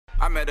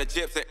met a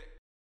gypsy.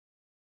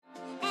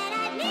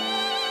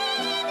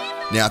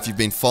 Now, if you've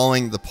been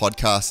following the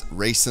podcast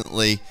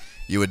recently,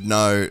 you would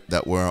know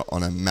that we're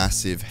on a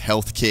massive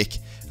health kick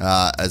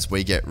as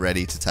we get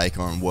ready to take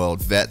on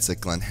World Vets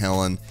at Glen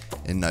Helen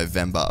in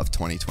November of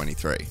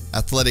 2023.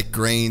 Athletic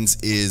Greens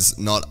is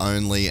not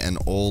only an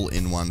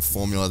all-in-one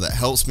formula that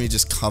helps me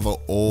just cover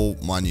all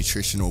my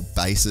nutritional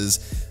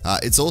bases,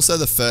 it's also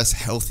the first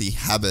healthy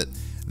habit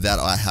that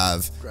I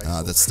have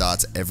that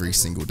starts every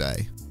single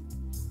day.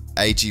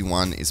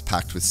 AG1 is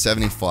packed with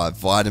 75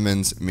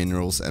 vitamins,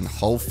 minerals, and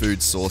whole food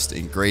sourced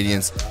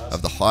ingredients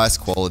of the highest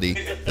quality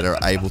that are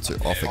able to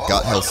offer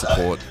gut health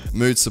support,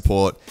 mood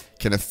support,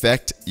 can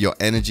affect your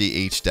energy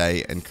each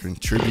day, and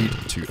contribute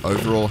to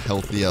overall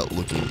healthier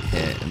looking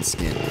hair and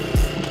skin.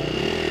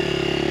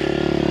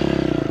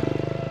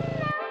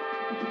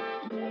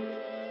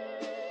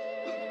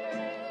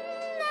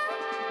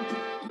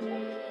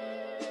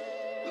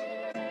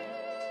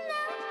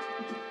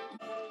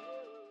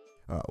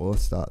 All right, well,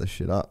 let's start this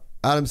shit up.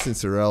 Adam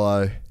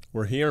Cianciarulo.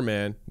 We're here,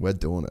 man. We're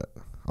doing it.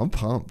 I'm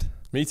pumped.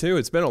 Me too.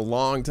 It's been a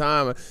long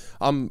time.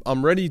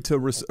 I'm ready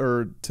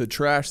to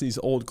trash these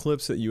old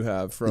clips that you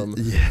have from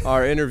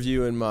our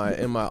interview in my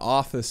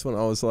office when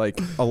I was like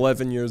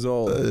 11 years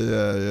old.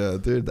 Yeah,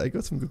 dude. They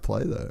got some good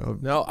play though.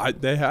 No,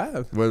 they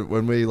have.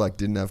 When we like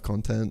didn't have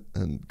content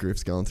and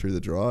Griff's going through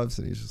the drives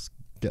and he's just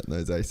getting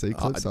those AC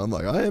clips, so I'm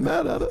like, I ain't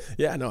mad at it.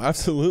 Yeah, no,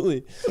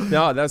 absolutely.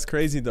 No, that's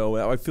crazy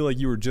though. I feel like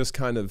you were just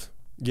kind of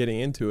getting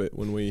into it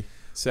when we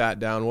sat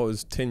down. What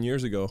was 10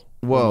 years ago?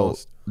 Well,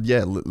 almost.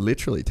 Yeah,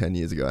 literally 10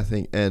 years ago, I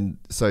think. And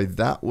so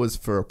that was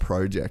for a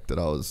project that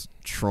I was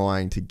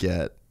trying to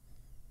get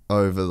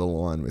over the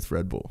line with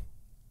Red Bull,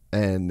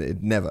 and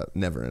it never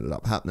ended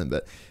up happening.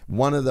 But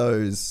one of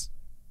those,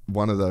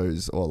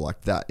 or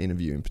like that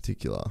interview in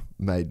particular,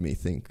 made me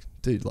think,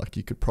 dude, like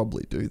you could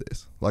probably do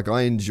this. Like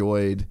I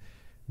enjoyed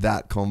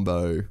that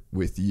combo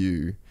with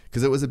you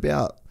because it was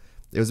about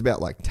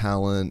like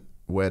talent.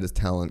 Where does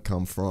talent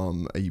come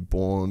from? Are you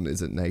born?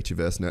 Is it nature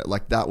versus nurture?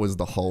 Like that was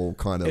the whole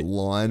kind of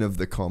line of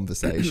the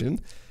conversation.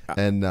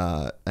 And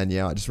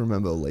yeah, I just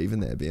remember leaving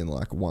there being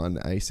like, one,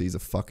 AC's a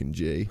fucking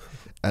G.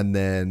 And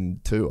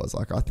then two, I was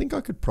like, I think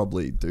I could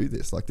probably do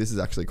this. Like this is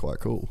actually quite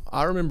cool.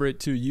 I remember it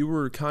too. You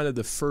were kind of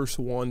the first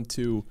one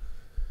to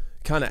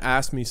kind of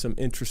ask me some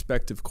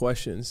introspective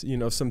questions. You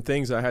know, some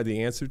things I had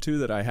the answer to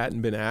that I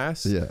hadn't been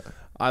asked. Yeah.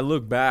 I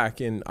look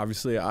back and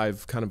obviously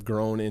I've kind of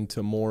grown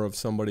into more of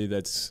somebody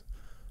that's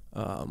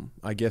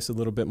I guess a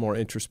little bit more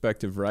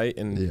introspective, right?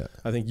 And yeah.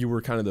 I think you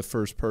were kind of the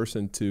first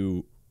person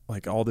to,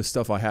 like, all this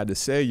stuff I had to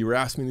say. You were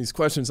asking me these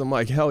questions. I'm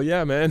like, hell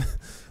yeah, man.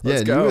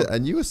 Let's go.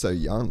 And you were so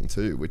young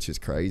too, which is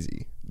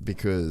crazy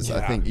because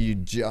I think you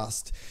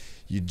just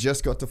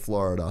got to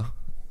Florida.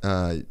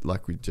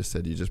 Like we just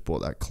said, you just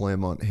bought that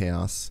Claremont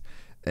house,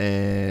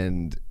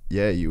 and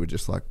yeah, you were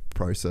just like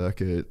pro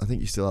circuit. I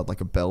think you still had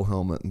like a bell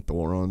helmet and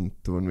Thor on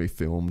when we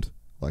filmed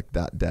like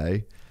that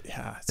day.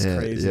 Yeah, it's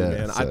crazy,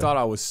 man. So, I thought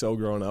I was so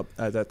grown up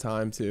at that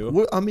time too.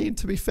 Well, I mean,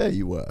 to be fair,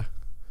 you were.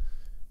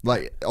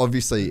 Like,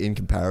 obviously, in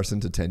comparison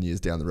to 10 years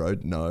down the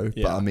road, no.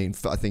 Yeah. But I mean,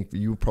 I think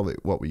you were probably,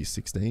 what were you,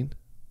 16?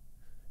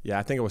 Yeah,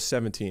 I think I was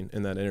 17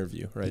 in that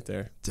interview right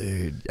there.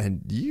 Dude,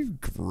 and you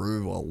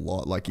grew a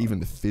lot, like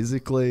even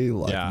physically,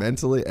 like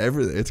mentally,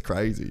 everything. It's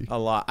crazy. A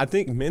lot. I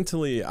think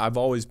mentally, I've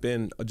always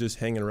been just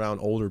hanging around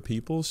older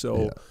people.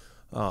 So,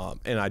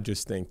 and I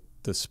just think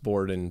the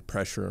sport and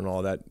pressure and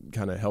all that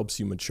kind of helps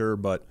you mature.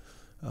 But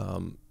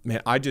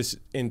man, I just,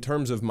 in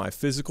terms of my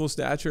physical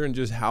stature and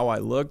just how I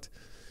looked,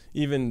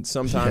 even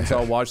sometimes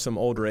I'll watch some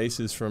old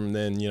races from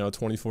then,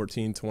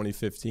 2014,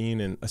 2015,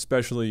 and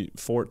especially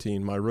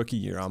 14, my rookie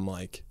year. I'm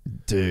like,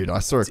 dude, I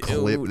saw a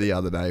clip the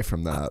other day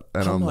from that,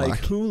 and I'm like,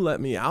 who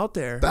let me out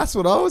there? That's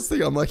what I was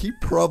thinking. I'm like, he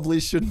probably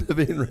shouldn't have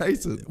been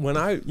racing. When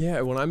I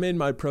made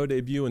my pro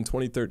debut in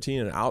 2013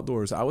 in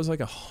outdoors, I was like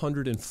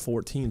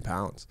 114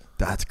 pounds.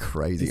 That's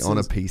crazy on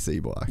a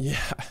PC bike. Yeah,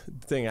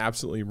 the thing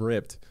absolutely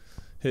ripped.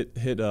 Hit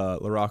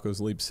Larocco's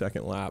Leap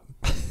second lap.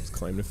 His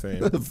claim to fame.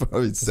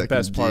 Probably second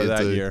best part of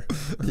that year.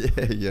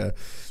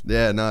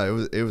 Yeah.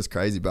 No, it was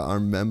crazy. But I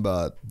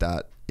remember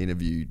that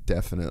interview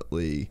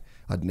definitely.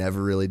 I'd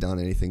never really done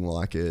anything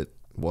like it.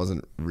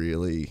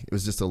 It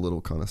was just a little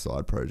kind of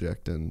side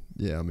project, and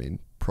yeah, I mean,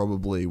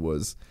 probably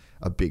was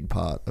a big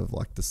part of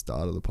like the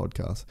start of the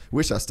podcast.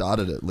 Wish I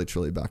started it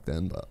literally back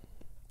then, but.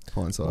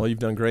 Hindsight. Well, you've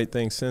done great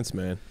things since,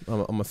 man.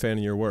 I'm a fan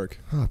of your work.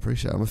 I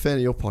appreciate it. I'm a fan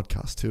of your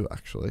podcast too,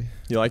 actually.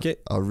 You like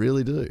it? I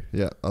really do.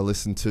 Yeah.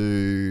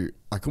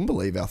 I couldn't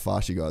believe how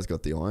fast you guys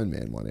got the Iron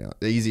Man one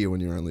out. Easier when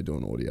you're only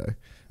doing audio.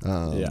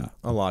 Yeah,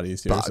 a lot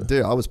easier. But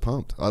dude, I was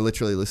pumped. I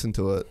literally listened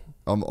to it.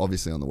 I'm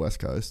obviously on the West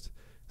Coast.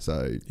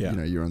 So,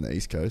 you're on the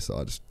East Coast. So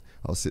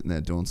I was sitting there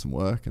doing some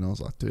work, and I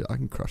was like, dude, I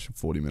can crush a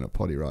 40-minute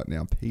potty right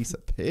now. Piece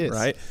of piss.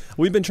 Right.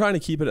 We've been trying to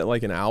keep it at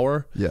like an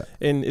hour. Yeah.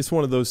 And it's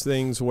one of those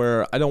things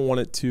where I don't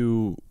want it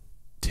to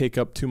take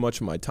up too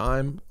much of my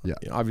time. Yeah.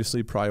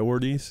 Obviously,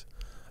 priorities.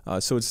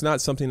 So it's not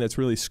something that's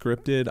really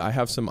scripted. I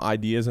have some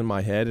ideas in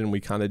my head, and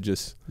we kind of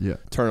just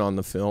turn on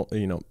the film,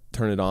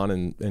 turn it on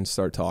and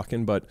start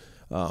talking. But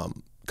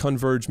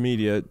Converge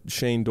Media,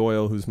 Shane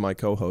Doyle, who's my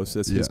co-host,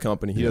 that's his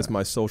company. He does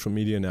my social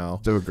media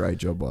now. Do a great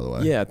job, by the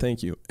way. Yeah,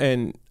 thank you.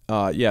 And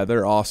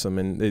they're awesome,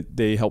 and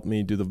they helped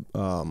me do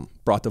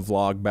brought the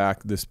vlog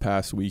back this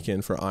past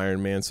weekend for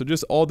Ironman. So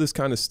just all this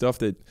kind of stuff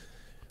that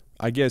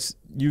I guess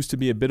used to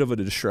be a bit of a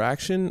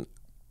distraction,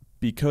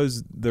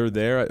 because they're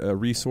there, a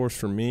resource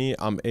for me.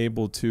 I'm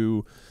able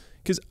to,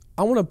 because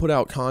I want to put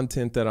out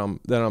content that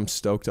I'm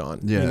stoked on.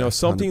 Yeah, you know,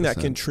 something 100%. That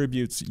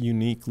contributes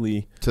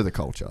uniquely to the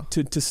culture.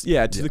 To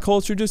the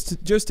culture,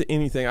 just to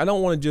anything. I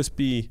don't want to just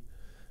be.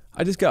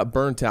 I just got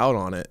burnt out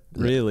on it,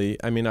 really.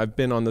 I mean, I've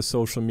been on the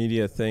social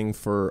media thing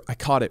I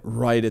caught it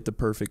right at the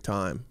perfect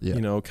time. Yeah.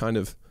 You know, kind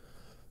of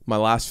my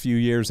last few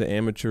years at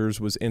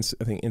amateurs was, I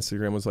think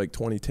Instagram was like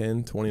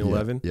 2010,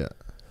 2011. Yeah.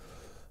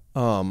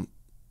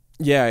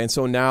 And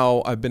so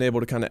now I've been able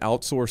to kind of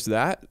outsource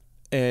that,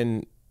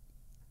 and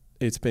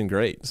it's been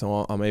great.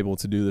 So I'm able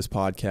to do this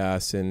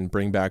podcast and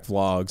bring back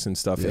vlogs and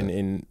stuff. Yeah.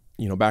 And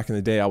you know, back in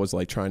the day, I was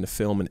like trying to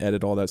film and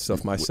edit all that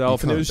stuff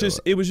myself, and it was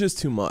just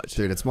too much.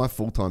 Dude, it's my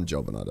full-time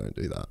job, and I don't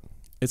do that.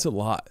 It's a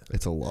lot.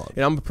 It's a lot.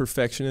 And I'm a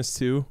perfectionist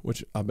too,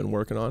 which I've been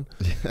working on.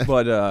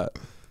 But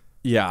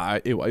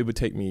it would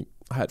take me.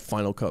 I had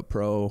Final Cut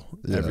Pro,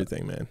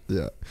 everything, man.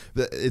 Yeah,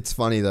 it's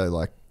funny though.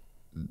 Like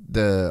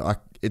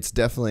it's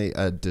definitely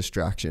a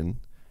distraction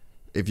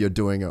if you're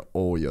doing it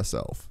all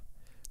yourself.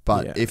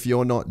 But if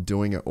you're not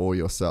doing it all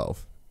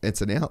yourself,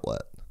 it's an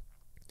outlet.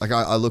 Like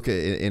I look at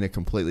it in a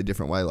completely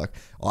different way. Like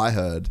I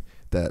heard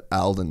that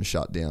Alden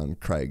shut down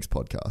Craig's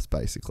podcast,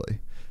 basically.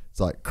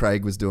 It's like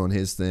Craig was doing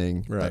his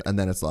thing, right? And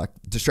then it's like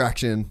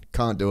distraction,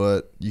 can't do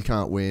it. You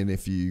can't win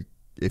if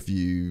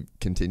you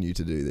continue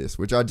to do this,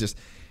 which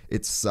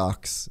it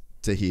sucks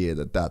to hear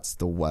that that's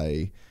the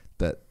way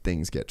that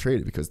things get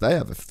treated, because they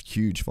have a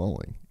huge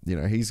following. You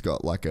know, he's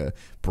got like a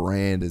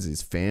brand as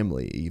his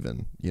family,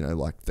 even, you know,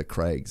 like the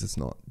Craigs, it's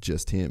not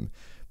just him.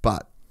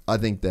 But I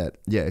think that,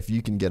 if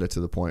you can get it to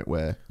the point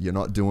where you're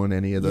not doing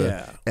any of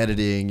the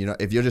editing, you know,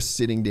 if you're just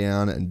sitting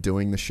down and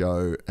doing the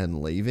show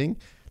and leaving,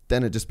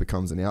 then it just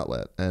becomes an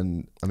outlet.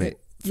 And I mean,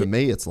 for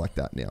me, it's like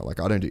that now. Like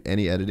I don't do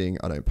any editing.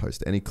 I don't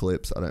post any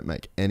clips. I don't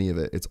make any of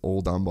it. It's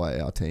all done by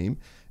our team.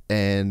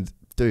 And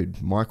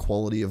dude, my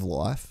quality of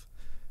life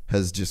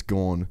has just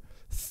gone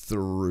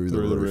through the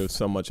roof.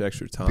 So much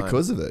extra time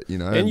because of it, you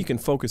know. And you can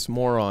focus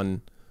more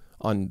on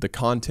the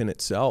content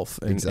itself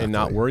and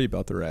not worry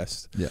about the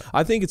rest. Yeah.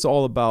 I think it's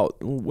all about,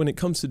 when it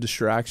comes to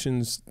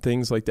distractions,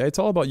 things like that, it's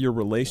all about your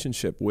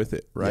relationship with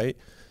it, right?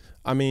 Yeah.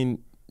 I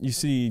mean, you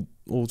see,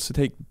 to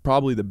take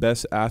probably the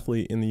best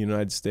athlete in the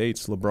United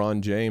States,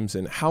 LeBron James,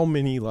 and how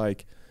many he's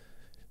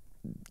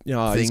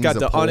got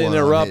the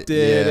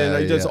uninterrupted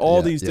and he does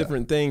all these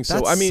different things.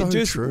 So I mean,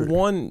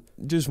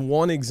 just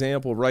one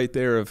example right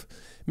there of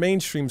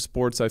mainstream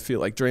sports. I feel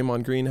like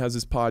Draymond Green has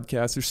his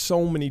podcast. There's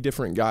so many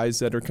different guys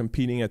that are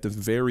competing at the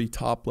very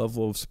top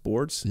level of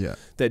sports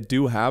that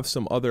do have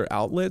some other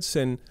outlets.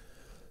 And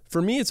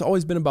for me, it's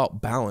always been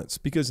about balance,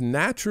 because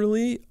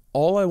naturally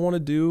all I want to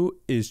do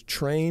is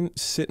train,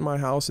 sit in my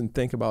house, and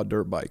think about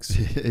dirt bikes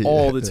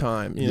all the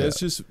time. You know, it's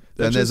just,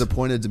 and there's a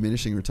point of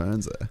diminishing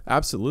returns there.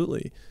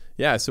 Absolutely.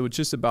 Yeah. So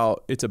it's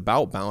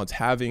about balance,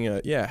 having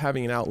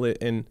an outlet,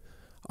 and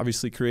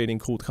obviously creating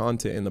cool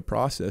content in the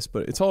process,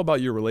 but it's all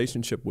about your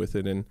relationship with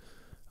it. And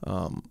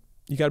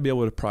you got to be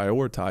able to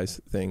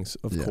prioritize things,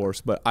 of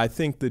course. But I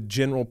think the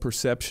general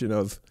perception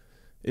of,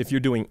 if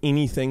you're doing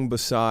anything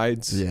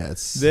besides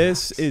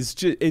this,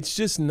 it's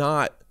just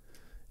not,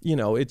 you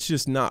know, it's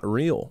just not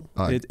real.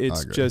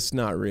 It's just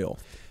not real.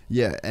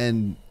 Yeah.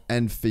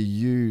 And for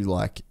you,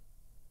 like,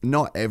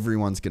 not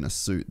everyone's going to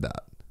suit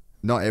that.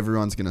 Not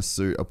everyone's going to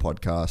suit a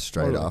podcast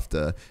straight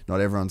after.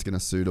 Not everyone's going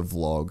to suit a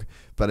vlog.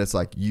 But it's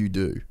like, you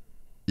do.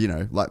 You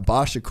know, like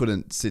Barsha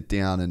couldn't sit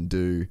down and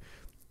do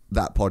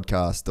that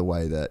podcast the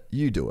way that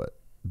you do it.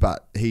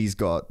 But he's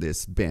got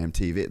this BAM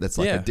TV that's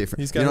like a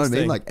different, you know what I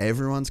mean? Like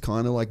everyone's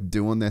kind of like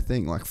doing their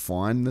thing. Like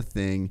find the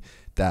thing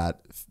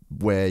that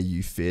where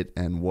you fit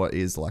and what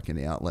is like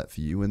an outlet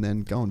for you, and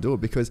then go and do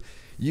it, because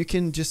you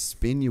can just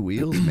spin your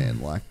wheels,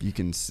 man. Like you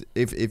can,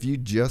 if you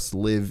just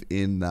live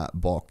in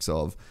that box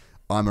of,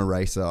 I'm a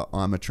racer,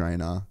 I'm a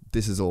trainer,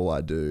 this is all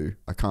I do,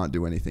 I can't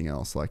do anything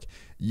else, like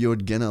you're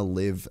gonna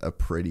live a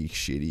pretty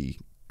shitty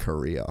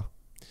career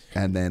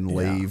and then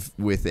leave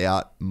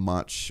without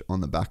much on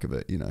the back of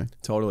it, you know?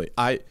 Totally.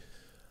 I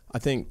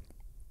think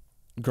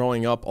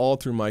growing up all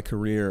through my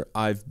career,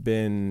 I've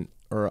been,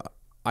 or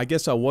I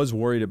guess I was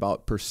worried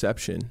about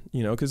perception,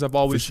 you know, because I've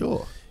always... For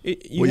sure.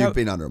 You've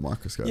been under a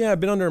microscope. Yeah,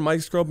 I've been under a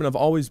microscope, and I've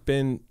always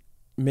been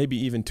maybe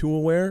even too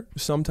aware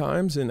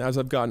sometimes. And as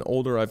I've gotten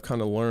older, I've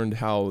kind of learned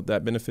how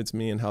that benefits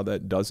me and how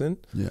that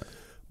doesn't. Yeah.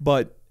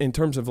 But in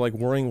terms of like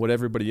worrying what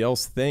everybody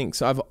else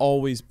thinks, I've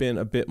always been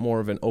a bit more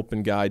of an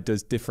open guy,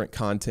 does different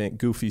content,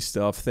 goofy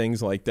stuff,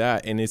 things like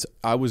that. And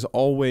I was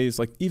always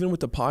like, even with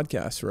the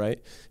podcast,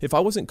 right? If I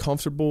wasn't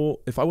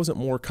comfortable, if I wasn't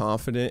more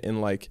confident and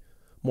like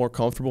more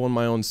comfortable in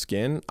my own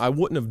skin, I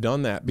wouldn't have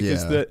done that,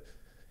 because the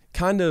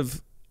kind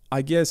of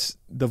I guess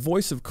the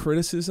voice of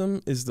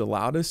criticism is the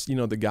loudest. You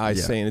know, the guy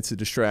saying it's a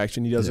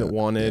distraction. He doesn't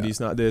want it. He's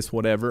not this,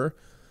 whatever.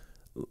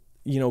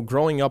 You know,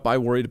 growing up, I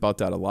worried about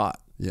that a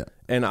lot. Yeah.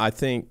 And I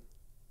think,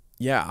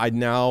 I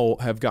now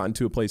have gotten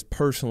to a place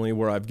personally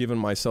where I've given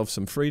myself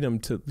some freedom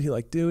to be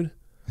like, dude,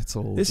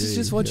 this is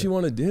just what you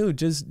want to do.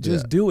 Just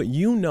do it.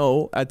 You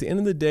know, at the end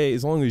of the day,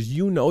 as long as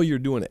you know you're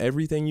doing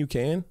everything you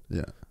can.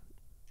 Yeah.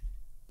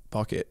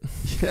 Fuck it.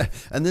 Yeah.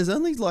 And there's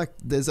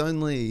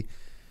only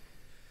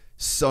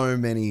so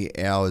many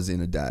hours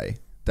in a day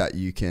that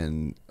you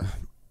can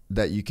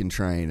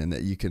train and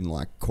that you can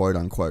like quote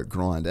unquote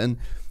grind. And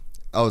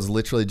I was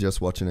literally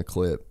just watching a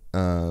clip.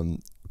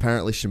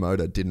 Apparently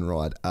Shimoda didn't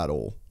ride at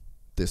all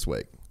this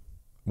week.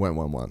 Went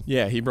 1-1.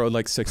 Yeah, he rode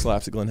like 6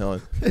 laps at Glen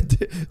Helen.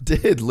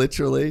 did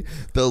literally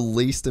the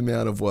least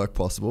amount of work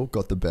possible,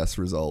 got the best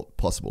result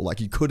possible.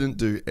 Like, you couldn't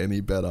do any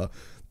better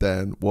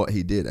than what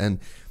he did. And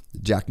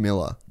Jack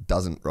Miller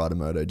doesn't ride a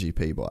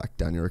MotoGP bike.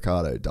 Daniel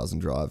Ricciardo doesn't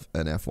drive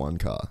an F1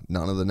 car.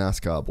 None of the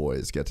NASCAR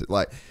boys get to,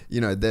 like,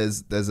 you know,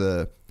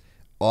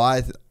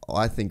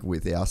 I think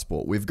with our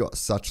sport, we've got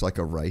such like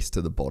a race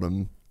to the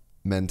bottom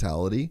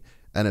mentality,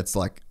 and it's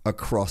like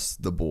across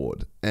the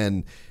board.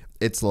 And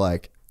it's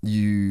like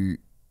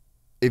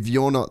if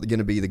you're not going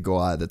to be the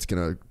guy that's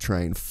going to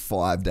train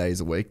 5 days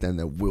a week, then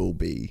there will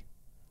be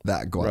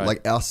that guy. Right.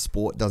 Like, our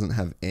sport doesn't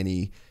have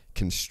any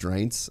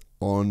constraints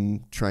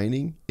on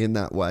training in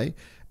that way.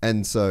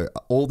 And so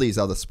all these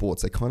other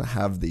sports, they kind of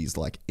have these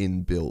like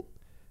inbuilt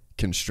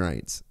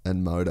constraints.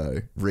 And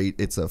moto,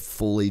 it's a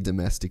fully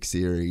domestic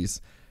series.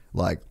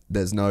 Like,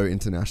 there's no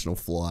international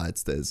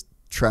flights. There's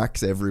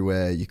tracks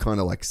everywhere. You kind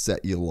of like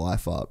set your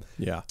life up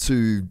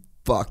to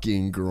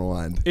fucking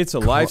grind. It's a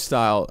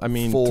lifestyle. I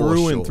mean,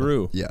 through and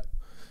through. Yeah.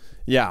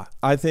 Yeah.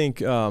 I think,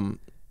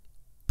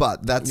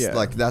 but that's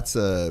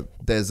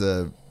there's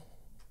a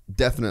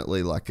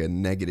definitely like a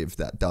negative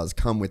that does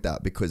come with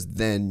that, because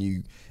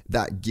then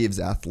that gives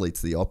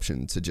athletes the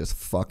option to just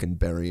fucking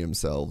bury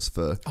themselves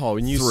for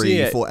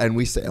 3, 4, and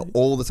we say it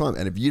all the time.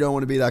 And if you don't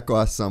want to be that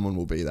guy, someone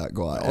will be that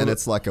guy. And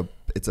it's like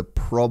it's a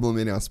problem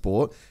in our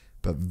sport,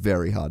 but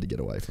very hard to get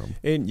away from.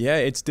 And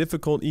it's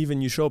difficult.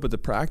 Even you show up at the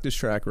practice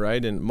track,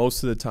 right? And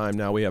most of the time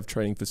now we have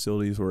training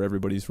facilities where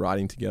everybody's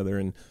riding together.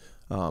 And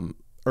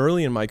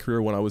early in my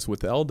career, when I was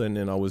with Eldon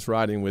and I was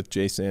riding with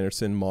Jason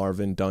Anderson,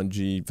 Marvin,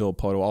 Dungy,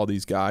 Villopoto, all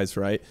these guys,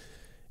 right?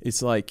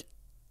 It's like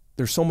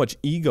there's so much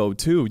ego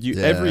too.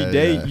 Every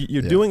day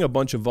you're doing a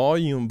bunch of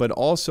volume, but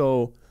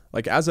also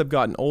like as I've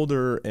gotten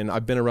older and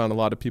I've been around a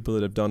lot of people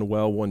that have done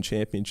well, won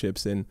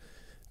championships, and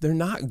they're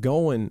not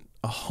going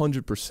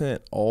 100%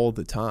 all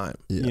the time.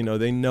 Yeah. You know,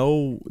 they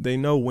know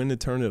when to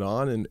turn it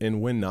on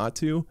and when not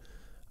to.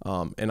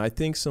 And I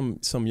think some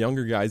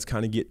younger guys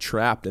kind of get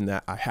trapped in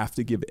that I have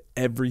to give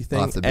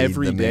everything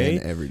every day.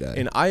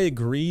 And I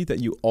agree that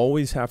you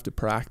always have to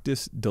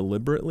practice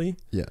deliberately.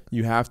 Yeah.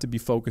 You have to be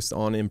focused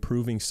on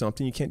improving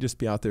something. You can't just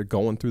be out there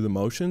going through the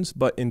motions.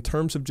 But in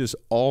terms of just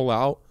all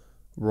out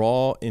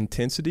raw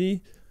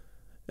intensity,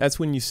 that's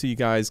when you see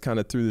guys kind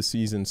of through the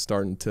season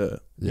starting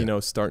to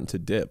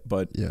dip.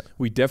 But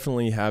we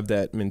definitely have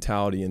that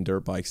mentality in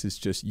dirt bikes. It's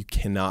just you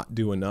cannot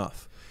do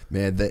enough.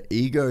 Man, the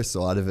ego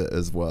side of it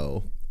as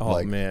well. Oh,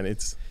 like, man,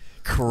 it's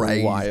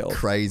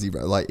crazy,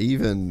 bro. Like,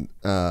 even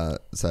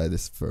say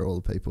this for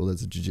all the people,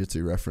 there's a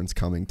jiu-jitsu reference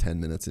coming 10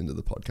 minutes into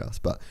the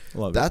podcast, but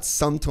that's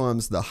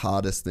sometimes the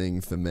hardest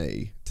thing for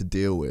me to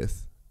deal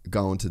with.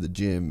 Going to the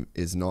gym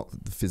is not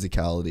the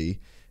physicality,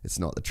 it's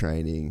not the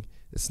training,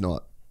 it's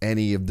not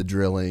any of the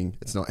drilling,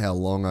 it's not how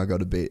long I got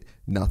to beat,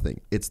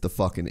 nothing. It's the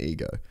fucking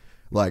ego.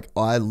 Like,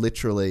 I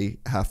literally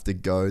have to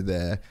go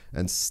there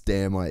and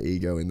stare my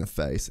ego in the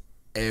face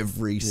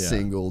every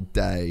single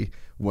day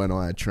when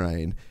I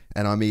train,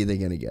 and I'm either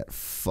going to get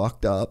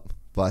fucked up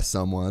by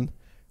someone,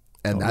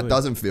 and that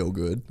doesn't feel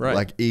good. Right.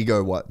 Like,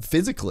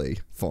 physically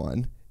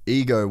fine,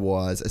 ego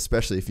wise,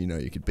 especially if you know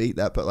you could beat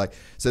that. But like,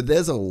 so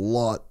there's a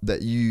lot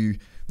that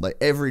like,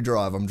 every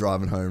drive I'm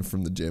driving home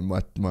from the gym,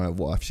 my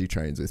wife, she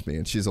trains with me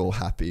and she's all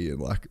happy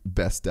and like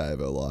best day of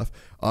her life.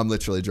 I'm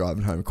literally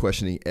driving home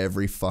questioning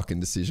every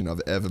fucking decision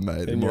I've ever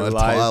made in my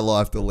entire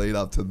life to lead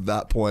up to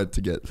that point,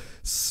 to get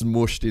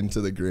smushed into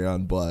the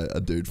ground by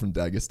a dude from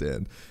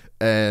Dagestan.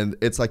 And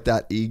it's like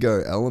that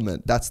ego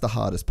element, that's the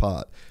hardest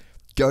part.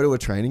 Go to a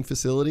training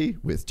facility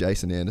with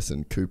Jason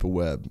Anderson, Cooper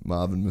Webb,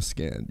 Marvin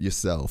Muscan,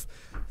 yourself,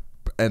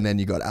 and then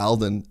you got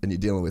Alden and you're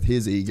dealing with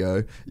his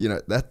ego. You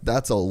know,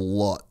 that's a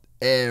lot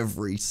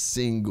every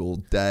single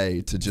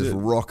day to just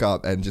rock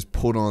up and just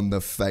put on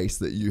the face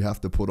that you have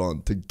to put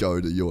on to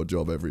go to your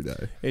job every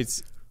day.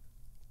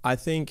 I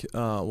think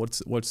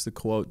what's the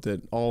quote,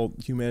 that all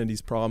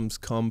humanity's problems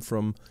come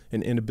from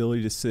an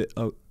inability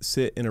to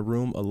sit in a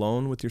room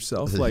alone with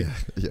yourself. Like,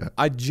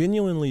 I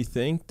genuinely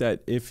think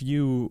that if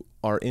you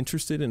are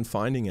interested in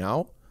finding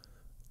out,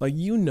 like,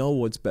 you know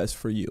what's best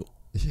for you.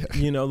 Yeah.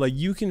 You know, like,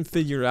 you can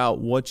figure out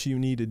what you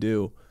need to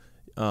do.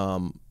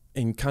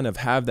 And kind of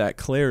have that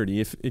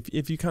clarity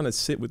if you kind of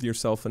sit with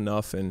yourself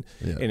enough, and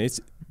it's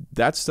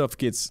that stuff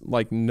gets,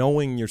 like,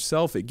 knowing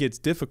yourself, it gets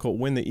difficult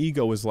when the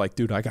ego is like,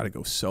 dude, I got to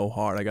go so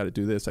hard. I got to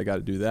do this. I got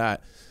to do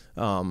that.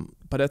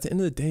 But at the end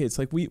of the day, it's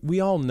like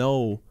we all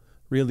know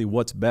really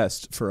what's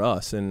best for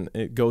us. And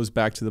it goes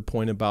back to the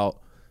point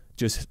about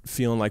just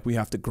feeling like we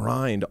have to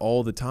grind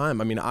all the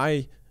time. I mean,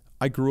 I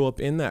grew up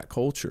in that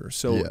culture,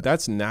 so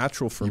that's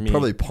natural for me. You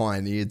probably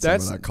pioneered some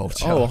of that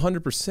culture. Oh,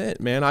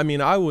 100%, man. I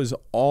mean, I was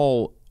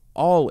all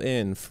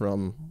in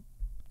from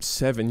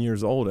 7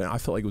 years old, and I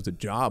felt like it was a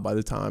job by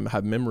the time I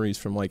have memories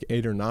from like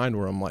 8 or 9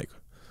 where I'm like,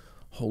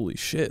 holy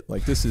shit,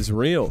 like this is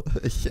real.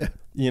 Yeah.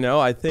 You know,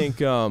 I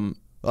think I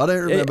don't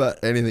remember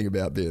anything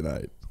about being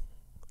 8.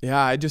 Yeah,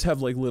 I just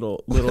have like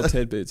little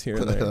tidbits here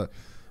and there.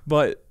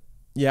 But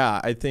yeah,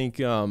 I think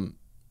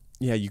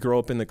you grow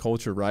up in the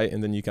culture, right?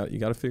 And then you got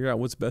to figure out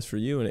what's best for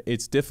you. And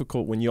it's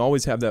difficult when you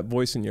always have that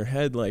voice in your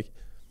head, like,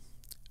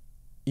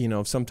 you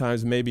know,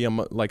 sometimes maybe I'm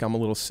a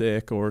little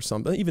sick or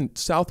something. Even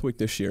Southwick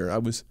this year, I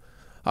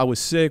was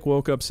sick,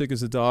 woke up sick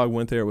as a dog,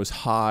 went there, it was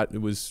hot.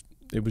 It was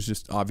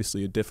just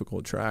obviously a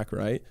difficult track,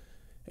 right?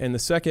 And the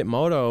second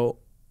moto,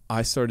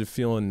 I started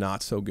feeling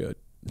not so good.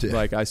 Yeah.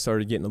 Like I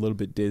started getting a little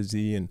bit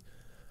dizzy, and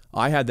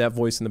I had that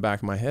voice in the back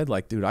of my head,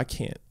 like, dude,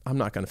 I'm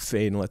not going to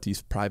fade and let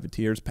these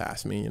privateers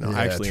pass me. You know,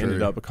 I actually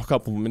ended up, a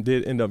couple of them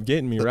did end up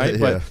getting me, right?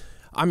 But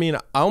I mean, I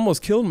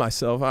almost killed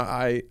myself.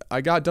 I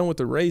got done with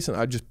the race and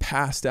I just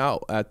passed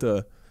out at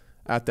the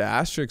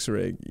asterisk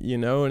rig, you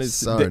know, and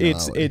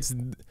it's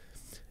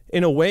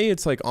in a way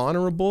it's like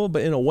honorable,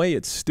 but in a way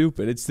it's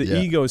stupid. It's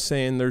the ego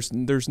saying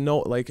there's no,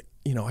 like,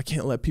 you know, I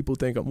can't let people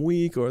think I'm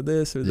weak or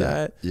this or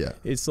that. Yeah.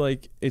 It's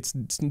like, it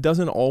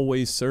doesn't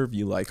always serve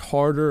you. Like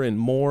harder and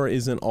more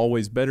isn't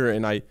always better.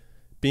 And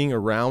being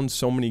around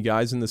so many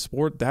guys in the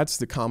sport, that's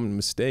the common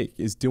mistake,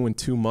 is doing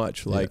too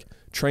much. Like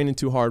training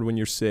too hard when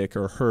you're sick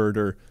or hurt,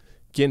 or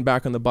getting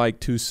back on the bike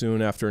too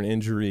soon after an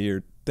injury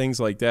or things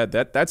like that.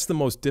 That's the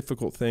most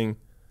difficult thing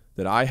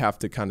that I have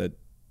to kind of,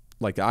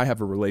 like, I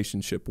have a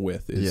relationship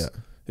with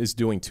is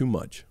doing too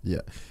much.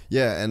 Yeah.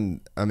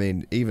 And I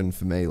mean, even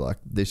for me, like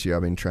this year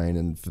I've been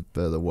training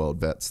for the World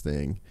Vets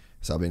thing.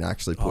 So I've been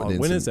actually putting in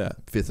when is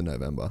that? 5th of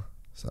November.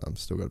 So I'm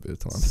still got a bit of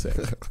time. Sick.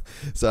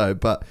 So,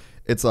 but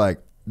it's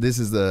like, this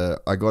is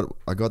I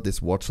got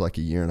this watch like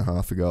a year and a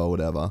half ago or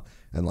whatever,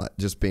 and like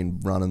just been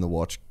running the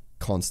watch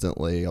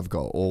constantly. I've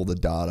got all the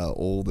data,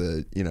 all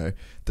the, you know,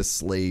 the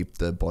sleep,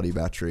 the body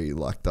battery,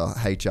 like the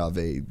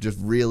HRV, just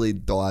really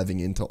diving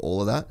into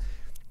all of that.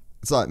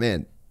 It's like,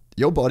 man,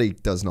 your body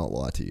does not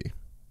lie to you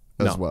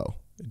as well.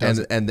 And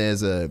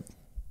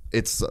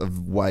it's a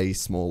way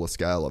smaller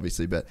scale,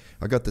 obviously, but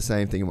I got the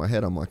same thing in my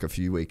head. I'm like a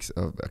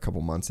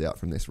couple months out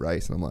from this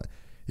race, and I'm like,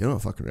 you're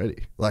not fucking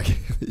ready. Like,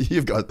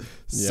 you've got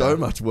so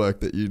much work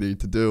that you need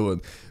to do.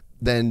 And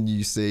then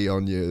you see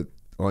on your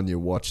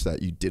watch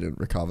that you didn't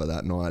recover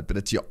that night, but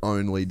it's your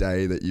only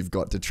day that you've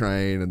got to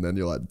train. And then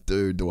you're like,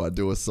 dude, do I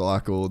do a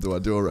cycle? Do I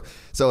do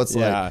so it's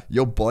like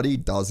your body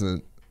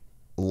doesn't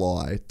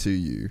lie to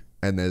you.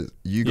 And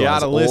you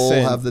guys all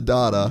have the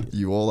data.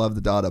 You all have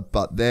the data,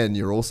 but then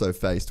you're also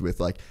faced with,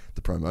 like,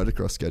 the pro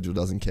motocross schedule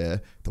doesn't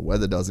care, the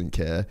weather doesn't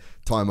care,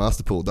 Time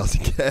Master Pool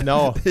doesn't care.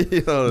 No,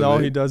 you know what I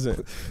mean? He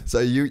doesn't. So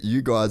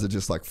you guys are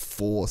just like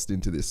forced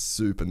into this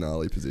super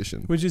gnarly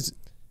position, which is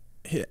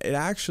it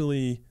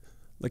actually,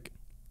 like,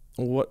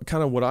 what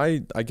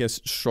I guess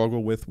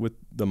struggle with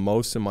the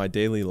most in my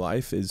daily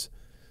life is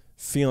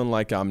feeling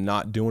like I'm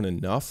not doing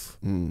enough.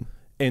 And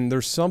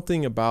there's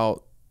something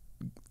about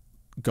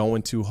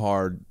going too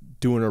hard,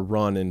 doing a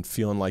run and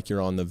feeling like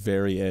you're on the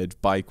very edge,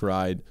 bike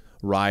ride,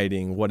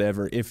 riding,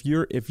 whatever. If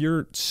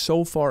you're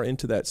so far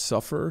into that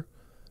suffer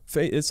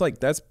phase, it's like,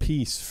 that's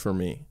peace for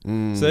me.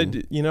 So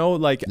that, you know,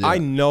 like, I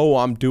know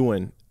I'm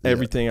doing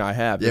everything I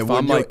have. If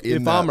I'm like,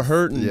 if I'm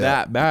hurting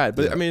that bad,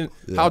 but I mean,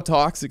 how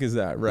toxic is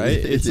that, right?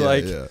 It's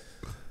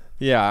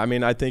I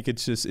mean, I think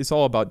it's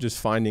all about just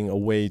finding a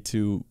way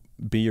to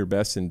be your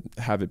best and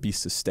have it be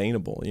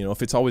sustainable. You know,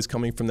 if it's always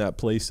coming from that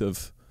place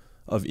of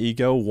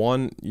ego,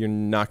 one, you're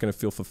not going to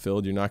feel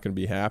fulfilled, you're not going to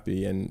be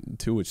happy, and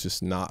two, it's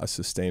just not a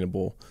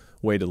sustainable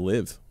way to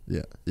live.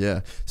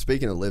 Yeah.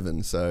 Speaking of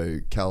living, so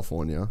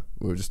California,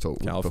 we were just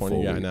talking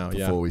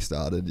before we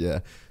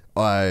started.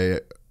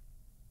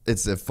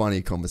 It's a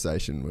funny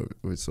conversation.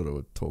 We sort of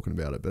were talking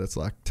about it, but it's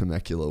like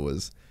Temecula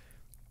was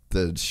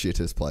the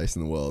shittest place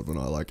in the world when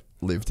I like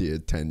lived here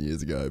 10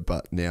 years ago.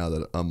 But now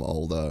that I'm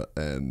older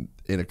and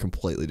in a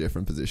completely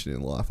different position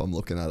in life, I'm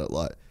looking at it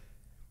like,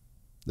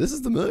 this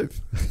is the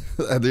move.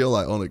 And you're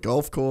like on a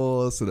golf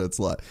course, and it's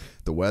like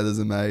the weather's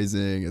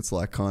amazing. It's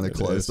like kind of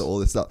close to all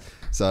this stuff.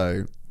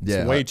 So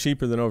yeah, it's way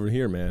cheaper than over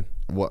here, man.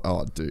 What?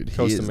 Oh, dude,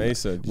 Costa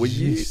Mesa. Were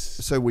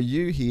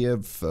you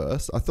here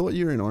first? I thought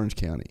you were in Orange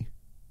County.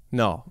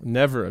 No,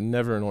 never in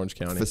Orange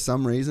County. For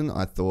some reason,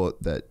 I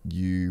thought that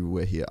you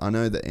were here. I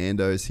know the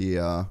Ando's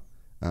here.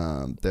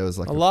 There was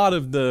like a lot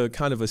of the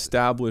kind of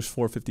established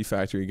 450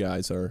 factory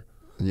guys are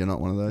You're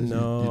not one of those?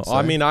 No.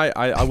 I mean,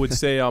 I would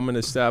say I'm an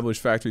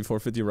established factory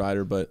 450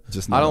 rider, but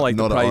just I don't like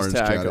the price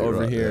tag county,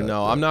 over right? here. Yeah,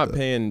 no, I'm not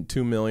paying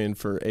 $2 million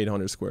for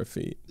 800 square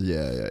feet.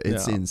 Yeah.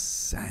 It's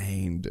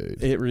insane,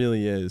 dude. It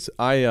really is.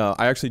 I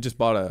actually just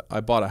bought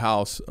a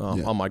house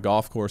on my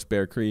golf course,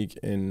 Bear Creek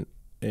in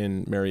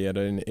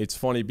Marietta, and it's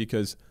funny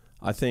because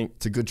I think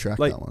it's a good track,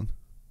 that one.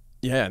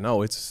 Yeah,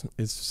 no, it's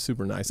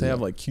super nice. They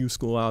have like Q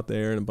School out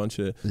there and a bunch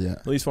of. Yeah.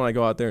 At least when I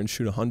go out there and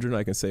shoot 100,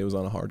 I can say it was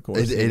on a hard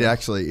course. It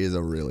actually is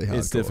a really hard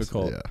course. It's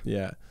difficult.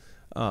 Yeah.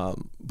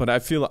 But I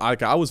feel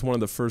like I was one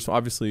of the first,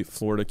 obviously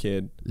Florida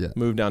kid. Yeah.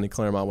 Moved down to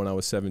Claremont when I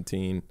was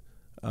 17.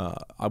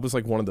 I was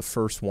like one of the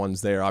first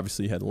ones there.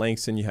 Obviously, you had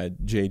Langston, you had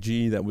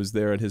JG that was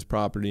there at his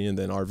property, and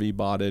then RV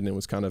bought it, and it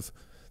was kind of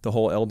the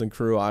whole Eldon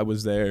crew. I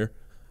was there.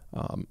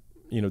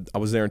 I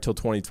was there until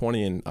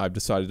 2020, and I've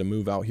decided to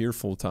move out here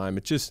full time.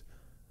 It just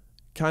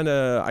kind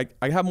of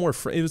I have more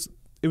friends.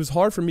 It was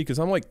hard for me because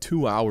I'm like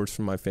 2 hours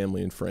from my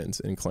family and friends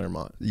in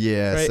Claremont.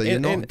 Yeah, right? So you're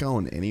not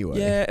going anywhere.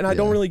 Yeah, and I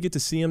don't really get to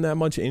see them that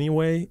much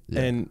anyway.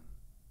 Yeah. And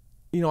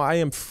I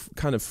am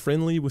kind of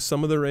friendly with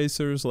some of the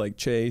racers like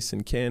Chase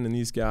and Ken and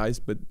these guys,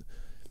 but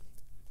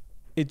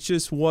it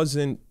just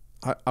wasn't.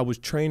 I was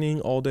training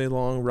all day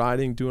long,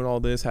 riding, doing all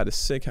this, had a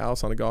sick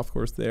house on a golf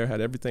course there, had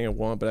everything I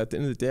want, but at the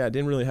end of the day, I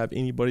didn't really have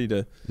anybody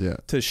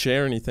to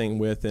share anything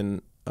with.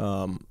 And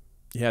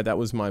that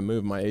was my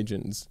move. My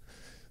agent's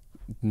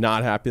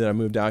not happy that I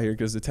moved out here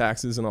because of the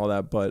taxes and all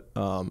that, but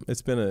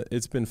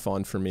it's been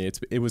fun for me.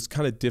 It was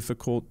kind of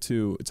difficult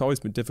it's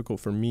always been difficult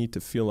for me to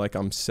feel like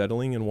I'm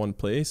settling in one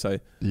place. I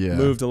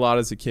moved a lot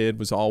as a kid,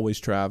 was always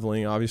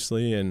traveling,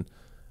 obviously, and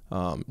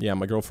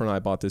my girlfriend and I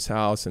bought this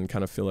house and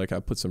kind of feel like I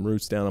put some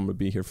roots down. I'm gonna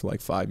be here for like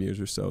 5 years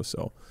or so.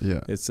 So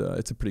it's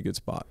a pretty good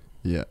spot.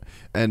 Yeah.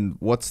 And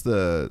what's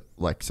so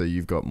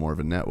you've got more of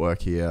a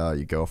network here,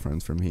 your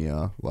girlfriend's from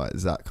here. Like,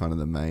 is that kind of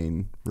the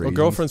main reason? Well,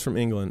 girlfriend's from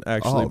England,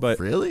 actually. Oh, but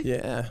really?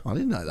 Yeah. I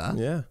didn't know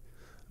that.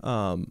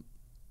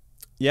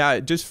 Yeah.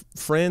 Just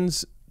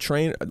friends,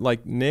 train,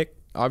 like Nick,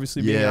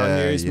 obviously being out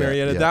here, he's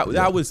Marietta.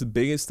 That was the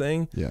biggest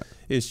thing. Yeah.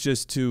 It's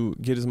just to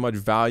get as much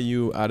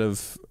value out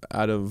of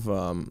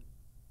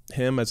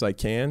him as I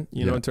can,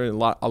 in terms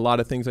of a lot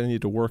of things I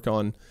need to work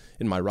on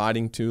in my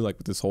riding too, like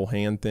with this whole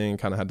hand thing.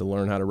 Kind of had to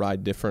learn how to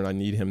ride different. I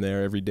need him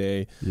there every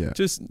day. Yeah.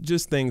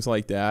 Just things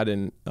like that.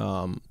 And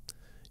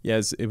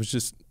it was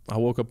just, I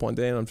woke up one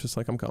day and I'm just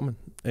like, I'm coming.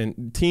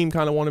 And team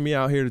kind of wanted me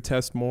out here to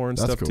test more and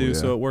stuff too. Yeah.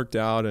 So it worked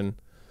out. And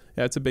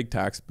it's a big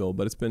tax bill,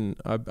 but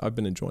I've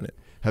been enjoying it.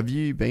 Have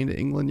you been to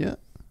England yet?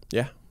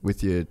 Yeah.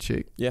 With your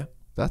chick? Yeah.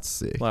 That's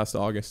sick. Last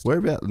August. Where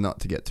about, not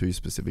to get too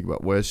specific,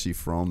 but where's she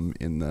from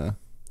in the...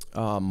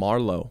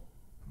 Marlow.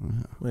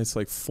 It's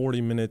like 40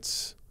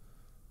 minutes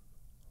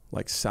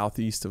like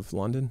southeast of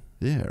London.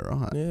 Yeah,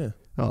 right. Yeah.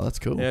 Oh, that's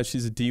cool. Yeah,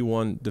 she's a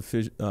D1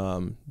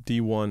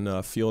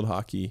 field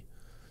hockey.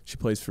 She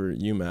plays for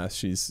UMass.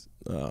 She's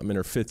in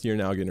her 5th year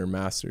now, getting her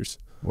master's.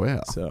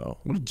 Wow. So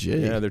what a G.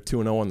 Yeah, they're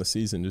 2-0 on the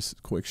season. Just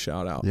a quick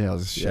shout out. Yeah,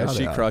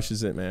 she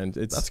crushes it, man.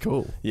 That's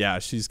cool. Yeah,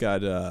 she's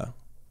got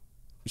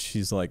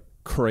she's like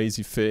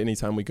crazy fit.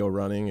 Anytime we go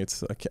running,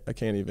 I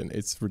can't even.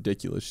 It's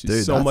ridiculous.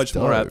 She's so much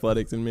more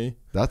athletic than me.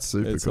 That's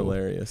super cool. It's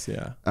hilarious.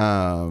 Yeah.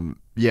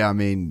 Yeah. I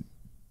mean,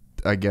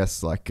 I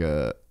guess like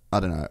I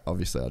don't know.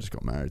 Obviously, I just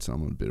got married, so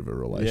I'm on a bit of a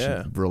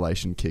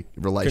relationship.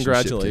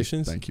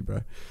 Congratulations. Thank you,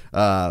 bro.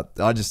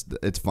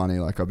 It's funny.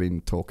 Like, I've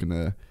been talking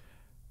to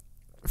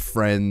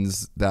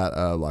friends that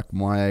are like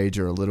my age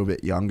or a little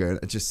bit younger, and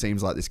it just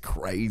seems like this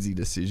crazy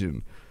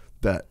decision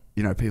that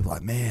people are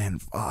like, man,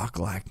 fuck,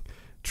 like,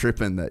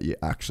 tripping that you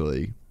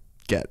actually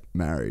get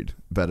married.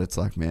 But it's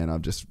like, man, I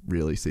just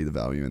really see the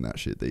value in that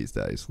shit these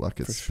days. Like,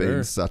 it's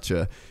been such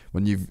a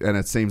and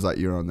it seems like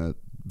you're on a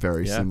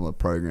very similar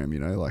program,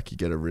 like you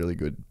get a really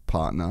good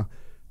partner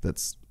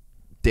that's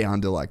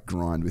down to like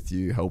grind with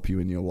you, help you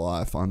in your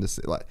life,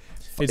 understand, like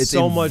it's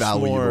so much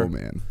more,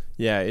 man.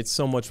 Yeah, it's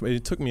so much.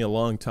 It took me a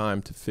long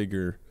time to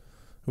figure.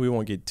 We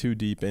won't get too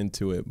deep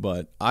into it,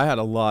 but I had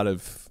a lot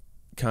of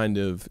kind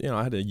of,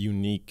 I had a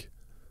unique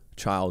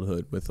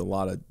childhood with a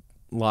lot of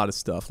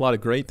stuff, a lot of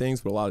great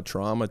things, but a lot of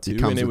trauma too.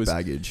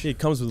 Baggage. It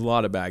comes with a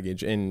lot of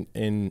baggage,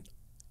 and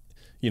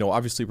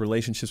obviously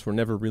relationships were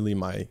never really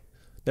my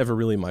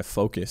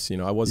focus.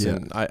 I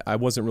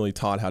wasn't really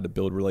taught how to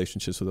build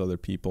relationships with other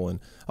people, and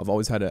I've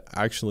always had to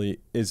actually,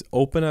 as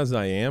open as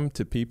I am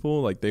to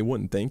people, like they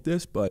wouldn't think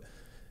this, but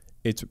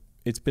it's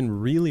been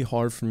really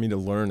hard for me to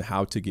learn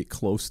how to get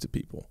close to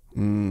people.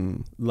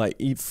 Like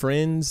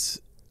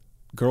friends,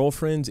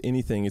 girlfriends,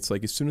 anything. It's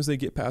like as soon as they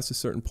get past a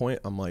certain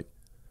point, I'm like,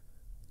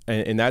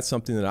 and that's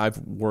something that I've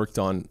worked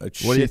on a shit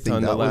ton. What do you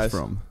think that was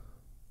from?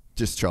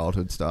 Just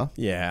childhood stuff?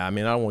 Yeah, I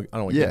mean, I don't want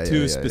to get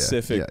too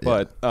specific,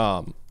 but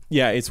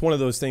it's one of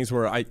those things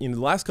where the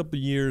last couple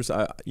of years,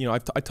 I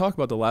talk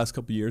about the last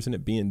couple of years and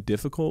it being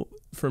difficult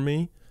for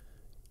me,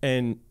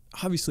 and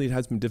obviously it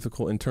has been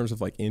difficult in terms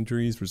of like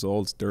injuries,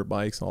 results, dirt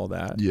bikes, all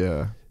that.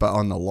 Yeah, but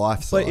on the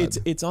life side. But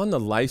it's on the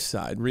life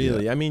side,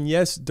 really. Yeah. I mean,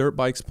 yes, dirt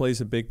bikes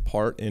plays a big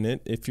part in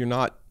it. If you're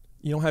not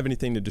you don't have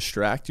anything to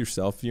distract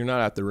yourself. You're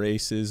not at the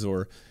races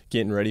or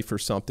getting ready for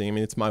something. I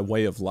mean, it's my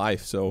way of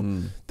life. So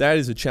that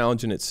is a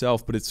challenge in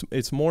itself, but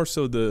it's more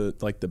so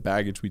the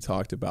baggage we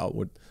talked about.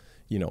 What,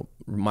 you know,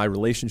 my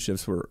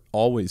relationships were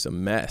always a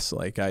mess.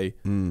 Like I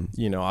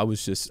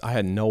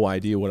had no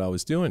idea what I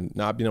was doing,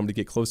 not being able to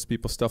get close to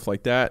people, stuff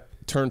like that.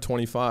 Turn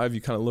 25,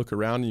 you kind of look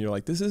around and you're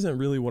like, this isn't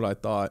really what I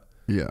thought.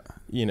 Yeah.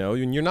 You know,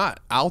 and you're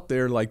not out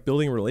there like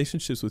building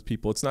relationships with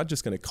people. It's not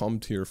just going to come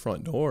to your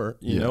front door,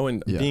 you know,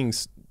 and being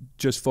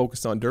just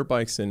focused on dirt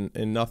bikes and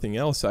nothing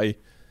else. I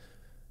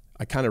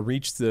kind of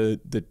reached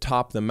the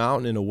top of the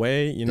mountain in a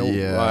way, you know.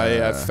 I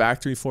a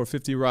factory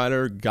 450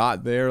 rider,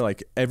 got there,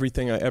 like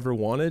everything I ever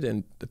wanted.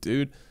 And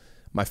dude,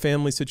 my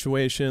family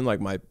situation, like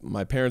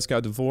my parents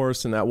got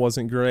divorced and that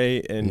wasn't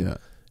great. And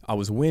I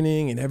was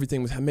winning and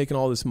everything was making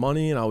all this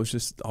money and I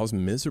was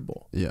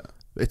miserable. Yeah.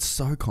 It's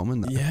so common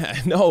though. Yeah,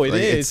 no, it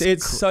is.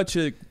 It's such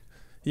a,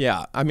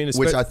 I mean,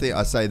 which I think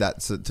I say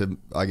that to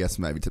I guess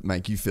maybe to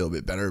make you feel a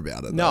bit better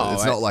about it. No,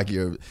 it's not like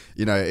you're,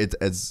 you know, it's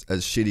as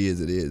shitty as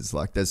it is.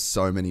 Like there's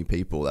so many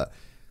people that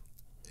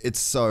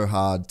it's so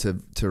hard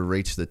to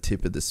reach the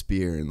tip of the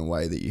spear in the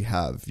way that you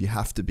have. You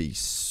have to be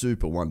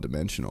super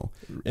one-dimensional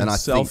and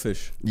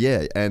selfish.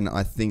 And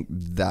I think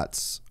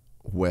that's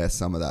where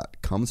some of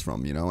that comes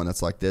from, you know. And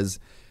it's like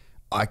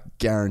I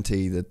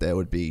guarantee that there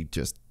would be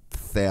just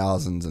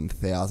thousands and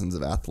thousands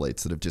of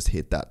athletes that have just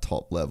hit that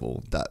top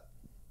level that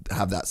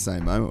have that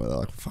same moment where they're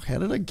like, fuck, how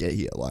did I get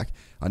here? Like,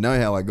 I know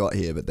how I got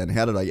here, but then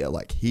how did I get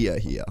like here,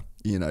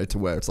 you know, to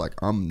where it's like,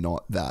 I'm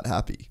not that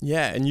happy.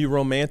 Yeah. And you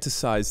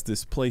romanticize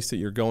this place that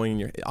you're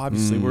going.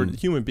 Obviously we're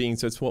human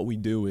beings. That's what we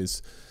do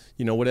is,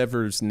 you know,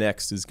 whatever's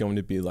next is going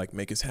to be like,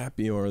 make us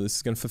happy, or this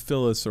is going to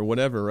fulfill us or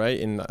whatever. Right.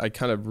 And I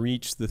kind of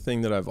reached the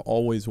thing that I've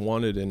always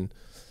wanted. And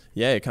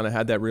I kind of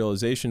had that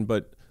realization,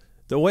 but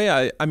the way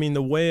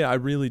I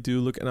really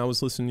do look, and I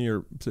was listening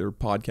to your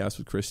podcast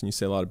with Chris, and you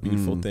say a lot of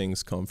beautiful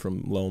things come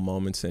from low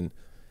moments, and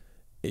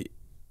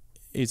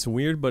it's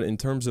weird, but in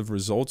terms of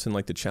results and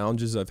like the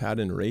challenges I've had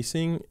in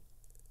racing,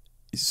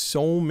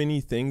 so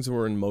many things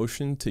were in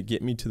motion to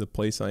get me to the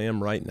place I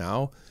am right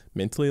now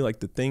mentally,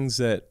 like the things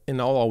that, and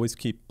I'll always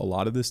keep a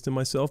lot of this to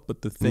myself,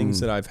 but the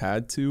things that I've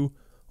had to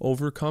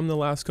overcome the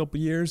last couple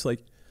of years,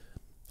 like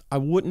I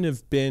wouldn't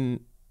have been,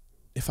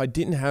 if I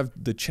didn't have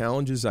the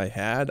challenges I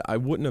had, I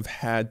wouldn't have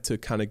had to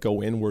kind of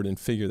go inward and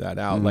figure that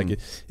out. Like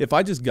if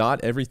I just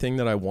got everything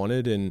that I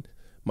wanted and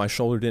my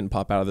shoulder didn't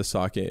pop out of the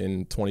socket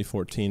in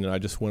 2014 and I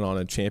just went on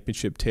a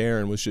championship tear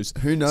and was just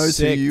who knows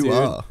sick, who you dude.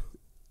 are?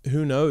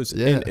 Who knows?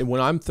 Yeah. And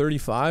when I'm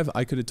 35,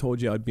 I could have told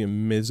you I'd be a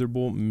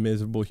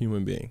miserable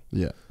human being.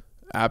 Yeah.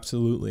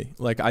 Absolutely.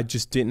 Like I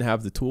just didn't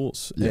have the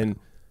tools. Yeah. And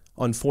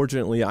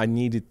unfortunately, I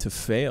needed to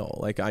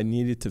fail.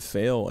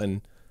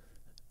 And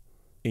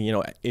you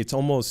know, it's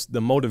almost the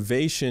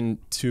motivation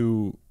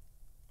to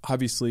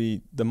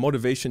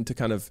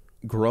kind of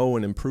grow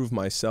and improve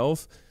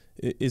myself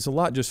is a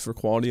lot just for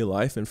quality of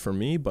life and for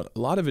me, but a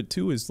lot of it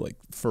too is like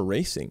for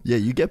racing. Yeah,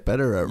 you get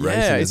better at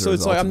racing. Yeah, so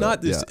it's like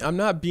I'm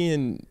not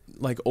being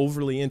like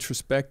overly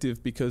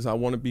introspective because I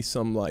want to be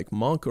some like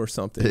monk or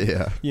something.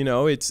 Yeah. You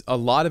know, it's a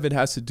lot of it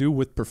has to do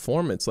with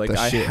performance. Like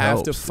I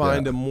have to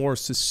find a more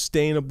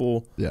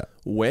sustainable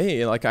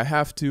way. Like I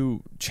have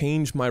to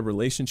change my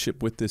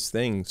relationship with this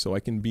thing so I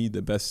can be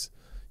the best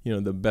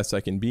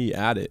I can be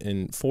at it.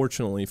 And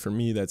fortunately for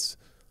me, that's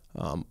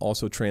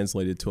also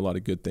translated to a lot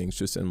of good things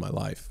just in my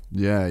life.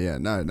 Yeah.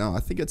 No,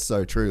 I think it's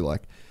so true.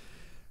 Like,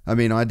 I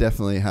mean, I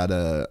definitely had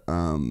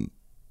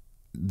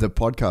the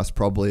podcast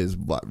probably is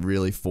what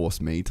really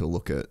forced me to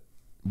look at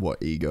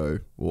what ego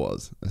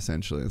was,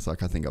 essentially. It's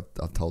like, I think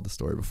I've told the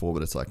story before,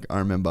 but it's like, I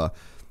remember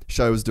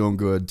show was doing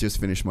good,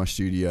 just finished my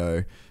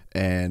studio,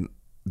 and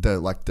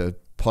the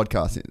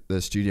podcast,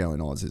 the studio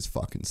in Oz is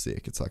fucking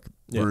sick. It's like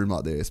a room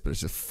like this, but it's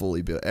just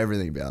fully built.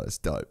 Everything about it's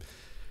dope.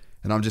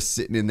 And I'm just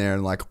sitting in there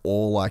and like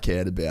all I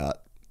cared about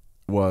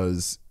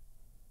was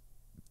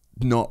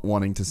not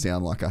wanting to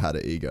sound like I had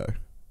an ego.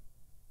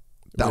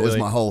 That was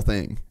my whole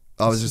thing.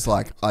 I was just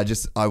like, I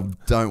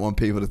don't want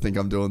people to think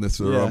I'm doing this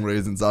for the wrong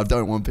reasons. I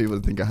don't want people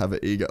to think I have an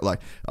ego.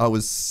 Like, I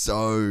was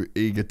so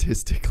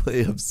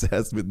egotistically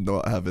obsessed with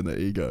not having an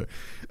ego.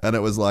 And it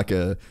was like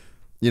a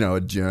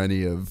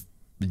journey of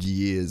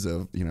years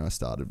of, I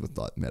started with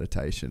like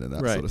meditation and that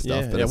sort of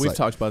stuff. Yeah, but we've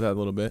talked about that a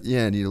little bit.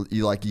 Yeah, and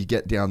you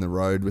get down the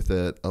road with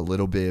it a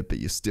little bit, but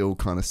you're still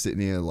kind of sitting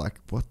here like,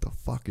 what the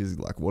fuck is,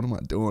 like, what am I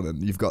doing?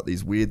 And you've got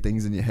these weird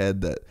things in your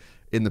head that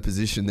in the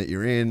position that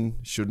you're in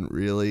shouldn't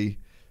really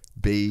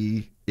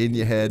be in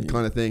your head,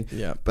 kind of thing.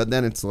 Yeah. But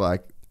then it's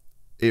like,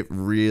 it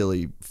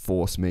really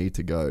forced me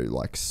to go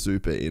like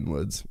super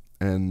inwards.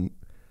 And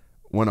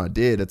when I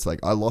did, it's like,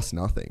 I lost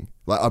nothing.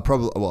 Like I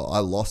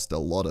lost a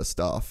lot of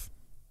stuff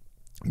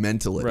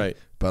mentally, right?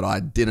 But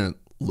I didn't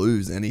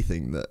lose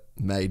anything that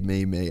made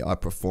me. I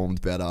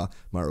performed better.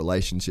 My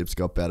relationships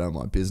got better.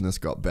 My business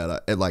got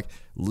better. And like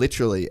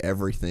literally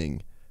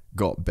everything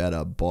got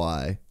better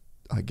by,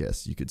 I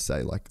guess you could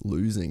say, like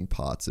losing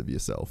parts of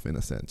yourself in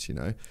a sense,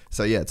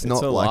 So yeah, it's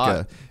not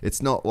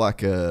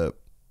like a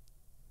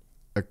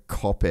a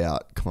cop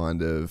out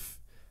kind of.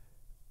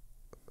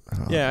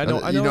 Yeah, I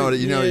know. You know what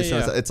yeah, you're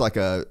saying? It's like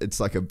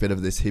a bit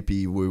of this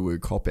hippie woo woo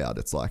cop out.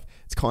 It's like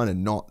it's kind of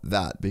not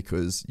that,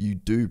 because you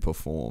do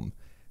perform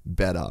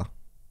better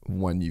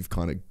when you've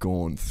kind of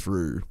gone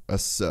through a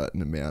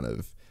certain amount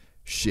of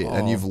shit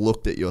and you've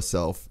looked at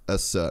yourself a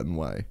certain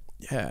way.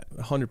 Yeah,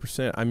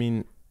 100%. I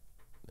mean,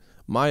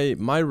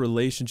 my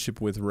relationship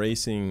with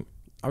racing,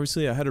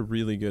 obviously I had a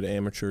really good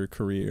amateur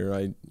career.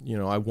 I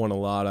won a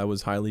lot. I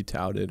was highly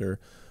touted or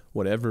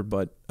whatever,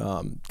 but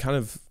kind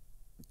of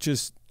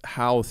just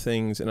how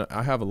things, and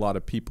I have a lot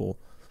of people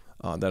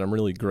that I'm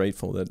really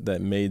grateful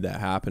that made that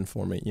happen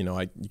for me.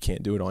 You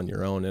can't do it on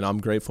your own, and I'm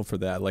grateful for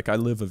that. Like, I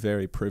live a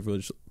very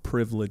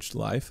privileged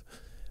life,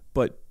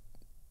 but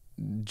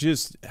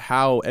just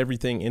how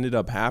everything ended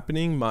up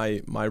happening,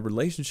 my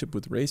relationship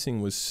with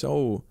racing was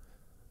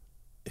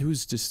it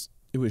was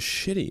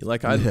shitty.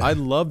 Like, I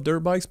love dirt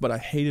bikes, but I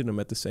hated them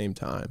at the same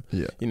time.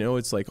 Yeah.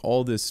 It's like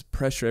all this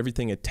pressure,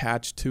 everything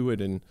attached to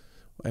it, and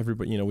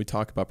everybody, we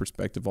talk about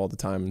perspective all the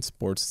time in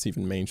sports. It's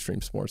even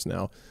mainstream sports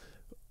now.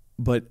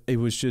 But it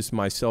was just,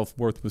 my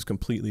self-worth was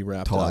completely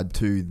wrapped tied up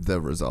to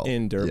the result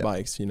in dirt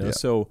bikes,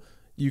 So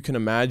you can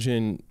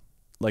imagine,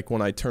 like,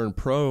 when I turned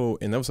pro,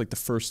 and that was like the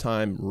first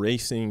time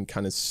racing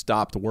kind of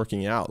stopped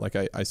working out. Like,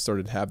 I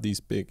started to have these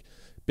big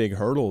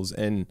hurdles,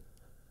 and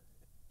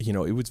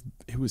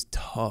it was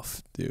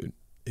tough, dude.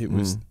 It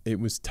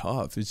was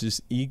tough. It's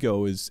just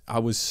I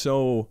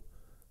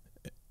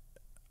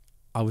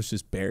was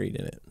just buried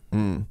in it.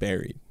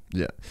 Buried.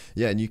 Yeah.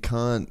 Yeah. And you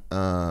can't,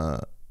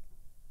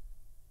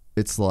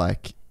 it's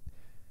like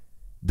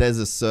there's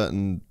a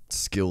certain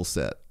skill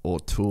set or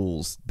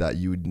tools that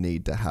you would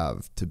need to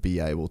have to be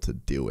able to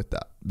deal with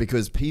that,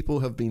 because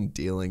people have been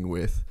dealing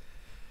with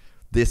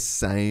this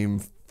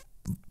same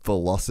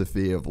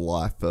philosophy of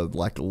life for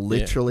like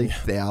literally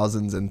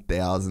thousands and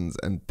thousands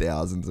and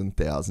thousands and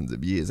thousands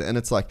of years. And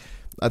it's like,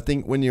 I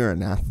think when you're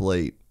an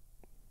athlete,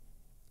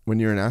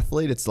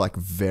 it's like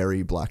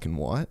very black and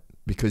white,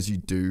 because you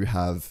do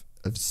have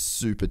a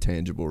super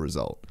tangible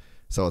result.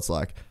 So it's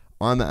like,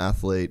 I'm an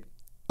athlete,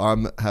 I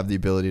have the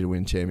ability to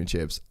win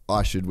championships,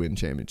 I should win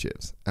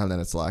championships. And then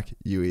it's like,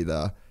 you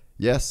either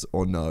yes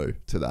or no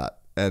to that.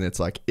 And it's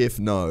like, if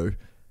no,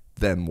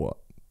 then what?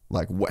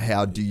 Like,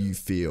 how do you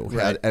feel?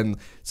 Right. And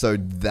so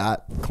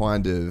that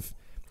kind of,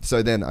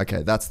 so then,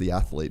 okay, that's the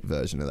athlete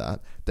version of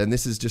that. Then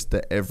this is just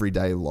the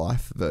everyday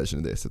life version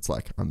of this. It's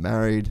like, I'm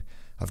married,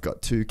 I've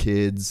got 2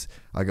 kids,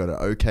 I got an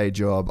okay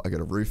job, I got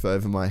a roof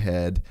over my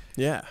head.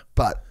 Yeah.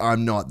 But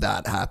I'm not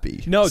that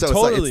happy. No, so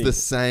totally. It's like, it's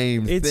the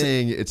same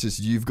thing. It's just,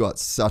 you've got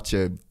such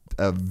a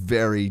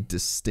very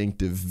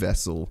distinctive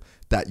vessel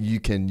that you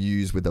can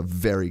use with a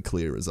very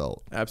clear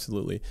result.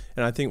 Absolutely.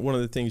 And I think one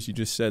of the things you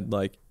just said,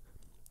 like,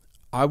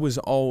 I was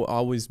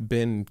always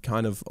been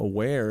kind of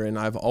aware, and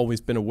I've always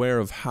been aware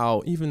of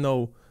how, even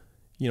though,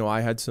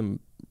 I had some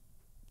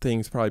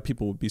things probably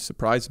people would be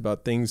surprised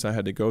about, things I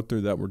had to go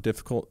through that were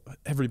difficult.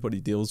 Everybody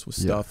deals with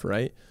stuff,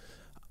 right?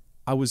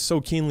 I was so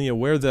keenly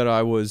aware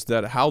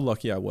that how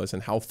lucky I was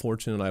and how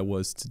fortunate I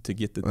was to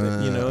get the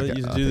thing,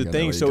 to do the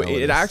thing. So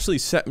it actually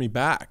set me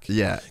back.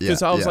 Yeah.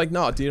 Because I was like,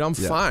 no, dude, I'm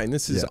fine.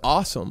 This is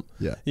awesome.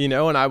 Yeah.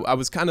 And I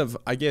was kind of,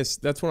 I guess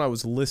that's when I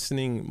was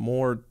listening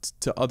more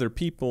to other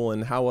people,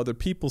 and how other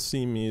people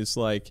see me is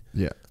like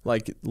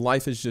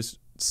life is just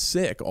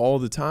sick all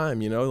the time,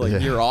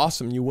 like you're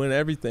awesome, you win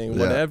everything,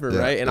 whatever,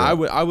 right? And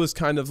I was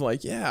kind of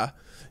like, yeah,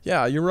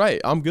 you're right,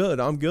 I'm good,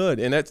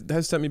 and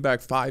that set me back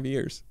 5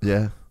 years.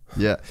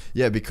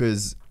 Yeah,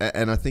 because,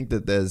 and I think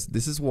that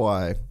this is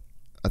why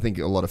I think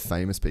a lot of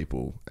famous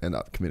people end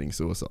up committing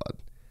suicide,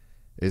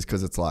 is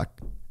because it's like,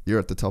 you're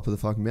at the top of the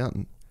fucking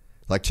mountain.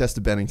 Like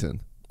Chester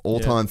Bennington,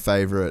 all-time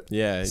favorite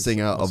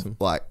singer awesome.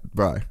 Of, like,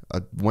 bro,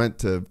 I went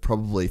to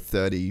probably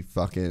 30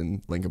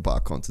 fucking Linkin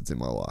Park concerts in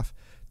my life.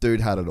 Dude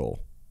had it all,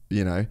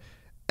 and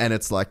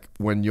it's like,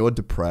 when you're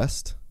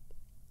depressed,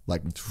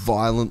 like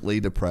violently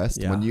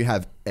depressed, when you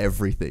have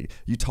everything,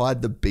 you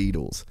tied the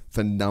Beatles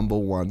for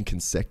 #1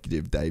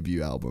 consecutive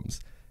debut albums,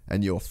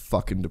 and you're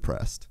fucking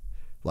depressed.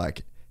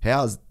 Like,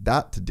 how's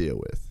that to deal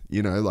with?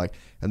 Like,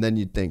 and then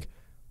you'd think,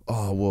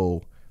 oh,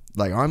 well,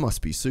 like, I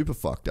must be super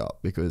fucked up,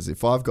 because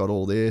if I've got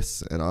all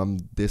this and I'm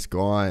this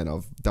guy and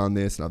I've done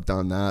this and I've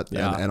done that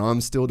and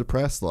I'm still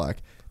depressed, like,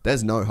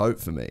 there's no hope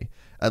for me.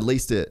 At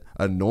least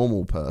a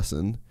normal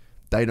person,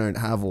 they don't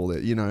have all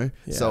that,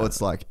 So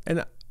it's like,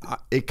 and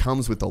it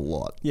comes with a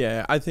lot.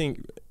 Yeah, I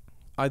think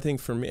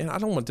for me, and I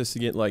don't want this to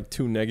get like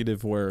too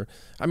negative, where,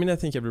 I mean, I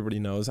think everybody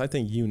knows, I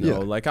think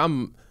like,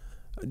 I'm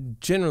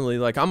generally,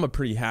 like, I'm a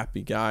pretty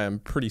happy guy. I'm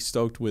pretty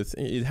stoked with,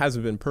 it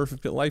hasn't been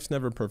perfect, but life's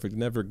never perfect,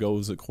 never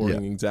goes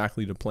according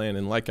exactly to plan.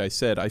 And like I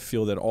said, I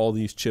feel that all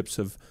these chips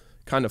have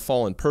kind of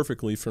fallen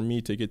perfectly for me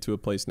to get to a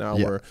place now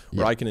where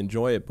I can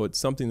enjoy it. But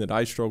something that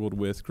I struggled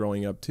with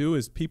growing up too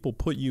is people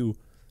put you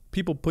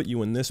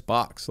in this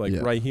box, like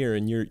right here,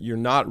 and you're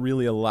not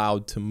really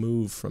allowed to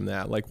move from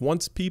that. Like,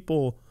 once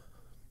people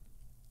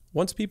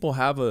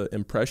have an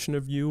impression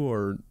of you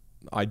or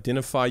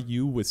identify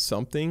you with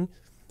something,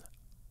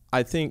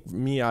 I think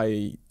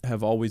I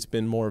have always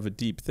been more of a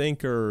deep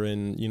thinker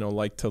and,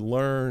 like to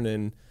learn.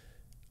 And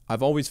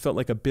I've always felt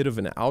like a bit of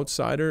an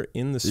outsider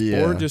in the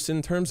sport, just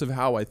in terms of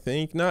how I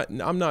think.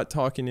 I'm not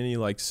talking any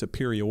like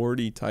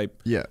superiority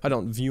type. Yeah. I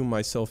don't view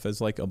myself as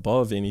like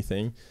above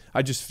anything.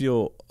 I just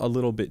feel a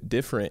little bit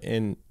different.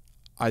 And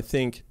I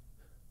think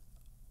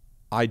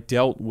I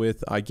dealt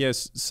with, I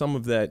guess, some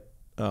of that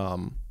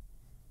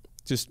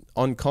just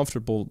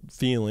uncomfortable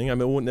feeling. I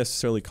mean, I wouldn't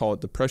necessarily call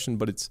it depression,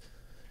 but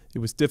it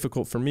was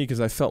difficult for me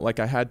because I felt like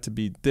I had to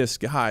be this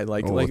guy,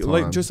 like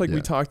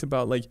we talked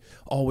about, like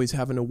always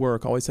having to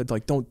work, always said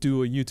like, don't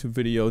do a YouTube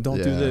video, don't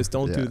do this,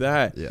 don't do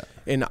that. Yeah.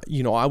 And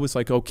I was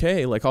like,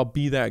 okay, like I'll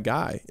be that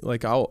guy.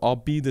 Like I'll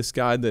be this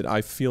guy that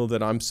I feel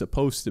that I'm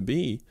supposed to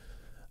be.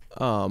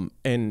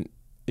 And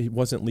it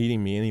wasn't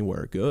leading me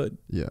anywhere good.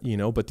 Yeah.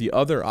 But the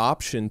other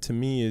option to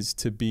me is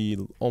to be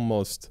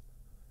almost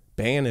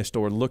banished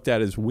or looked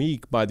at as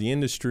weak by the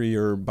industry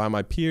or by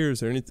my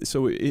peers or anything.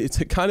 So it's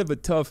a kind of a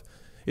tough.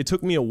 It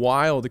took me a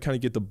while to kind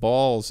of get the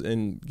balls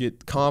and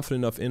get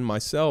confident enough in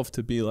myself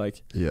to be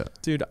like,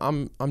 dude,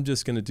 I'm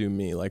just going to do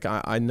me. Like,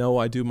 I know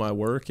I do my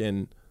work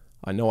and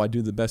I know I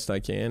do the best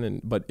I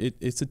can. But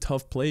it's a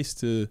tough place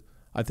to,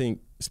 I think,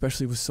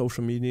 especially with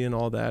social media and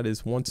all that,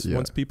 is once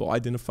people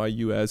identify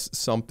you as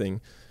something,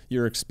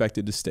 you're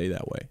expected to stay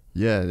that way.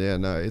 Yeah.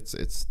 No,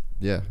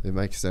 it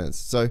makes sense.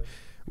 So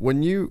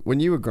when you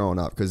were growing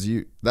up, because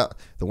the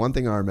one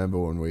thing I remember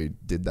when we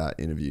did that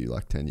interview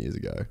like 10 years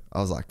ago, I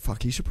was like,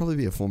 fuck, he should probably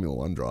be a Formula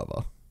One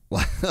driver.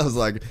 Like, I was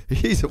like,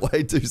 he's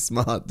way too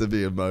smart to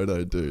be a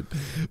moto dude.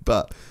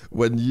 But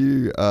when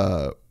you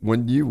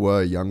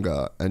were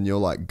younger and you're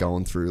like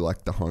going through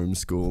like the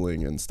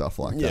homeschooling and stuff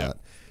like that,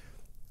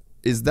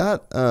 is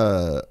that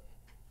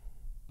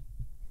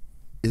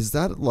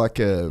like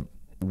a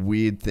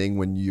weird thing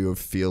when you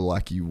feel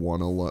like you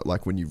want to learn,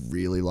 like when you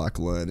really like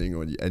learning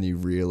and you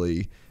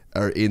really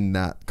are in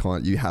that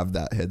kind, you have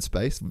that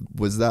headspace?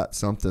 Was that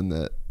something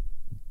that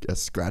a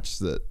scratch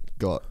that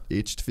got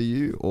itched for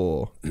you,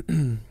 or?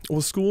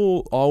 Well,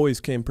 school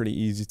always came pretty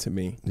easy to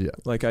me. Yeah.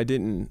 Like I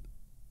kind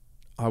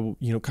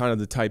of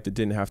the type that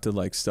didn't have to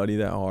like study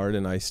that hard,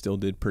 and I still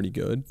did pretty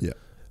good. Yeah.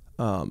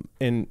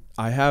 And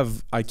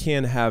I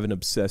can have an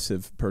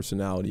obsessive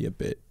personality a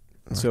bit.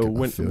 So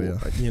when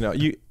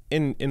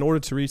in order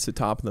to reach the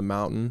top of the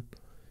mountain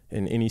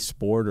in any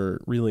sport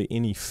or really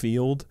any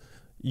field,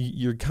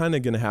 you're kind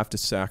of going to have to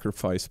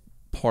sacrifice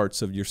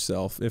parts of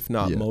yourself, if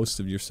not most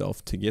of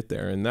yourself, to get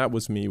there. And that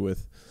was me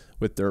with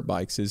dirt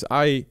bikes. Is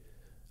I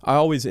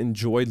always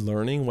enjoyed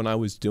learning when I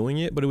was doing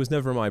it, but it was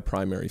never my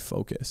primary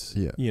focus.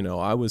 Yeah.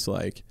 I was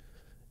like,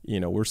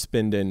 we're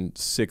spending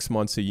 6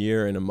 months a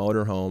year in a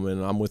motorhome,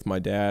 and I'm with my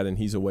dad, and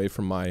he's away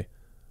from my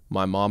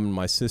mom and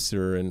my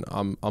sister, and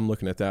I'm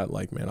looking at that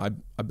like, man,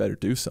 I better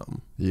do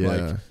something.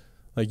 Yeah.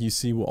 Like you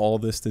see all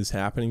this is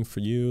happening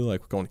for you,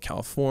 like we're going to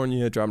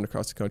California, driving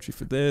across the country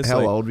for this.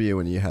 How old were you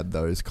when you had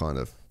those kind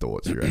of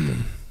thoughts, you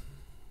reckon?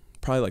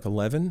 Probably like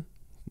 11.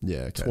 Yeah,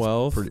 okay.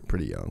 12.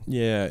 Pretty young.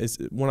 Yeah,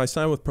 when I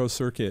signed with Pro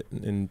Circuit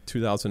in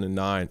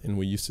 2009, and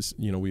we used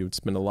to, we would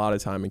spend a lot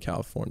of time in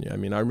California. I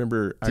mean, I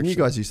remember. Didn't you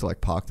guys used to like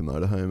park the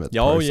motorhome at?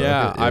 Pro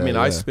Circuit? I mean,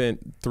 I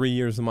spent 3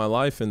 years of my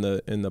life in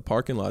the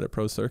parking lot at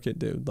Pro Circuit,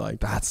 dude. Like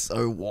that's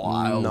so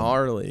wild,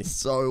 gnarly,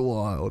 so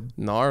wild,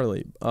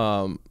 gnarly.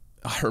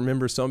 I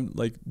remember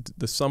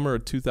the summer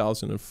of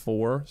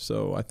 2004.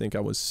 So I think I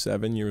was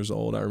 7 years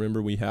old. I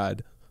remember we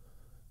had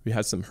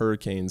some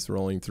hurricanes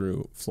rolling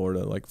through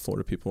Florida. Like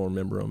Florida people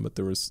remember them, but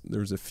there was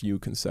a few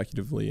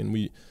consecutively, and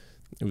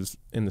it was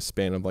in the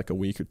span of like a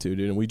week or two,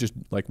 dude. And we just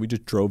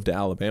drove to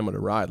Alabama to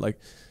ride. Like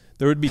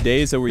there would be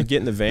days that we'd get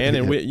in the van,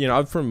 and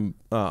I'm from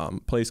a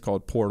place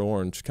called Port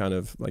Orange, kind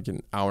of like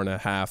an hour and a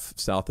half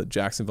south of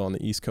Jacksonville on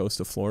the east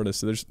coast of Florida.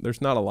 So there's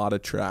not a lot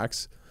of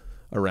tracks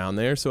around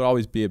there, so it'd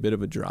always be a bit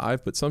of a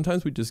drive. But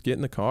sometimes we'd just get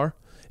in the car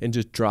and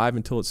just drive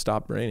until it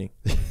stopped raining,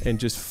 and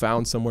just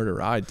found somewhere to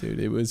ride, dude.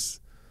 It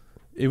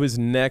was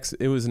next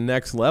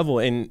level.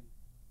 And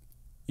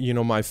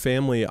my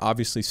family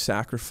obviously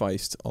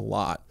sacrificed a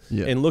lot.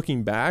 Yeah. And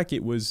looking back,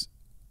 it was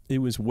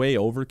way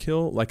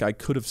overkill. Like I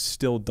could have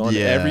still done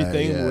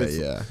everything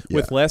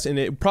with less, and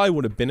it probably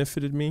would have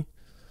benefited me.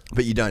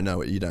 But you don't know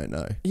what you don't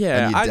know.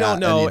 Yeah, I don't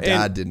know. And your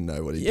dad didn't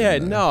know what he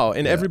didn't know. No.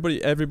 And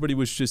everybody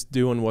was just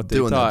doing what they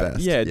thought. Their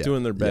best. Yeah,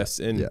 doing their best.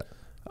 And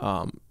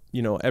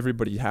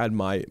everybody had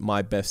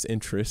my best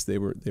interest. They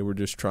were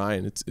just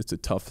trying. It's a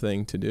tough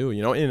thing to do.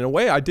 In a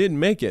way, I did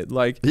make it.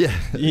 Like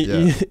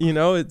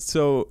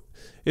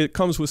it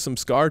comes with some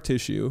scar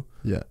tissue.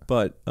 Yeah.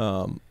 But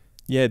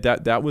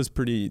that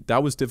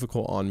was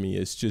difficult on me.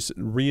 Is just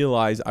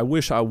realize I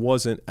wish I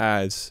wasn't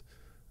as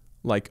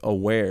like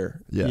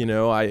aware. Yeah.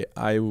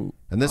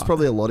 And there's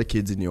probably a lot of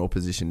kids in your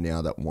position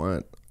now that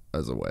weren't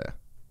as aware.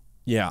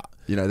 Yeah.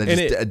 They're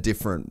just a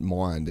different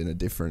mind in a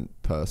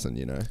different person,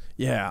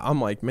 Yeah. I'm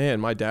like,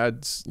 man, my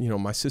dad's,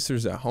 my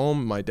sister's at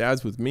home. My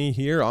dad's with me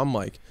here. I'm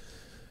like,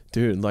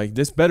 dude, like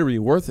this better be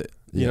worth it.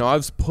 Yeah. I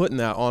was putting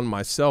that on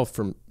myself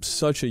from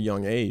such a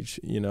young age,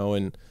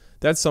 and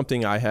that's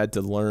something I had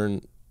to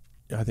learn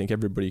I think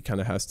everybody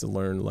kind of has to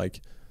learn,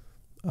 like,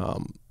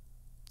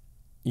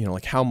 you know,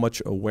 like how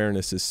much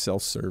awareness is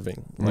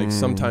self-serving. Like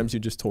sometimes you're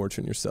just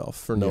torturing yourself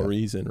for no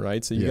reason,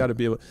 right? So you got to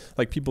be able,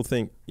 like, people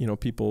think, you know,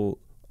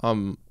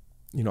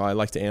 you know, I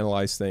like to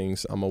analyze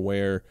things. I'm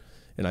aware,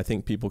 and I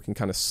think people can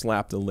kind of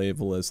slap the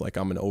label as like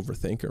I'm an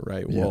overthinker,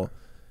 right? Yeah. Well,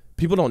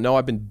 people don't know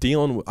I've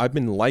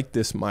been like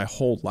this my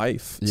whole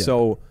life. Yeah.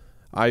 So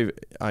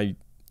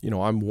you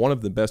know, I'm one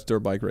of the best dirt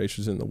bike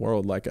racers in the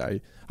world. Like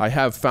I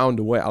have found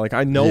a way. Like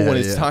I know when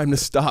it's time to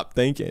stop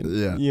thinking.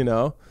 Yeah. You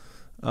know,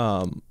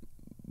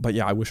 but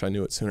yeah, I wish I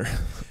knew it sooner.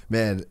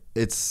 Man,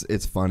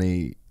 it's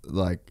funny.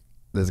 Like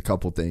there's a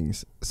couple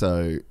things.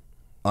 So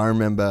I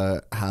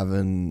remember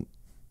having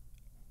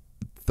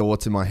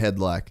thoughts in my head,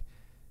 like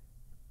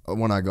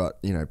when I got,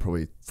 you know,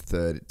 probably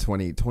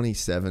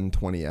 27,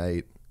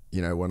 28,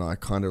 you know, when I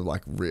kind of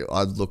like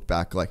I'd look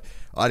back, like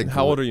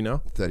how old are you now?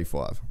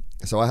 35.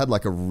 So I had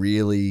like a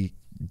really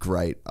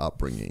great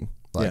upbringing.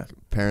 Like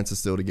parents are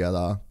still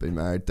together, been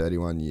married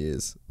 31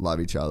 years, love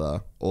each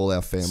other, all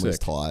our family's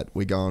tight.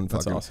 We go on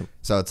fucking. That's awesome.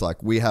 So it's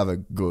like we have a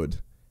good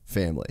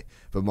family.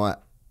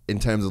 But in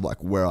terms of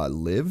like where I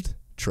lived,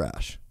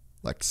 trash.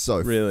 Like so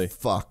really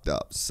fucked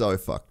up.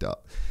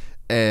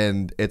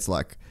 And it's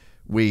like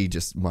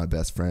my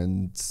best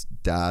friend's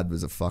dad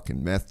was a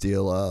fucking meth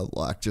dealer.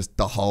 Like just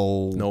the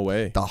whole. No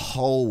way.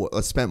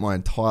 I spent my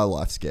entire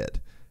life scared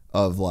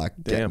of like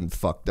getting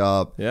fucked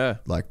up. Yeah.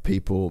 Like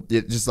people,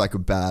 just like a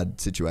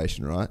bad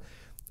situation, right?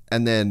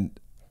 And then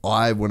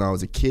when I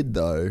was a kid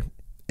though,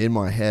 in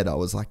my head, I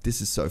was like,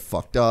 this is so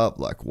fucked up.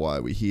 Like, why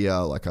are we here?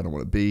 Like, I don't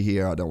want to be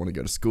here. I don't want to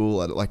go to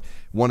school. I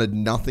wanted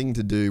nothing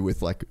to do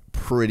with like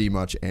pretty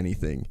much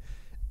anything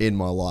in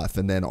my life.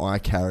 And then I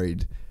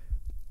carried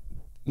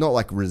not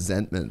like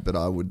resentment, but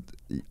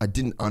I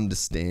didn't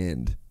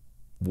understand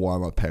why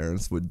my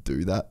parents would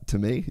do that to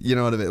me. You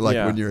know what I mean? Like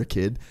when you're a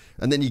kid,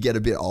 and then you get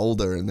a bit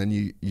older, and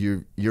then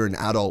you're an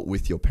adult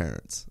with your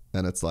parents,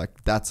 and it's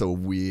like that's a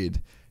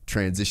weird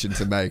transition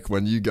to make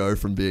when you go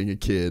from being a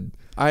kid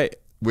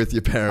with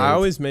your parents.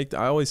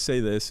 I always say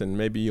this, and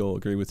maybe you'll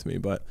agree with me,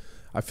 but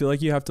I feel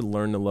like you have to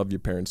learn to love your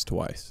parents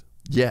twice.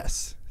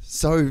 Yes.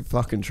 So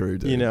fucking true,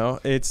 dude. You know,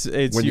 it's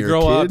when you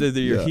grow up, they're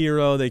your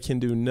hero. They can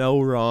do no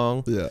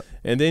wrong. Yeah.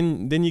 And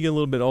then you get a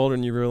little bit older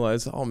and you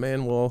realize, oh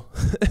man, well,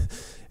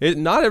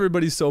 not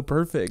everybody's so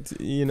perfect,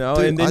 you know.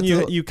 Dude, and then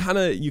you kind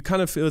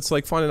of feel it's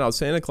like finding out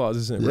Santa Claus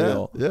isn't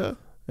real. Yeah.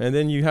 And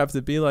then you have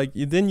to be like,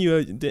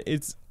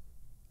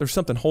 there's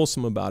something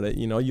wholesome about it,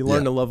 you know. You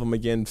learn to love them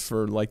again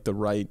for like the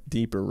right,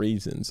 deeper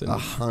reasons.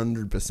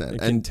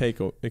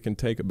 100%. It can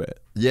take a bit.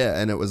 Yeah,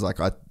 and it was like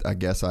I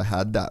guess I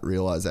had that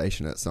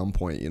realization at some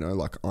point, you know,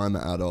 like I'm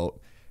an adult,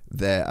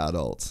 they're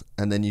adults,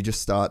 and then you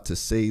just start to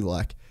see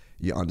like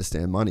you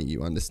understand money,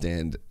 you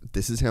understand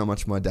this is how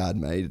much my dad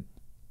made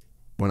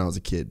when I was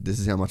a kid. This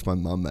is how much my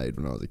mum made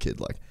when I was a kid.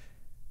 Like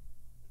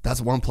that's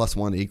 1 +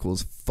 1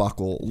 =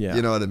 fuck all. Yeah.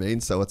 You know what I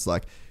mean? So it's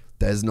like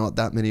there's not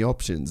that many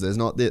options. There's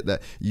not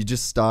that you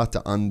just start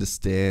to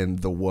understand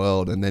the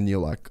world, and then you're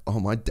like,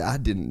 oh, my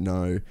dad didn't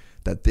know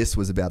that this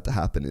was about to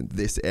happen in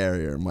this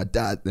area, and my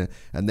dad.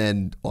 And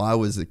then I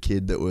was a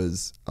kid I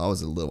was a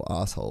little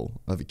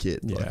asshole of a kid.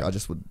 Yeah. Like I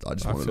just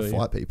wanted to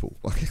fight people.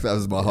 Like that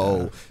was my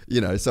whole,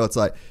 you know. So it's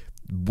like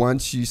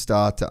once you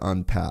start to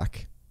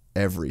unpack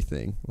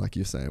everything, like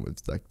you're saying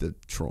with like the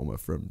trauma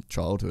from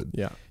childhood,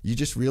 you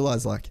just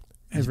realize like.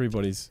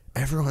 Everyone's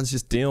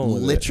just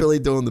literally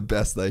doing the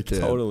best they can.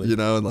 Totally. You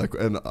know,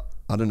 and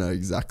I don't know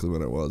exactly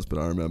when it was, but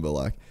I remember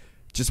like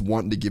just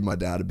wanting to give my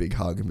dad a big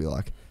hug and be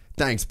like,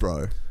 thanks,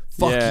 bro.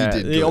 Fuck, you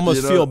did good. You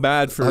almost feel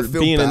bad for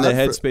being in the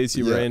headspace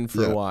you were in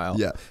for a while.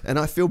 Yeah. And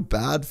I feel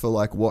bad for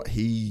like what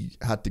he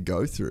had to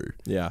go through.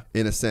 Yeah.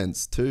 In a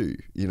sense too,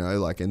 you know,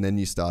 like, and then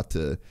you start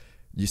to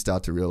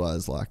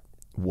realize like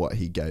what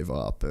he gave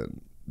up and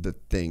the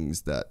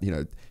things that, you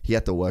know, he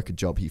had to work a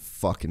job he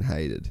fucking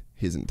hated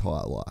his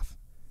entire life.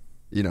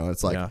 You know,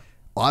 it's like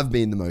I've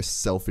been the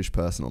most selfish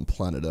person on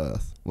planet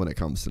Earth when it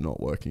comes to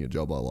not working a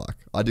job I like.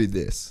 I do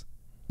this,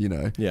 you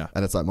know,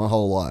 and it's like my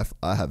whole life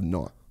I have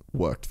not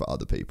worked for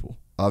other people.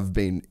 I've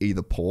been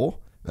either poor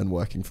and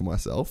working for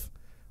myself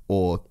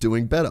or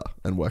doing better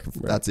and working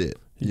for that's it.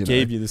 He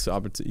gave you this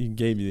opportunity. He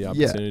gave you the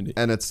opportunity.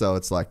 And it's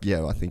like,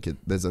 I think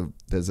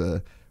there's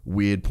a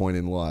weird point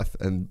in life,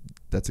 and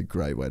that's a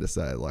great way to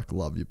say it, like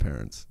love your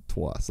parents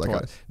twice.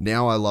 Like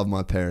now I love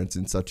my parents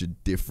in such a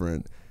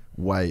different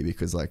way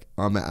because like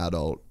I'm an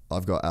adult,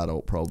 I've got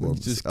adult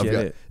problems. Just get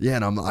it. Yeah,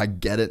 and I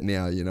get it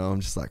now, you know.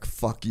 I'm just like,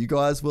 fuck, you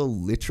guys were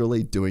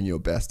literally doing your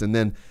best. And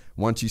then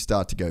once you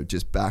start to go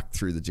just back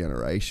through the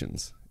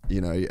generations, you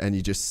know, and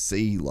you just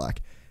see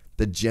like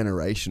the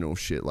generational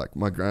shit. Like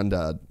my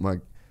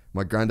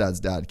granddad's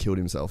dad killed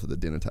himself at the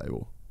dinner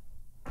table.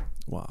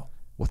 Wow.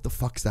 What the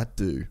fuck's that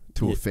do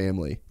to a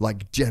family?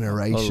 Like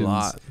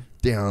generations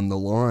down the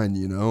line,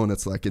 you know? And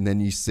it's like, and then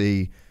you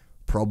see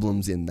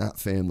problems in that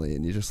family,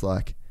 and you're just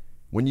like,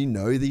 when you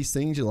know these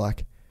things, you're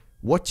like,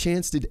 what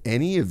chance did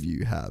any of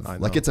you have?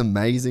 Like, it's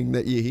amazing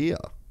that you're here.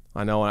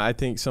 I know. And I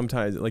think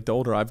sometimes, like the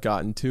older I've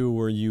gotten too,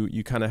 where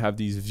you kind of have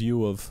these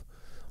view of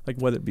like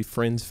whether it be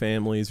friends,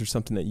 families, or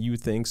something that you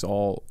think's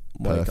all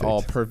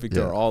perfect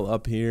Yeah. or all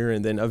up here,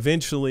 and then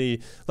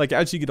eventually, like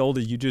as you get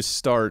older, you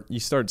start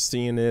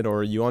seeing it,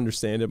 or you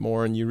understand it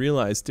more, and you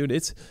realize, dude,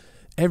 it's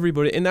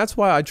everybody. And that's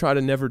why I try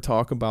to never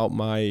talk about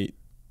I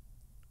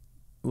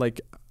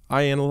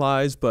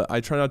analyze, but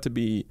I try not to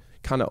be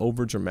kind of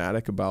over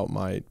dramatic about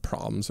my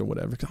problems or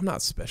whatever, because I'm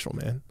not special,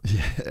 man.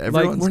 Yeah,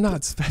 we're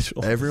not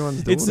special.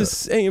 Everyone's doing it's the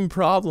same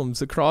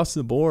problems across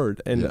the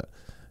board. And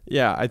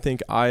I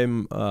think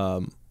I'm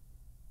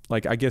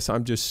I guess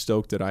I'm just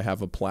stoked that I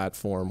have a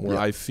platform where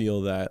I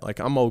feel that like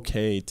I'm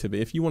okay to be,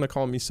 if you want to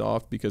call me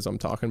soft because I'm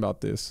talking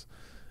about this,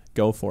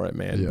 go for it,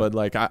 man. But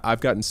like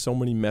I've gotten so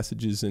many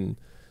messages and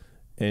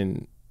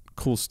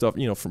cool stuff,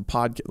 you know, from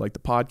the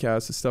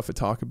podcast, the stuff I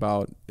talk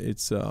about.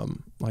 It's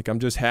like I'm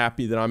just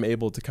happy that I'm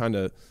able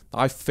to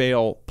I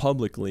fail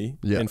publicly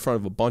in front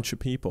of a bunch of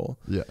people,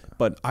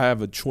 but I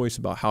have a choice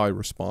about how I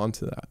respond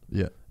to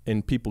that,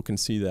 and people can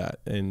see that,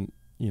 and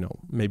you know,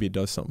 maybe it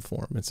does something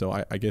for them. And so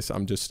I guess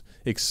I'm just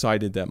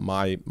excited that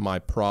my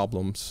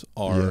problems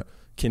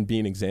can be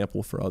an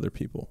example for other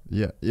people.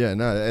 No,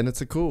 and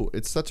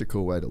it's such a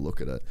cool way to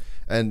look at it.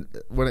 And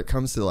when it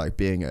comes to like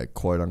being a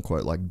quote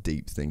unquote like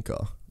deep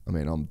thinker, I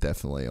mean, I'm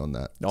definitely on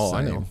that. Oh,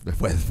 I know.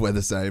 We're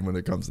the same when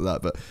it comes to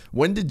that. But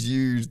when did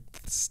you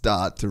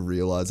start to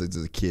realize as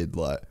a kid,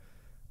 like,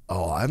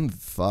 oh, I'm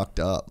fucked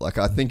up? Like,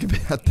 I think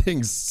about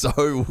things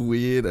so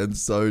weird and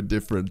so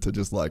different to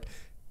just like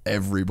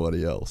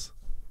everybody else.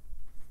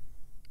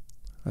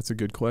 That's a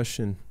good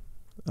question.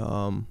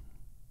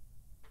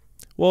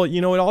 Well,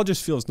 you know, it all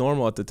just feels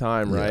normal at the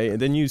time, right? And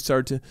then you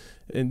start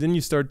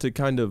to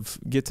kind of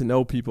get to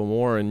know people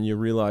more, and you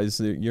realize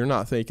that you're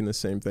not thinking the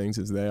same things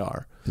as they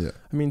are. Yeah.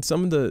 I mean,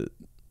 some of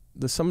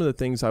the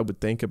things I would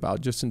think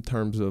about just in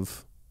terms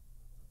of,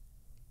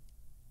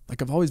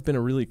 like, I've always been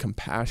a really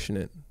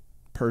compassionate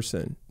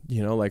person,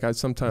 you know, like I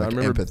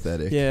remember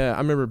empathetic. Yeah, I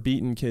remember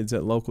beating kids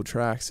at local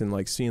tracks and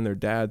like seeing their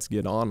dads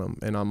get on them,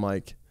 and I'm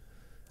like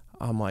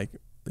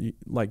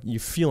you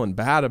feeling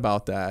bad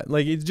about that,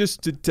 like it's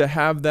just to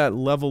have that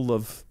level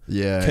of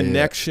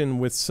connection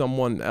with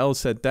someone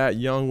else at that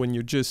young, when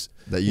you're just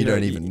that you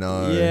don't even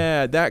know,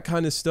 that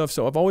kind of stuff.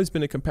 So I've always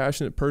been a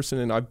compassionate person,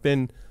 and I've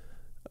been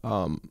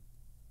I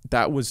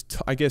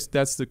guess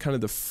that's the kind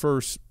of the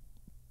first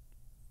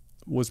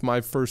was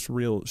my first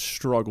real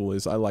struggle,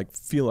 is I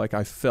feel like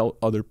I felt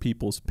other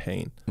people's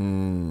pain.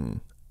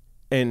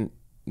 And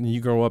you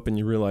grow up and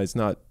you realize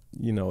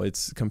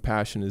it's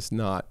compassion is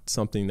not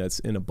something that's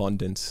in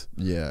abundance.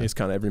 It's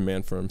kind of every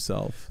man for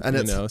himself,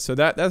 and so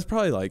that's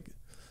probably like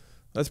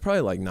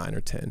 9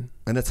 or 10.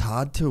 And it's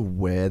hard to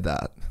wear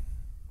that,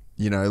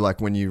 like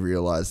when you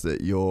realize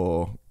that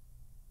you're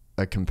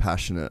a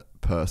compassionate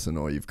person,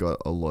 or you've got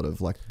a lot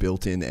of like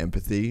built-in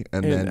empathy,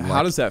 and then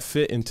how does that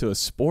fit into a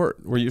sport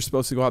where you're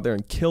supposed to go out there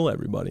and kill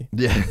everybody?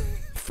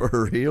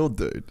 For real,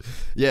 dude.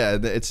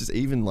 It's just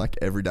even like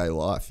everyday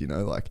life,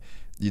 like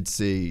you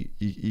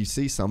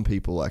see some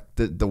people, like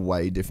the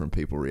way different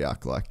people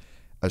react, like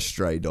a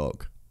stray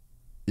dog,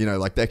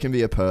 like there can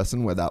be a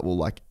person where that will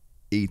like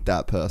eat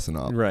that person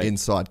up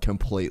inside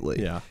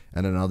completely,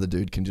 and another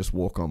dude can just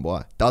walk on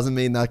by. Doesn't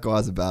mean that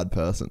guy's a bad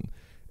person.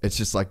 It's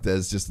just like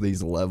there's just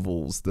these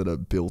levels that are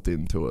built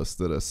into us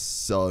that are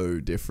so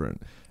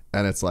different,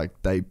 and it's like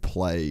they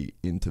play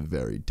into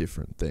very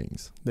different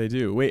things. They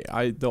do.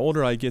 The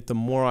older I get, the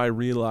more I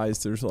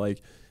realize there's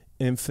like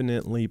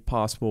infinitely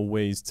possible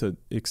ways to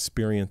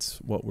experience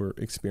what we're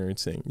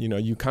experiencing.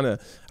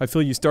 I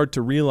feel you start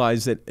to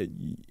realize that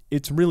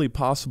it's really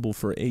possible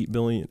for 8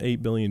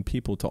 billion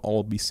people to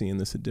all be seeing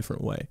this a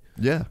different way.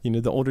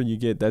 The older you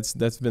get, that's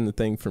been the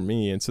thing for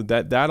me. And so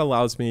that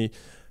allows me,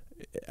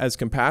 as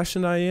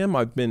compassionate I am,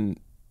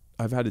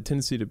 I've had a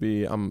tendency to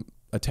be, I'm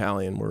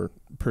Italian, we're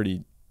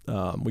pretty,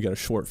 we got a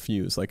short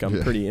fuse. Like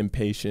I'm pretty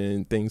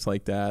impatient, things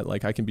like that.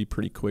 Like I can be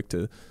pretty quick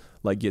to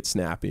like get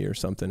snappy or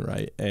something.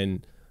 Right.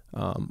 And,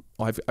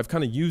 I've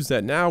kind of used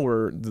that now,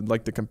 where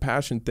the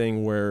compassion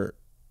thing where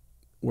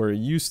it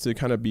used to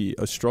kind of be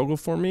a struggle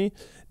for me.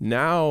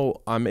 Now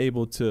I'm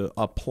able to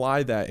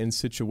apply that in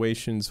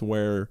situations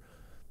where,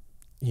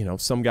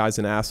 some guy's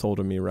an asshole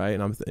to me, right?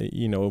 And I'm,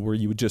 where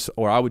you would just,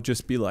 or I would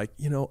just be like,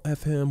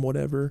 F him,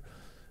 whatever.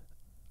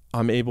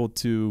 I'm able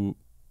to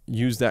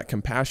use that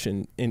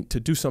compassion to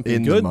do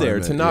something good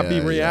there, to not be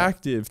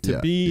reactive, to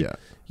be,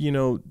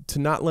 to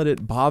not let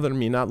it bother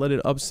me, not let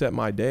it upset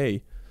my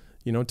day.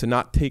 To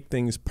not take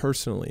things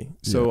personally.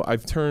 So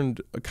I've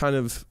turned a kind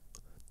of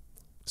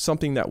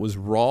something that was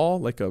raw,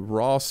 like a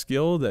raw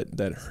skill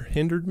that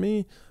hindered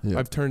me.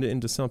 I've turned it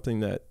into something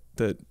that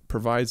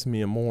provides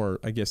me a more,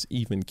 I guess,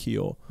 even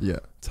keel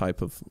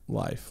type of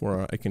life,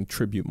 where I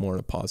contribute more in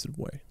a positive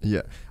way.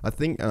 I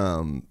think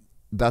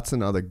that's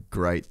another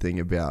great thing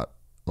about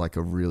like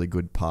a really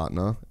good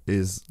partner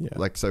is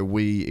so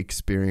we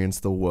experience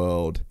the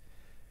world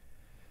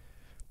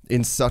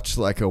in such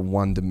like a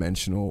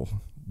one-dimensional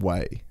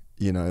way.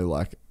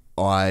 Like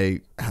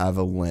I have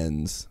a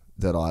lens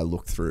that I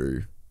look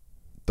through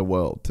the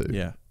world too.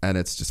 Yeah. And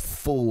it's just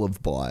full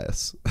of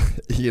bias,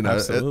 you know,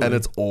 Absolutely. and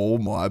it's all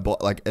my,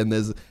 like, and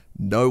there's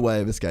no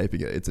way of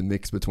escaping it. It's a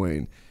mix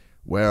between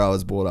where I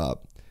was brought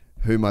up,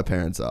 who my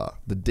parents are,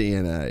 the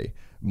DNA,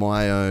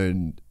 my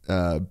own,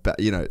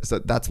 you know, so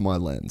that's my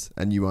lens,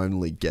 and you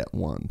only get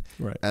one.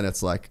 Right. And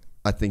it's like,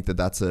 I think that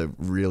that's a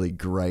really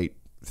great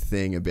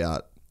thing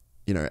about,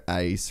 you know,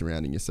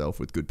 surrounding yourself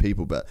with good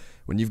people. But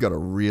when you've got a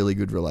really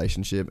good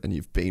relationship and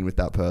you've been with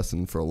that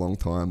person for a long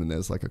time, and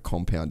there's like a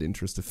compound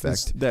interest effect,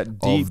 it's that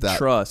deep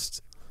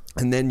trust.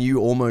 And then you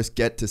almost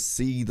get to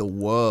see the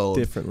world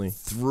differently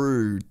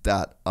through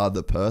that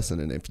other person.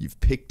 And if you've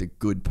picked a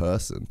good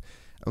person,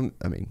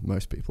 I mean,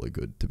 most people are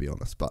good, to be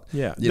honest. But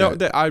yeah, no,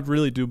 I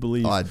really do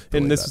believe,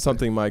 and this is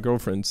something too. my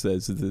girlfriend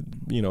says, that,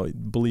 you know,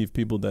 believe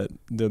people that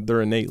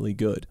they're innately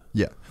good.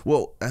 Yeah.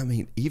 Well, I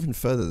mean, even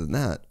further than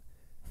that,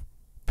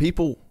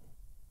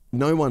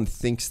 no one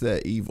thinks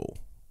they're evil.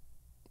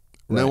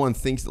 No one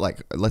thinks,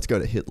 like, let's go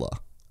to Hitler.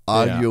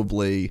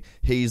 Arguably,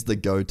 he's the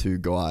go-to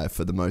guy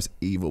for the most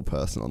evil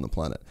person on the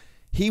planet.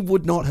 He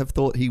would not have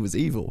thought he was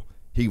evil.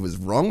 He was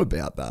wrong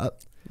about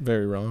that.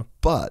 Very wrong.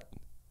 But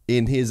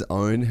in his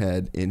own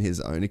head, in his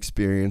own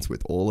experience,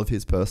 with all of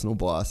his personal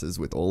biases,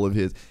 with all of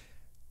his,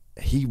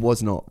 he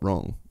was not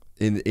wrong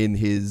in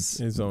his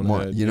own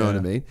mind, head. you know what I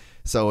mean?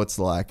 So it's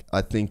like,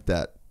 I think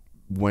that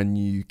when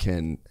you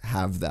can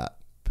have that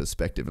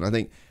perspective, and I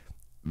think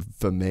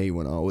for me,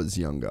 when I was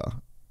younger,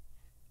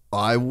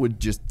 I would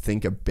just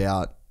think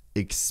about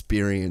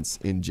experience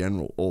in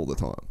general all the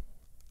time.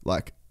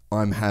 Like,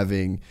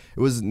 it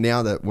was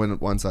now that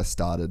once I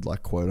started,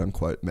 like, quote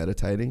unquote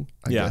meditating,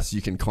 I guess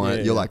you can kind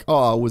of, you're like,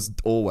 oh, I was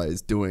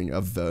always doing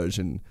a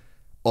version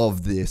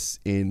of this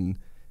in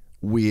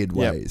weird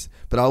ways.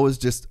 But I was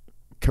just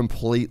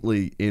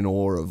completely in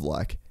awe of,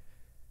 like,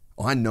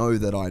 I know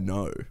that I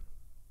know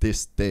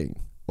this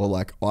thing, or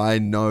like, I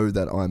know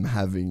that I'm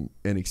having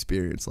an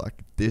experience.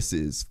 Like, this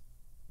is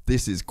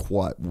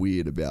quite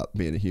weird about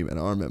being a human.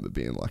 I remember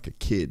being like a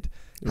kid,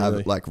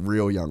 like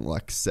real young,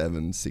 like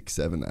 7, 6,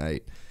 7,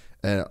 8.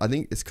 And I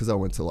think it's because I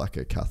went to like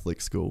a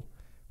Catholic school,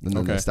 and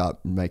then they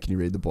start making you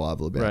read the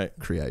Bible about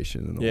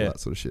creation and all that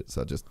sort of shit.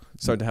 So I just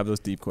started to have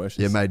those deep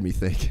questions. It made me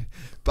think.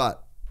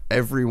 But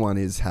everyone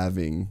is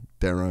having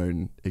their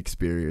own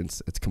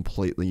experience. It's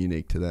completely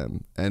unique to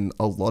them. And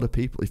a lot of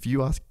people, if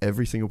you ask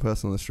every single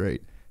person on the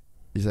street,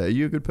 you say, are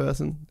you a good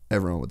person?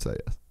 Everyone would say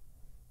yes.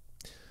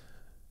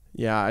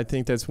 Yeah, I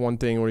think that's one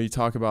thing where you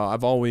talk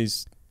about,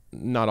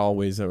 not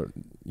always,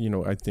 you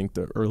know, I think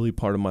the early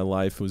part of my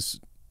life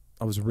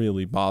I was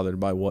really bothered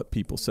by what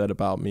people said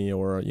about me,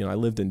 or, you know, I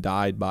lived and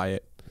died by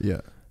it. Yeah.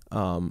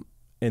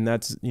 And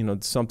that's, you know,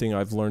 something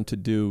I've learned to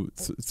do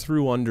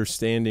through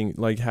understanding,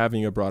 like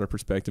having a broader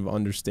perspective,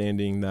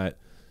 understanding that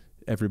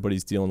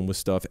everybody's dealing with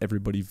stuff,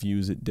 everybody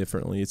views it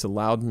differently. It's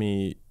allowed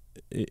me,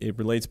 it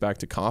relates back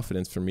to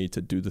confidence for me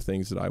to do the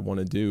things that I want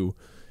to do,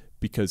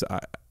 because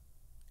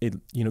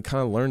you know,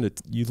 kind of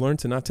you learn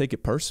to not take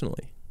it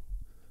personally.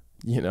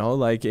 You know,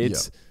 like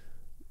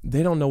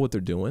they don't know what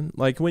they're doing.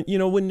 Like when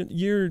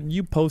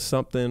you post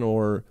something,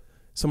 or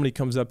somebody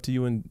comes up to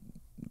you and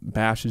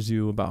bashes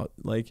you about,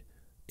 like,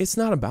 it's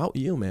not about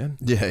you, man.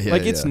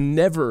 It's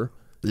never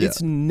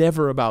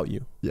about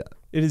you. Yeah.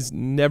 It is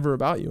never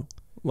about you.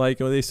 Like,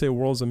 they say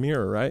world's a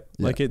mirror, right?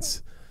 Yeah. Like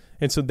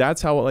and so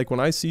that's how, like, when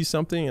I see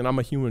something, and I'm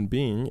a human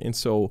being, and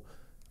so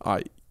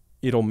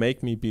it'll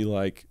make me be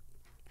like,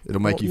 it'll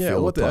make you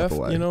feel a type of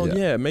way. You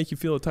know, make you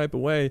feel a type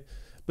of way.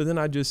 But then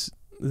I just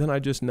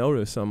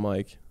notice, I'm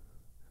like,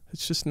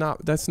 it's just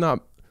not, that's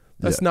not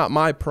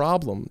my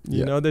problem.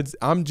 You know,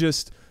 I'm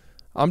just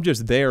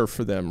there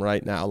for them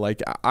right now.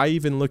 Like, I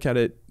even look at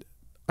it,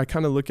 I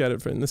kind of look at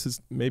it, and this is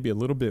maybe a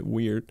little bit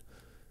weird,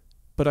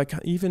 but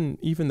even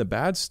the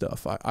bad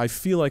stuff, I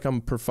feel like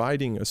I'm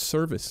providing a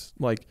service,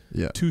 like,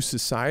 to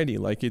society.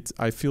 Like,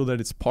 I feel that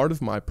it's part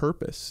of my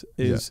purpose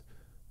is,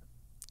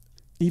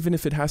 even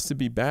if it has to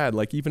be bad,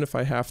 like, even if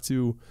I have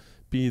to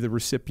be the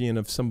recipient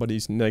of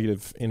somebody's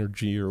negative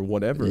energy or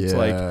whatever, it's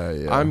like,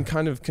 I'm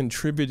kind of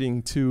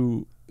contributing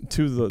to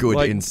the good,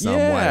 like, in some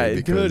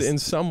way. Good in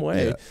some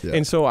way.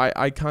 And so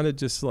I kind of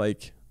just,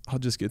 like, I'll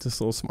just get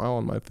this little smile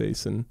on my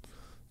face and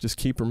just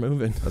keep her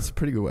moving. That's a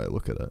pretty good way to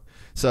look at it.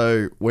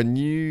 So when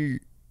you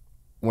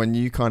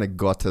kind of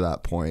got to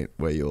that point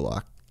where you're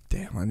like,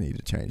 damn, I need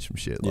to change some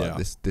shit. Like,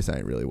 this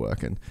ain't really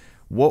working.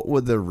 What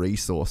were the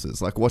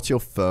resources? Like, what's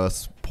your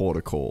first port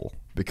of call?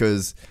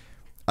 Because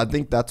I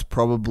think that's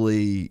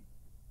probably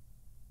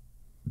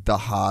the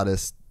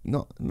hardest,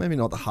 maybe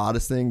not the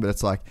hardest thing, but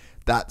it's like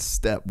that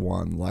step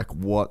one. Like,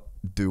 where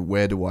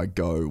do I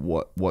go?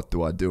 What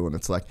do I do? And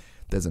it's like,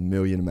 there's a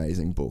million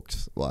amazing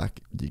books.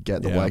 Like, you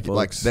get you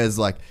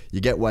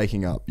get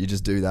waking up. You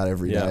just do that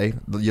every day.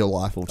 Your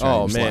life will change.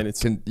 Oh man, like,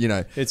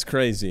 it's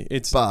crazy.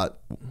 But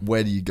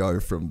where do you go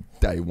from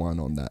day one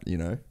on that? You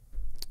know,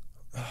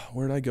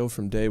 where did I go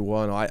from day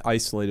one? I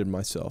isolated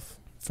myself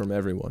from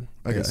everyone,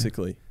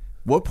 basically.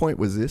 What point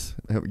was this?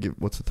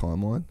 What's the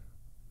timeline?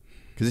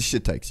 Because this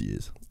shit takes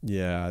years.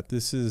 Yeah,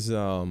 this is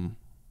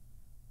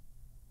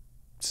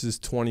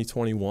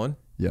 2021.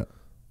 Yeah.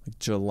 like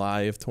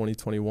July of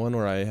 2021,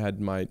 where I had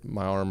my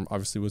arm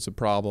obviously was a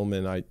problem,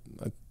 and I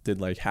did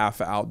like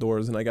half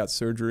outdoors, and I got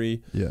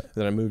surgery. Yeah.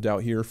 Then I moved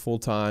out here full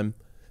time,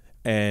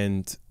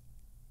 and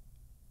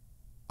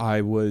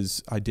I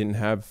didn't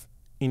have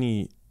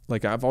any,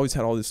 like, I've always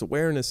had all this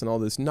awareness and all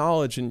this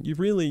knowledge, and you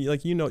really,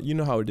 like, you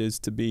know how it is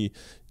to be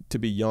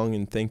young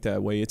and think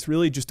that way. It's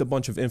really just a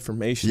bunch of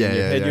information in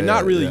your head. You're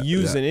not really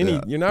using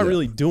you're not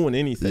really doing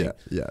anything.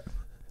 Yeah.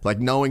 Like,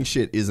 knowing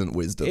shit isn't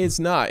wisdom. It's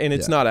not, and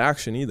it's not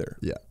action either.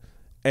 Yeah.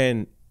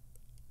 And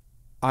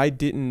I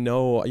didn't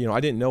know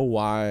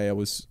why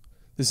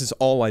this is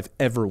all I've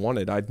ever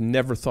wanted. I've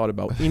never thought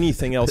about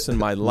anything else in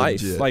my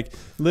life. Like,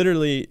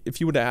 literally, if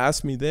you would have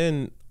asked me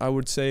then, I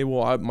would say,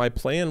 well, my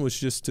plan was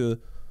just to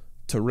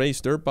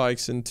race dirt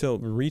bikes until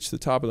reach the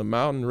top of the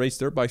mountain, race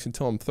dirt bikes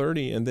until I'm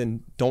 30, and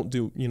then don't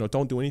do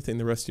anything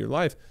the rest of your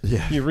life.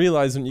 Yeah. You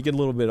realize when you get a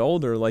little bit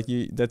older, like,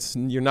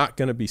 you're not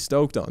going to be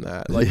stoked on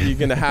that. Like, you're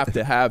going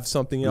to have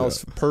something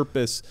else,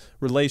 purpose,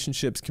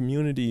 relationships,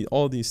 community,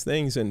 all these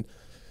things. And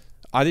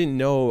I didn't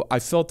know, I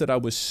felt that I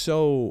was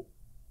so,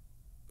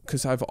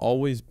 because I've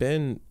always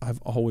been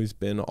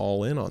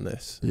all in on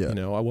this. Yeah. You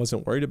know, I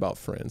wasn't worried about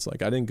friends.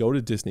 Like, I didn't go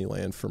to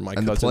Disneyland for my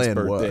cousin's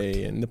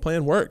birthday, and the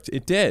plan worked.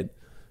 It did.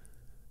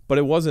 But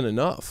it wasn't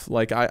enough.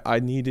 Like, I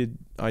needed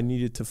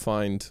to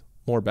find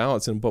more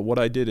balance. But what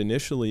I did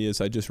initially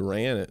is I just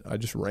ran it. I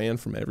just ran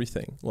from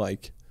everything.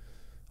 Like,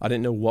 I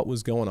didn't know what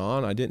was going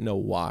on. I didn't know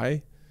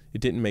why.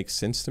 It didn't make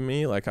sense to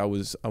me. Like, I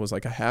was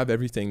like, I have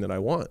everything that I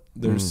want.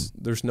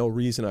 There's no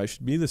reason I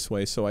should be this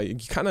way. So I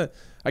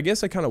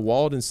guess I kind of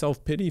walled in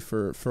self-pity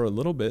for a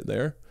little bit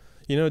there.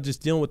 You know,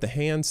 just dealing with the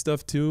hand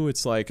stuff too.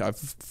 It's like, I've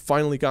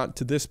finally gotten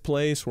to this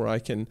place where I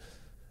can,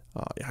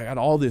 I got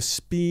all this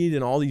speed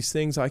and all these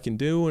things I can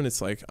do, and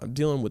it's like, I'm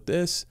dealing with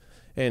this,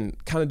 and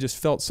kind of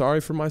just felt sorry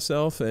for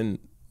myself. And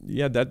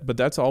but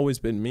that's always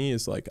been me,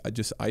 is like, I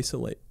just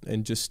isolate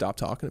and just stop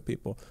talking to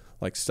people.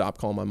 Like, stop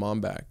calling my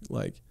mom back,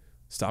 like,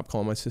 stop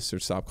calling my sister,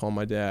 stop calling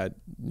my dad.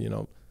 You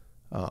know,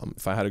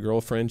 if I had a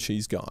girlfriend,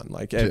 she's gone.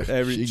 Like,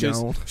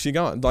 she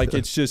gone. Like,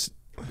 it's just,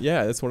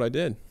 that's what I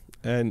did.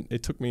 And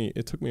it took me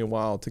a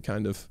while to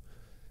kind of,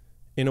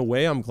 in a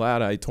way, I'm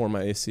glad I tore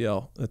my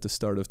ACL at the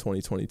start of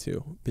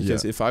 2022,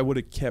 because if I would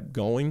have kept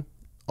going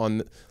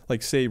on,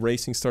 like, say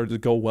racing started to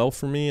go well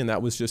for me, and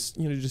that was just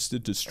a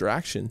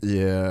distraction.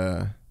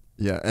 Yeah.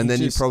 And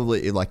then you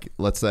probably, like,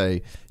 let's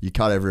say you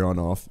cut everyone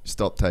off,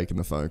 stop taking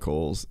the phone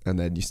calls, and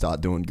then you start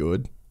doing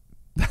good.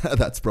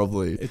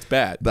 It's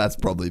bad. That's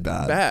probably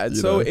bad.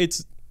 So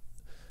it's,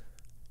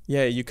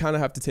 you kind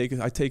of have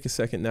to I take a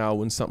second now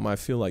when something I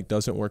feel like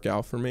doesn't work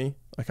out for me.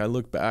 Like, I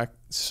look back,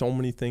 so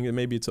many things, and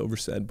maybe it's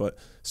oversaid, but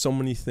so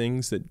many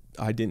things that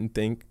I didn't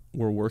think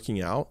were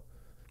working out.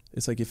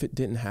 It's like, if it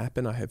didn't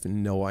happen, I have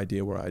no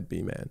idea where I'd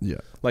be, man. Yeah.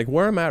 Like,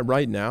 where I'm at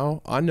right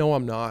now, I know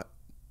I'm not,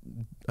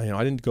 I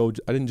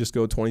didn't just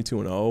go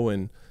 22-0,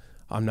 and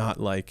I'm not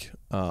like,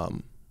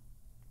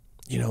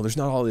 there's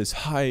not all this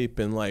hype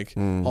and like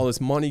all this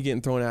money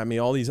getting thrown at me,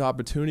 all these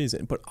opportunities.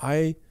 But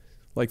I,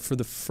 like, for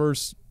the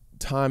first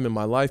time in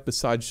my life,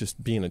 besides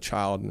just being a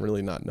child and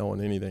really not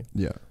knowing anything,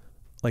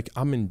 like,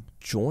 I'm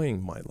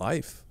enjoying my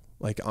life.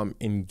 Like, I'm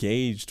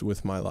engaged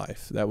with my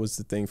life. That was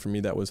the thing for me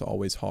that was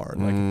always hard.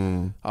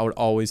 Like, I would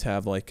always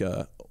have like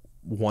a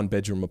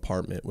 1-bedroom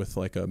apartment with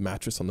like a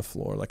mattress on the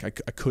floor. Like,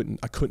 I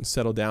couldn't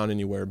settle down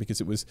anywhere, because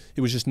it was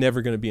just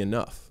never going to be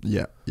enough.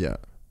 Yeah.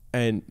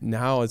 And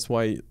now it's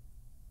why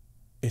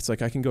it's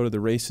like, I can go to the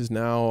races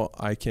now.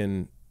 I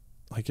can,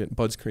 like, at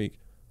Budds Creek,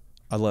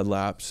 I led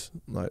laps.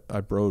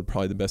 I rode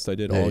probably the best I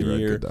did all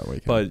year.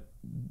 But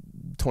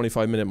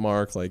 25-minute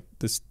mark, like,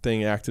 this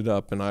thing acted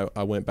up, and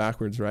I went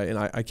backwards, right? And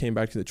I came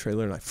back to the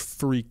trailer, and I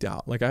freaked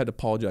out. Like, I had to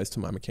apologize to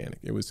my mechanic.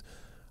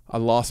 I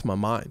lost my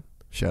mind.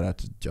 Shout out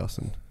to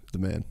Justin, the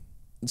man.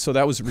 So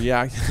that was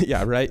yeah,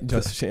 right?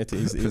 Justin Shanty,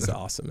 he's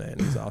awesome, man.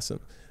 He's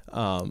awesome.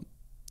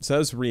 So that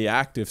was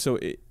reactive. So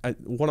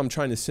what I'm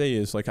trying to say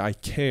is, like, I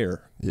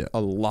care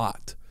a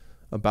lot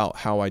about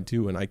how I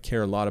do, and I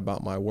care a lot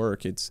about my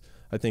work.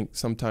 I think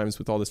sometimes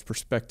with all this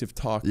perspective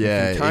talk, you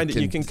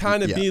can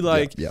kind of be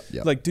like,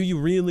 like, do you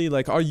really,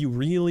 like, are you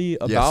really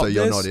about this?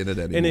 So you're not in it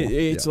anymore. And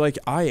it's like,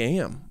 I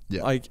am.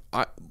 Yeah. Like,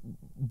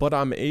 but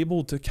I'm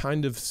able to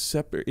kind of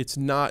separate. It's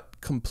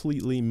not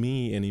completely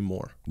me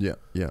anymore. Yeah.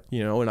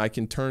 You know, and I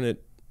can turn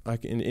it.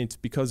 And it's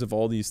because of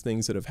all these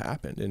things that have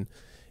happened, and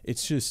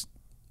it's just,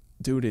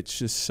 dude, it's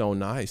just so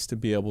nice to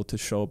be able to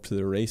show up to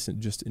the race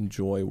and just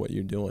enjoy what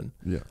you're doing.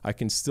 Yeah. I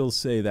can still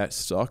say that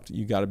sucked.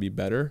 You got to be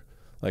better.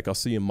 Like, I'll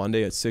see you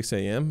Monday at 6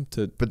 a.m.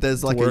 to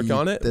work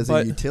on it. There's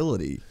a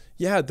utility.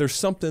 Yeah, there's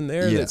something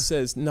there that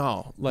says,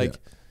 no, like,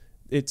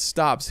 it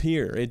stops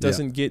here. It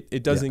doesn't get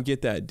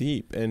that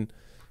deep. And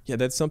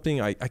that's something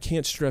I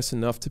can't stress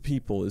enough to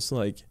people, is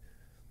like,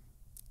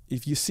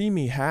 if you see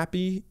me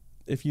happy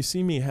at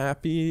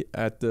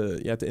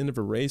the end of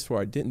a race where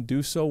I didn't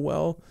do so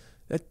well,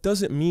 that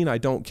doesn't mean I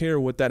don't care.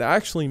 What that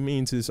actually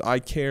means is I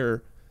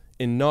care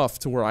enough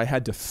to where I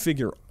had to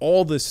figure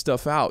all this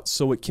stuff out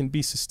so it can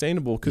be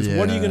sustainable. Because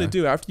what are you going to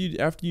do after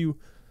you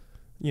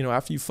you know,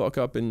 after you fuck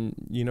up and,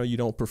 you know, you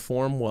don't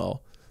perform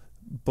well,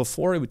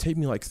 before it would take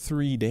me like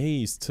 3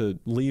 days to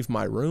leave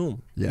my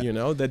room. Yeah. You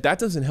know, that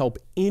doesn't help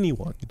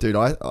anyone. Dude,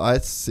 I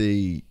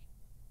see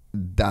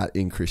that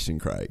in Christian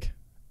Craig.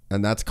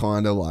 And that's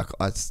kind of like,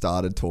 I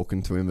started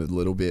talking to him a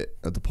little bit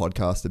at the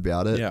podcast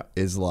about it. Yeah.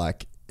 Is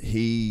like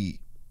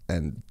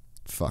and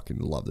fucking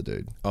love the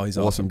dude. Oh, he's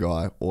awesome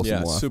guy,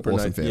 awesome wife, super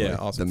awesome nice. family. Yeah,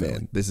 awesome the family.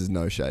 man. This is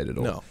no shade at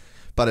all. No.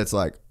 But it's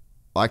like,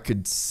 I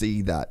could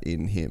see that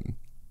in him.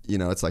 You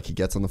know, it's like he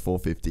gets on the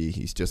 450.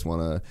 He's just won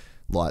a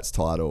lights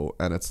title.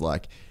 And it's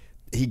like,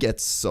 he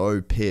gets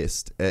so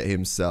pissed at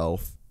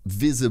himself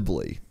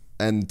visibly.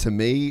 And to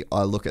me,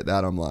 I look at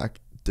that, I'm like,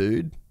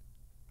 dude,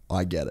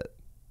 I get it.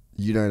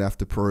 You don't have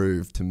to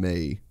prove to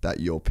me that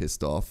you're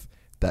pissed off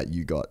that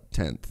you got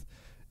 10th.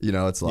 You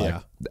know, it's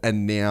like,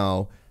 and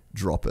now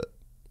drop it,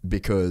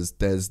 because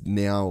there's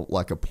now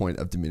like a point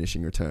of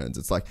diminishing returns.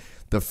 It's like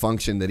the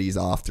function that he's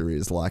after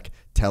is like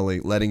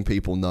letting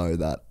people know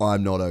that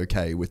I'm not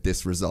okay with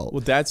this result.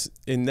 Well, that's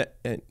and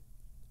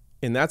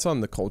that's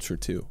on the culture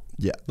too.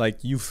 Yeah.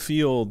 Like, you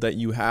feel that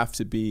you have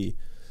to be,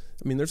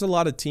 I mean, there's a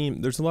lot of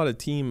team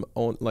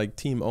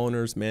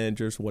owners,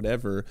 managers,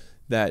 whatever,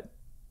 that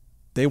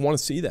they want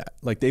to see that.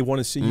 Like, they want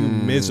to see you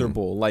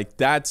miserable. Like,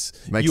 Makes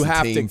you the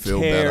have team to feel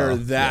care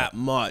better. that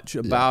much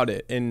about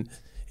it. And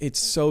it's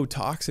so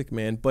toxic,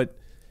 man. But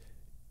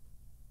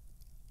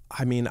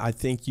I mean, I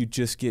think you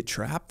just get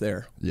trapped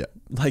there. Yeah.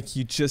 Like,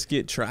 you just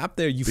get trapped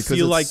there. You Because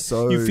feel like it's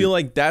you feel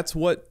like that's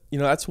what, you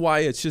know, that's why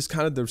it's just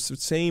kind of the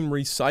same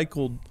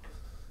recycled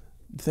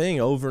thing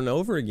over and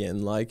over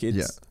again. Like,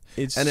 it's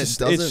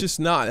just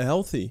not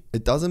healthy.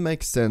 It doesn't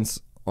make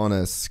sense on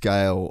a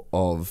scale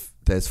of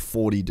there's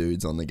 40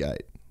 dudes on the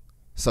gate.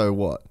 So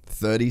what?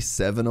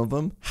 37 of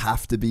them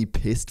have to be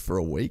pissed for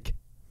a week?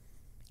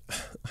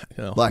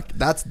 You know. Like,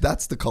 that's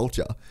the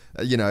culture,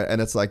 you know.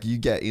 And it's like, you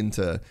get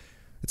into,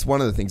 it's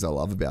one of the things I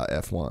love about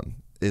F1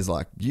 is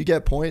like, you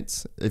get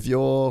points if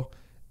you're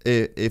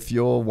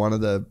one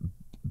of the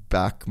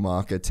back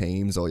marker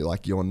teams, or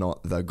you're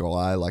not the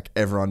guy. Like,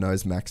 everyone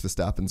knows Max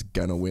Verstappen's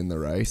gonna win the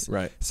race,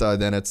 right? So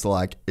then it's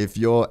like, if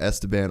you're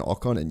Esteban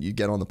Ocon and you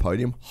get on the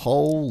podium,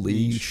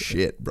 holy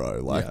shit, bro,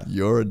 like,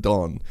 you're a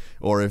don.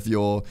 Or if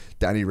you're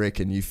Danny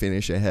Rick and you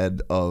finish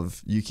ahead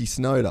of Yuki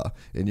Tsunoda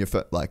in your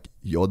like,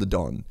 you're the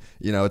don.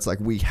 You know, it's like,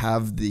 we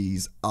have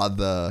these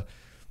other,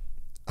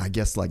 I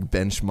guess, like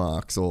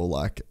benchmarks or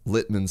like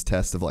Littman's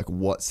test of like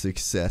what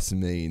success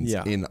means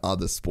in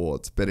other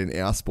sports. But in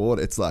our sport,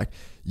 it's like,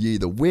 you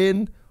either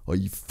win or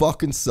you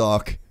fucking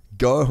suck.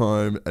 Go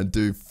home and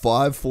do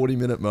 5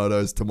 40-minute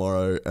motos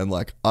tomorrow, and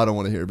like, I don't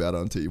want to hear about it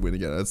until you win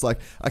again. It's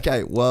like,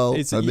 okay, well,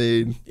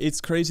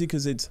 it's crazy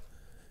because it's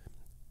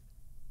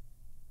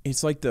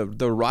like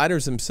the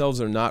riders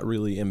themselves are not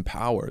really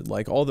empowered.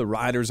 Like, all the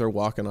riders are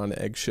walking on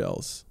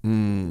eggshells.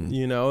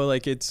 You know,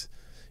 like, it's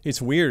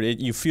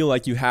weird. You feel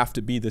like you have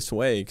to be this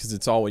way because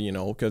it's all, you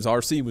know, because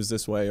RC was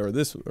this way, or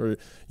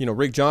you know,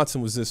 Rick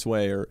Johnson was this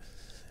way, or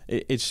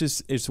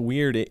it's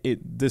weird.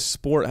 This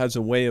sport has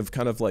a way of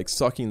kind of like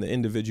sucking the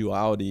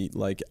individuality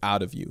like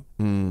out of you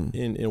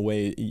in a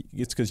way.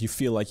 It's because you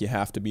feel like you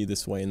have to be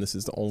this way, and this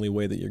is the only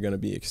way that you're going to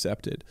be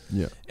accepted.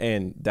 Yeah.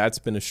 And that's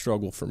been a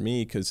struggle for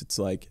me, because it's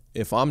like,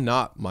 if I'm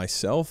not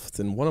myself,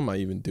 then what am I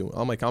even doing?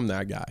 I'm like, I'm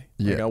that guy.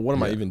 Yeah. Like, what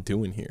am I even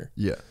doing here?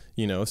 Yeah.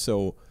 You know,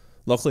 so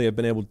luckily I've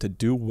been able to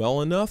do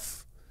well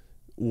enough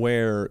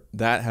where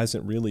that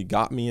hasn't really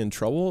got me in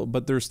trouble.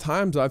 But there's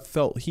times I've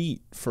felt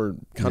heat for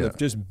kind of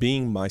just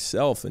being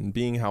myself and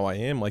being how I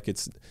am. Like,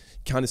 it's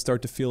kind of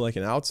start to feel like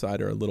an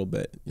outsider a little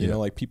bit, you know,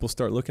 like people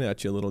start looking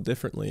at you a little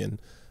differently. And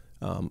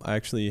I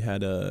actually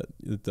had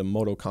the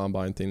Moto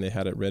Combine thing they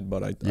had at Red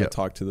Bud. I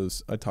talked to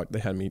they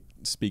had me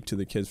speak to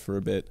the kids for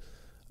a bit.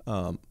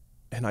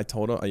 And I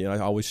told them, you know, I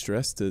always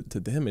stress to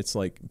them, it's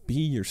like, be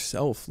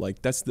yourself.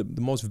 Like, that's the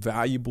most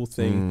valuable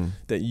thing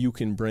that you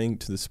can bring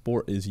to the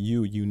sport is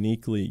you,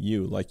 uniquely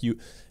you. Like,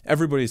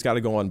 everybody's got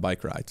to go on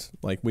bike rides.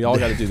 Like, we all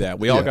got to do that.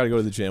 We all got to go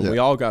to the gym. We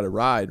all got to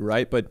ride,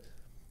 right? But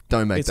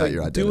don't make that like,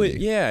 your identity.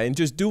 Do it, and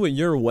just do it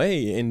your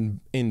way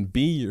and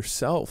be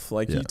yourself.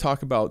 Like, you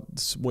talk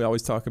about, we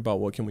always talk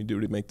about what can we do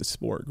to make the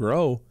sport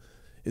grow.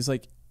 Is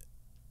like,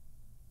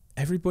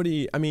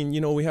 everybody, I mean,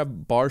 you know, we have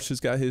Barsh has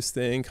got his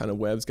thing, kind of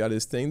Webb's got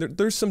his thing.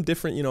 There's some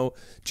different, you know,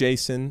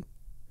 Jason,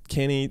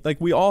 Kenny,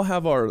 like, we all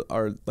have our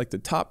like, the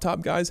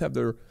top guys have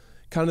their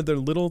kind of their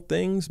little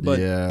things, but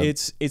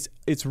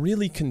it's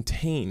really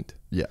contained.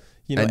 Yeah.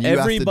 You know,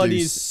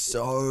 everybody's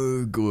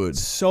so good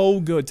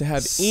to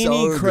have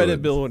any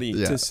credibility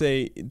to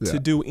say, to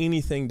do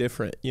anything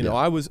different. You know,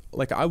 I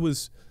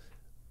was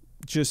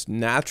just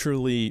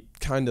naturally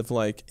kind of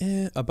like,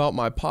 about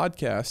my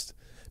podcast,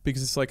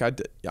 because it's like, I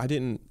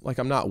didn't, like,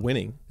 I'm not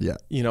winning. Yeah.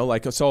 You know,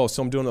 like, so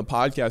I'm doing a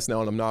podcast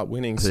now and I'm not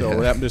winning. So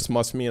that just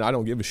must mean I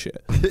don't give a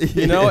shit.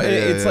 You know,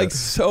 it's like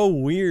so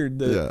weird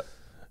that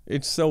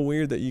it's so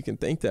weird that you can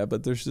think that,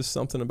 but there's just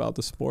something about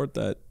the sport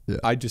that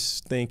I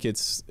just think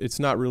it's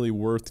not really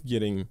worth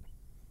getting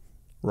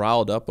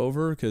riled up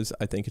over, because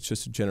I think it's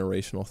just a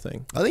generational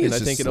thing. I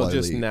think it'll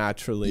just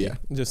naturally,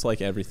 just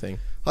like everything.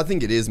 I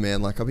think it is,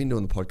 man. Like, I've been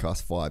doing the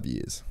podcast 5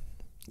 years.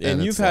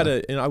 And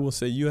I will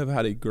say you have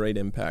had a great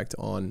impact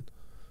on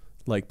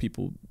like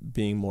people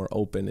being more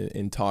open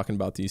and talking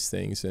about these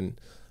things. And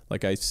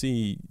like, I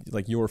see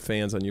like your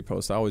fans on your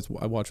posts. I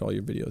watch all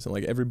your videos, and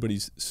like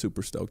everybody's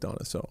super stoked on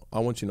it. So I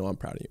want you to know I'm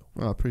proud of you.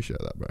 Well, I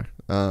appreciate that, bro.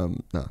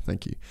 No,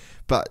 thank you.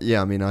 But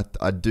yeah, I mean,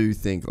 I do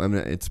think, I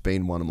mean, it's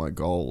been one of my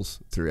goals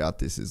throughout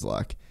this is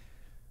like,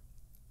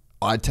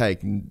 I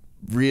take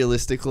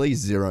realistically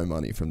zero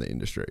money from the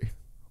industry,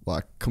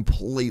 like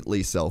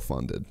completely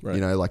self-funded. Right.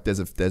 You know, like there's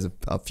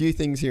a few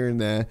things here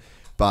and there,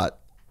 but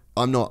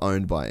I'm not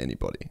owned by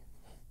anybody.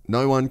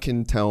 No one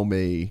can tell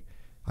me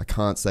I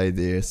can't say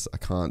this, I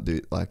can't do,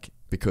 like,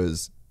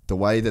 because the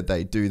way that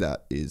they do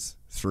that is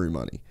through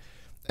money.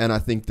 And I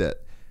think that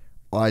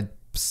I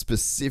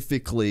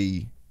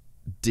specifically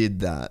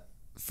did that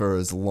for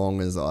as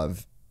long as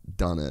I've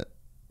done it,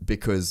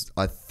 because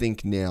I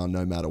think now,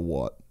 no matter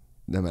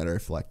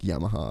if like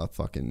Yamaha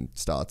fucking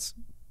starts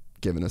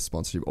giving us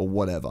sponsorship or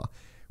whatever,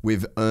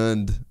 we've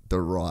earned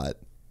the right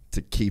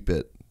to keep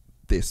it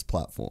this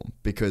platform,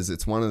 because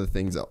it's one of the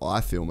things that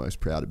I feel most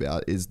proud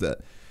about is that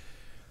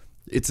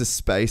it's a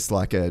space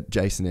like a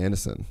Jason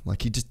Anderson.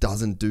 Like, he just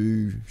doesn't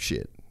do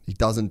shit. He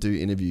doesn't do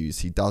interviews.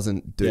 He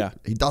doesn't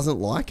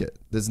like it.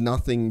 There's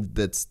nothing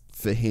that's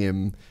for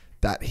him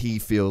that he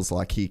feels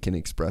like he can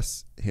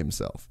express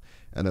himself.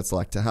 And it's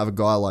like, to have a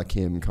guy like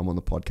him come on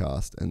the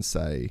podcast and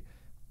say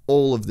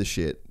all of the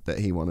shit that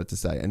he wanted to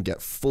say and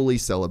get fully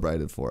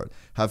celebrated for it.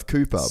 Have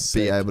Cooper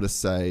be able to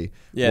say...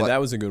 Yeah, that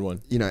was a good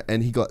one. You know,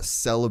 and he got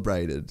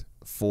celebrated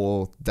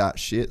for that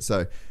shit.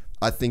 So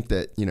I think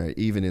that, you know,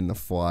 even in the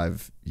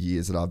 5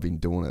 years that I've been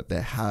doing it,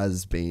 there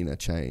has been a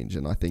change.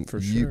 And I think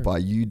by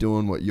you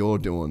doing what you're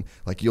doing,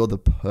 like, you're the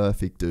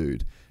perfect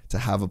dude to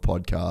have a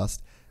podcast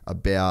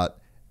about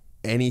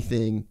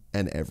anything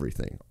and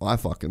everything. I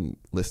fucking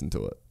listen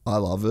to it. I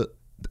love it.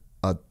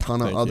 A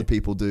ton of other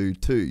people do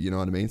too, you know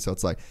what I mean? So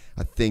it's like,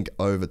 I think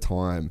over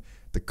time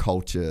the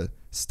culture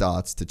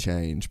starts to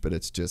change, but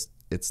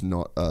it's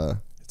not a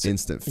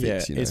instant fix.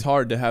 Yeah, you know? It's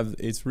hard to have,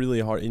 it's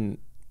really hard. In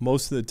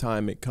most of the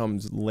time it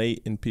comes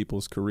late in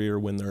people's career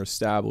when they're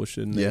established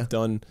and they've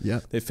done,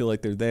 they feel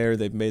like they're there,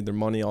 they've made their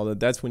money, all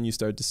that. That's when you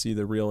start to see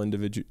the real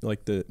individual,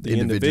 like the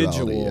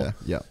individual,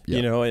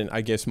 you know, and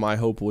I guess my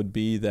hope would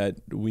be that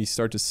we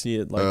start to see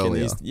it like in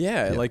these,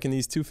 like in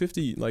these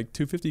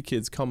 250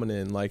 kids coming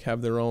in, like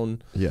have their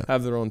own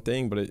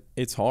thing. But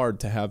it's hard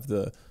to have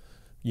the,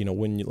 you know,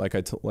 when you,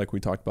 like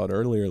we talked about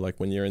earlier, like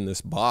when you're in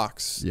this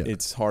box,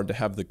 it's hard to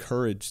have the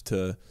courage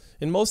to,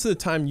 and most of the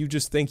time you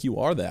just think you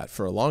are that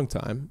for a long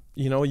time.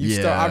 You know, you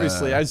start,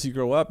 obviously as you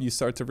grow up, you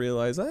start to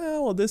realize,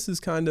 well, this is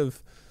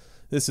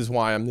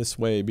why I'm this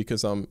way,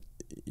 because I'm,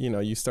 you know,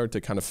 you start to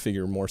kind of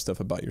figure more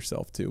stuff about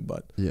yourself too.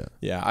 But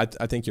I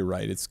think you're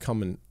right. It's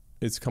coming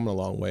a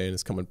long way, and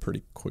it's coming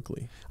pretty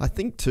quickly. I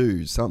think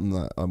too, something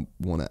that I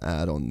want to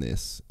add on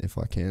this, if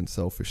I can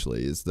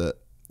selfishly, is that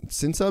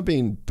since I've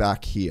been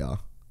back here,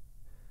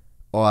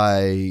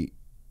 I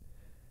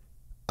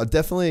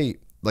definitely,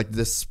 like,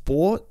 the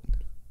sport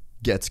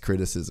gets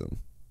criticism,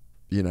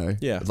 you know,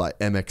 like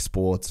MX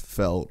Sports,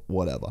 Felt,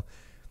 whatever.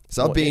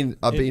 So I've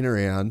been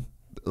around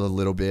a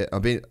little bit.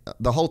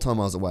 The whole time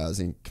I was away, I was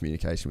in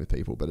communication with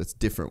people, but it's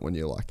different when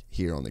you're like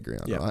here on the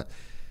ground, right?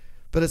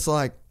 But it's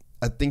like,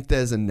 I think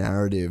there's a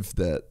narrative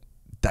that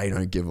they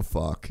don't give a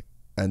fuck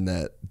and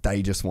that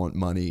they just want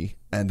money,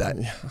 and that,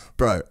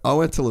 bro, I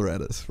went to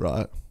Loretta's,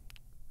 right?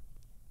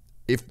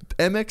 If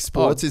MX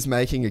Sports is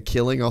making a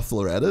killing off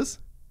Loretta's,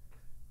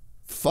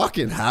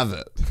 fucking have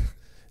it.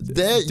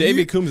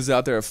 David Coombs is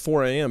out there at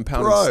 4 a.m.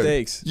 pounding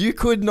steaks. You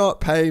could not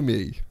pay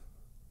me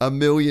 $1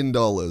 million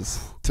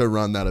to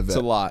run that event. It's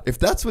a lot. If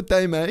that's what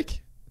they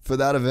make for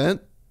that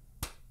event,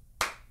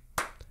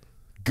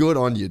 good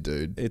on you,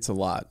 dude. It's a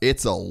lot.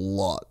 It's a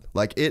lot.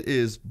 Like, it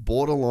is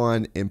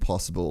borderline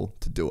impossible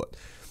to do it.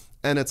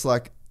 And it's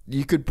like,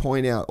 you could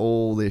point out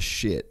all this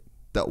shit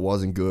that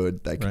wasn't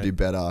good. They could do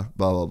better,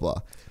 blah, blah, blah.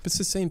 But it's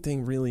the same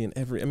thing really in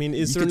every, I mean,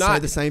 you could say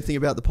the same thing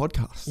about the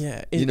podcast.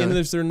 Yeah. And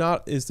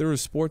is there a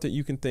sport that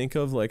you can think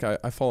of? Like,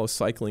 I follow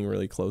cycling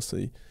really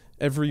closely.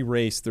 Every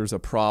race, there's a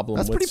problem.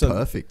 That's pretty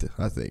perfect,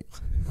 I think.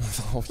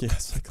 Oh, yeah.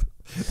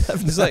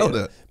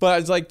 But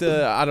it's like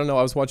I don't know,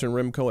 I was watching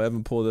Remco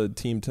Evenepoel,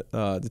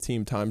 the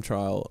team time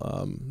trial,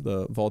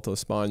 the Volta a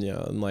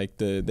España, and like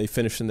they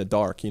finished in the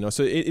dark, you know?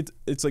 So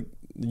it's like,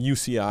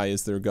 UCI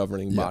is their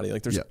governing body.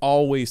 Like, there's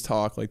always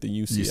talk like the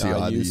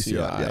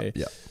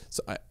UCI.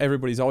 So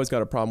everybody's always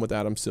got a problem with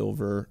Adam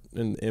Silver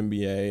and the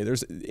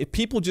NBA.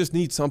 People just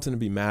need something to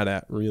be mad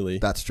at, really.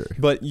 That's true.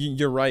 But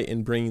you're right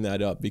in bringing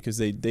that up, because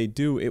they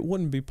do. It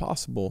wouldn't be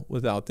possible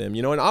without them,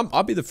 you know. And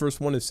I'll be the first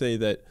one to say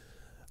that,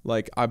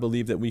 like, I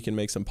believe that we can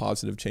make some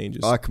positive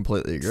changes. I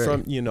completely agree.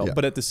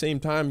 But at the same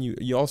time,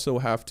 you also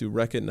have to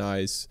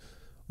recognize,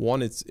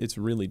 one, it's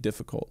really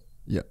difficult.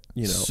 Yeah,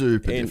 you know,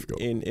 super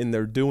difficult. And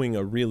they're doing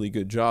a really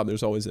good job.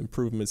 There's always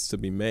improvements to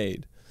be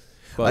made.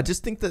 But I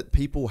just think that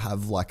people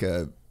have like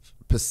a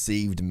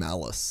perceived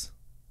malice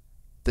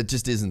that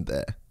just isn't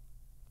there.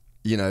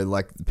 You know,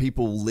 like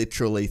people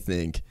literally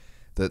think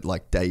that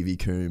like Davey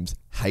Coombs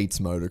hates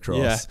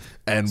motocross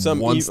and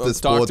wants the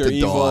sport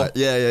to die.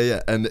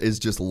 Yeah. And is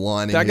just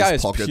lining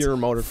his pockets pure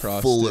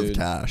motocross, full of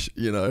cash,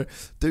 you know.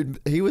 Dude,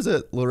 he was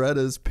at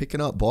Loretta's picking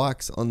up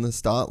bikes on the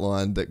start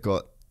line that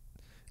got,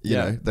 you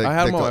know. I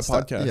had him on my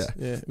podcast.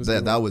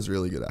 That was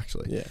really good,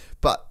 actually. Yeah.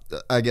 But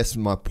I guess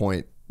my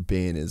point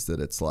being is that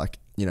it's like,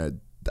 you know,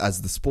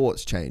 as the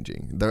sport's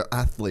changing, the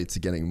athletes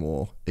are getting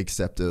more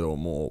accepted or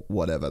more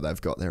whatever.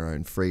 They've got their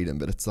own freedom.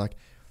 But it's like,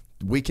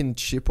 we can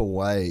chip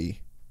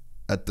away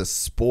at the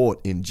sport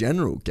in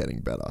general getting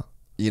better.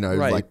 You know,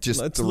 like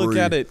just let's look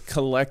at it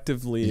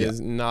collectively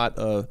as not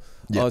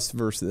us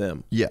versus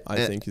them. Yeah,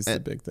 I think is the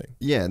big thing.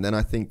 Yeah, and then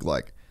I think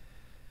like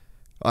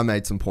I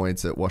made some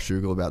points at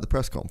Washougal about the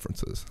press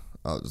conferences.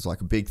 It was like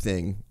a big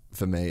thing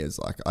for me is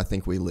like I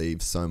think we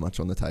leave so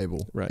much on the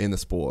table in the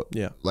sport.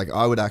 Yeah, like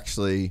I would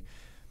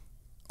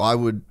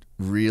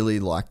really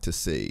like to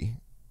see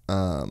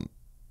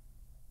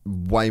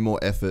way more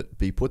effort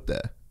be put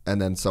there. And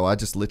then so I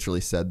just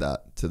literally said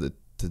that to the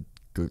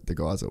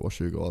guys at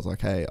Washougal. I was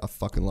like, hey, I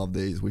fucking love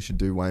these. We should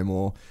do way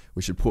more.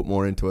 We should put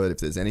more into it. If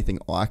there's anything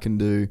I can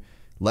do,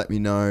 let me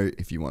know.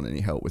 If you want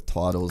any help with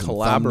titles and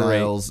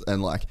thumbnails,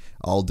 and like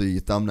I'll do your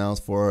thumbnails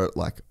for it.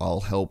 Like I'll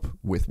help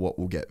with what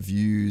will get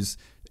views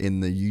in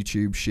the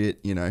YouTube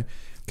shit, you know.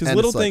 Because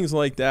little things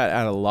like that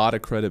add a lot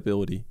of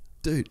credibility.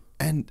 Dude,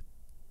 and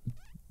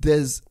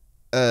there's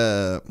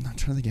I'm trying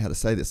to think how to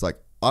say this. Like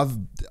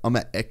I'm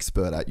an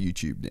expert at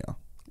YouTube now.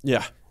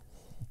 Yeah.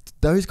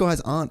 Those guys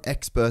aren't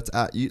experts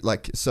at you.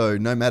 Like, so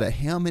no matter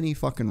how many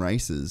fucking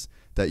races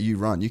that you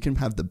run, you can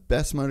have the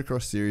best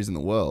motocross series in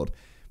the world.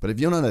 But if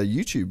you're not a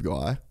YouTube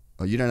guy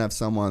or you don't have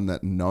someone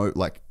that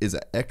is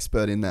an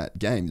expert in that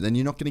game, then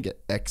you're not going to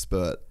get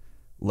expert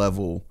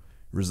level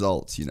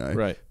results, you know?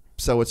 Right.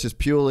 So it's just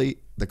purely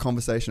the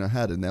conversation I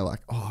had, and they're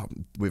like, oh,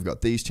 we've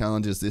got these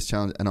challenges, this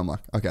challenge. And I'm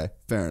like, okay,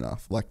 fair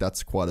enough. Like,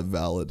 that's quite a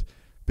valid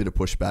bit of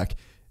pushback.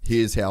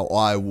 Here's how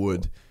I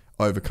would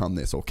overcome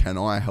this, or can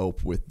I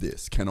help with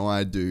this? Can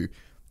I do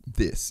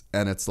this?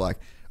 And it's like,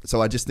 so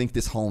I just think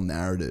this whole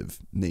narrative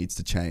needs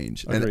to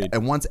change.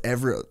 And once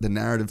the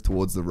narrative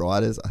towards the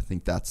riders, I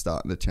think that's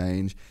starting to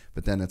change.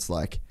 But then it's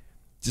like,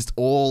 just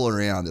all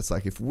around, it's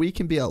like, if we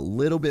can be a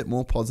little bit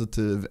more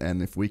positive,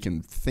 and if we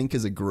can think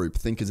as a group,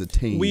 think as a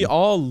team. We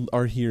all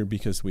are here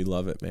because we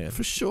love it, man.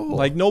 For sure.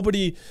 Like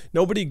nobody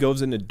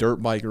goes into dirt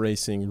bike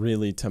racing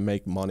really to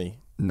make money.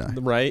 No.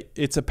 Right?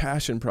 It's a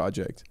passion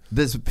project.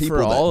 There's people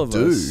for all that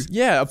of do. Us.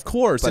 Yeah, of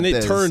course. And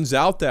it turns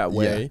out that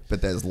way. Yeah,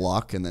 but there's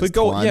luck and there's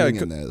timing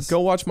and there's...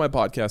 Go watch my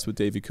podcast with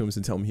Davey Coombs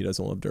and tell him he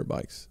doesn't love dirt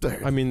bikes.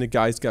 Dude. I mean, the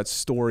guy's got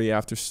story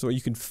after story.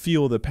 You can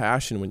feel the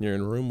passion when you're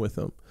in a room with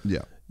him.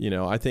 Yeah. You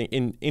know, I think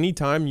any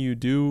time you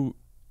do...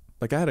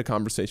 Like, I had a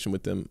conversation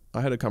with them.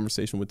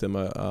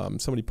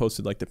 Somebody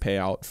posted, like, the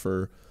payout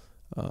for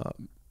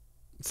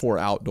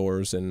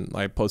outdoors, and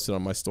I posted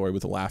on my story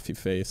with a laughy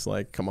face,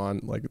 like, come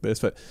on, like this.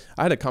 But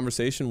I had a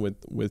conversation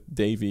with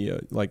Davey,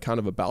 like, kind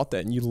of about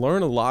that, and you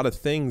learn a lot of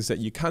things that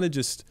you kind of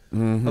just a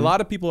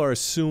lot of people are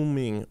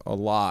assuming a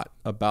lot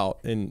about,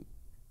 and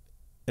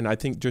I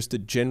think just the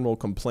general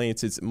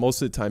complaints, it's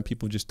most of the time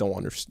people just don't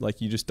understand,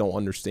 like, you just don't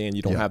understand,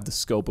 you don't have the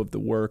scope of the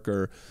work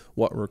or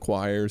what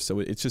requires, so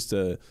it's just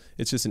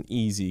an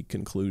easy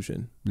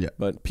conclusion.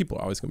 But people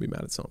are always gonna be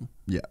mad at something.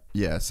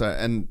 So,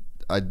 and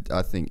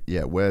I think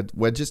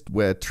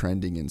we're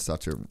trending in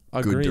such a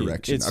good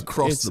direction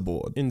across the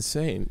board.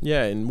 Insane.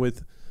 Yeah,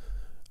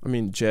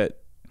 and Jet,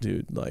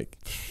 dude, like,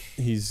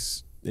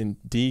 he's in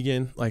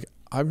Deegan. Like,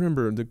 I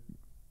remember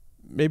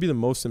maybe the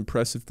most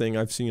impressive thing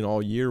I've seen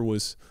all year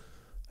was,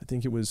 I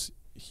think it was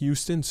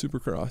Houston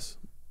Supercross,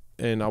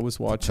 and I was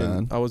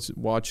watching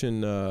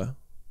the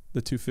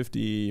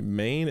 250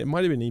 main. It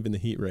might have been even the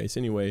heat race.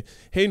 Anyway,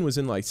 Hayden was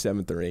in like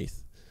 7th or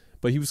 8th.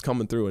 But he was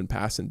coming through and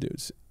passing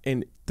dudes.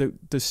 And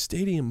the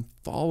stadium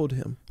followed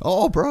him.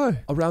 Oh, bro.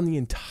 Around the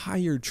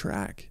entire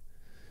track.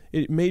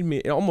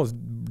 It almost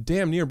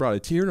damn near brought a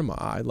tear to my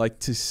eye. Like,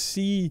 to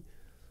see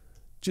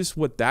just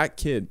what that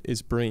kid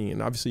is bringing.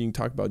 And obviously you can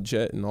talk about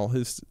Jet and all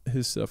his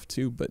stuff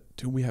too. But,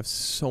 dude, we have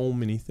so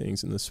many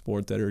things in the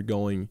sport that are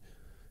going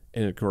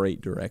in a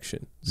great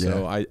direction.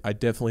 So I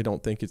definitely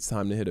don't think it's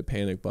time to hit a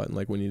panic button.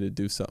 Like, we need to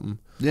do something.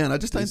 Yeah, and I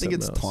just don't think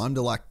it's time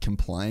to, like,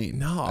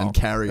 complain and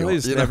carry on.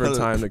 It's never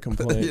time to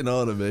complain. You know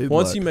what I mean?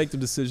 Once you make the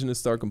decision to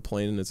start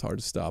complaining, it's hard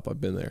to stop.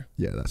 I've been there.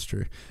 Yeah, that's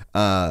true.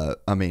 I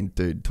mean,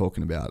 dude,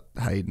 talking about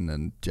Hayden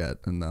and Jet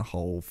and the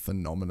whole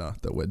phenomena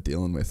that we're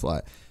dealing with,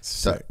 like,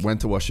 so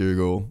went to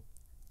Washougal,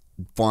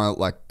 finally,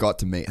 like, got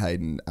to meet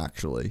Hayden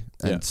actually,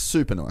 and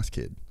super nice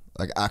kid.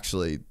 Like,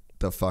 actually,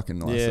 the fucking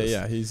nicest.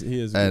 Yeah, he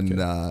is.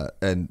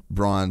 And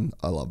Brian,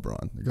 I love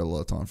Brian. I got a lot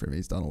of time for him.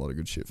 He's done a lot of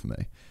good shit for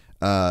me.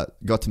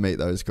 Got to meet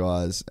those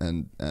guys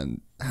and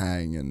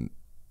hang and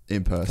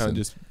in person. Kind of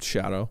just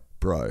shadow.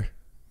 Bro,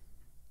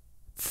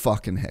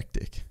 fucking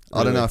hectic.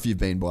 Really? I don't know if you've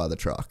been by the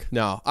truck.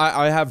 No,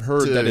 I have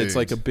heard that it's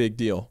like a big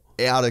deal.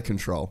 out of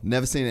control.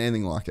 Never seen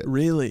anything like it.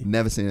 Really?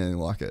 Never seen anything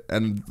like it.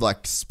 And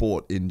like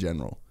sport in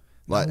general.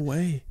 Like, no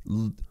way.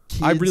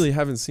 Kids I really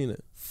haven't seen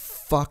it.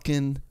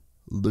 Fucking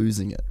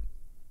losing it.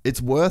 It's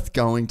worth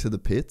going to the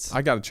pits.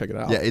 I got to check it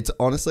out. Yeah, it's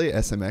honestly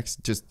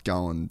SMX. Just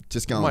go and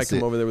might sit.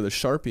 come over there with a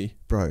Sharpie.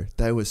 Bro,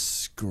 they were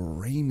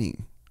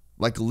screaming.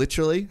 Like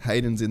literally,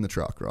 Hayden's in the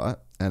truck, right?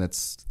 And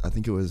I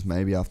think it was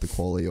maybe after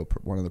quali or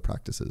one of the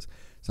practices.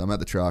 So I'm at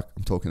the truck.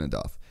 I'm talking to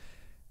Duff.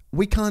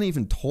 We can't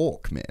even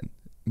talk, man.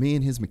 Me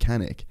and his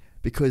mechanic.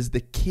 Because the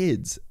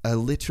kids are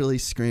literally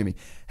screaming,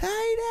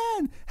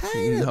 Hayden,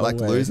 Hayden, no like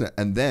way. losing it.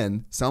 And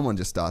then someone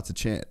just starts a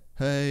chant,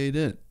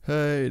 Hayden,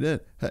 Hayden.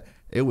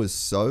 It was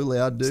so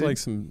loud, dude. It's like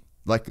some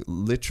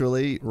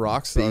literally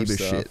rock star Bieber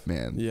stuff. shit,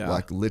 man. Yeah.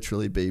 Like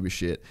literally Bieber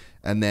shit.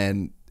 And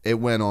then it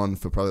went on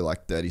for probably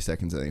like 30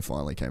 seconds and then he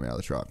finally came out of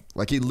the truck.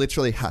 Like he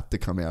literally had to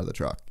come out of the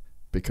truck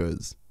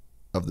because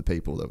of the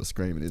people that were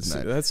screaming his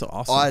name. That's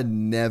awesome. I'd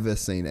never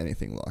seen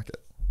anything like it.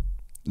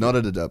 Not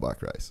at a dirt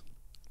bike race.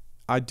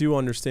 I do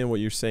understand what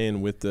you're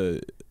saying with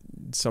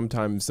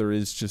sometimes there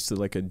is just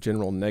like a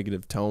general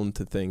negative tone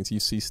to things.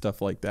 You see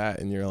stuff like that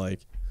and you're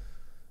like,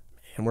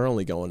 man, we're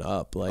only going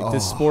up. Like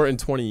this sport in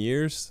 20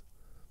 years,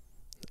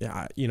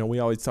 yeah, we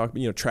always talk,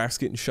 tracks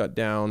getting shut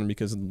down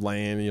because of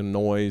land,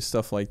 noise,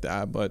 stuff like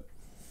that. But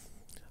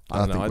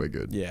I think we're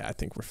good. Yeah, I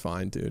think we're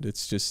fine, dude.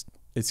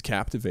 It's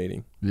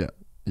captivating. Yeah.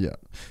 Yeah.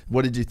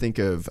 What did you think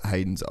of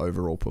Hayden's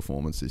overall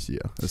performance this year?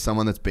 As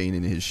someone that's been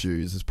in his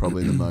shoes, is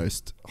probably the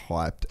most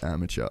hyped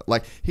amateur.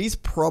 Like, he's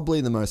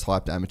probably the most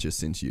hyped amateur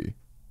since you.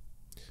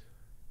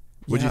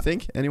 Would you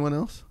think? Anyone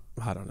else?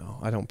 I don't know.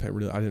 I don't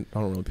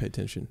really pay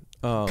attention.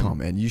 Come on,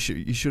 man. You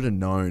should have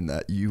known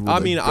that you were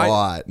the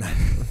guy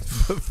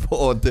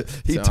before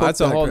he took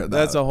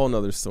that's a whole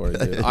nother story,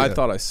 dude. Yeah. I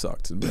thought I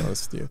sucked, to be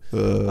honest with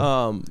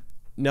you.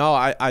 No,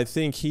 I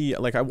think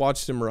I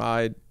watched him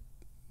ride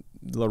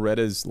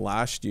Loretta's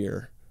last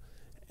year,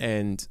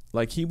 and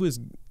like there was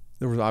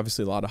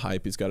obviously a lot of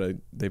hype.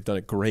 They've done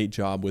a great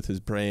job with his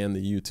brand,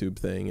 the YouTube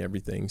thing,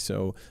 everything.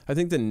 So I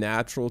think the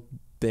natural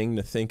thing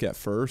to think at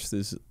first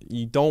is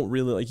you don't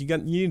really you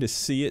need to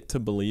see it to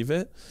believe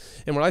it.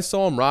 And when I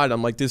saw him ride,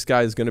 I'm like, this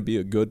guy is going to be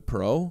a good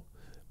pro,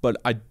 but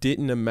I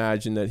didn't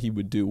imagine that he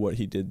would do what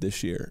he did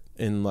this year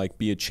and like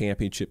be a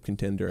championship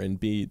contender and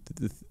be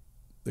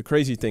the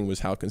crazy thing was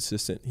how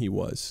consistent he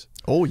was.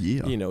 Oh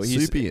yeah,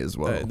 he's soupy as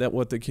well. That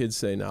what the kids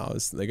say now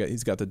is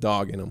he's got the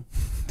dog in him.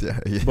 Yeah,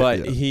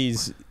 but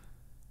he's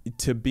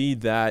to be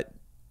that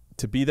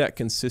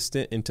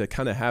consistent and to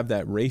kind of have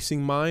that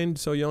racing mind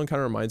so young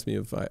kind of reminds me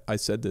of I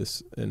said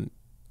this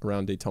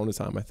around Daytona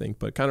time I think,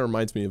 but it kind of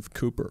reminds me of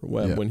Cooper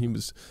when he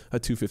was a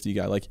 250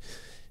 guy. Like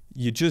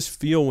you just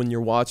feel when you're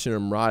watching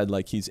him ride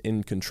like he's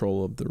in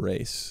control of the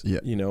race. Yeah,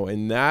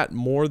 and that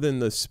more than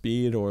the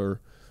speed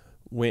or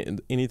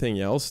anything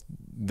else,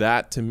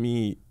 that to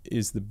me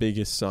is the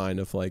biggest sign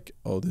of like,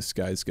 oh, this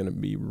guy's going to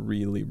be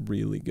really,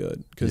 really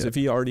good. Because if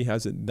he already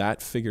has it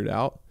that figured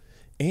out,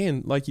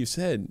 and like you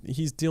said,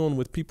 he's dealing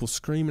with people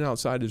screaming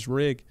outside his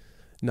rig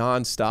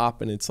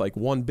nonstop, and it's like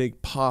one big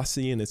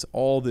posse, and it's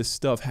all this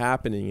stuff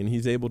happening, and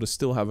he's able to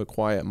still have a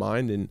quiet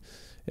mind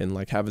and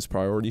like have his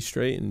priorities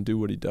straight and do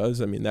what he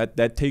does. I mean,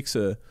 that takes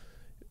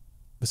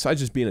besides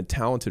just being a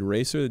talented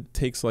racer, it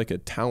takes like a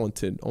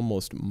talented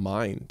almost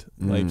mind.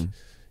 Like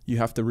you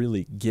have to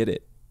really get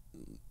it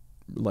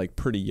like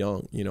pretty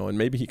young, and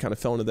maybe he kind of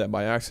fell into that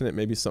by accident.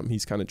 Maybe it's something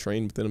he's kind of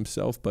trained within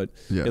himself, but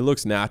it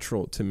looks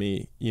natural to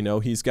me.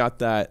 He's got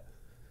that.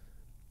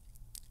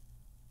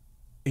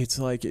 It's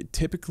like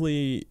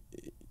typically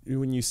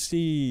when you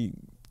see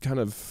kind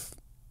of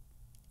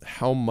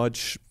how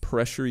much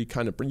pressure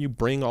you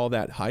bring all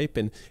that hype,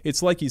 and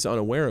it's like he's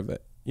unaware of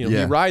it.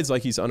 He rides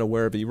like he's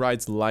unaware of it. He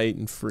rides light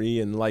and free,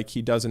 and like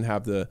he doesn't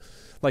have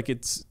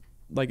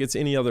it's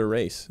any other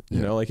race,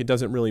 like it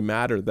doesn't really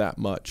matter that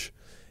much.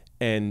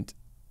 And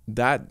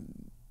that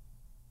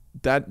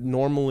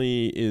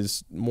normally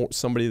is more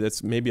somebody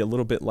that's maybe a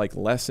little bit like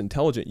less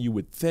intelligent, you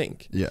would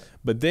think. Yeah.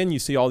 But then you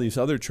see all these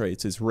other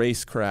traits, his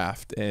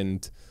racecraft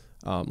and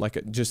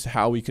just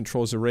how he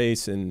controls the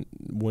race, and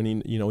when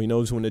he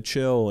knows when to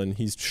chill, and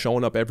he's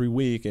showing up every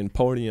week and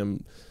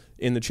podium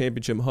in the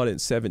championship HUD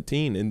at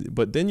 17.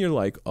 But then you're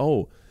like,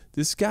 oh,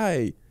 this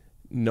guy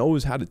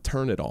knows how to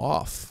turn it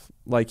off.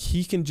 Like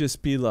he can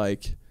just be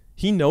like,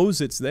 he knows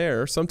it's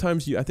there.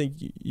 Sometimes I think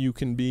you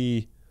can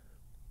be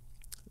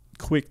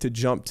quick to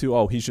jump to,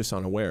 oh, he's just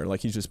unaware. Like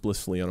he's just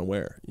blissfully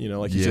unaware.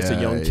 Like he's just a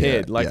young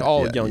kid.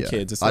 Young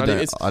kids. It's I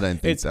don't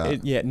think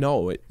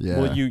that.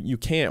 Well, you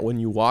can't when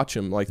you watch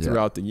him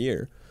throughout the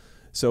year.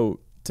 So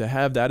to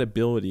have that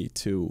ability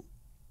to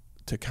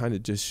kind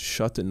of just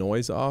shut the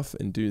noise off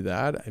and do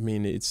that, I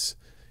mean, it's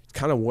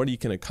kind of what he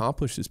can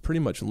accomplish is pretty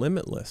much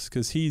limitless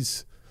because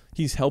he's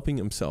helping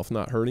himself,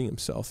 not hurting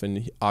himself,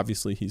 and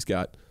obviously he's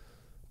got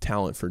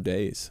talent for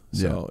days.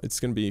 So it's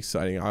going to be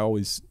exciting.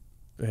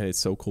 It's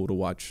so cool to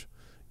watch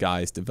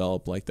guys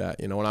develop like that.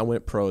 When I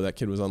went pro, that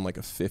kid was on like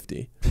a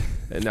 50,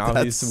 and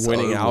now he's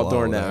winning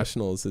outdoor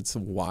nationals. It's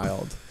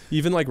wild.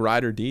 Even like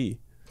Ryder D.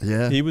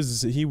 Yeah.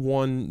 He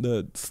won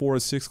the 4 or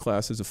 6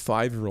 class as a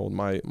 5-year-old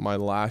my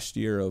last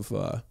year of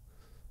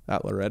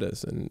at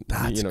Loretta's, and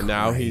That's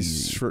now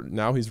crazy.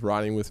 he's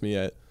riding with me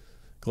at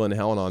Glen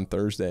Helen on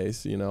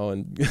Thursdays,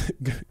 and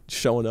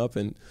showing up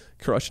and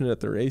crushing it at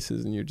the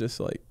races, and you're just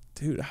like,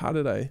 dude, how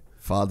did I?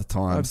 Father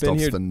time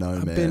stops for no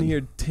man. I've been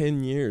here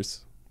 10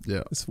 years.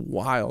 Yeah, it's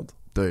wild.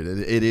 Dude,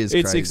 it is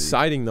It's crazy.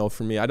 exciting though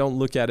for me. I don't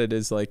look at it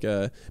as like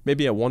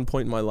maybe at one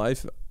point in my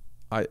life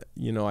I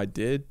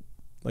did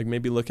like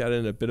maybe look at it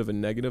in a bit of a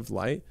negative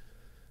light,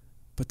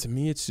 but to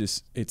me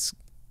it's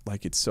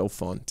like it's so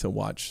fun to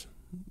watch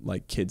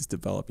like kids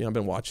develop. I've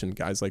been watching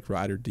guys like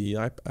Ryder D.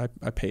 I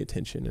pay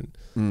attention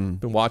and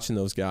been watching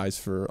those guys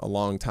for a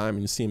long time,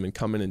 and you see them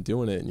coming and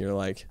doing it, and you're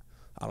like,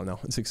 I don't know,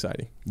 it's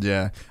exciting.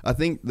 Yeah, I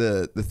think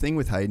the thing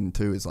with Hayden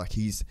too is like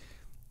he's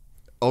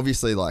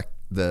obviously like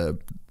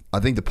I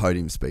think the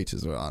podium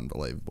speeches are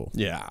unbelievable.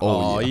 Yeah.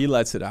 Yeah. He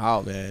lets it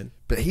out, man.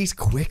 But he's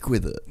quick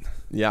with it.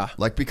 Yeah.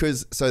 Like,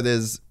 because, so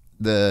there's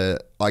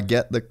I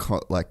get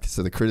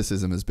so the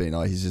criticism has been,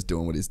 he's just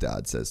doing what his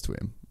dad says to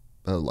him.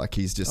 Like,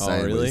 he's just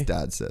saying what his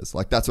dad says.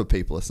 Like, that's what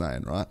people are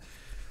saying, right?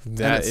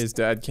 That his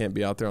dad can't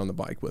be out there on the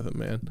bike with him,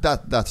 man.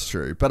 That's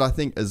true. But I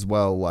think as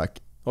well,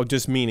 like... Oh,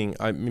 just I mean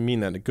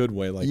that in a good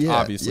way. Like,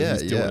 obviously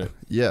he's doing it.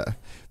 Yeah.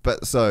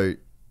 But so,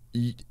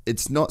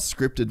 it's not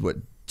scripted what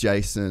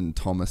Jason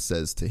Thomas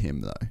says to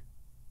him, though.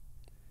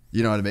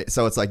 You know what I mean?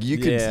 So it's like you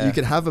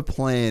could have a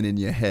plan in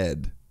your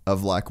head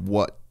of like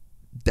what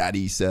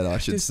Daddy said I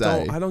should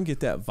say. I don't get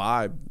that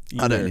vibe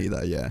either. I don't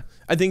either. Yeah,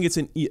 I think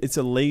it's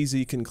a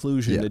lazy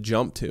conclusion to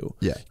jump to.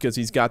 Yeah, because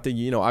he's got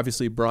the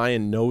obviously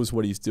Brian knows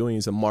what he's doing.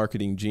 He's a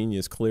marketing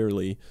genius,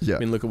 clearly. Yeah, I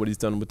mean, look at what he's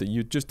done with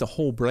just the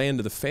whole brand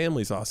of the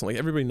family's awesome. Like,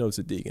 everybody knows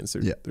the Deegans.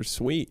 They're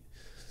sweet.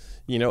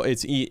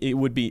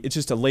 It's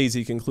just a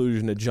lazy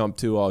conclusion to jump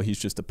to, oh, he's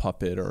just a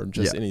puppet or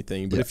just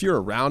anything. But if you're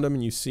around him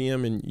and you see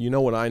him and you know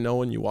what I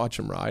know and you watch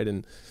him ride,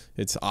 and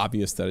it's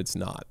obvious that it's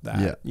not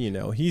that.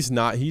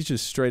 He's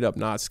just straight up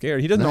not scared.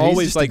 He doesn't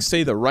always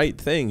say the right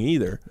thing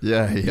either.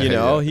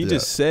 He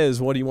just says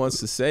what he wants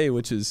to say,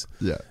 which is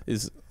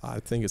I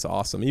think it's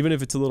awesome. Even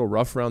if it's a little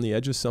rough around the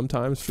edges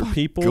sometimes for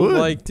people. Good.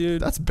 Like, dude,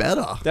 that's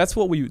better. That's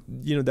what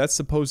that's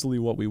supposedly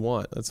what we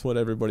want. That's what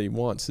everybody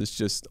wants. It's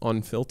just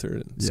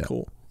unfiltered. It's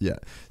cool. Yeah.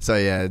 So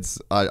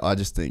I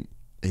just think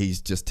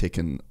he's just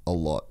ticking a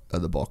lot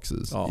of the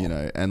boxes,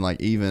 and like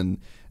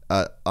even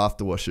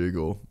after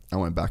Washougal, I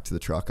went back to the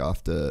truck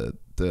after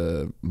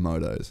the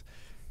motos,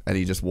 and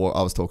he just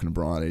I was talking to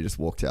Brian, he just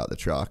walked out the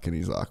truck and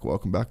he's like,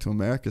 "Welcome back to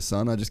America,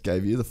 son. I just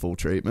gave you the full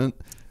treatment."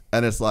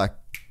 And it's like,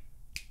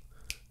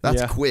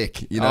 that's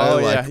quick,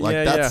 that's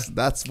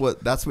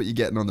what you're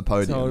getting on the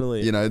podium.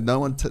 Totally. No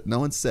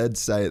one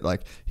say it.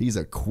 Like, he's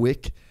a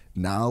quick,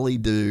 gnarly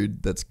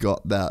dude that's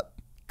got that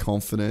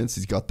confidence,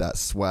 he's got that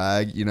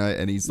swag,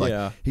 and he's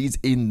like he's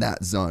in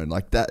that zone.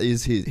 Like, that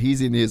is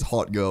he's in his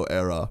hot girl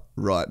era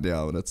right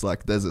now, and it's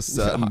like there's a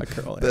certain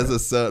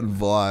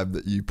vibe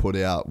that you put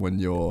out when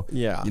you're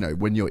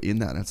when you're in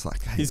that, and it's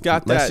like, hey, he's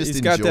got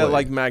that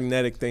like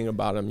magnetic thing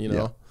about him,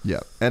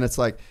 yeah. And it's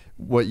like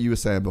what you were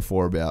saying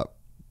before about,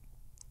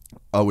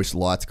 I wish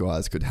lights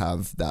guys could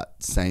have that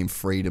same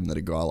freedom that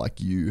a guy like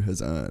you has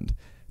earned.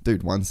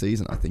 Dude, one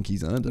season, I think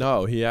he's earned it.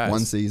 No, he has.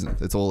 One season.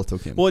 That's all it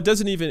took him. Well, it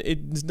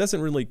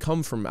doesn't really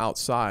come from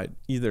outside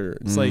either.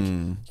 It's like, you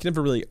can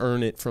never really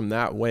earn it from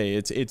that way.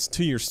 It's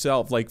to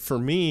yourself. Like, for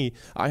me,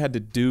 I had to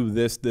do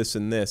this,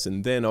 and this,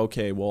 and then,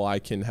 okay, well, I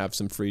can have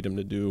some freedom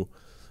to do,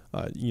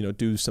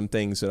 do some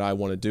things that I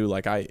want to do.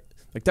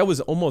 That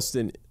was almost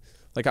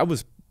I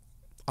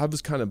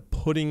was kind of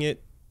putting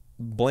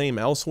blame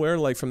elsewhere,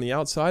 like from the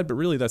outside, but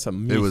really that's a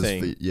me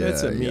thing.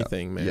 That's a me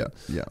thing, man.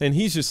 Yeah. And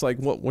he's just like,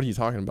 what are you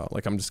talking about?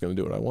 Like, I'm just going to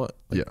do what I want.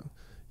 Like,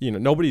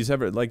 nobody's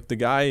ever, like, the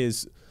guy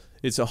it's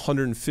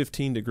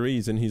 115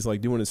 degrees and he's like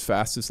doing his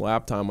fastest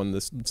lap time on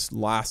this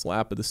last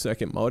lap of the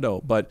second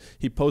moto, but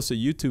he posts a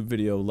YouTube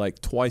video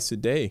like twice a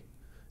day.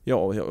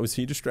 Was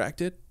he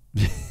distracted?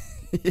 Yeah.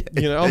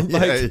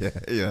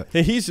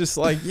 And he's just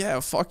like,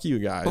 fuck you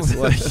guys.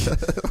 Like,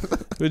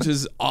 which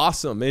is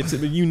awesome.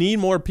 You need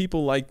more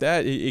people like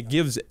that. It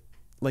gives,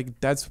 like,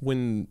 that's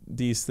when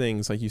these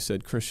things, like you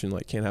said, Christian,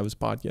 like, can't have his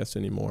podcast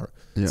anymore.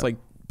 It's like,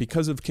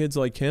 because of kids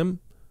like him,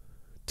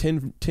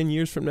 10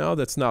 years from now,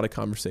 that's not a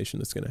conversation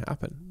that's going to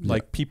happen.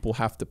 Like, people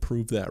have to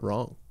prove that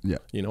wrong.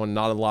 And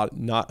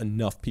not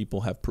enough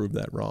people have proved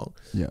that wrong.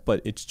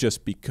 But it's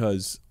just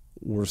because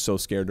we're so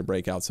scared to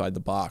break outside the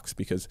box,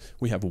 because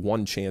we have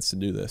one chance to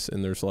do this,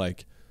 and there's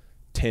like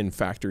 10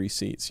 factory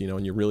seats,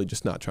 and you're really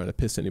just not trying to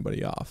piss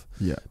anybody off.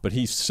 But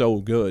he's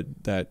so good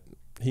that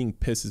he can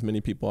piss as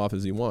many people off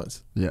as he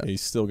wants.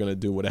 He's still going to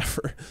do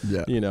whatever,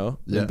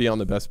 and be on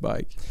the best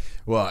bike.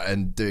 Well,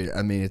 and dude,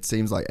 I mean, it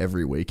seems like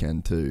every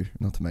weekend too,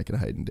 not to make it a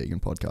Hayden Deegan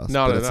podcast,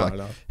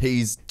 No.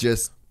 He's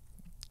just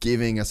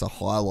giving us a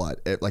highlight.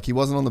 Like, he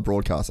wasn't on the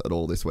broadcast at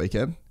all this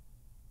weekend.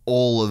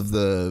 All of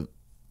the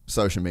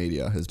social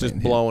media has just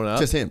been blowing up.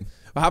 Just him.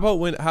 How about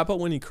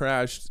when he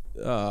crashed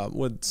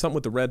with something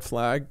with the red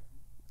flag?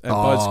 at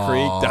Bud's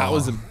Creek. That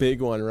was a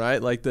big one,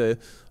 right? Like the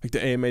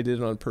AMA did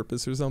it on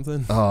purpose or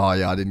something. Oh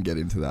yeah, I didn't get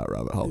into that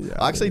rabbit hole. Yeah,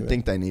 I actually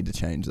think they need to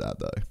change that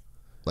though.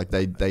 Like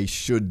they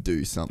should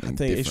do something. I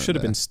think it should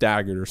have been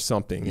staggered or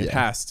something. Yeah. It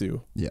has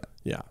to.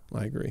 Yeah,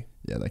 I agree.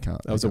 Yeah, they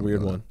can't. That was a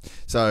weird one.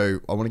 So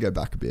I want to go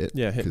back a bit.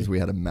 Yeah, because we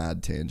had a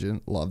mad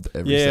tangent. Loved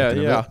every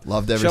second of it.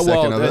 Loved every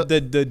second well, of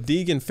it. The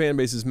Deegan fan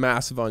base is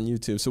massive on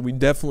YouTube, so we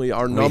definitely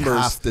our numbers. We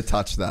have to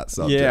touch that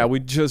subject. Yeah, we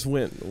just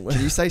went.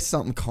 Can you say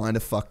something kind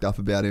of fucked up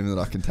about him that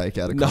I can take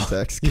out of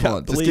context? Come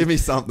on, please. Just give me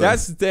something.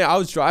 That's the thing. I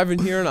was driving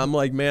here and I'm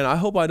like, man, I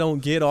hope I don't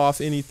get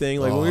off anything.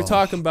 Like when we're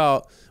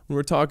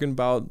talking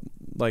about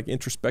like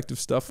introspective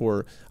stuff,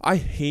 or I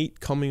hate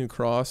coming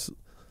across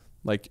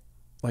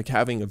like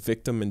having a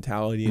victim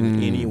mentality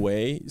in any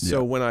way.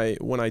 So when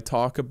I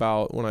talk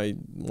about when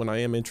I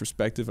am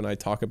introspective and I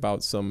talk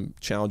about some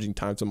challenging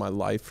times in my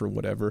life or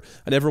whatever,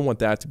 I never want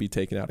that to be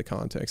taken out of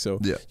context. So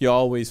you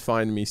always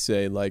find me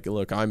say like,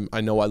 look, I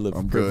know I live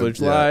a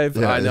privileged life.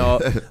 I know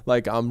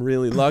like I'm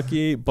really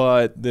lucky,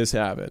 but this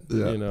happened.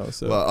 You know.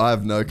 So well, I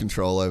have no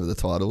control over the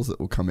titles that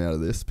will come out of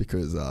this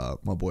because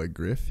my boy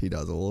Griff, he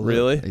does all of it.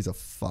 Really? He's a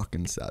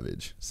fucking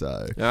savage.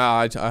 So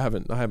I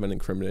haven't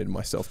incriminated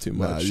myself too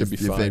much. Nah, Should be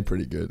fine. You've been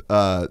pretty good.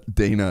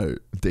 Dino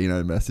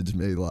messaged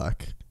me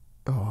like,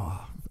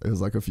 it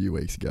was like a few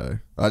weeks ago.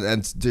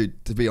 And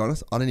dude, to be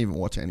honest, I don't even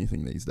watch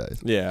anything these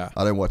days. Yeah,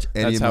 I don't watch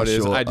any. That's of how my it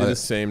is. short, I do the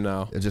same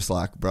now. It's just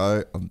like,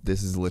 bro,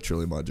 this is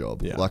literally my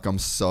job. Yeah. Like I'm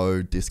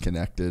so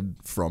disconnected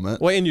from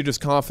it. Well, and you're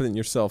just confident in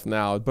yourself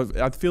now. But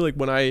I feel like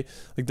when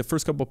the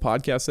first couple of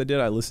podcasts I did,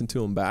 I listened to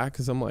them back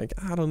because I'm like,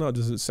 I don't know,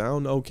 does it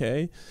sound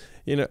okay?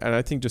 You know, and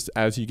I think just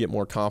as you get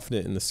more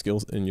confident in the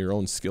skills in your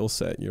own skill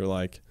set, you're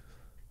like,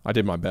 I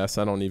did my best.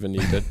 I don't even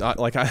need to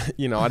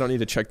I don't need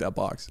to check that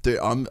box. Dude,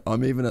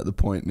 I'm even at the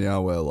point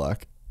now where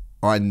like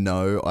I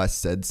know I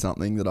said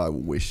something that I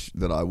wish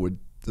that I would,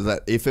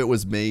 that if it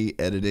was me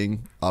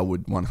editing, I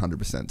would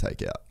 100%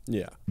 take out.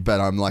 Yeah. But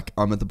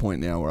I'm at the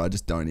point now where I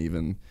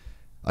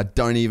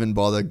don't even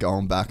bother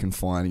going back and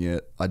finding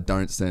it. I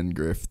don't send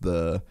Griff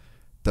the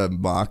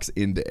marks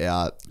in to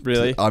out.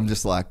 Really? I'm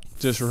just like,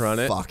 just run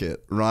it. Fuck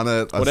it. Run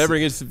it. Whatever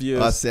gets the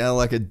views. I sound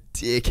like a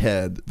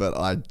dickhead, but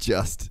I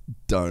just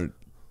don't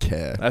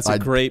care. That's a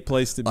great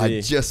place to be. I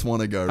just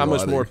want to go How riding.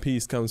 much more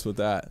peace comes with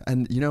that?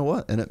 And you know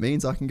what? And it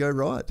means I can go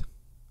ride.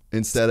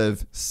 Instead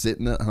of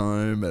sitting at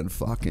home and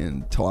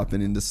fucking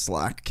typing into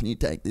Slack, can you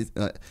take this?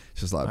 It's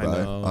just like,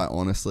 bro, I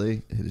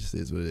honestly, it just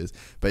is what it is.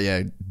 But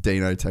yeah,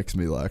 Dino texted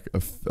me like,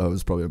 it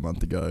was probably a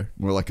month ago,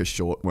 where like a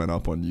short went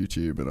up on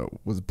YouTube and it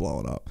was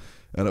blowing up.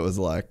 And it was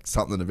like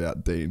something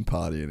about Dean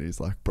party, and he's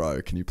like,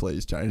 bro, can you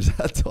please change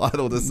that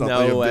title to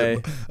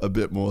something a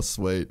bit more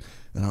sweet?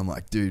 And I'm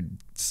like, dude,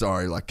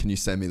 sorry, like, can you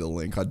send me the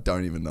link? I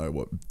don't even know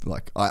what,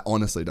 like, I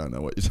honestly don't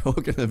know what you're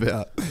talking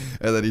about.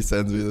 And then he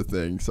sends me the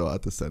thing, so I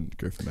had to send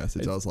Griff a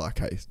message. I was like,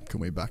 hey, can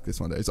we back this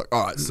one day? He's like,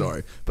 all right,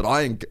 sorry. But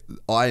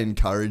I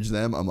encourage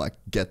them. I'm like,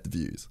 get the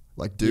views.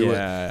 Like, do it.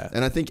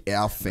 And I think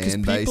our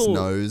fan base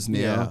knows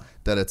now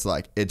that it's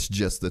like, it's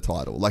just the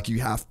title. Like, you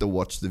have to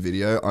watch the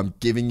video. I'm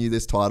giving you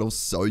this title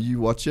so you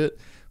watch it,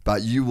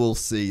 but you will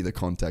see the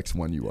context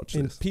when you watch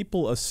this. And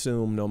people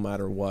assume no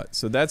matter what.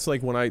 So that's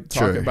like when I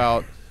talk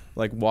about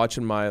like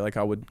watching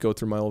I would go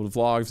through my old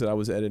vlogs that I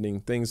was editing,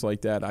 things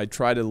like that. I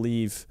try to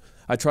leave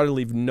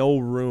no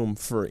room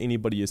for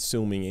anybody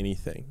assuming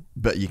anything.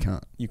 But you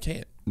can't. You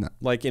can't. No.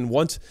 Like, and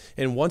once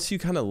you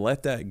kind of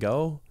let that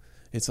go,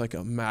 it's like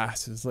a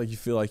mass. It's like you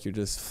feel like you're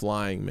just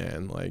flying,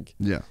 man. Like,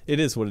 it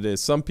is what it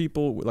is. Some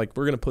people, like,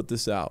 we're going to put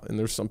this out, and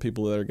there's some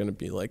people that are going to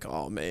be like,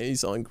 oh, man,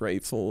 he's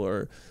ungrateful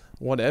or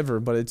whatever.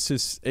 But it's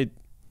just, it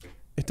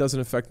doesn't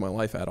affect my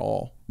life at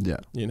all. Yeah.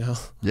 You know?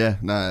 Yeah,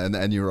 no,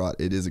 and you're right.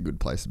 It is a good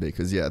place to be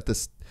because, at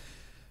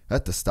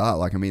the start,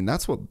 like, I mean,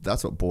 that's what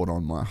brought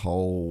on my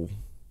whole,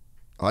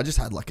 I just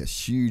had like a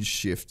huge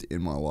shift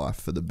in my life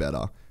for the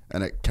better.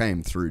 And it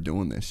came through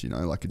doing this, you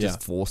know, like it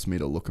just forced me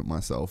to look at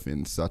myself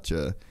in such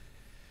a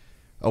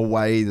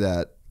way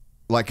that,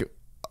 like,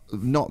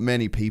 not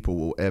many people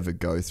will ever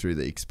go through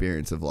the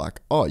experience of like,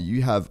 oh,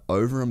 you have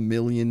over 1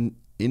 million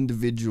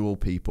individual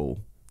people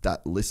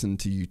that listen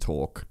to you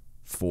talk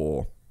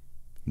for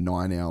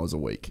 9 hours a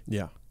week.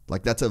 Yeah.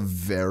 Like, that's a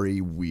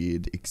very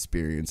weird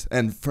experience.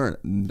 And for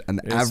an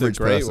average person. It's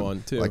a great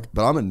one too. Like,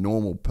 but I'm a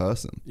normal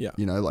person. Yeah.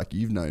 You know, like,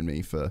 you've known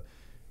me for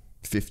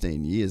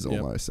 15 years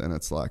almost. Yep. And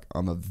it's like,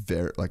 I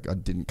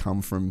didn't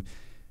come from,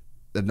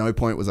 at no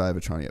point was I ever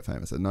trying to get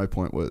famous. At no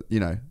point was, you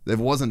know, there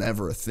wasn't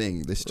ever a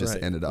thing. This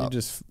just ended up. You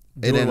just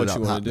doing what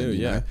you want to do,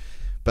 yeah.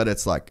 But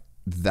it's like,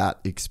 that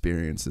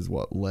experience is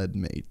what led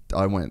me.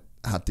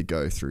 Had to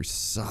go through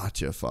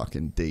such a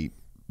fucking deep,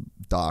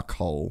 dark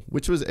hole,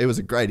 it was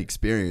a great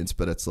experience,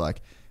 but it's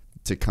like,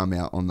 to come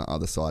out on the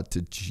other side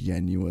to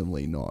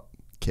genuinely not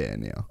care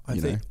now.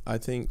 I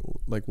think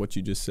like what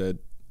you just said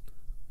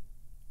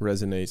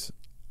resonates.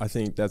 I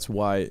think that's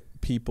why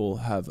people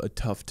have a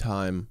tough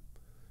time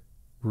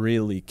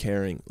really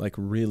caring, like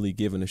really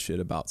giving a shit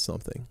about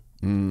something.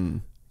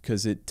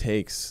 Because it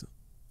takes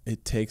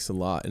a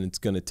lot, and it's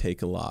going to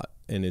take a lot.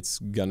 and it's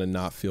gonna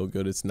not feel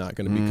good. It's not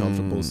gonna be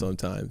comfortable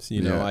sometimes.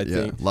 You know, I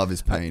think love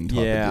is pain type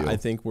of deal. I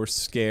think we're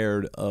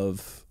scared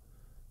of,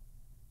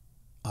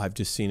 I've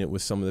just seen it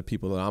with some of the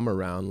people that I'm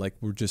around, like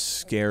we're just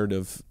scared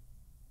of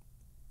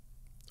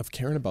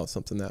caring about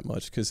something that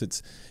much, because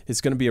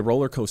it's going to be a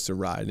roller coaster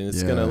ride, and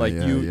it's going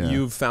to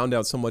you've found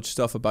out so much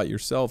stuff about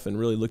yourself and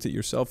really looked at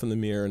yourself in the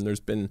mirror, and there's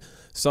been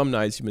some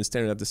nights you've been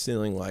staring at the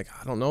ceiling like,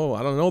 I don't know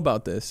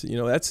about this. You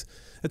know, that's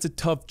a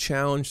tough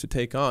challenge to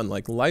take on.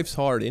 Like, life's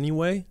hard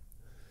anyway,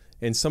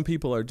 and some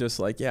people are just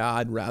like, yeah,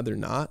 I'd rather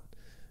not.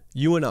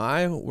 You and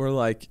I were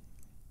like,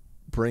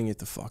 bring it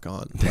the fuck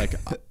on. Like,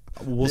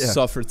 we'll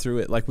suffer through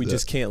it. Like, we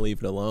just can't leave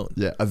it alone.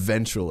 Yeah,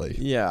 eventually.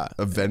 Yeah,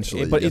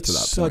 eventually. But it's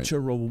such a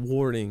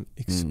rewarding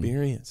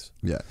experience.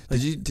 Yeah. Like,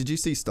 did you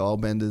see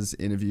Stylebender's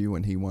interview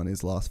when he won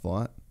his last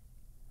fight?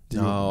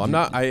 I'm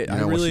not. I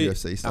really.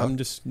 UFC stuff? I'm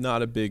just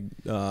not a big.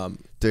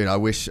 Dude, I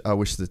wish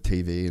the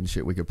TV and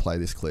shit we could play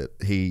this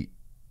clip. He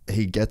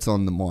gets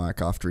on the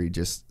mic after he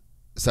just.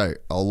 So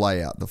I'll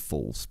lay out the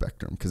full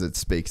spectrum because it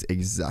speaks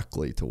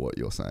exactly to what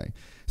you're saying.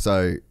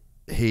 So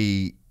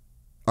he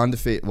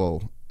undefeated.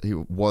 Well, he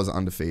was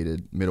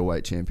undefeated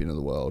middleweight champion of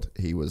the world.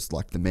 He was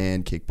like the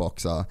man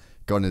kickboxer,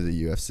 got into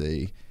the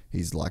UFC.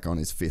 He's like on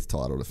his 5th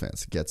title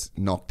defense. Gets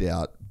knocked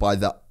out by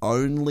the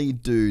only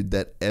dude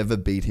that ever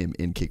beat him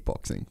in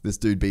kickboxing. This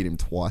dude beat him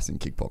twice in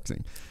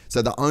kickboxing.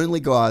 So the only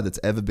guy that's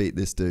ever beat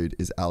this dude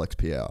is Alex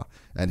Pierre.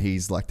 And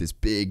he's like this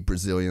big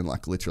Brazilian,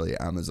 like literally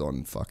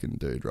Amazon fucking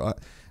dude, right?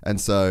 And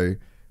so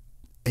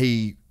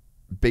he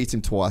beats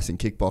him twice in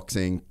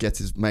kickboxing,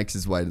 makes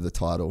his way to the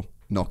title,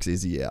 knocks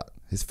Izzy out.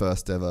 His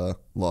first ever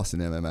loss in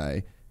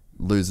MMA,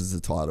 loses the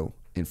title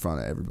in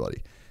front of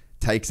everybody,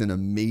 takes an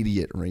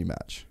immediate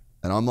rematch.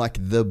 And I'm like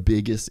the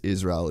biggest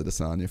Israel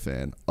Adesanya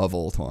fan of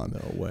all time.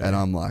 No way. And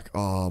I'm like,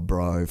 oh,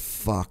 bro,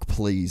 fuck,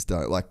 please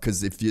don't. Like,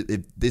 because if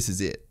this is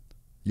it,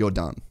 you're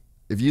done.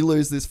 If you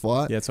lose this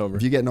fight, it's over.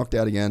 If you get knocked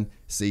out again,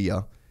 see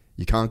ya.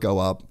 You can't go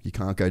up, you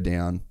can't go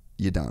down,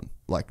 you're done.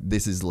 Like,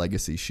 this is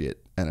legacy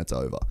shit, and it's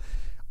over.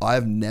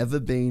 I've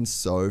never been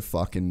so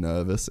fucking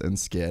nervous and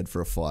scared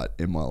for a fight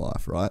in my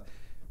life, right?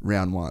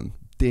 Round 1,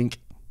 Dink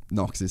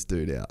knocks this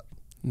dude out.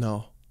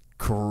 No.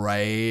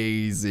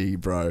 Crazy,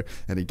 bro.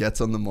 And he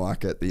gets on the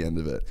mic at the end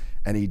of it,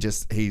 and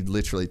he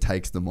literally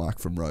takes the mic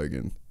from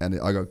Rogan, and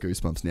I got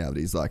goosebumps now, but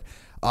he's like,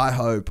 I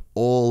hope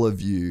all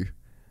of you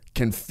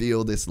can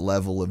feel this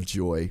level of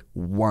joy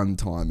one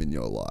time in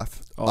your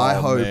life. Oh, I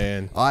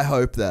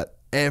hope that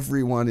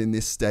everyone in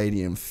this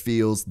stadium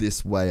feels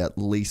this way at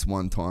least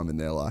one time in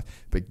their life.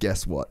 But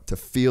guess what? To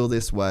feel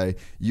this way,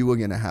 you are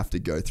going to have to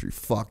go through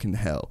fucking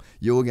hell.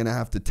 You are going to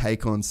have to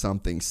take on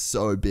something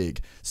so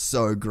big,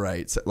 so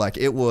great. So, like,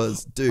 it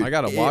was, dude. I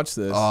got to watch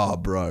this. Oh,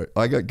 bro.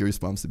 I got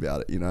goosebumps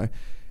about it, you know?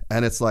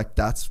 And it's like,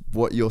 that's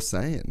what you're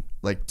saying.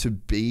 Like, to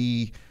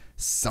be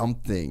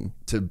something,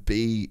 to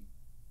be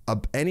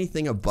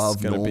anything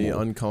above normal. It's going to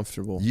be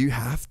uncomfortable. You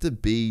have to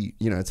be,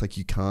 you know, it's like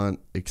you can't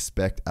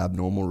expect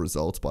abnormal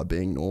results by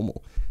being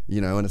normal,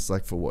 you know, and it's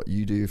like for what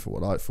you do,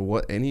 for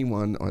what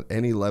anyone on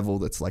any level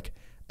that's like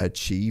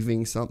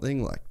achieving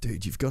something, like,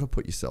 dude, you've got to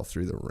put yourself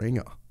through the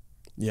ringer.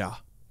 Yeah,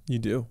 you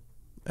do.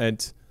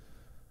 And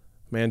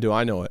man, do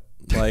I know it.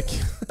 Like,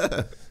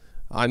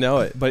 I know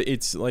it, but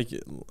it's like,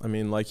 I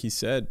mean, like he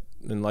said,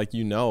 and like,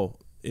 you know,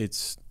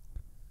 it's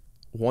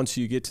once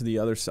you get to the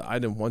other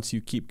side and once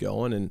you keep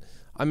going, and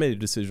I made a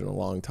decision a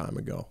long time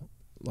ago.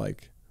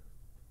 Like,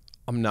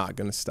 I'm not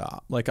going to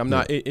stop. Like, I'm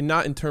not,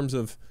 not in terms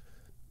of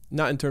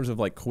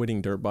like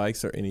quitting dirt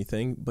bikes or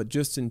anything, but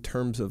just in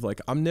terms of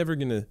like, I'm never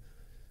going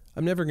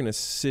to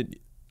sit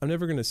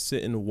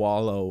and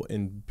wallow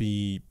and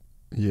be,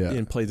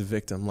 and play the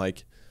victim.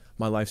 Like,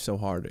 my life's so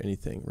hard or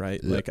anything. Right.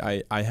 Yeah. Like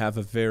I have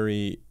a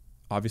very,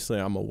 obviously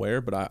I'm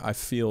aware, but I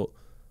feel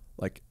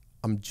like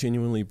I'm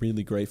genuinely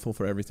really grateful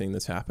for everything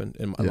that's happened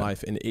in my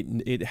life, and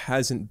it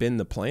hasn't been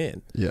the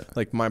plan. Yeah,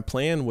 like my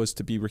plan was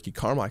to be Ricky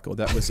Carmichael.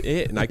 That was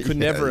it, and I could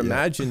never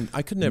imagine.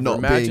 I could never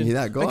imagine being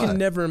that guy. I could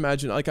never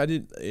imagine. Like I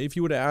did. If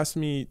you would have asked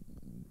me,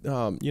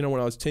 you know, when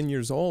I was 10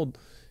 years old,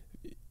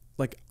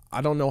 like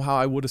I don't know how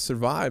I would have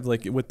survived.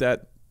 Like with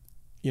that,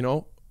 you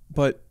know.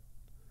 But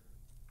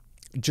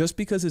just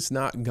because it's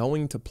not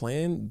going to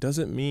plan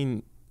doesn't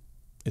mean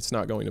it's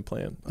not going to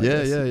plan. Yeah.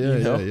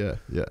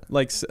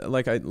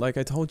 Like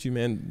I told you,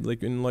 man,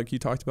 like, and like you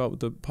talked about with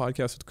the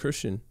podcast with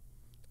Christian,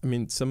 I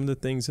mean, some of the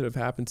things that have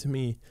happened to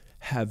me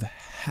have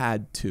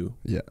had to.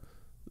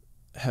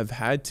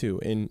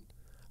 And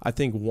I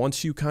think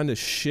once you kind of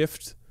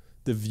shift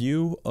the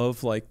view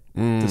of like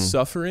the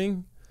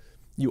suffering,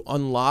 you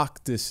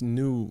unlock this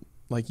new,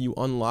 like you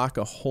unlock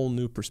a whole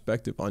new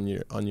perspective on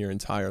your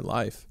entire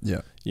life.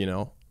 Yeah. You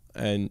know,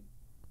 and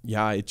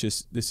yeah,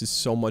 this is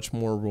so much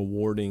more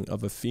rewarding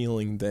of a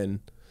feeling than,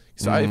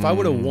 so if I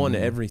would have won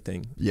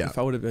everything, if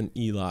I would have been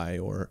Eli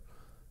or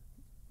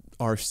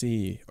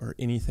RC or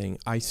anything,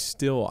 I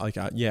still I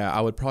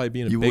would probably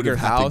be in a bigger house. You would have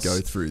had to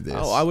go through this.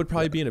 I would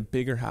probably be in a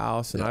bigger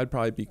house, and I'd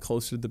probably be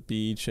closer to the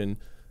beach, and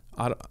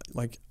I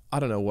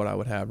don't know what I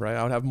would have, right?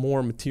 I would have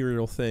more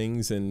material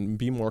things and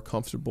be more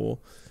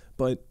comfortable,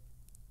 but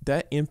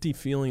that empty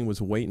feeling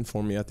was waiting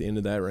for me at the end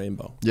of that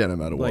rainbow. Yeah, no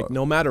matter what. Like,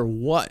 no matter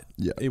what.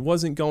 Yeah. It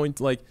wasn't going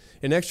to, like,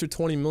 an extra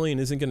 20 million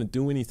isn't going to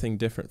do anything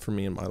different for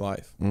me in my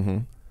life. Mm-hmm.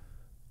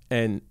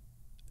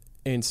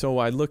 And so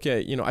I look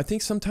at, you know, I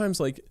think sometimes,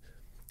 like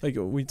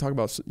we talk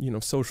about, you know,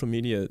 social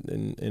media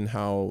and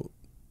how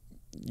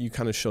you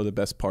kind of show the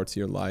best parts of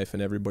your life,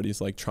 and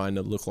everybody's like trying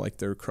to look like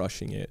they're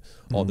crushing it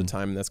all the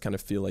time. And that's kind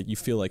of you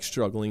feel like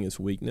struggling is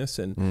weakness,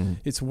 and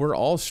we're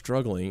all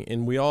struggling,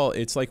 and we all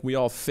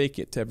fake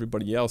it to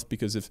everybody else,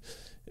 because if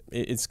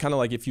it's kind of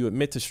like, if you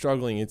admit to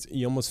struggling,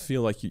 you almost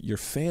feel like you're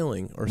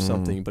failing or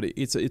something, but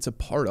it's a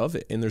part of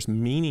it. And there's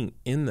meaning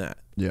in that.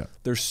 Yeah.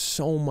 There's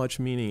so much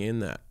meaning in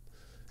that.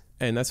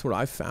 And that's what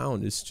I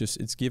found.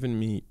 It's given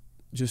me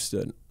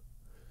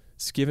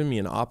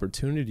an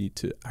opportunity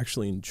to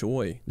actually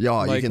enjoy. Yeah,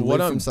 like, you can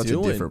live from such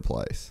a different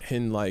place,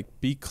 and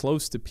like be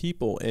close to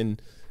people and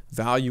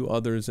value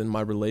others and my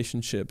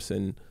relationships,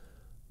 and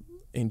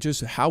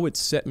just how it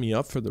set me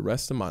up for the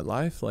rest of my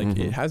life. Like,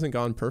 it hasn't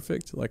gone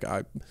perfect. Like,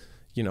 I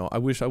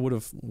wish I would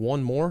have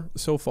won more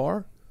so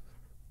far,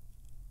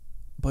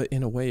 but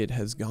in a way it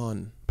has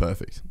gone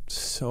perfect.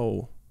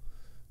 So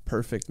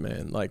perfect,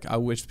 man. Like, I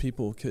wish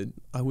people could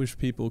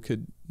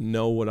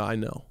know what I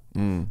know.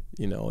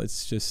 You know,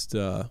 it's just,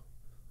 I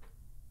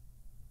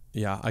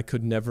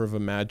could never have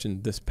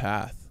imagined this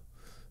path,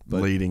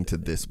 but leading to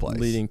this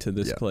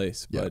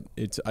place. But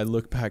I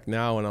look back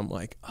now and I'm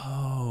like,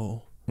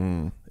 oh,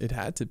 it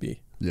had to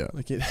be. Yeah.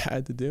 Like, it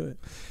had to do it.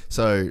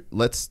 So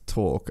let's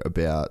talk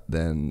about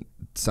then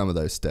some of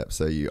those steps.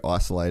 So you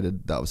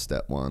isolated, that was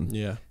step one.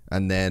 Yeah.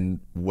 And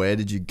then where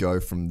did you go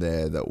from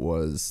there that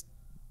was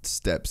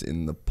steps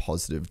in the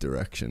positive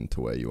direction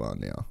to where you are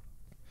now?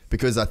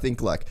 Because I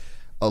think, like,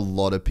 a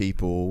lot of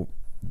people,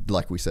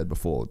 like we said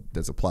before,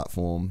 there's a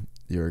platform,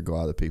 you're a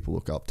guy that people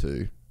look up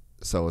to.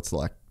 So it's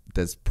like,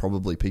 there's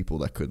probably people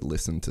that could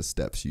listen to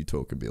steps you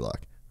talk and be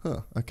like,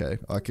 huh, okay,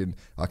 I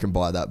can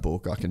buy that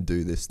book, I can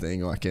do this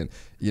thing, I can,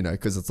 you know,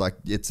 because it's like,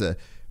 it's a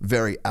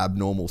very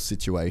abnormal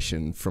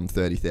situation from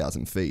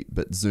 30,000 feet,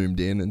 but zoomed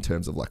in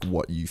terms of like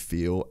what you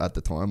feel at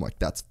the time, like,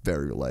 that's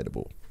very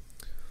relatable.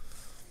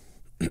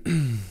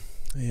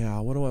 Yeah,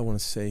 what do I want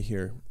to say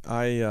here?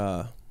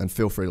 And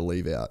feel free to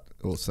leave out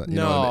also.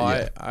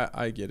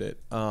 I get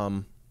it.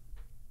 Well,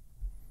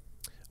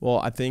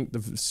 I think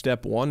the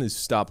step one is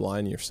stop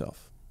lying to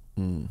yourself.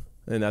 And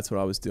that's what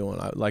I was doing.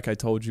 Like I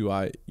told you,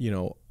 I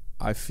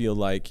feel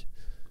like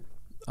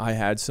I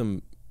had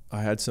some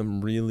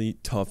really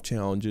tough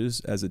challenges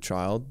as a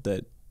child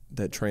that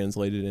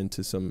translated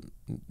into some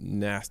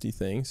nasty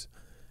things,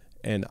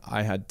 and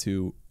I had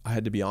to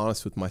be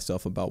honest with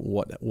myself about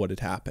what had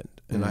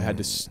happened, and I had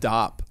to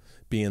stop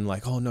being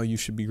like, oh no, you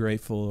should be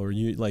grateful, or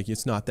you, like,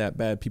 it's not that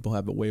bad, people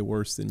have it way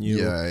worse than you.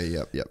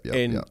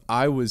 Yep.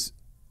 I was,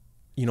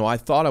 you know, I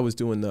thought I was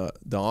doing the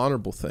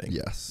honorable thing.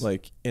 Yes.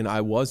 Like, and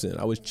I wasn't.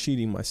 I was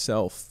cheating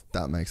myself.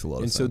 That makes a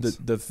lot of sense.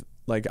 And so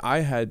like, I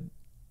had,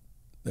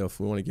 if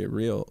we want to get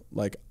real,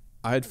 like,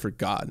 I had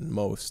forgotten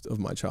most of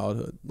my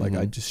childhood. Like,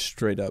 I just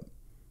straight up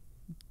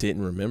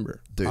didn't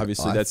remember. Dude,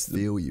 obviously, I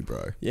feel you,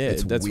 bro. Yeah,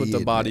 it's that's weird, what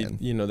the body, man.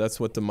 you know, that's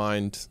what the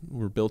mind,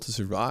 we're built to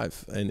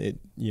survive, and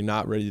you're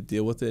not ready to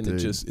deal with it, and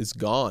Dude, it's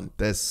gone.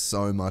 There's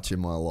so much in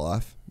my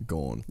life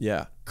gone.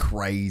 Yeah.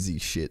 Crazy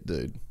shit,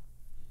 dude.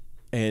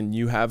 And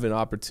you have an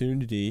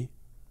opportunity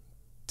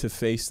to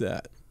face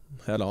that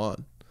head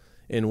on.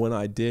 And when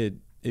I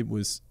did, it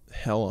was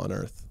hell on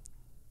earth.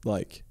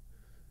 Like,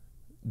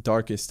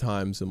 darkest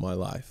times of my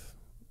life.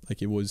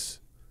 Like, it was,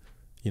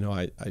 you know,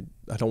 I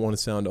don't want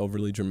to sound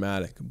overly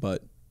dramatic,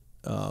 but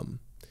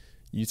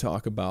you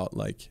talk about,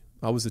 like,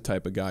 I was the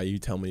type of guy, you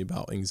tell me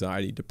about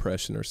anxiety,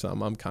 depression or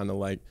something, I'm kind of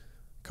like,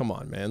 come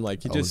on, man.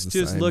 Like, you just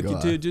look,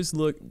 dude,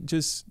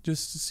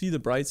 just see the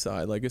bright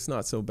side. Like, it's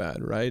not so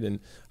bad, right?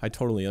 And I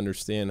totally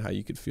understand how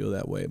you could feel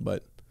that way,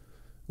 but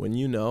when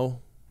you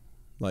know,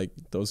 like,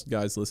 those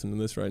guys listening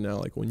to this right now,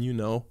 like, when you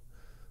know,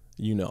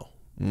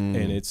 and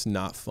it's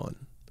not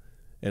fun.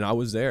 And I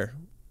was there,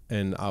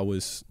 and I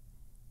was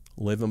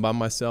living by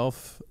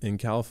myself in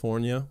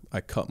California. I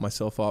cut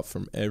myself off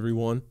from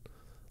everyone,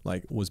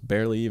 like, was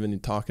barely even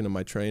talking to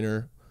my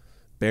trainer,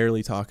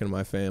 barely talking to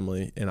my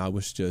family, and I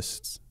was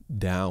just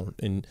down.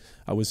 And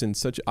I was in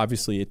such,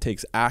 obviously it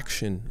takes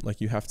action,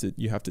 like, you have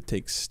to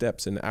take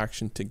steps and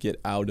action to get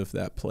out of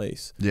that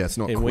place. Yeah, it's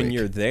not and quick. When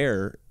you're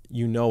there,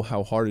 you know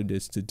how hard it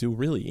is to do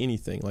really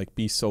anything, like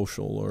be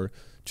social or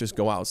just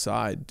go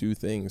outside, do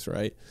things,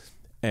 right?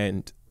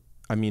 And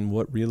I mean,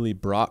 what really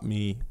brought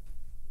me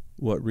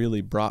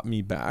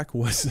back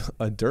was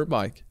a dirt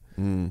bike.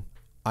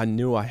 I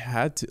knew I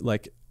had to,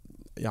 like,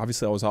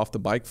 obviously I was off the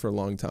bike for a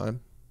long time,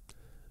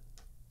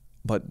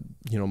 but,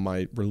 you know,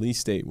 my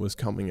release date was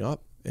coming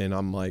up, and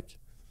I'm like,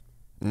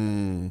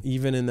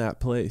 even in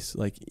that place,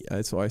 like,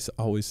 that's why I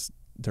always,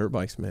 dirt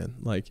bikes, man.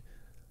 Like,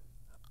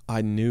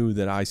 I knew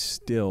that I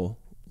still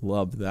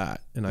loved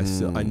that, and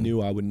I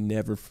knew I would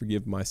never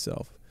forgive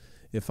myself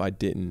if I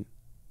didn't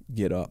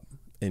get up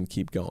and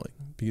keep going,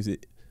 because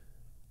it,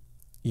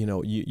 you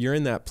know, you're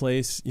in that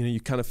place, you know, you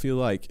kind of feel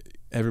like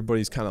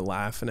everybody's kind of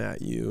laughing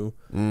at you,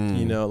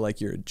 you know, like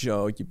you're a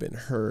joke, you've been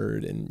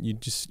hurt, and you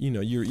just, you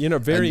know, you're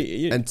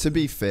very... And to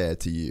be fair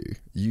to you,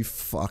 you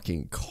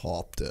fucking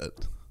copped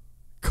it,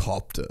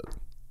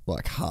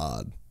 like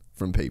hard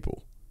from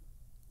people.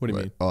 What do you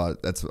mean? Oh,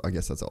 I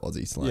guess that's an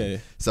Aussie slang. Yeah.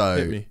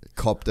 So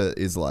copped it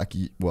is like,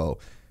 well,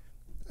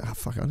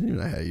 fuck, I don't even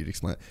know how you'd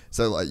explain it.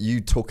 So like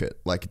you took it,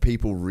 like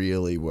people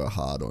really were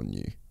hard on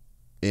you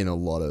in a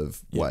lot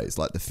of ways,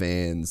 like the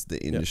fans,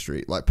 the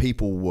industry, like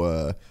people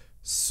were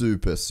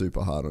super,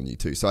 super hard on you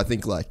too. So I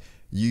think like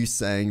you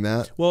saying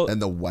that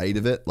and the weight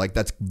of it, like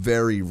that's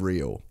very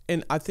real.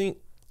 And I think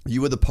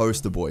you were the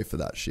poster boy for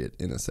that shit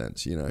in a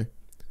sense, you know?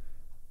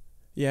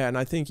 Yeah. And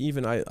I think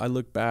even I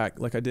look back,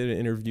 like I did an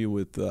interview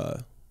with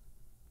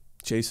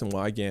Jason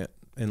Wygant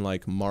in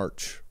like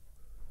March.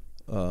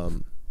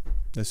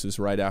 This was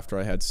right after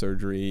I had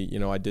surgery. You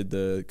know, I did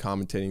the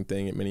commentating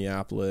thing at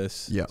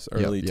Minneapolis,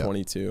 early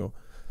 22.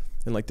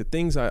 And like the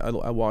things I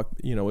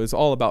walked, you know, it was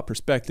all about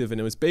perspective, and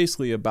it was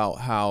basically about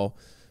how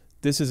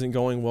this isn't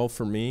going well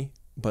for me,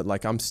 but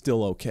like I'm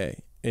still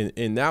okay.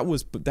 And that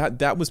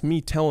was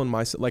me telling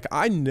myself, like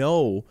I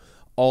know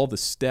all the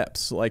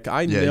steps, like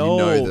I know, you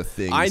know the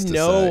things I to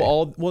know say.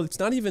 all. Well, it's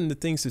not even the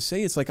things to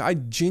say. It's like I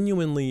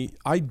genuinely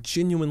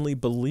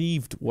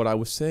believed what I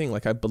was saying.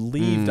 Like I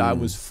believed I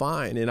was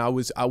fine, and I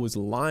was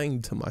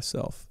lying to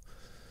myself.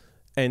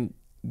 And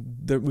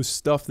there was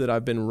stuff that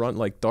I've been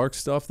like dark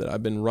stuff that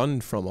I've been running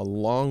from a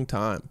long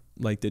time,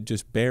 like that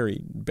just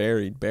buried.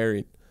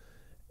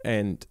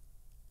 And,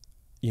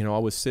 you know, I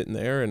was sitting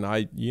there and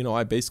I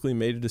basically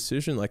made a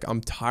decision. Like,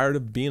 I'm tired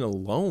of being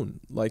alone.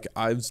 Like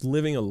I was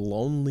living a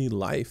lonely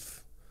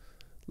life.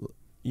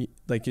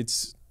 Like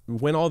it's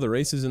win all the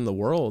races in the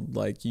world.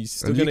 Like you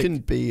still can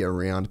be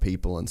around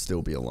people and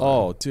still be alone.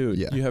 Oh dude,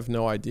 you have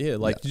no idea.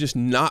 Like just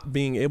not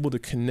being able to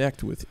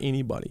connect with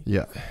anybody.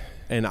 Yeah.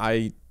 And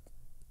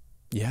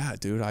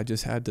dude, I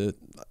just had to,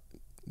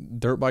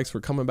 dirt bikes were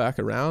coming back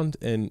around,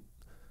 and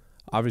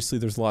obviously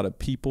there's a lot of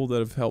people that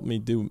have helped me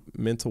do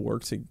mental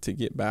work to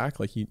get back.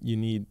 Like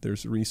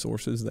there's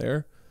resources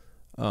there.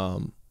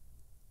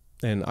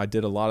 And I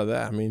did a lot of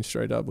that. I mean,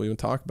 straight up, we would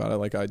talk about it.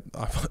 Like I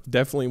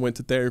definitely went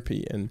to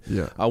therapy, and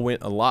I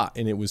went a lot,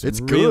 and it's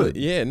really good.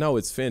 Yeah, no,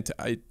 it's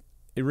fantastic.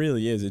 It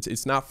really is.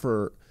 It's not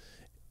for,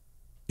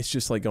 it's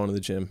just like going to the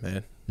gym,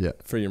 man. Yeah.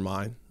 For your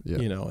mind,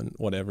 you know, and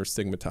whatever,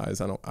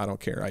 stigmatized. I don't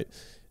care. I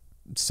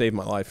saved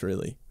my life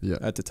really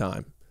at the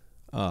time.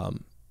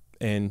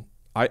 And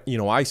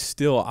I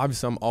still,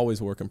 obviously I'm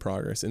always a work in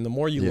progress, and the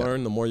more you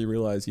learn, the more you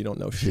realize you don't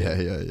know shit.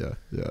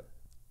 Yeah.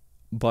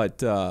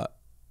 But,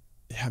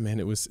 yeah, man,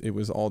 it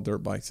was all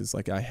dirt bikes. It's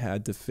like I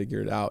had to figure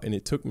it out, and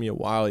it took me a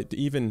while.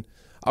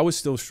 I was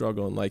still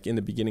struggling, like in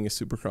the beginning of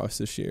Supercross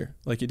this year.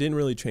 Like it didn't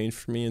really change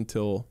for me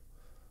until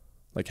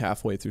like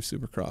halfway through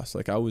Supercross.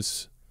 Like I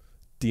was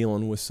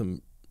dealing with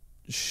some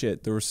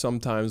shit. There were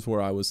some times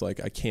where I was like,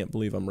 I can't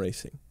believe I'm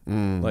racing.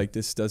 Like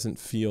this doesn't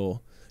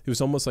feel. It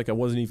was almost like I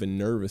wasn't even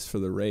nervous for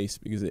the race,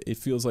 because it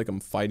feels like I'm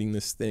fighting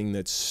this thing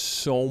that's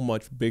so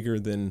much bigger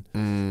than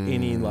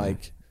any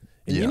like.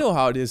 And you know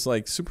how it is,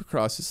 like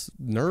Supercross is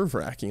nerve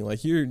wracking.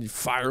 Like your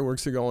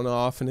fireworks are going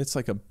off, and it's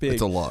like a big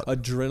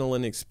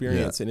adrenaline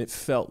experience. And it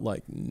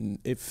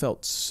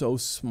felt so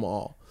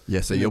small.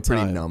 Yeah, so you're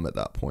pretty numb at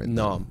that point.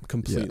 Numb,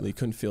 completely. Yeah.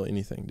 Couldn't feel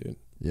anything, dude.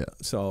 Yeah.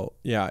 So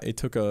yeah, it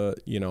took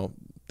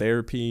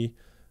therapy,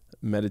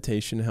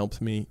 meditation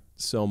helped me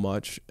so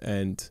much,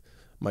 and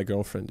my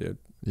girlfriend, dude.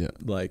 Yeah.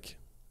 Like,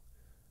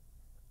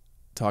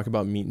 talk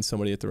about meeting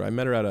somebody at the right. I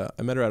met her at a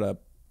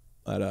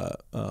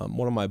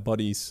one of my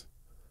buddies'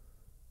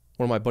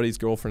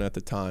 girlfriend at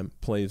the time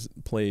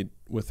played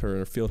with her in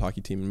her field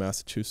hockey team in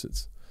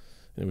Massachusetts.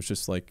 And it was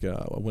just like,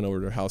 I went over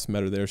to her house,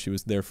 met her there. She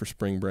was there for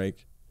spring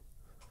break.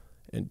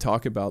 And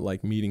talk about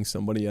like meeting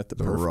somebody at the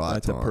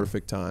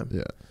perfect time.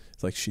 Yeah.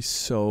 It's like, she's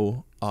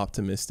so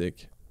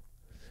optimistic,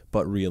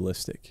 but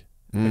realistic.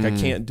 Like I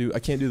can't do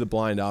the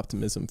blind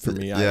optimism for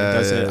me.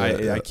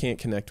 I can't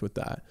connect with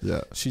that.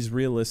 Yeah. She's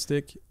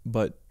realistic,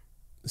 but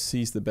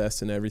sees the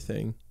best in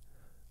everything.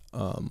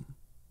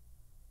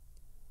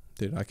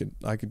 Dude, I could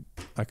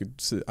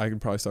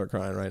probably start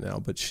crying right now.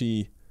 But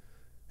if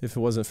it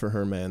wasn't for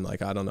her, man,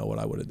 like I don't know what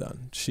I would have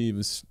done.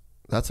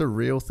 That's a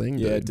real thing.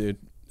 Yeah, dude.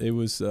 It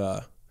was.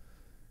 I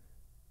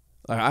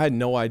had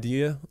no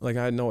idea. Like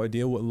I had no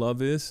idea what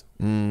love is.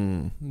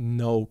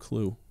 No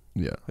clue.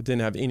 Yeah. I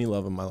didn't have any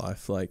love in my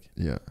life. Like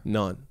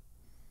none.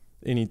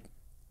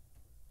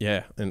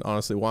 Yeah, and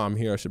honestly, while I'm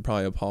here, I should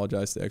probably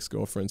apologize to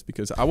ex-girlfriends,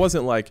 because I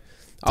wasn't like, dude,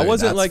 I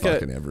wasn't like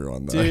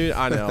everyone, though. Dude,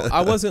 I know.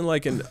 I wasn't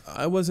like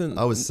I wasn't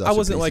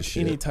like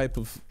any type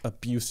of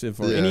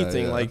abusive or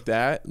anything like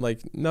that.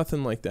 Like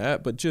nothing like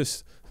that, but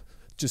just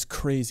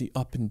crazy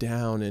up and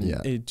down,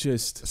 and it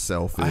just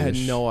selfish. I had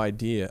no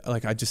idea.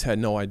 Like I just had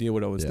no idea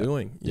what I was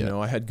doing. You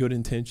know, I had good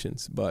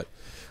intentions, but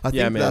I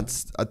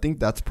think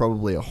that's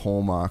probably a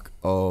hallmark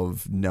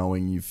of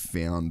knowing you've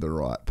found the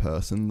right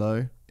person,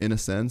 though, in a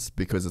sense,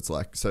 because it's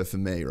like, so for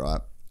me,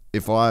 right,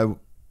 if I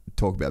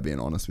talk about being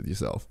honest with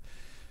yourself,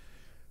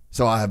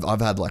 So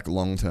I've had like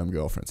long-term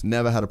girlfriends.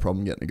 Never had a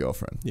problem getting a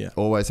girlfriend. Yeah.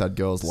 Always had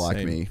girls like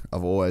Same. me.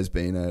 I've always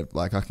been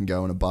I can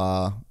go in a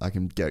bar. I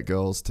can get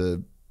girls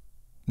to,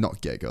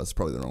 not get girls,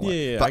 probably the wrong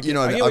way. Yeah, But you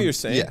know, I get what you're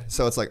saying. Yeah.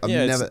 So it's like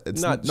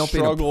it's not been a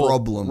struggle,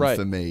 problem right.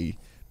 for me.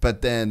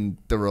 But then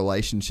the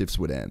relationships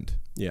would end.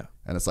 Yeah.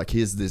 And it's like,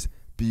 here's this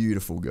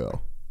beautiful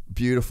girl,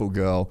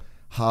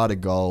 heart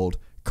of gold,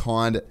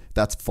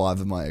 that's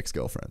 5 of my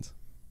ex-girlfriends.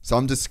 So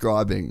I'm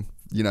describing,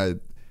 you know,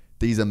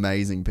 these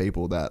amazing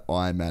people that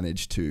I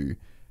managed to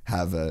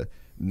have a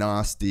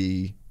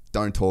nasty,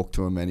 don't talk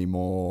to them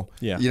anymore.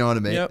 Yeah. You know what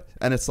I mean? Yep.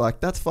 And it's like,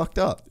 that's fucked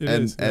up.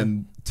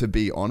 And to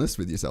be honest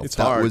with yourself, it's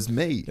that hard. was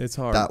me. It's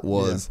hard. That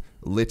was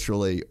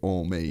literally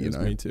all me, you know?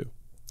 Me too.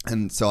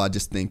 And so I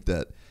just think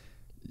that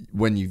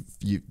when you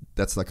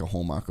that's like a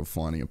hallmark of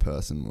finding a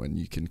person, when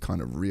you can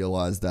kind of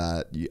realize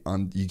that you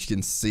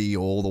can see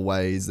all the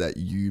ways that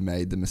you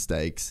made the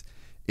mistakes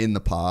in the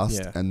past.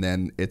 Yeah. And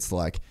then it's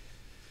like,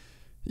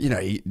 you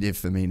know,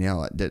 for me now,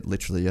 like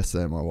literally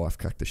yesterday, my wife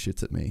cracked the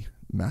shits at me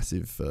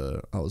massive.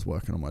 I was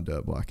working on my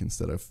dirt bike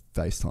instead of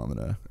FaceTiming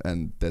her,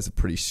 and there's a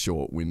pretty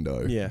short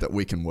window that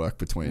we can work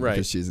between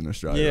because she's in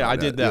Australia. Yeah, right I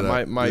did that.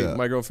 You know?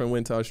 My girlfriend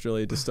went to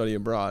Australia to study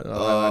abroad. And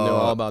I know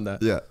all about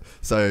that. Yeah.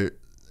 So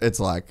it's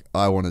like,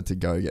 I wanted to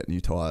go get new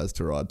tires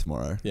to ride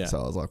tomorrow. Yeah.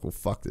 So I was like, well,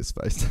 fuck this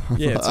FaceTime.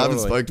 Yeah, totally. I haven't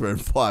spoken to her in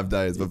 5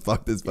 days, but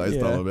fuck this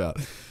FaceTime about.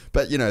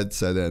 But, you know,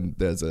 so then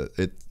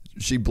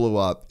she blew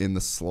up in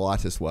the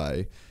slightest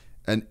way,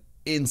 and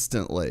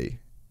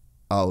instantly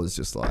I was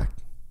just like,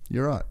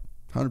 you're right.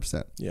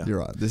 100%. Yeah. You're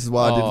right. This is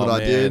why I did what I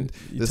did.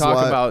 You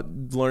talk about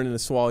learning to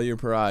swallow your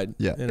pride.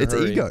 Yeah. It's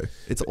ego.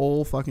 It's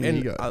all fucking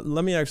ego.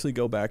 Let me actually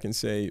go back and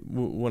say,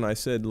 when I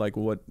said like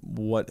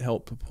what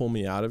helped pull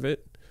me out of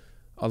it,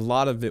 a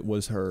lot of it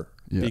was her,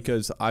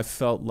 because I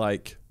felt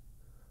like,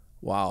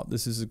 wow,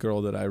 this is a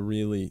girl that I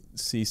really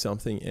see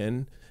something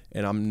in,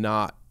 and I'm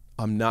not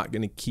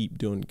going to keep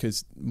doing,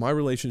 because my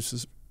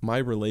relationships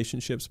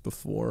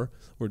before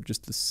were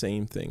just the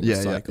same thing,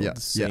 the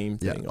same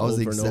thing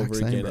over and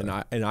over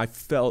again. And I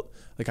felt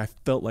like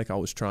I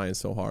was trying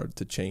so hard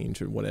to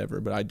change or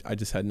whatever, but I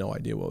just had no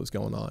idea what was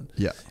going on.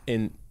 Yeah.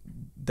 And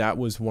that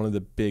was one of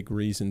the big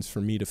reasons for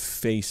me to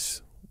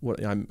face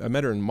what I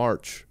met her in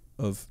March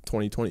of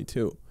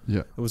 2022. Yeah.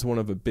 It was one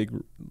of the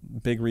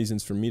big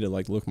reasons for me to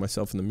like look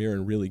myself in the mirror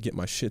and really get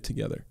my shit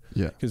together.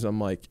 Yeah. Because I'm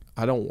like,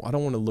 I don't want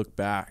to look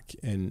back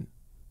and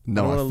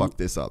I fucked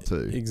this up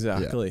too.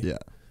 Exactly. Yeah.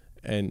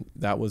 And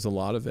that was a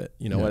lot of it,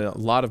 you know, and a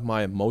lot of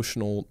my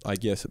emotional, I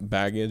guess,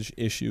 baggage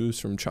issues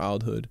from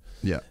childhood.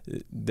 Yeah.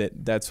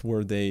 That's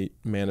where they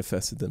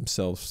manifested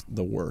themselves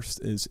the worst,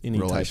 is any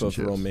type of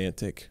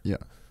romantic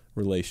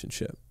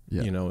relationship.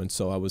 Yeah. You know, and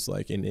so I was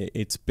like, and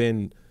it's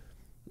been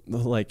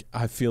like,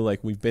 I feel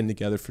like we've been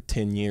together for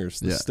 10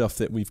 years, the stuff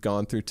that we've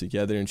gone through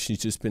together, and she's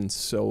just been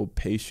so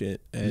patient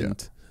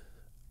and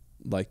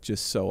like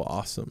just so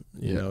awesome.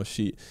 You know,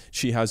 she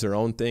has her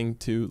own thing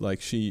too.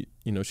 Like she's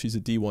a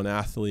D1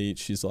 athlete.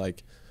 She's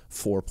like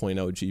 4.0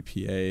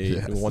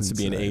 GPA and wants to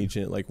be an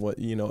agent. Like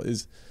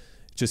is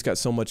just got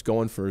so much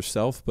going for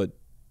herself, but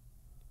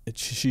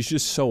she's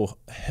just so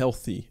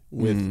healthy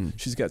with,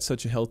 she's got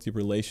such a healthy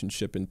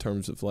relationship in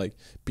terms of like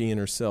being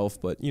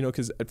herself. But, you know,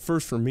 cause at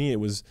first for me, it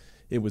was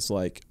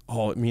like,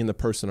 oh, me and the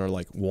person are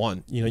like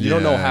one, you know, you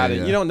don't know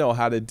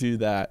how to do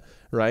that.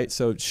 Right.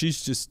 So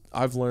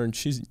I've learned,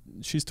 she's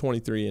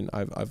 23 and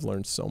I've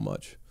learned so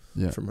much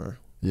from her.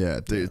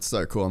 Yeah. Dude, it's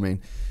so cool. I mean,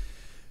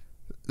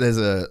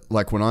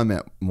 when I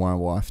met my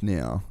wife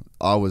now,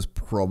 I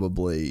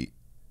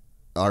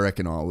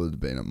reckon I would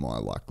have been at my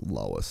like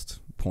lowest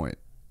point.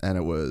 And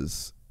it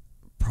was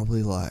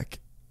probably like,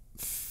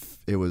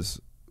 it was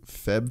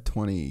Feb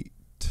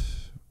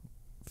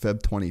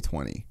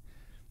 2020.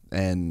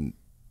 And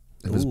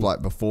it was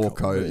like before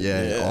COVID.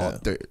 Yeah. Oh,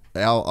 dude,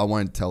 I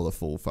won't tell the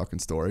full fucking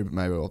story, but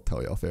maybe I'll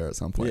tell you off air at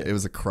some point. Yeah. It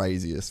was the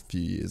craziest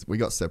few years. We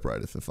got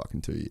separated for fucking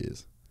 2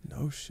 years.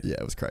 No shit. Yeah,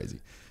 it was crazy.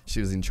 She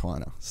was in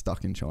China,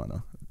 stuck in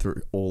China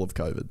through all of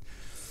COVID.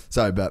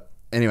 So, but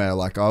anyway,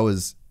 like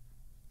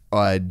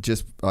I'd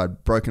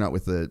broken up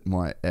with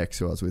my ex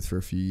who I was with for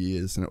a few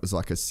years, and it was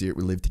like we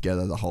lived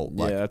together the whole,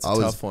 like, that's a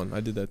tough one.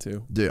 I did that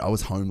too. Dude, I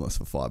was homeless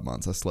for 5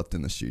 months. I slept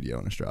in the studio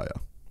in Australia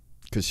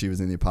because she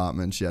was in the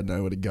apartment. She had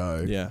nowhere to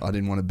go. Yeah. I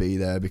didn't want to be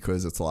there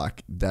because it's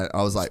like that.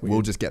 I was like,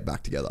 we'll just get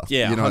back together.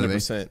 Yeah. You know 100%. What I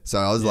mean? So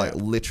I was like,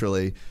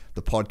 literally,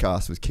 the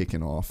podcast was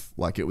kicking off.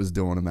 Like, it was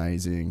doing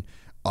amazing.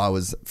 I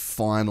was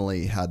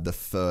finally had the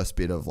first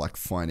bit of like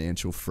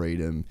financial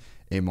freedom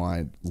in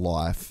my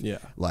life. Yeah.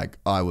 Like,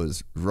 I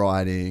was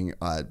riding.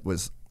 I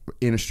was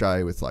in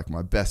Australia with like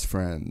my best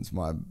friends.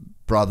 My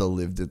brother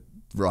lived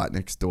right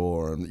next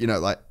door, and, you know,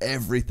 like,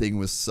 everything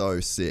was so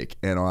sick,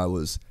 and I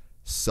was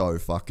so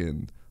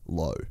fucking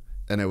low.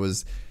 And it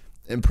was,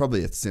 and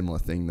probably a similar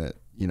thing that,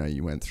 you know,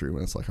 you went through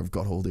when it's like, I've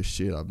got all this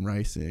shit, I'm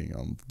racing,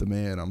 I'm the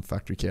man, I'm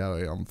factory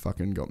cowie, I'm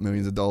fucking got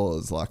millions of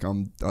dollars, like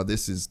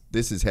this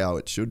is how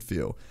it should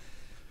feel.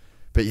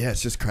 But yeah,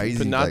 it's just crazy.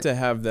 But not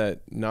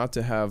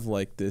to have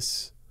like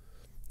this,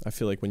 I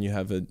feel like when you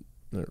have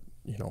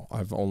you know,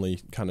 I've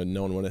only kind of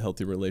known what a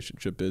healthy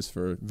relationship is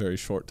for a very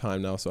short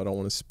time now, so I don't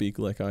want to speak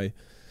like I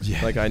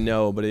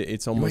know, but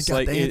it's almost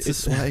like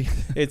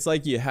it's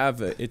like you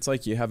have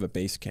a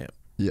base camp.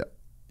 Yeah.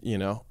 You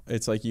know,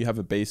 it's like you have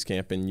a base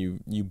camp and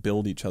you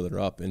build each other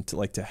up, and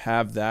to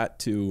have that,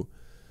 to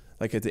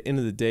like at the end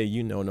of the day,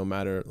 you know, no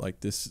matter like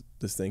this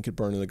thing could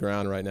burn to the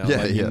ground right now. Yeah,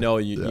 like, yeah.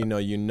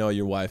 You know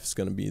your wife's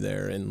going to be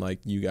there, and like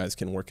you guys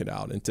can work it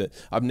out. And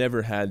I've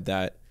never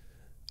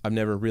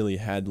really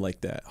had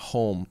like that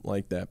home,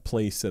 like that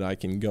place that I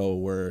can go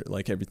where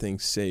like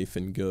everything's safe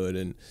and good.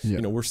 And, you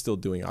know, we're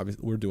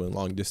doing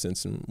long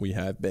distance, and we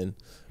have been,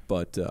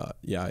 but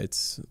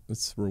it's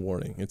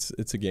rewarding.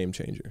 It's a game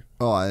changer.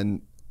 Oh,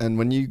 and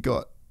when you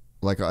got,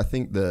 like, I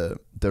think the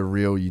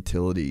real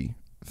utility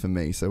for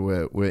me,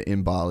 so we're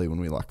in Bali when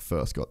we like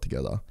first got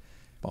together.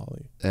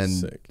 Bali. And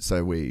sick. So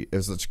it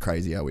was such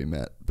crazy how we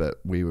met,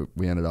 but we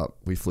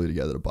flew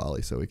together to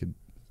Bali so we could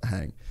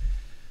hang.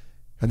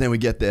 And then we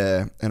get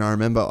there, and I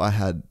remember I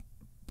had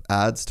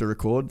ads to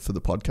record for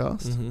the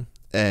podcast, mm-hmm.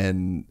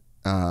 and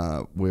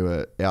we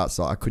were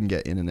outside. I couldn't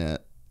get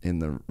internet in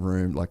the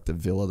room, like the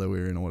villa that we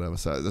were in or whatever.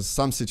 So there's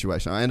some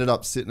situation. I ended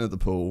up sitting at the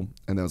pool,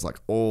 and there was like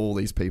all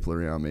these people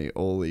around me,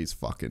 all these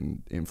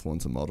fucking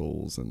influencer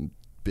models and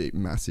big,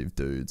 massive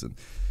dudes. And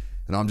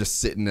I'm just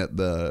sitting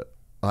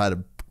I had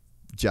a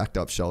jacked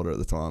up shoulder at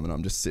the time, and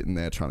I'm just sitting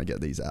there trying to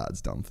get these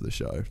ads done for the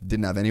show.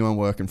 Didn't have anyone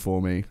working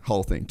for me,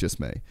 whole thing,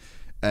 just me.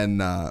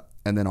 And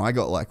then I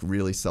got like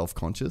really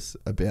self-conscious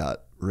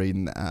about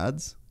reading the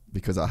ads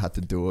because I had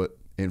to do it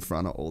in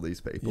front of all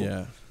these people.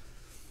 Yeah.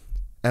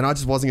 And I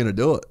just wasn't going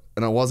to do it.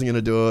 And I wasn't going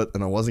to do it.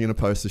 And I wasn't going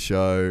to post the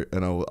show.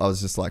 And I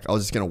was just like, I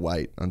was just going to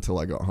wait until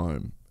I got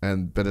home.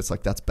 But it's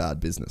like, that's bad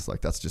business.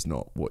 Like, that's just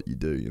not what you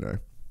do, you know?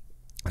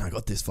 And I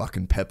got this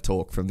fucking pep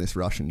talk from this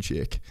Russian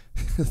chick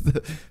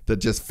that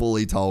just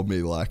fully told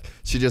me, like,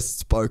 she just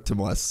spoke to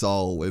my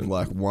soul in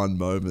like one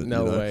moment.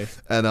 No you know? way.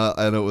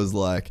 And it was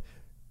like,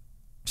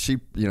 she,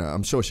 you know,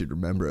 I'm sure she'd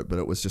remember it, but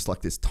it was just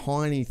like this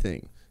tiny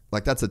thing.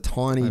 Like, that's a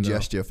tiny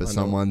gesture for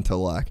someone to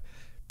like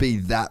be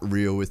that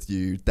real with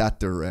you, that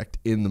direct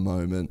in the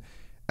moment.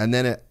 And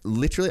then it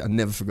literally, I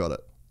never forgot it.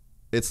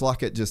 It's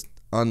like it just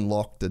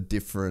unlocked a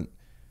different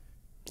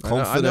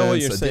confidence. I know what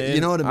you're saying.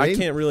 You know what I mean?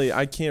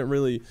 I can't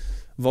really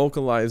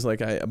vocalize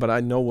but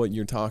I know what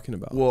you're talking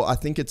about. Well, I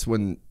think it's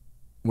when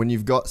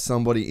you've got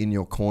somebody in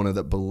your corner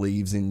that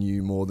believes in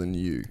you more than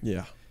you.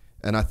 Yeah.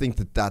 And I think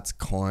that's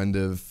kind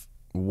of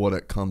what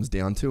it comes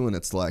down to. And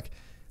it's like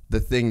the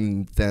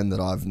thing then that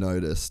I've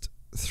noticed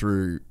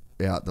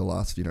throughout the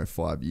last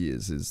 4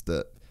 years is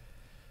that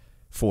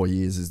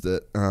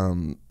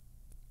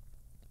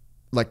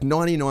like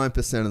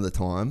 99% of the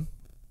time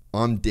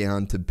I'm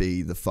down to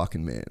be the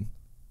fucking man.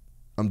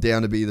 I'm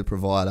down to be the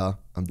provider.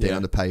 I'm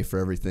down to pay for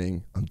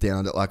everything. I'm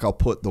down to, like, I'll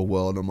put the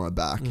world on my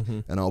back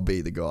and I'll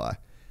be the guy.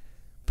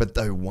 But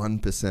though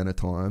 1% of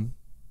time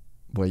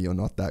where you're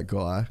not that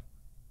guy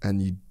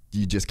and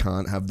you just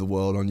can't have the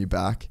world on your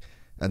back,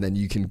 and then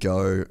you can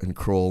go and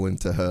crawl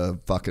into her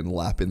fucking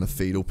lap in the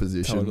fetal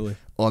position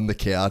on the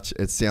couch.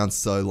 It sounds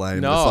so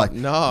lame. No, it's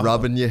like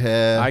rubbing your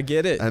hair. I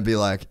get it. And be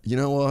like, you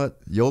know what?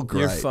 You're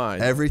great. You're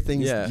fine.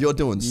 Everything's, you're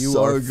doing you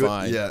so are good.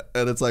 Fine. Yeah.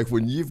 And it's like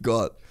when you've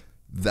got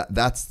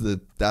that's the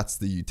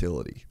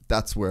utility.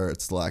 That's where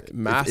it's like,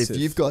 massive. If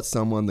you've got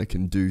someone that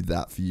can do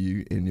that for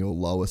you in your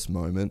lowest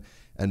moment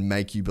and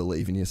make you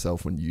believe in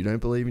yourself when you don't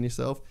believe in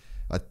yourself,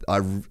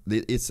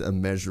 it's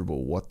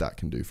immeasurable what that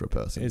can do for a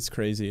person. It's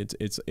crazy.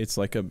 It's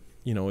like a,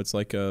 it's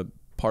like a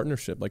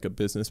partnership, like a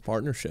business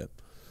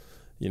partnership.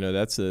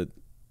 That's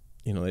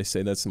they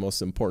say that's the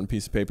most important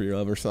piece of paper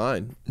you'll ever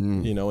sign,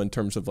 in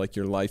terms of like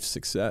your life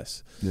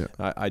success. Yeah.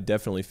 I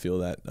definitely feel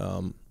that,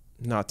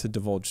 not to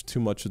divulge too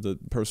much of the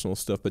personal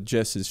stuff, but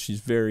Jess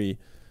she's very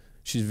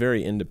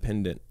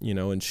independent,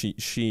 and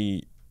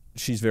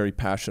she's very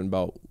passionate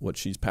about what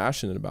she's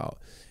passionate about.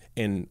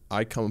 And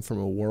I come from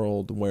a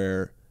world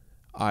where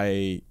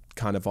I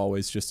kind of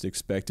always just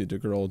expected a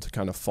girl to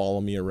kind of follow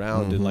me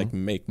around and like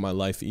make my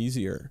life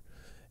easier.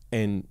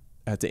 And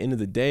at the end of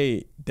the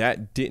day,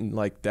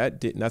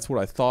 that's what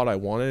I thought I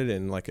wanted.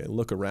 And like I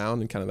look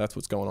around and kind of that's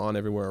what's going on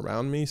everywhere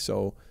around me.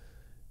 So,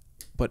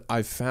 but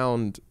I've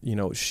found,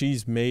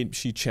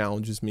 she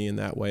challenges me in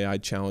that way. I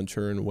challenge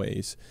her in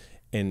ways.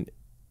 And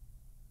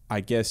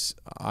I guess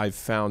I've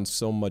found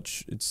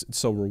it's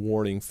so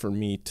rewarding for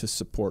me to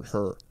support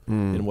her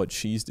in what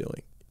she's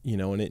doing.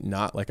 And it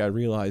not like I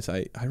realize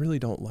I really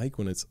don't like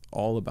when it's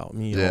all about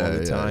me all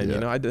the time.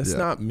 That's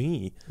not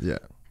me. Yeah.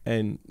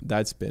 And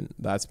that's been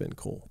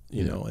cool,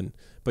 know.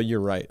 But you're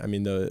right. I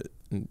mean,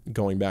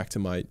 going back to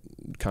my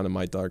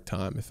dark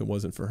time, if it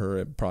wasn't for her,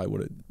 it probably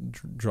would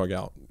have drug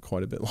out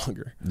quite a bit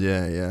longer.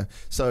 Yeah, yeah.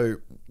 So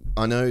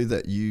I know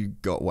that you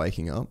got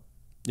Waking Up.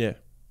 Yeah.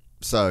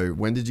 So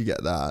when did you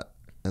get that?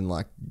 And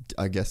like,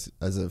 I guess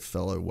as a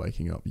fellow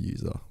Waking Up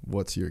user,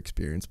 what's your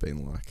experience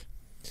been like?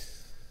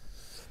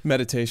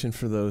 Meditation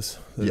for those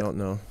that don't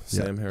know.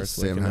 Sam Harris.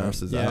 Sam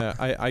Harris is out.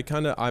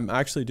 Yeah, I'm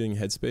actually doing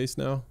Headspace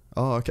now.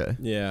 Oh, okay.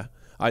 Yeah.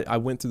 I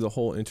went through the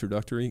whole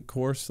introductory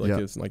course, like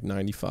it's like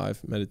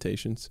 95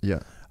 meditations. Yeah.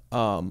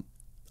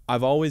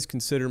 I've always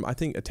considered, I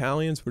think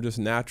Italians were just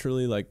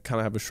naturally like kind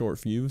of have a short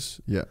fuse.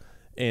 Yeah.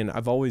 And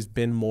I've always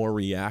been more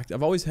react.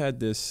 I've always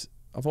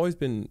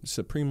been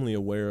supremely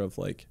aware of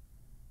like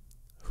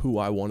who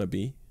I want to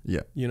be.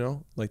 Yeah. You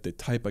know, like the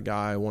type of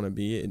guy I want to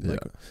be. And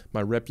like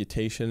my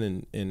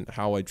reputation and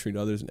how I treat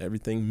others and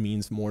everything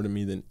means more to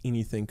me than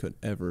anything could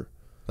ever.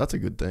 That's a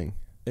good thing.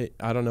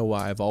 I don't know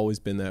why. I've always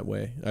been that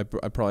way. I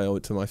probably owe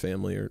it to my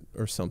family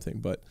or something.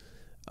 But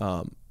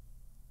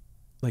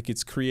like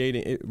it's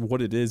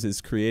what it is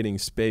creating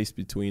space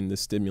between the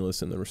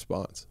stimulus and the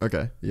response.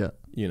 Okay. Yeah.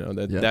 You know,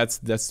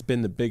 that's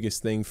been the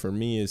biggest thing for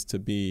me, is to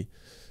be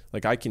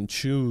like, I can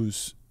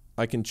choose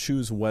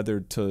whether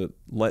to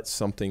let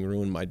something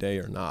ruin my day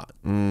or not.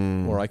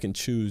 Or I can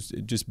choose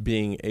just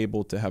being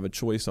able to have a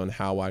choice on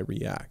how I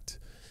react.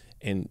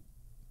 And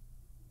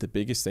the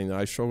biggest thing that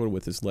I struggled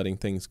with is letting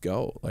things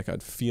go. Like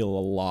I'd feel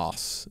a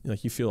loss.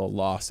 Like you feel a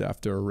loss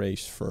after a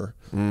race for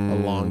a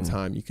long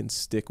time. You can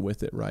stick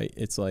with it, right?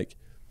 It's like,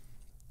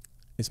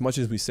 as much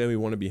as we say we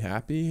want to be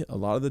happy, a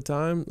lot of the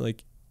time,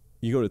 like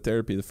you go to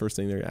therapy, the first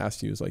thing they're going to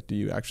ask you is like, do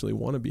you actually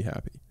want to be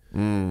happy?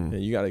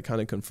 And you got to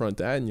kind of confront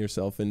that in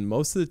yourself. And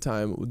most of the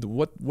time,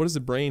 what does the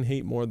brain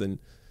hate more than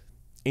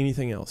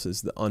anything else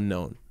is the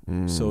unknown.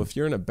 So if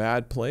you're in a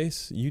bad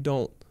place,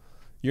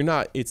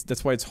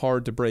 that's why it's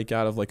hard to break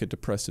out of like a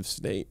depressive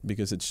state,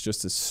 because it's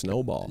just a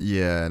snowball.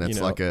 Yeah. And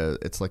it's like a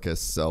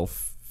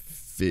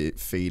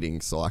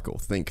self-feeding cycle.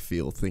 Think,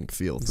 feel,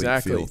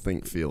 exactly.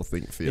 think, feel.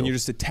 And you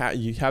just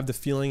you have the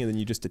feeling, and then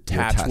you just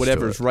attach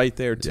whatever's right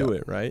there to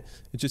it, right?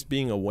 It's just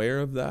being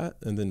aware of that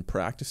and then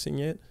practicing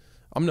it.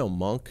 I'm no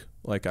monk.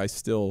 Like I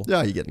still...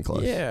 Yeah, you're getting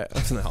close. Yeah,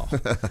 no.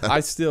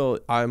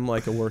 I'm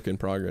like a work in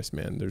progress,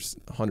 man. There's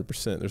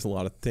 100%. There's a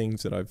lot of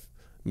things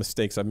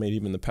mistakes I've made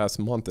even the past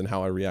month in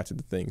how I reacted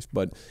to things.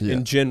 But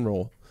in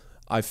general,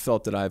 I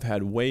felt that I've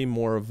had way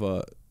more of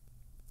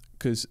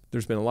because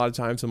there's been a lot of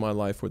times in my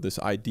life where this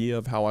idea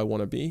of how I want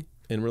to be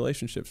in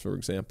relationships, for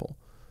example,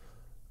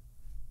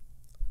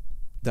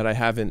 that I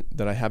haven't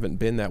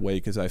been that way,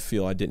 because I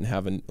feel I didn't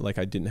have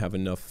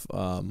enough...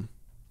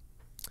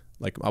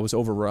 like I was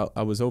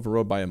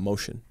overrode by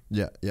emotion.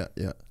 Yeah.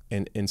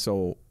 And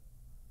so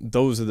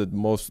those are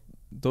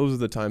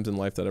the times in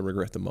life that I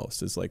regret the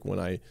most, is like when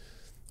I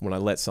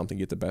let something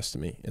get the best of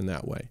me in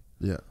that way.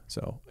 Yeah.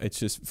 So it's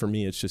just, for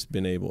me, I've just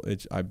been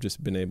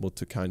able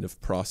to kind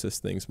of process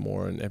things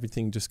more, and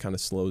everything just kind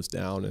of slows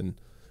down, and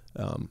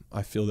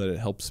I feel that it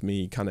helps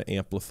me kind of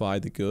amplify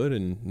the good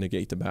and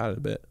negate the bad a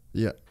bit.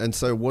 Yeah. And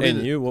so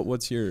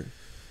what's your...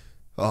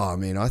 Oh, I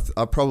mean, I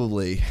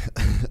probably,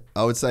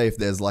 I would say if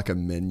there's like a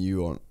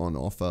menu on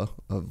offer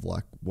of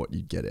like what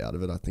you'd get out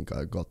of it, I think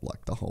I got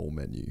like the whole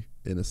menu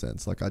in a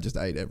sense. Like I just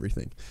ate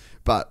everything.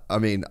 But I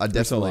mean,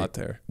 there's a lot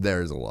there.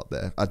 There is a lot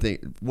there. I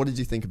think, what did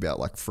you think about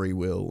like free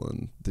will,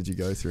 and did you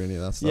go through any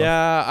of that stuff?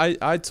 Yeah,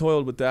 I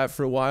toiled with that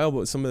for a while,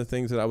 but some of the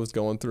things that I was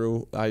going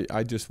through,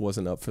 I just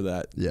wasn't up for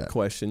that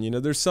question. You know,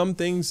 there's some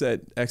things,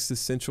 that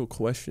existential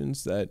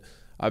questions that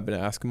I've been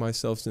asking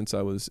myself since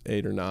I was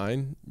 8 or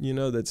 9, you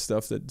know, that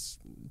stuff that's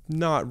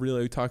not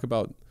really talk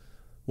about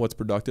what's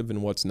productive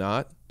and what's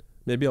not.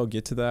 Maybe I'll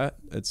get to that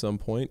at some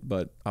point,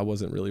 but I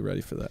wasn't really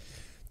ready for that.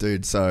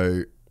 Dude,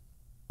 so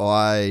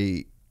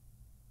that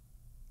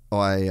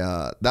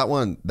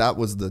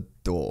was the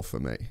door for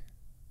me.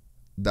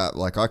 That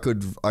like I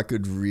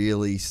could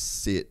really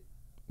sit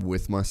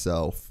with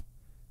myself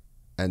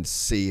and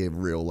see a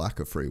real lack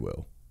of free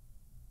will.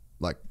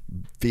 Like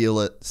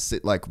feel it,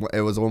 sit, like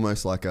it was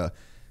almost like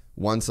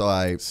once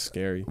I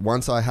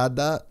had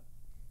that,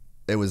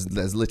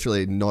 there's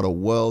literally not a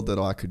world that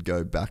I could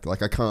go back.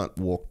 Like I can't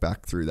walk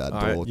back through that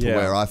door to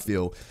where I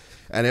feel,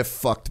 and it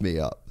fucked me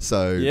up.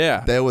 So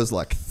there was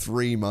like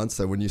 3 months.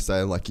 So when you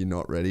say like you're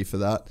not ready for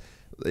that,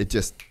 it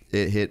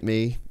hit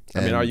me.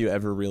 I mean, are you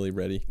ever really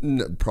ready?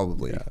 No,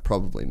 probably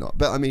not.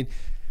 But I mean,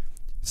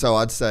 so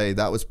I'd say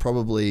that was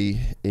probably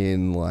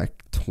in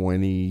like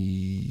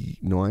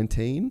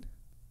 2019,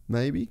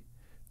 maybe,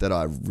 that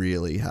I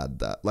really had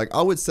that. Like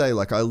I would say,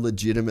 like I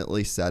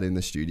legitimately sat in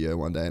the studio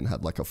one day and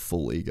had like a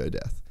full ego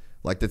death.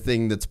 Like the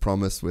thing that's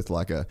promised with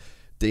like a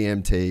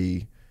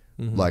DMT,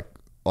 like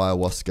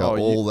ayahuasca,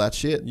 all that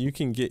shit. You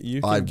can get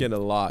a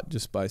lot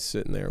just by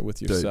sitting there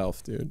with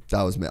yourself, dude.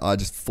 That was me. I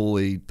just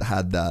fully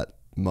had that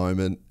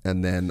moment,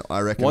 and then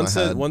I reckon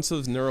once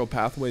those neural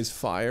pathways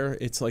fire,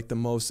 it's like the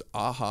most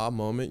aha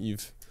moment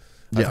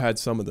I've had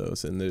some of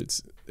those, and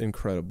it's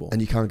incredible.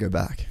 And you can't go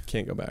back.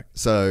 Can't go back.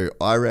 So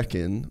I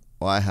reckon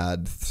I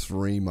had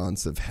 3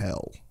 months of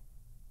hell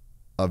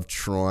of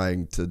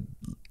trying to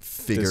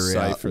figure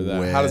out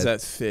that. How does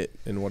that fit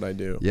in what I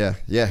do?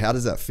 Yeah. How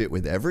does that fit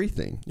with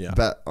everything? Yeah.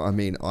 But I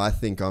mean, I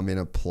think I'm in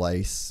a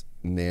place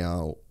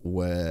now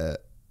where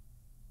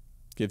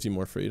gives you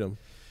more freedom.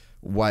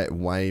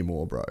 Way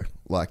more, bro.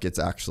 Like it's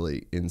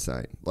actually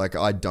insane. Like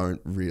I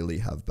don't really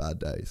have bad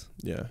days.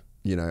 Yeah.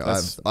 You know,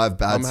 I have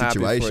bad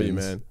situations. For you,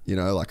 man. You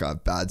know, like I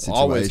have bad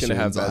situations. Always gonna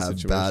have bad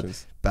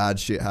situations. Bad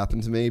shit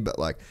happen to me. But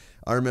like,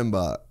 I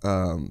remember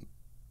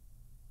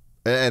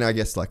And I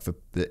guess like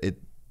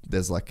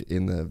there's like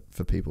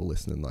for people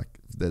listening, like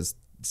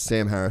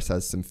Sam Harris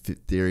has some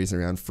theories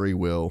around free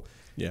will.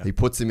 Yeah. He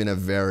puts him in a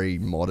very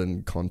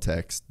modern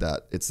context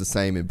that it's the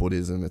same in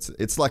Buddhism.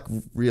 It's like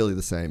really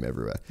the same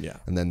everywhere. Yeah.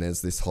 And then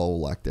there's this whole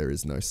like there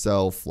is no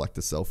self, like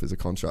the self is a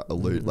construct,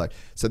 like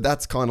so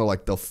that's kind of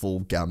like the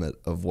full gamut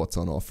of what's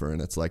on offer.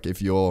 And it's like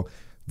if you're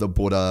the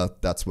Buddha,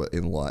 that's what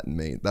enlightened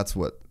means. That's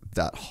what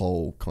that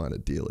whole kind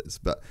of deal is.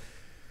 But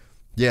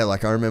yeah,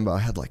 like I remember I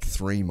had like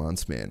 3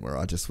 months, man, where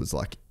I just was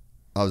like,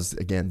 I was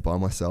again by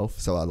myself.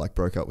 So I like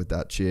broke up with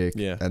that chick.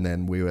 Yeah. And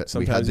then we had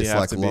Sometimes this you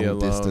have like to be long alone.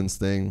 distance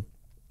thing.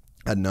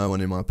 I had no one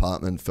in my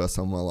apartment. First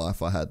time in my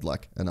life, I had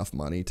like enough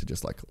money to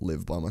just like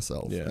live by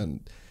myself. Yeah.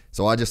 And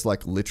so I just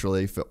like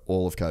literally for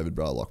all of COVID,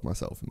 bro, I locked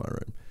myself in my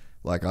room.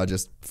 Like I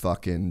just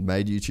fucking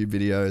made YouTube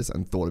videos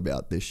and thought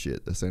about this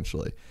shit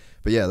essentially.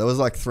 But yeah, there was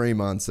like 3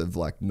 months of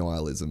like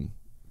nihilism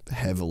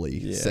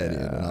heavily set in,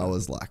 and I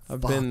was like, I've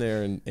been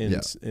there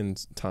in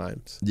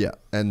times. Yeah.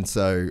 And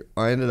so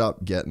I ended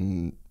up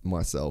getting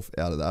myself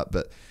out of that.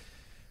 But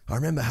I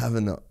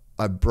remember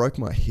I broke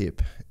my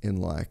hip in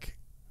like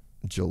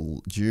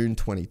June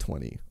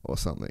 2020 or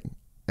something,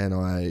 and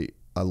I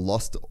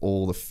lost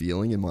all the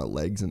feeling in my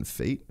legs and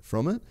feet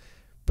from it,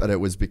 but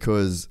it was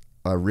because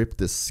I ripped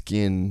the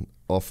skin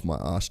off my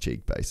arse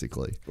cheek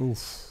basically.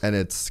 Oof. And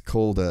it's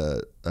called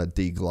a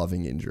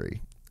degloving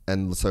injury,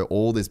 and so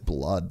all this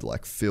blood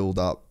like filled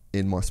up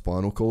in my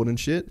spinal cord and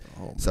shit.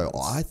 So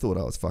I thought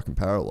I was fucking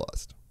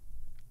paralyzed.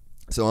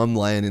 So I'm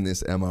laying in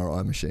this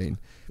MRI machine,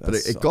 but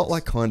it got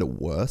like kind of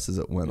worse as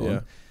it went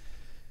on.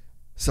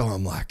 So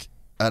I'm like,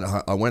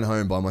 I went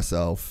home by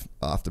myself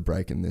after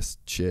breaking this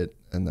shit,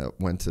 and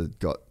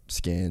got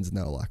scans, and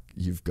they were like,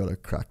 you've got a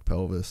cracked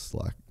pelvis,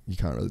 like you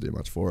can't really do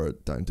much for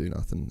it, don't do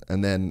nothing.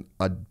 And then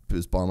I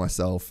was by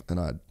myself, and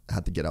I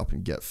had to get up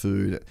and get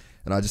food,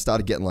 and I just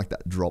started getting like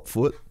that drop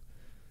foot,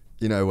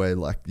 you know, where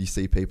like you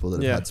see people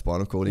that have had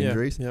spinal cord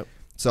injuries. Yep.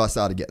 So I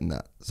started getting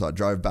that. So I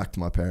drove back to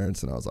my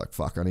parents, and I was like,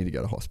 fuck, I need to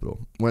go to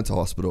hospital. Went to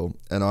hospital,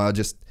 and I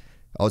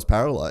was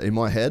paralyzed in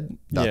my head.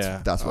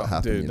 That's what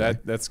happened.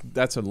 Dude,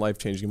 that's a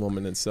life-changing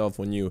moment in itself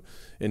when you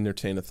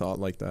entertain a thought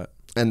like that.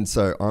 And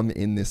so I'm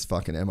in this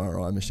fucking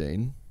MRI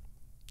machine,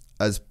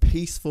 as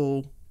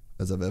peaceful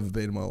as I've ever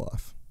been in my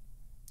life.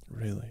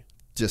 Really?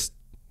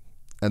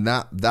 And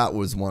that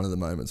was one of the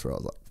moments where I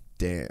was like,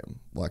 damn,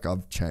 like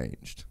I've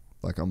changed.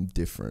 Like I'm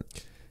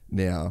different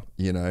now,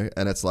 you know?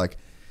 And it's like,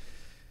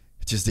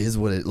 it just is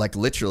what it, like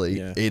literally,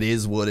 it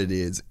is what it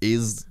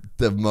is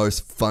the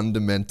most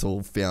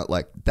fundamental,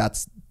 like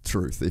that's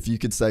truth. If you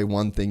could say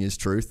one thing is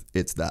truth,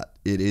 it's that.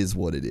 It is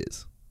what it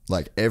is.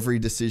 Like every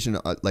decision,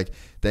 like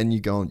then you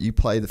go and you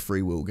play the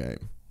free will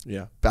game.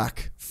 Yeah.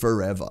 Back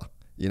forever,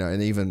 you know,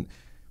 and even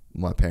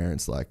my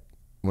parents, like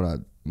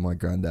my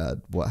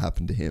granddad, what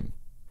happened to him?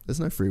 There's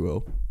no free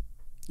will.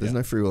 There's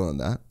no free will in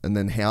that. And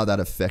then how that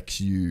affects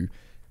you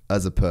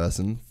as a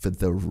person for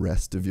the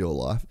rest of your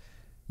life,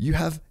 you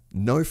have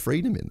no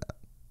freedom in that.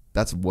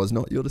 That was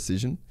not your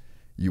decision.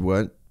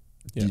 You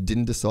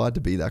didn't decide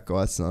to be that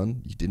guy's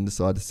son. You didn't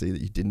decide to see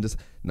that. You didn't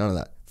none of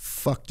that.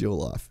 Fucked your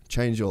life.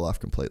 Changed your life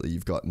completely.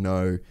 You've got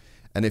and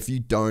if you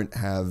don't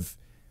have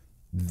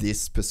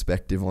this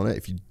perspective on it,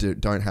 if you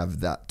don't have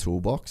that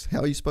toolbox,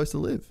 how are you supposed to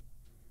live?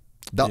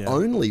 The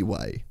only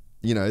way,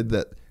 you know,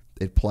 that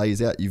it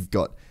plays out, you've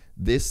got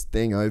this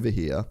thing over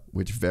here,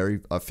 which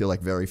I feel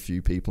like very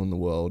few people in the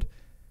world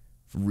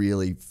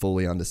really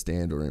fully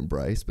understand or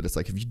embrace. But it's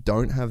like, if you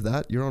don't have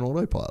that, you're on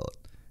autopilot.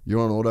 You're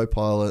on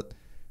autopilot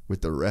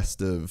with the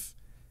rest of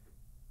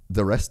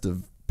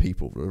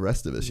people, the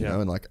rest of us, you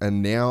know?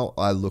 And now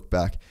I look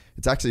back,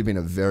 it's actually been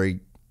a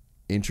very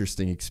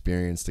interesting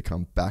experience to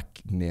come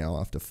back now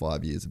after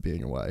 5 years of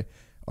being away.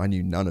 I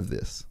knew none of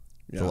this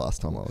the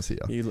last time I was here.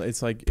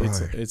 It's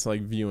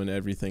like viewing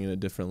everything in a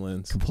different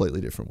lens.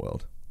 Completely different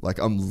world. Like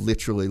I'm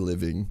literally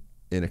living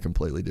in a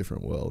completely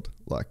different world,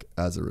 like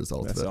as a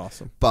result of it. That's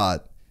awesome.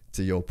 But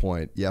to your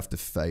point, you have to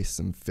face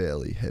some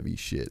fairly heavy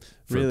shit.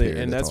 Really,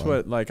 and that's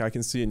what like I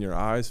can see in your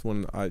eyes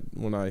when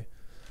I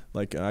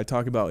like I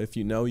talk about if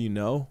you know, you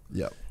know.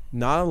 Yeah.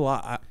 Not a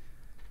lot.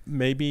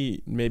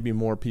 Maybe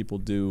more people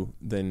do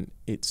than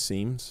it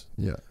seems.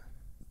 Yeah.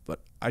 But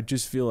I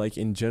just feel like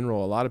in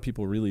general, a lot of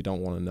people really don't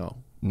want to know.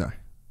 No.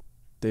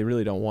 They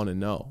really don't want to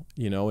know,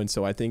 you know? And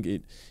so I think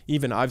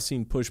even I've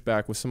seen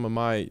pushback with some of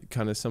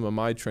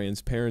my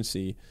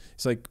transparency.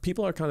 It's like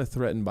people are kind of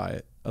threatened by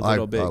it a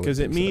little bit because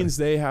it means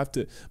they have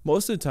to,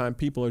 most of the time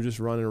people are just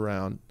running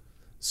around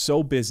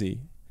so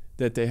busy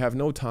that they have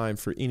no time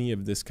for any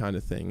of this kind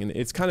of thing. And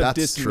it's kind of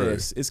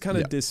dismissed. It's kind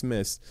of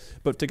dismissed.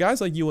 But to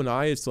guys like you and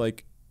I, it's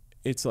like,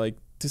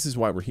 this is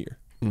why we're here.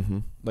 Mm-hmm.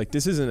 Like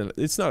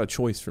it's not a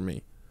choice for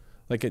me.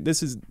 Like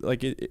this is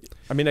like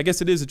I mean, I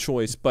guess it is a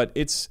choice, but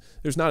it's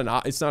not an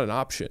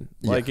option.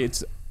 Like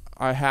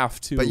I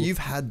have to. But you've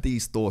had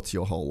these thoughts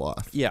your whole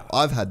life. Yeah,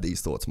 I've had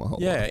these thoughts my whole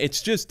life. Yeah,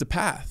 it's just the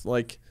path.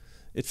 Like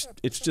it's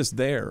just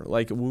there.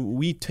 Like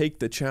we take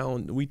the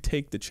challenge. We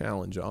take the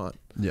challenge on.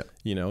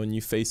 you know, and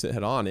you face it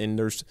head on. And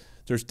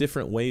there's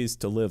different ways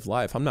to live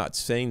life. I'm not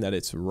saying that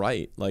it's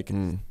right. Like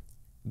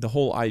the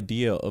whole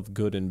idea of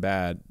good and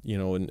bad, you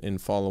know,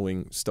 and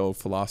following Stoic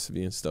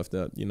philosophy and stuff,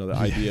 that, you know, the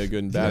idea of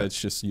good and bad, it's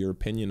just your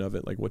opinion of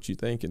it, like what you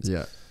think. It's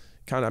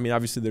kind of, I mean,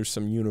 obviously there's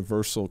some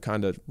universal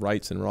kind of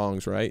rights and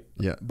wrongs, right?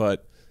 Yeah.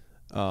 But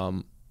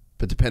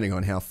depending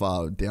on how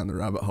far down the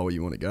rabbit hole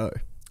you want to go.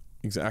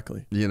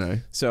 Exactly. You know?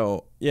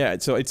 So, yeah,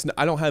 so it's,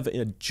 I don't have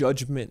a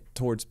judgment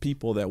towards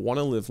people that want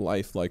to live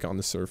life like on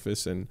the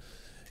surface, and,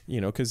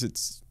 you know, because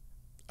it's,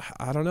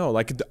 I don't know,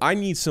 like I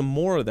need some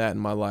more of that in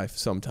my life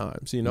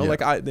sometimes, you know, like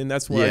and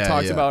that's what I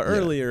talked about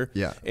earlier,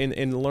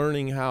 and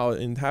learning how,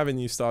 and having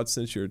these thoughts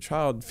since you're a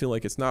child, feel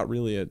like it's not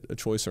really a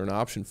choice or an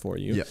option for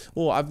you. Yeah.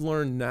 Well, I've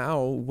learned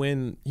now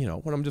when, you know,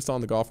 when I'm just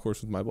on the golf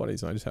course with my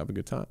buddies and I just have a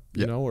good time,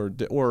 you know,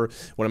 or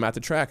when I'm at the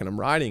track and I'm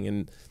riding,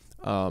 and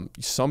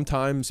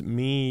sometimes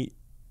me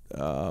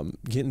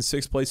getting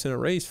sixth place in a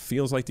race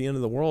feels like the end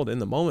of the world in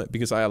the moment,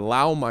 because I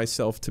allow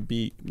myself to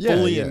be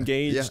fully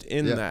engaged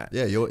in that.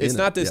 Yeah, you're it's in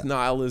not it. This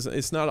nihilism.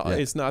 It's not.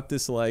 It's not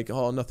this like,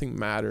 oh, nothing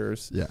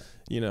matters. Yeah,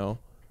 you know.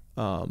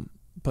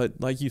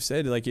 But like you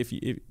said, like if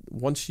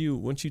once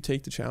you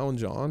take the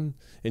challenge on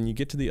and you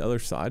get to the other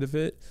side of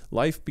it,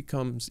 life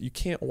becomes, you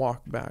can't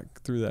walk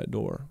back through that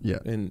door. Yeah,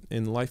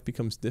 and life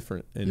becomes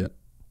different. And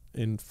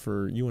and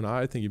for you and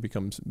I think it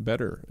becomes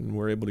better, and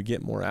we're able to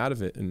get more out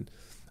of it. And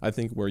I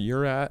think where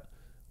you're at,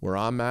 where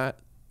I'm at,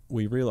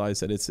 we realize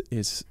that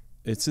it's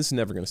just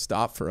never going to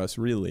stop for us,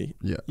 really.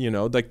 Yeah. You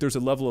know, like there's a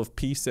level of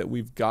peace that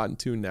we've gotten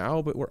to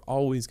now, but we're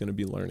always going to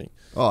be learning.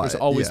 There's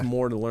always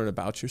more to learn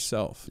about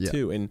yourself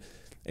too.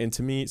 And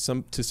to me,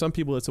 to some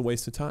people, it's a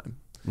waste of time.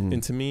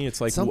 And to me,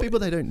 it's like some people,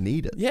 they don't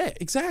need it. Yeah,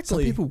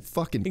 exactly. Some people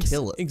fucking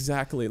kill it.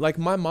 Exactly. Like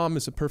my mom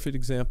is a perfect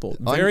example.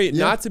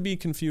 Not to be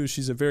confused,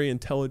 she's a very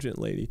intelligent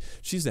lady.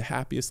 She's the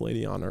happiest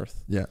lady on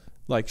earth. Yeah.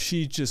 Like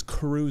she's just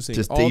cruising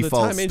all the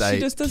time, and she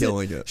just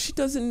doesn't. She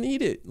doesn't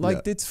need it.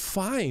 Like it's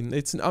fine.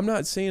 I'm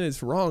not saying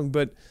it's wrong,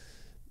 but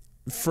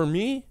for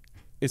me,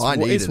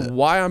 it's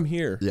why I'm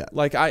here. Yeah.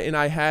 Like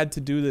I had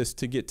to do this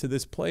to get to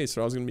this place,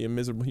 or I was gonna be a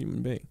miserable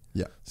human being.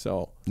 Yeah.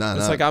 So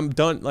it's like I'm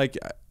done. Like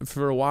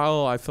for a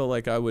while, I felt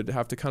like I would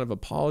have to kind of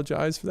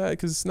apologize for that,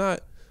 because it's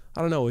not.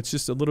 I don't know. It's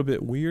just a little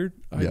bit weird.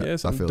 I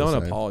guess I'm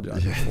done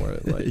apologizing for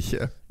it. Like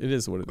it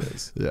is what it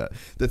is. Yeah.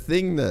 The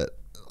thing that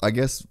I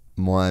guess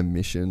my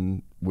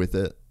mission with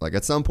it, like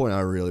at some point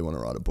I really want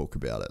to write a book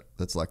about it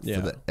that's like for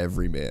the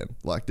everyman.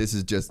 Like this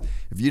is just,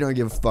 if you don't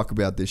give a fuck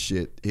about this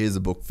shit, here's a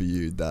book for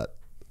you that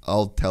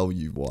I'll tell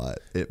you why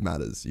it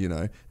matters, you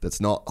know. That's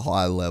not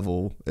high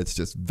level, it's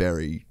just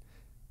very,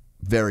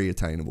 very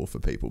attainable for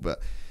people.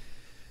 But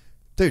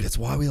dude, it's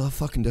why we love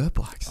fucking dirt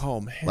bikes. Oh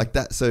man. Like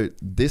that. So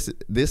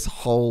this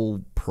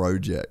whole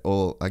project,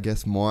 or I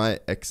guess my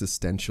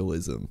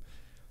existentialism,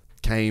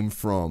 came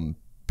from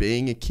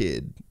being a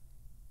kid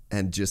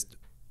and just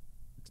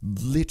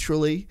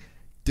literally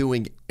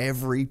doing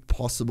every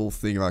possible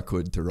thing I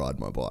could to ride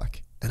my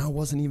bike. And I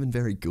wasn't even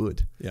very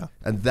good. Yeah.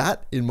 And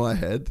that in my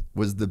head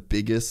was the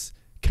biggest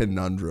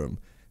conundrum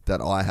that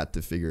I had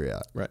to figure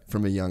out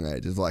from a young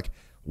age. Is like,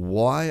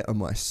 why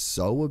am I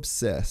so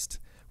obsessed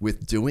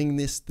with doing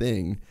this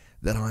thing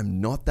that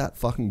I'm not that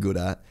fucking good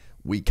at,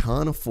 we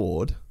can't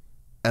afford,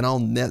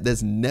 and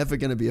there's never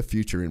going to be a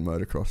future in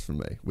motocross for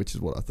me, which is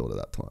what I thought at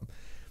that time.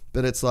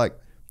 But it's like,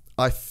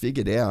 I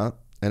figured out,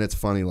 and it's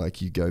funny,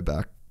 like you go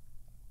back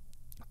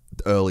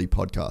early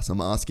podcasts, I'm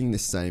asking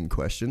this same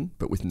question,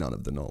 but with none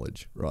of the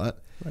knowledge, right?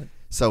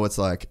 So it's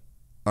like,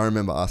 I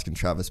remember asking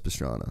Travis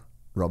Pastrana,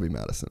 Robbie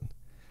Madison,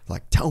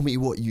 like, tell me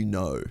what you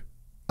know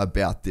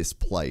about this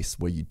place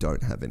where you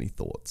don't have any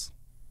thoughts.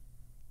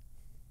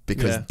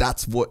 Because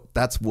that's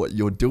what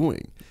you're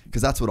doing.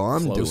 Because that's what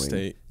I'm doing.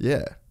 State.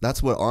 Yeah,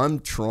 that's what I'm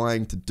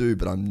trying to do,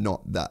 but I'm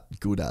not that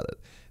good at it.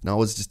 And I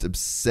was just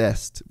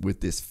obsessed with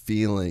this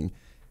feeling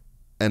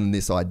and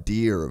this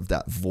idea of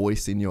that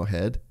voice in your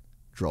head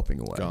dropping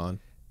away. Gone.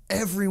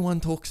 Everyone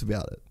talks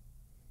about it.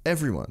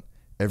 Everyone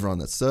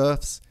that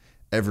surfs,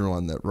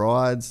 everyone that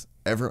rides,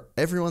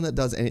 everyone that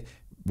does any.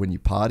 When you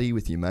party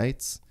with your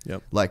mates,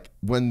 like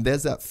when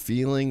there's that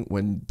feeling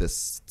when the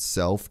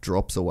self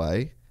drops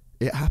away,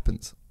 it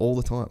happens all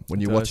the time.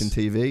 When you're watching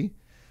TV,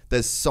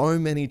 there's so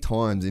many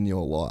times in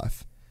your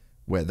life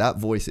where that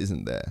voice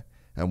isn't there.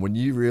 And when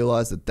you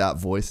realize that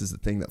voice is the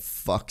thing that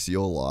fucks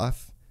your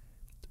life,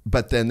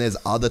 but then there's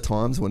other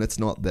times when it's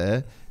not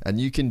there,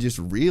 and you can just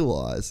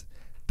realize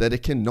that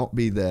it cannot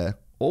be there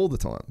all the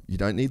time. You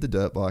don't need the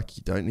dirt bike.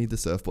 You don't need the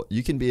surfboard.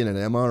 You can be in an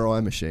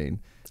MRI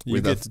machine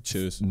with to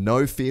choose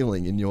no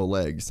feeling in your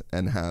legs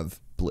and have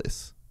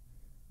bliss,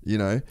 you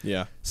know?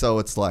 Yeah. So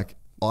it's like,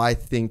 I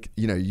think,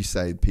 you know, you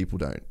say people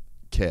don't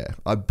care.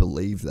 I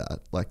believe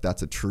that. Like,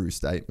 that's a true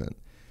statement.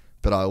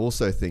 But I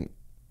also think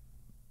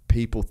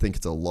people think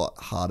it's a lot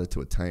harder to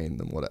attain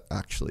than what it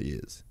actually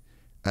is.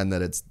 And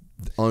that it's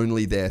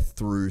only there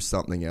through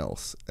something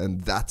else.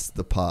 And that's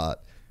the part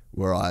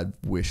where I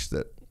wish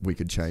that we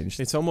could change.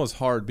 It's almost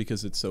hard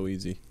because it's so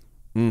easy.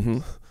 Mm-hmm.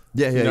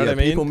 Yeah, You know what I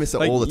mean? People miss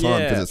it all the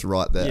time because it's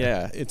right there.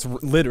 Yeah, it's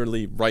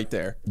literally right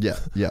there. Yeah.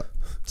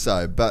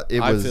 So, but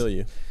I feel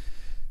you.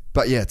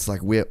 But yeah, it's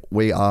like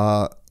we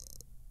are.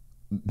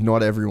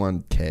 Not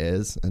everyone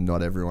cares, and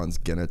not everyone's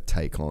gonna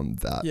take on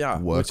that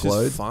workload. Which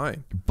is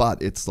fine.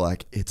 But it's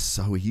like it's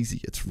so easy.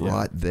 It's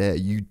right there.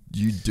 You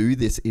do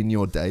this in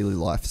your daily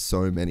life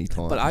so many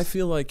times. But I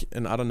feel like,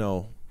 and I don't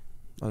know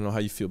how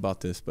you feel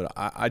about this, but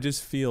I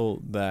just feel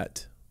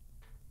that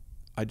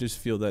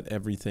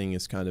everything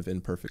is kind of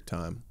in perfect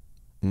time.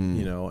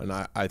 You know, and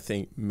I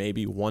think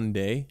maybe one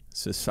day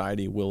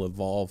society will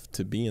evolve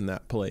to be in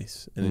that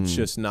place, and it's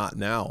just not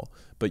now.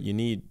 But you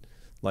need,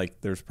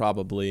 like, there's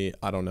probably,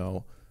 I don't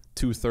know,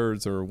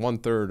 2/3 or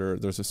 1/3, or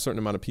there's a certain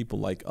amount of people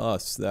like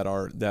us that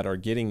are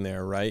getting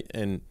there, right?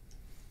 And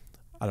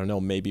I don't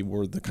know, maybe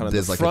we're the kind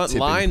of the front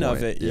line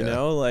of it, you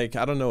know? Like,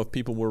 I don't know if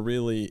people were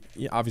really,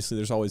 obviously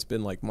there's always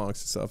been like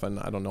monks and stuff, and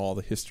I don't know all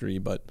the history,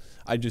 but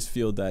I just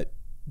feel that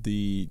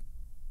the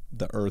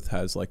earth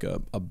has like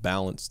a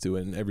balance to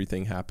it, and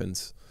everything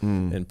happens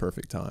in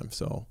perfect time.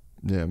 So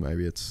yeah,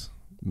 maybe it's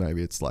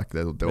like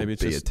there'll be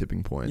a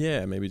tipping point.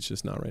 Yeah, maybe it's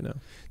just not right now.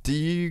 Do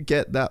you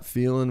get that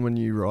feeling when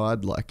you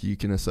ride, like you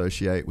can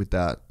associate with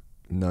that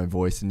no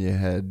voice in your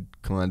head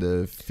kind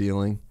of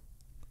feeling?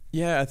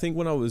 Yeah, I think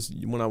when I was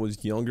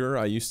younger,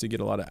 I used to get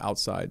a lot of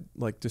outside,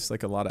 like just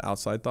like a lot of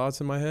outside thoughts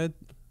in my head,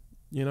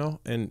 you know,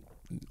 and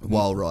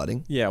while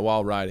riding. Yeah,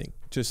 while riding,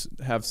 just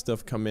have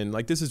stuff come in.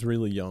 Like, this is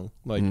really young,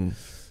 like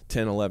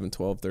 10, 11,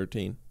 12,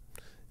 13.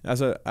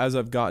 As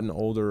I've gotten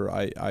older,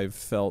 I've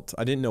felt,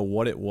 I didn't know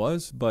what it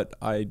was, but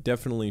I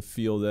definitely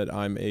feel that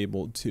I'm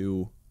able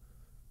to,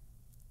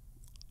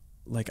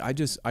 like, I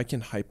can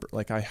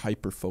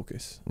hyper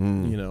focus,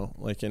 you know,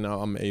 like, and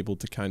I'm able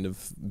to kind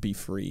of be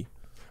free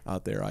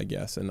out there, I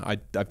guess. And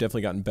I've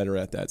definitely gotten better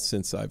at that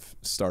since I've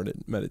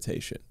started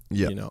meditation.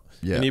 You know,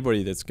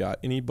 anybody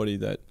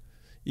that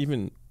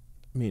even,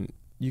 I mean,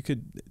 you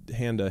could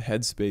hand a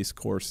headspace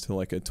course to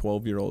like a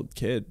 12-year-old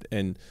kid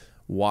and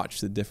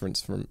watch the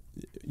difference from,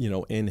 you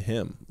know, in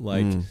him.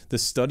 Like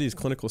the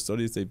clinical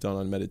studies they've done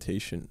on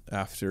meditation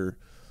after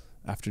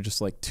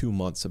just like 2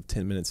 months of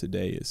 10 minutes a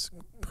day is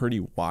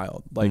pretty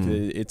wild. Like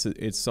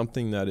it's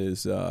something that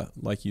is,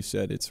 like you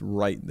said, it's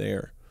right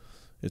there.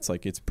 It's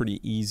like, it's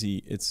pretty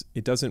easy.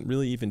 It doesn't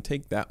really even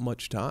take that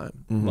much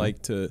time,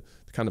 like to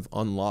kind of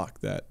unlock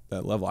that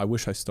level. I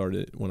wish I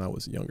started it when I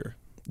was younger.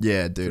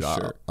 Yeah, dude.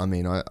 Sure. I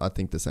mean, I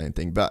think the same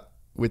thing. But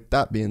with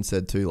that being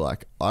said too,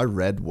 like, I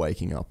read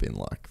Waking Up in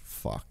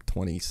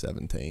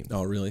 2017.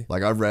 Oh, really?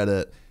 Like, I read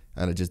it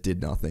and it just did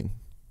nothing.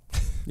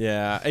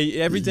 Yeah.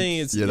 Everything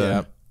is, you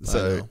know? Yeah.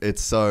 So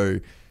it's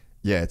so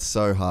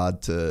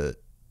hard to,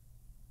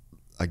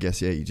 I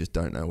guess, you just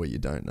don't know what you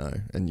don't know.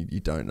 And you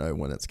don't know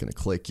when it's going to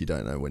click. You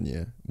don't know when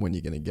you're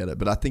going to get it.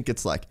 But I think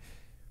it's like,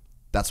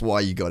 that's why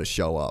you got to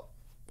show up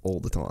all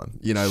the time,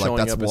 you know, like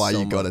that's why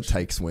you got to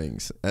take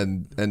swings,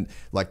 and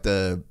like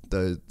those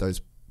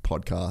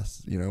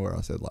podcasts, you know, where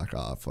I said like,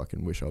 I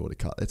fucking wish I would have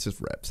cut. It's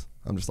just reps.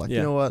 I'm just like,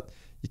 you know what,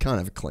 you can't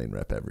have a clean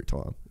rep every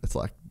time. It's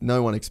like,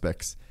 no one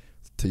expects,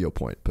 to your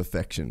point,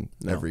 perfection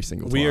every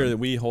single time.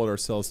 We hold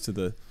ourselves to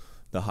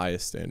the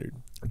highest standard.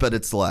 But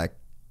it's like,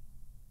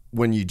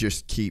 when you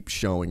just keep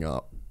showing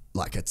up,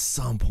 like at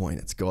some point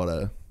it's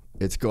gotta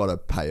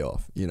pay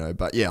off, you know.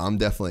 But yeah, I'm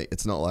definitely,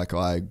 it's not like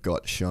I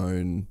got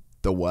shown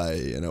the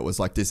way and it was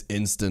like this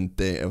instant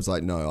thing. It was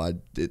like, no,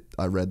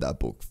 I read that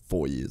book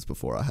 4 years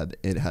before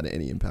it had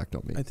any impact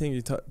on me. I think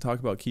you talk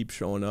about keep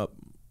showing up.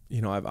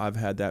 You know, I've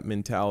had that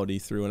mentality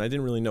through, and I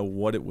didn't really know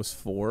what it was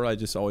for. I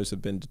just always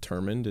have been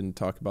determined, and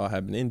talk about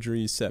having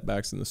injuries,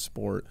 setbacks in the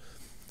sport.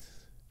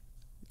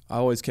 I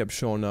always kept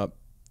showing up,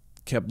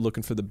 kept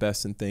looking for the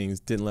best in things,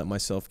 didn't let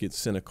myself get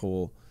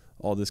cynical,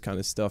 all this kind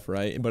of stuff,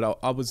 right? But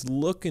I was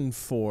looking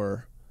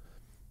for,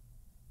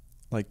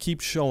 like,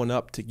 keep showing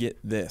up to get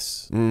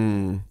this,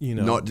 you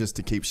know, not just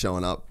to keep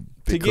showing up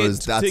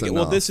because that's enough.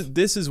 Well,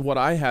 this is what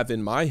I have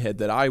in my head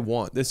that I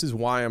want. This is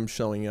why I'm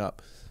showing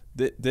up.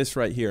 This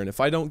right here. And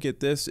if I don't get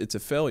this, it's a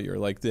failure.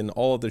 Like, then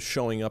all of this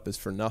showing up is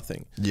for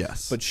nothing.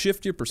 Yes. But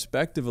shift your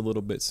perspective a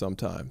little bit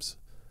sometimes,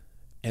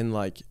 and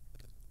like,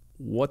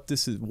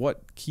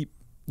 keep,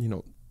 you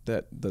know,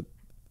 that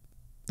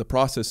the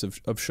process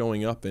of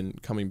showing up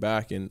and coming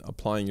back and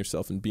applying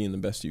yourself and being the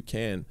best you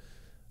can.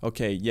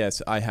 Okay,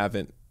 yes, I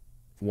haven't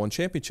won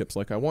championships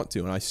like I want to,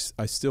 and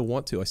I still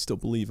want to. I still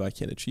believe I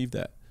can achieve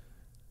that.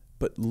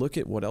 But look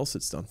at what else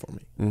it's done for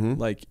me.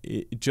 Like,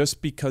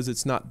 just because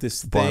it's not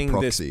this thing,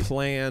 this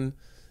plan,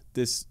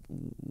 this,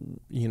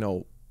 you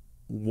know,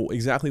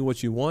 exactly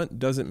what you want,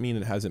 doesn't mean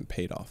it hasn't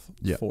paid off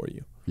for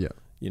you. Yeah.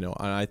 You know,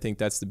 and I think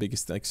that's the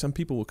biggest thing. Some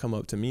people will come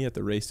up to me at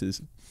the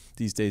races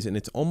these days, and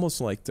it's almost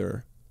like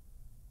they're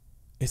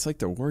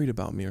worried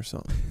about me or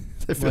something.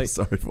 They feel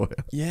sorry for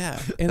you.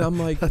 Yeah. And I'm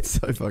like, that's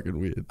so fucking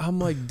weird. I'm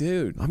like,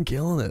 dude, I'm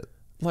killing it.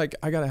 Like,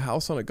 I got a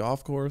house on a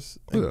golf course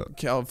in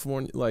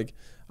California. Like,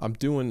 I'm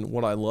doing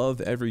what I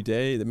love every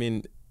day. I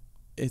mean,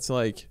 it's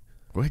like,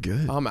 we're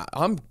good. I'm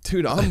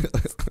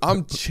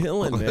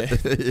chilling,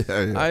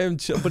 man. I am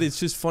chill. But it's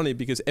just funny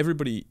because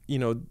everybody, you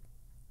know,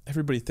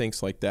 everybody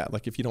thinks like that.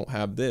 Like if you don't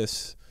have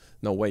this,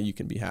 no way you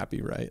can be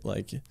happy, right?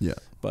 Like, yeah.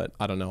 But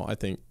I don't know. I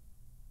think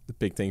the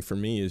big thing for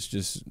me is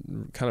just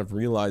kind of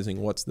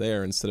realizing what's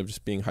there instead of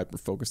just being hyper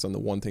focused on the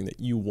one thing that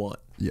you want.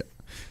 Yeah.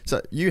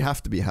 So you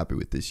have to be happy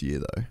with this year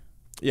though.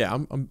 Yeah,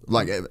 I'm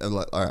like,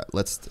 all right,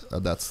 let's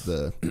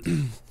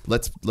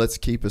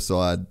keep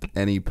aside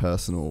any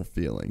personal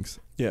feelings.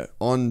 Yeah.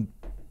 On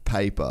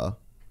paper,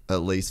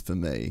 at least for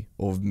me,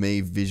 or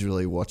me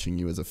visually watching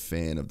you as a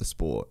fan of the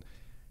sport,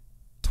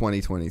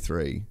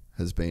 2023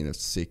 has been a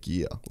sick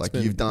year. Like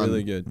you've done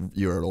really good.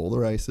 You're at all the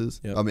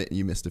races. Yep. I mean,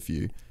 you missed a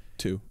few.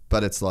 2.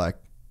 But it's like,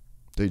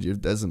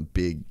 dude, there's some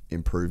big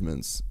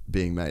improvements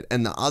being made.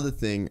 And the other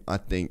thing I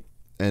think,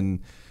 and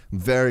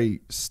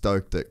very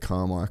stoked that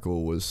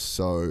Carmichael was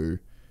so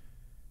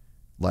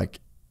like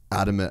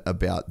adamant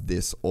about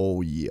this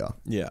all year.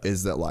 Yeah.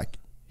 Is that like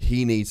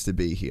he needs to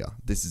be here.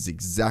 This is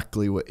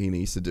exactly what he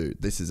needs to do.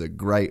 This is a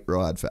great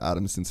ride for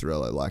Adam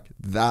Cianciarulo. Like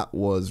that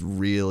was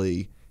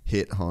really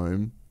hit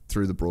home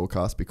through the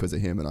broadcast because of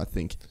him. And I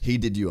think he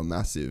did you a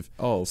massive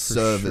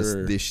service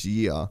this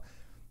year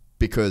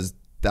because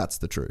that's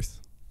the truth.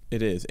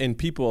 It is. And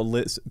people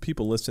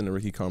listen to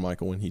Ricky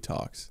Carmichael when he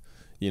talks.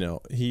 You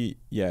know, he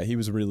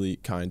was really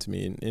kind to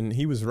me, and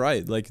he was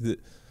right. Like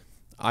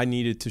I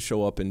needed to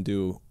show up and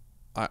do.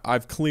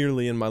 I've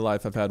clearly in my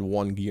life I've had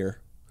one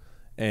gear,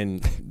 and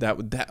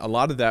that a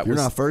lot of that you're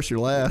not first, you're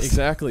last.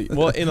 Exactly.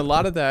 Well, and a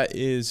lot of that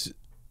is,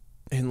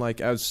 and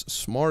like as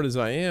smart as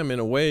I am, in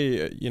a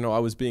way, you know, I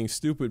was being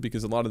stupid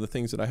because a lot of the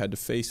things that I had to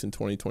face in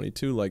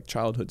 2022, like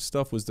childhood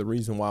stuff, was the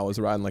reason why I was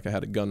riding like I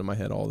had a gun in my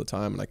head all the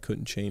time, and I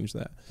couldn't change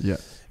that. Yeah.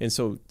 And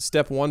so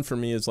step one for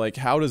me is like,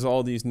 how does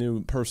all these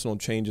new personal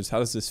changes, how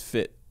does this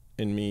fit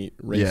in me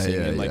racing,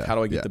 and like how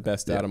do I get the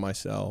best out of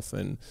myself?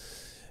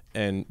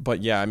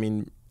 But yeah, I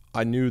mean,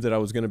 I knew that I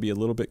was going to be a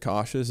little bit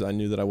cautious. I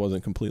knew that I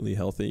wasn't completely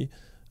healthy,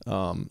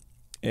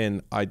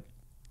 and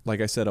like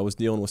I said, I was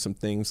dealing with some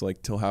things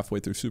like till halfway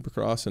through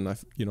Supercross, and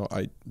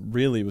I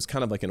really, it was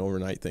kind of like an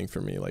overnight thing for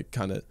me, like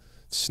kind of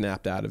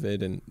snapped out of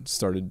it and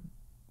started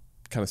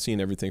kind of seeing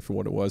everything for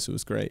what it was. It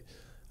was great.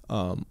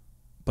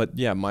 But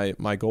yeah,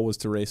 my goal was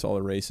to race all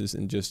the races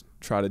and just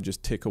try to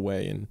just tick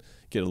away and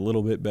get a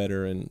little bit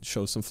better and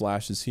show some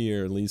flashes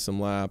here, lead some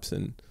laps.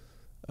 And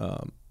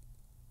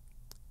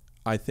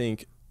I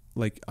think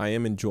like I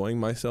am enjoying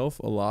myself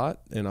a lot,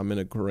 and I'm in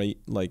a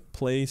great like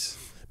place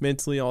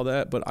mentally, all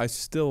that, but I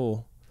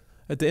still,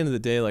 at the end of the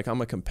day, like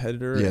I'm a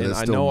competitor, and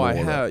I know I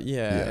have,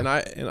 and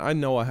I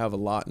know I have a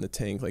lot in the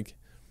tank. Like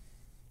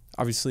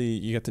obviously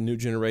you got the new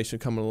generation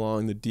coming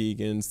along, the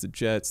Degans, the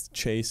Jets, the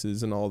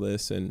Chases, and all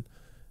this. And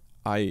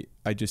I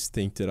just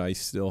think that I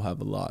still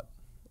have a lot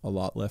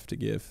left to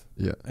give.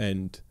 Yeah.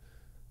 And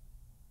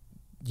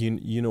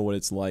you know what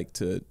it's like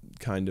to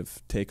kind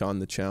of take on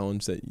the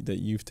challenge that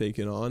you've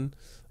taken on.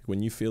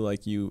 When you feel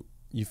like you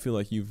feel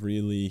like you've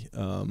really,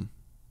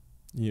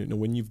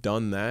 when you've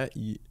done that,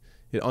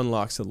 it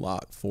unlocks a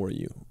lot for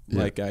you. Yeah.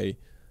 Like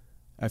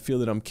I feel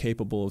that I'm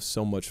capable of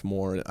so much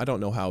more, and I don't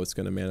know how it's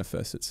going to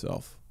manifest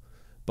itself,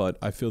 but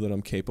I feel that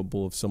I'm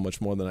capable of so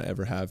much more than I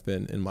ever have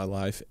been in my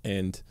life.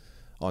 And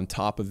on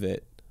top of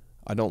it,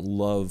 I don't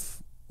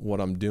love what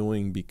I'm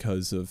doing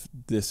because of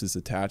this is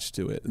attached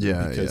to it.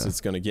 Yeah, because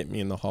it's going to get me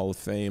in the Hall of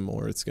Fame,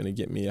 or it's going to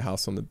get me a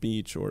house on the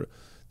beach, or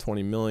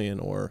 20 million,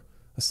 or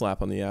a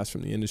slap on the ass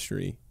from the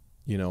industry.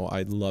 You know,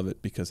 I love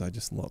it because I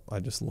just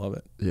love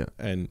it. Yeah.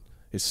 And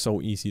it's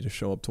so easy to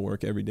show up to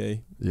work every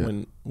day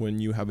when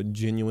you have a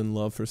genuine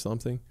love for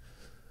something.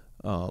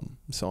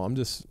 So I'm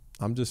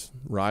just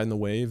riding the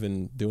wave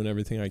and doing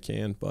everything I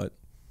can, but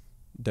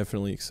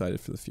definitely excited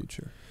for the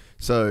future.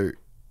 So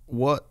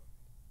what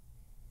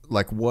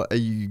are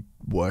you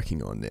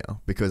working on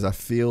now? Because I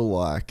feel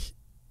like,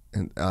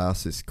 and I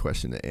asked this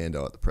question to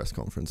Ando at the press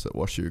conference at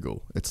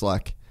Washougal, it's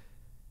like,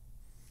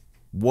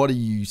 what do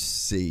you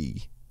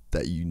see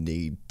that you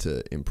need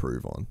to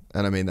improve on?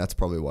 And I mean, that's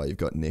probably why you've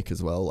got Nick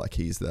as well. Like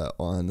he's the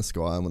eye in the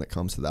sky when it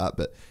comes to that.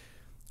 But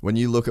when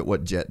you look at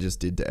what Jet just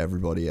did to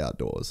everybody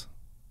outdoors,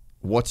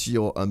 what's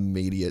your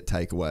immediate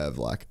takeaway of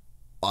like,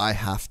 I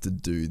have to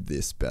do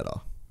this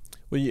better?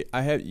 Well,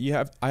 I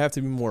have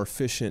to be more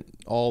efficient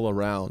all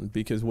around,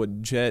 because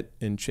what Jet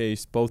and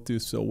Chase both do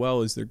so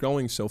well is they're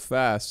going so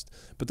fast,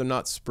 but they're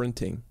not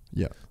sprinting.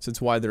 Yeah. So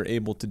it's why they're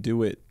able to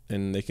do it,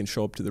 and they can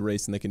show up to the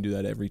race and they can do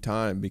that every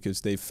time,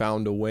 because they've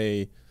found a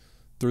way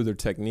through their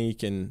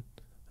technique and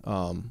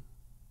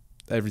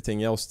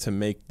everything else to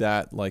make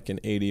that like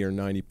an 80 or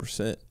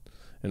 90%.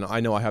 And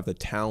I know I have the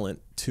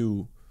talent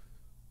to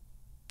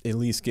at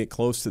least get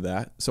close to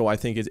that. So I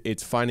think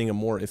it's finding a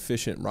more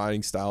efficient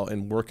riding style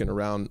and working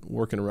around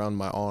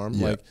my arm.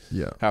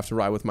 Have to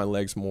ride with my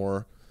legs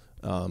more,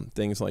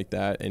 things like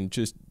that. And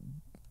just,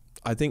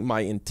 I think my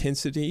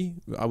intensity,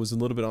 I was a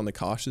little bit on the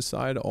cautious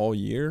side all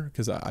year,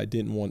 because I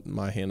didn't want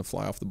my hand to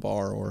fly off the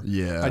bar, or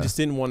I just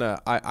didn't want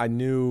to. I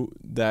knew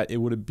that it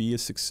would be a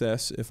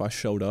success if I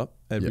showed up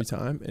every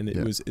time, and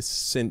it was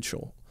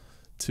essential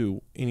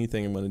to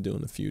anything I'm going to do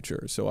in the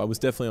future. So I was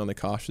definitely on the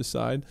cautious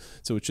side.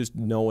 So it's just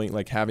knowing,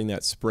 like having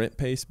that sprint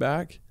pace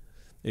back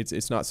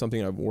it's not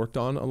something I've worked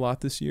on a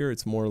lot this year.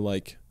 It's more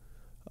like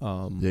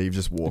you've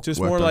just it's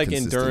just more like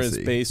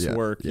endurance-based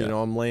work. You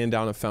know, I'm laying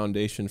down a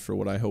foundation for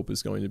what I hope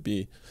is going to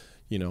be,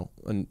 you know,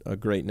 a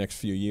great next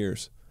few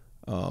years.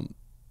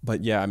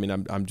 But yeah, I mean,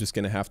 I'm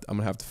gonna have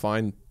to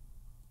find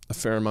a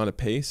fair amount of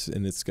pace,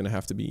 and it's gonna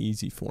have to be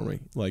easy for me.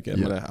 Like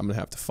I'm gonna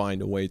have to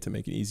find a way to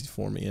make it easy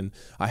for me. And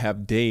I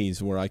have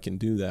days where I can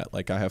do that.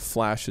 Like I have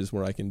flashes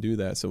where I can do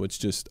that. So it's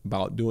just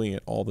about doing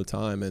it all the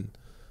time. And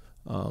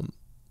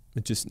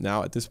it just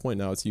now at this point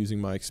now it's using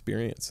my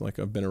experience. Like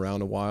I've been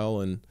around a while,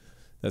 and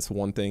that's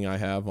one thing I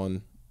have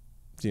on,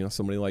 you know,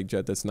 somebody like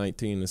Jet that's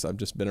 19 is I've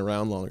just been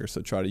around longer.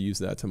 So try to use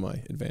that to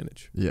my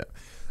advantage. Yeah.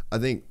 I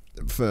think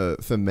for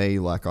me,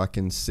 like I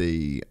can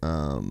see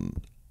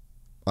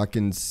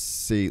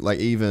like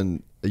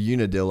even a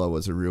Unadilla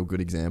was a real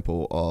good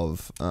example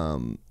of,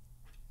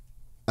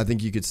 I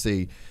think you could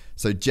see,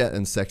 so Jet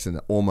and Sexton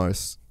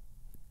almost,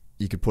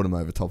 you could put them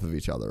over top of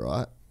each other,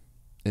 right?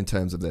 In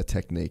terms of their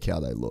technique, how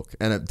they look.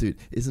 And dude,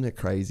 isn't it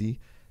crazy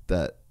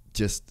that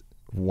just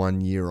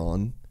 1 year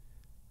on,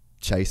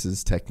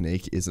 Chase's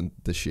technique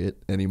isn't the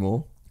shit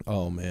anymore?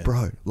 Oh man.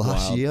 Bro,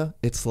 last year,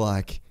 it's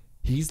like,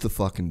 he's the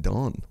fucking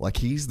Don. Like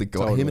he's the guy.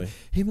 Totally.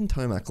 Him and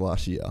Tomac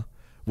last year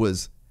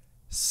was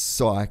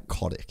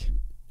psychotic.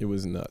 It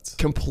was nuts.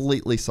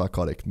 Completely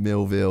psychotic.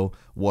 Millville,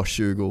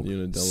 Washougal,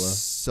 Unadilla.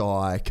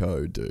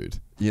 Psycho, dude.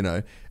 You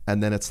know?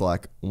 And then it's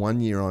like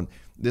 1 year on,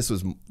 this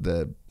was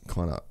the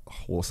kind of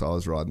horse I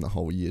was riding the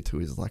whole year too,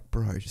 is like,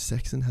 bro,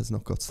 Sexton has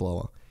not got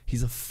slower.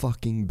 He's a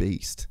fucking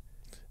beast.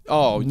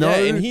 Oh, no,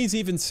 yeah, and he's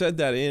even said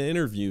that in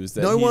interviews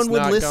that no he's one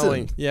would not listen.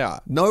 Going, yeah.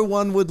 No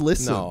one would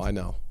listen. No, I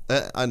know.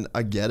 And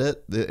I get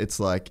it. It's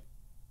like,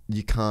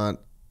 you can't,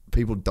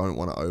 people don't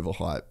want to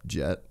overhype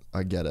Jet.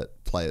 I get it.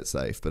 Play it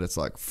safe. But it's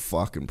like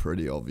fucking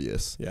pretty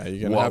obvious. Yeah,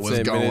 you're going to have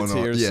to admit it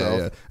to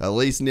yourself. Yeah. At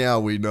least now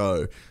we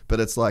know.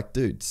 But it's like,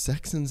 dude,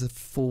 Sexton's a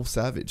full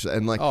savage.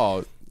 And like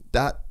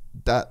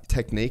that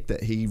technique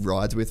that he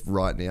rides with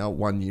right now,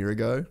 1 year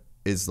ago,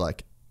 is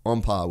like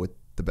on par with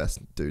the best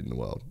dude in the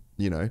world,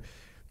 you know?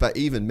 But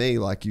even me,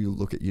 like you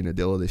look at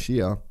Unadilla this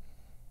year,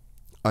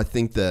 I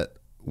think that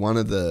one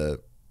of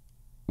the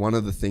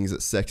things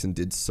that Sexton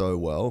did so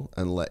well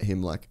and let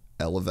him like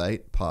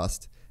elevate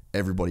past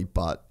everybody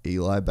but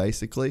Eli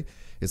basically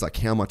is like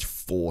how much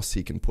force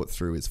he can put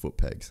through his foot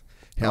pegs,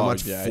 how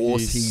much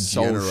force he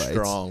generates.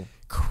 Strong.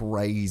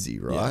 Crazy,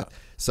 right? Yeah.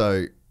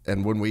 So,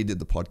 and when we did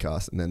the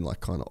podcast and then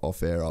like kind of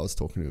off air, I was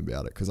talking to him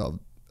about it because I'm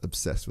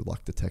obsessed with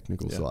like the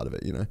technical side of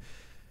it, you know?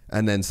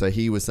 And then so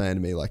he was saying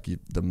to me like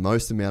the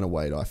most amount of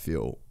weight I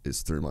feel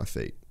is through my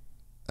feet.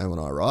 And when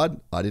I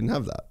ride, I didn't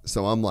have that.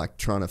 So I'm like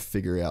trying to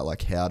figure out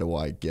like how do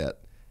I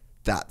get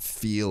that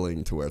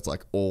feeling to where it's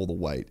like all the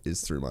weight is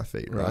through my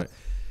feet, right?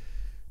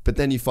 But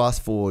then you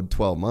fast forward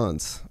 12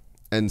 months.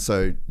 And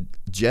so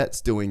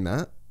Jet's doing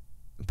that,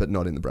 but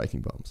not in the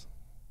braking bumps.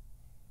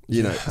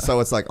 You know, so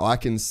it's like I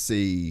can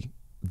see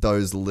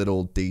those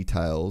little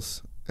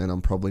details and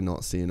I'm probably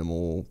not seeing them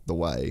all the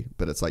way.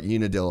 But it's like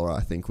Unadilla, I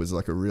think, was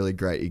like a really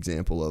great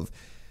example of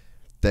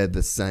they're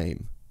the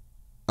same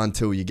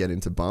until you get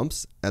into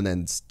bumps, and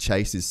then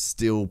Chase is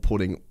still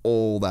putting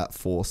all that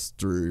force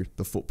through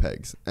the foot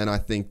pegs. And I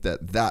think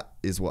that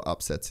is what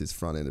upsets his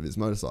front end of his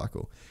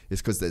motorcycle,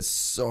 is because there's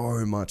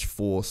so much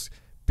force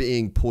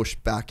being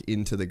pushed back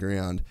into the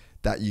ground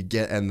that you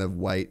get, and the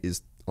weight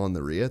is on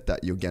the rear,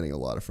 that you're getting a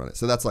lighter front end.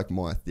 So that's like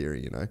my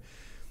theory, you know.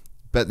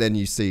 But then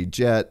you see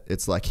Jet,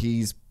 it's like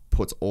he's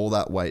puts all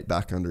that weight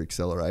back under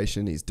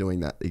acceleration. He's doing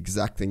that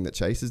exact thing that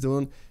Chase is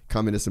doing.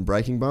 Come into some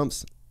braking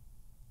bumps,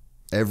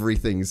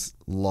 everything's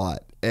light.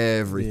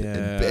 Everything.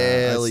 Yeah,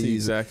 Barely. I see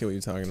exactly what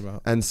you're talking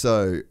about. And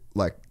so,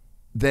 like,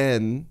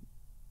 then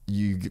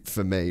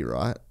for me,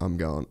 right, I'm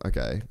going,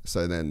 okay,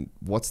 so then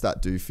what's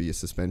that do for your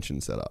suspension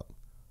setup?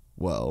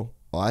 Well,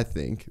 I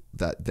think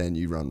that then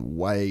you run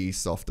way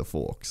softer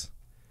forks,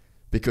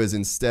 because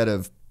instead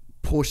of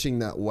pushing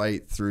that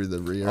weight through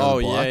the rear of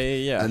the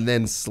bike and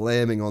then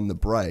slamming on the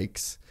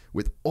brakes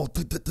with all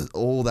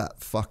that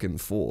fucking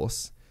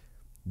force,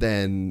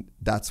 then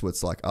that's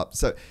what's like up.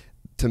 So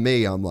to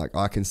me, I'm like,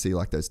 I can see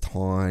like those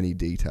tiny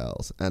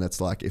details, and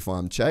it's like if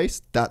I'm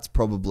Chase, that's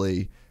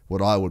probably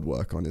what I would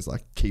work on, is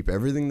like keep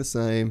everything the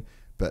same,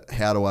 but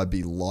how do I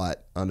be light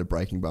under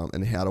braking bump,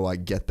 and how do I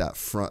get that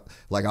front,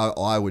 like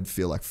I would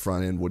feel like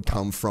front end would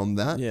come from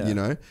that, you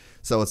know?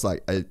 So it's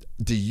like,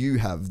 do you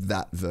have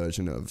that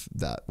version of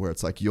that where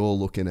it's like you're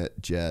looking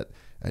at Jet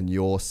and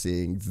you're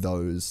seeing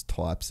those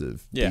types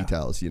of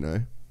details, you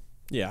know?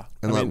 Yeah.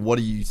 And I mean, what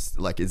do you,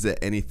 like, is there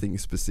anything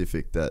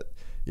specific that,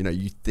 you know,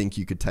 you think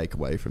you could take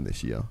away from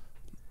this year?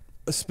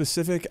 A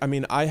specific, I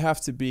mean, I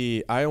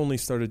only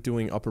started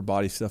doing upper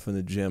body stuff in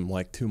the gym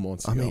like 2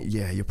 months ago. I mean,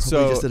 yeah, you're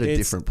probably just at a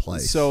different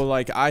place. So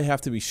like I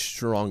have to be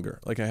stronger.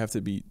 Like I have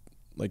to be,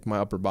 like my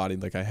upper body,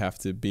 like I have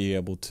to be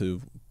able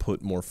to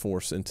put more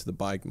force into the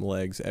bike,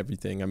 legs,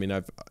 everything. I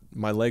mean,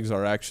 my legs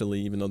are actually,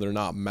 even though they're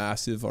not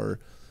massive, are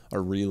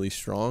really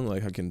strong.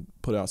 Like I can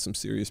put out some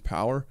serious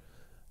power.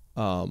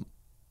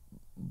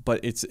 but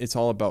it's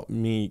all about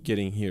me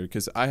getting here,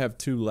 because I have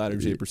 2 lateral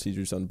J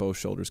procedures on both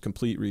shoulders,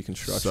 complete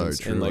reconstructions,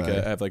 So true, and like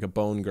I have like a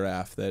bone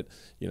graft that,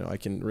 you know, I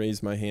can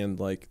raise my hand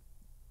like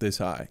this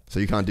high. So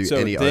you can't do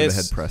any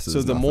overhead presses.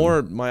 So the nothing.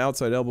 more my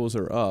outside elbows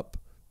are up,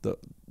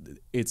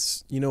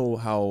 it's, you know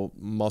how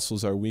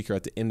muscles are weaker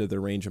at the end of their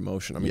range of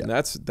motion. I mean,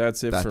 that's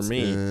it for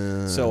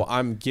me. So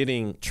I'm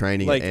getting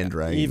training like, at end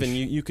range. Even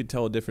you could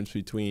tell a difference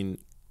between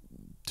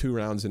 2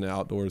 rounds in the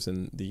outdoors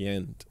and the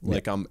end.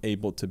 Like I'm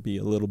able to be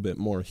a little bit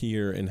more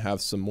here and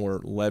have some more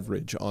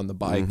leverage on the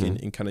bike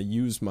and kind of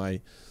use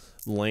my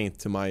length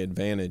to my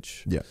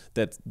advantage. Yeah,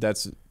 that's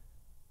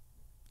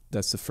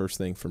the first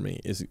thing for me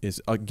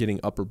is getting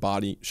upper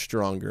body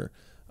stronger.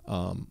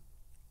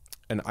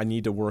 And I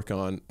need to work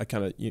on,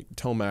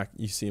 Tomac,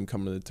 you see him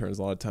coming to the turns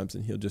a lot of times,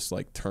 and he'll just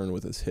like turn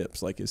with his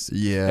hips. Like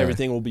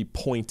everything will be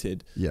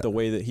pointed the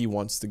way that he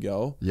wants to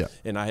go. Yeah.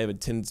 And I have a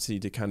tendency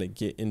to kind of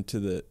get into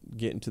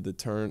the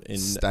turn and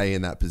stay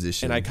in that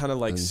position. And I kind of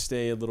like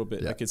stay a little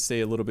bit, I could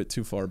stay a little bit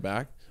too far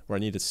back, where I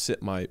need to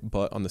sit my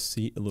butt on the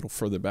seat a little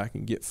further back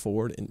and get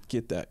forward and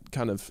get that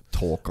kind of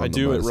torque on I the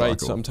do motorcycle. it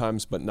right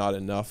sometimes, but not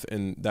enough.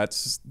 And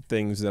that's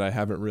things that I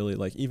haven't really,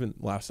 like, even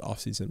last off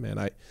season, man,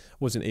 I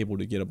wasn't able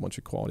to get a bunch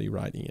of quality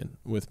riding in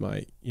with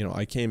my, you know,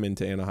 I came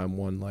into Anaheim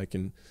 1, like,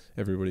 and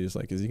everybody was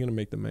like, is he going to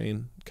make the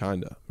main?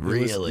 Kind of.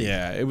 Really?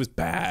 It was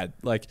bad.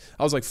 Like,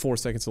 I was like 4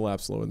 seconds a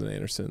lap slower than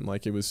Anderson.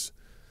 Like, it was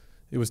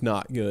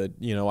not good.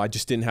 You know, I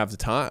just didn't have the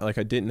time. Like,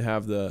 I didn't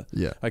have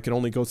I could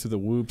only go through the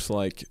whoops,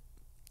 like,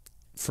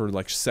 for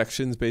like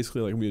sections,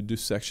 basically. Like, we would do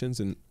sections,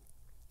 and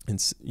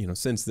you know,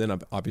 since then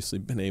I've obviously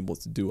been able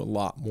to do a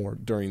lot more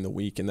during the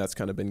week, and that's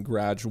kind of been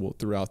gradual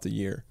throughout the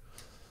year.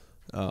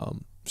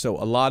 So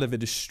a lot of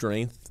it is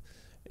strength,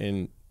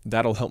 and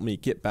that'll help me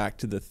get back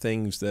to the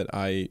things that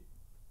I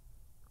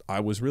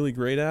was really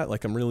great at.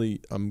 Like,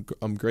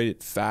 I'm great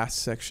at fast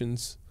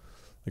sections.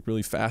 Like,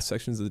 really fast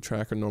sections of the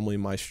track are normally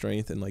my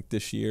strength, and like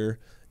this year,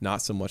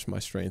 not so much my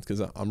strength, because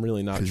I'm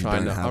really not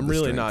trying to. I'm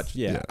really not.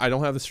 Yeah, I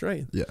don't have the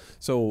strength. Yeah.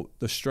 So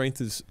the strength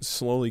is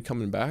slowly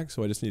coming back.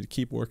 So I just need to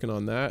keep working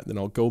on that. Then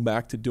I'll go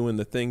back to doing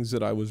the things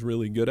that I was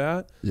really good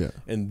at. Yeah.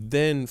 And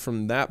then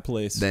from that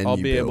place, I'll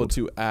be able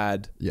to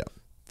add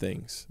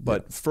things.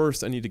 But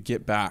first, I need to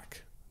get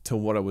back to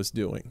what I was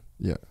doing.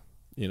 Yeah.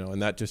 You know, and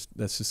that's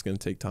just going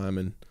to take time,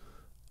 and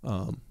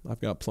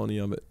I've got plenty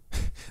of it.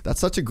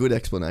 That's such a good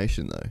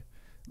explanation, though.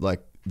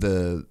 Like,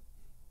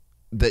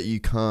 that you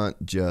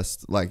can't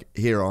just, like,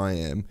 here I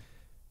am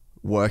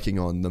working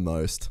on the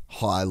most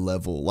high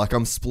level, like,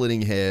 I'm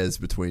splitting hairs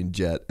between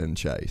Jet and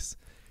Chase,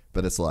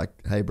 but it's like,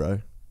 hey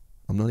bro,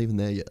 I'm not even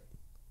there yet.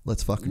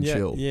 Let's fucking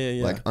chill.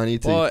 Yeah. Like, I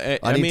need to. Well,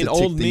 I mean,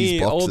 old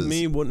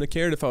me wouldn't have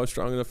cared if I was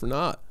strong enough or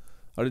not.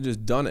 I'd have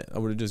just done it. I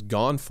would have just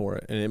gone for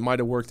it, and it might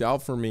have worked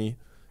out for me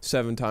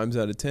 7 times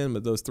out of 10,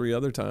 but those 3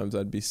 other times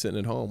I'd be sitting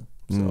at home.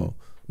 So I'm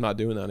not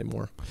doing that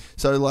anymore.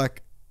 So,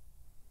 like,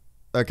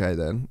 okay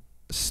then,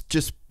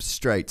 just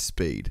straight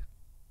speed.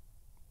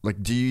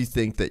 Like, do you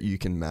think that you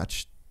can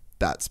match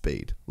that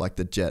speed, like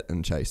the Jet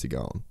and Chase are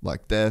going?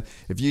 Like,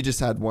 if you just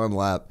had one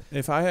lap.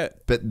 If I had,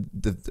 but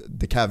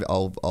the caveat,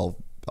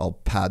 I'll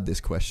pad this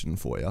question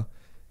for you.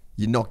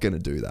 You're not going to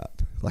do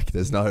that. Like,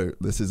 this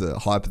is a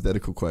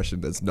hypothetical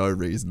question. There's no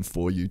reason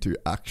for you to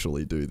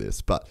actually do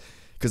this. But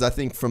because I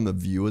think from the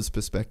viewer's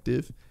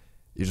perspective,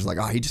 you're just like,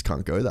 oh, he just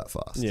can't go that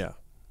fast. Yeah.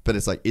 But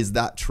it's like, is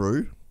that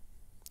true?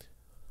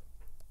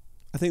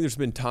 I think there's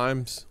been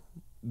times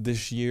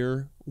this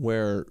year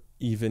where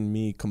even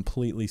me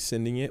completely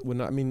sending it would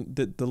not. I mean,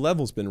 the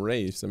level's been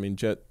raised. I mean,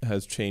 Jet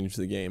has changed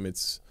the game.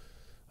 It's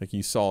like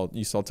you saw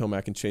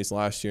Tomac and Chase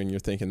last year, and you're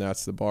thinking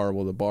that's the bar.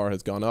 Well, the bar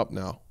has gone up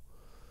now,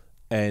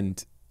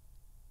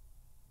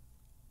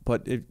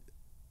 but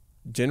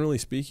generally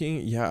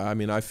speaking, yeah. I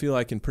mean, I feel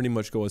I can pretty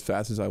much go as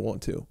fast as I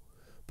want to,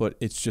 but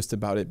it's just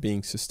about it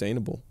being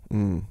sustainable.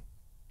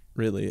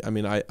 Really, I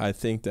mean, I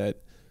think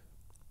that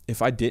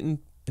if I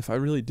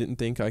really didn't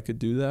think I could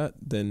do that,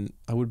 then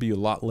I would be a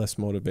lot less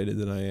motivated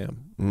than I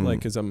am. Like,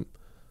 because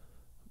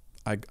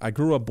I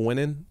grew up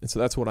winning, and so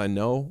that's what I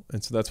know,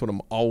 and so that's what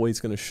I'm always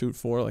going to shoot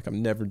for. Like,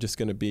 I'm never just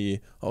going to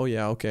be, oh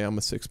yeah, okay, I'm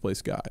a 6th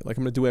place guy. Like,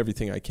 I'm going to do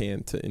everything I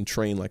can and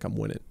train like I'm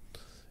winning.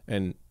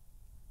 And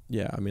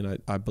yeah, I mean,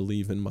 I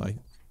believe in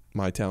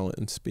my talent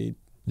and speed.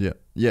 Yeah,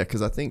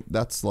 because I think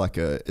that's like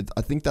a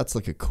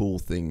cool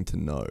thing to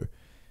know,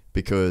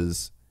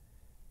 because,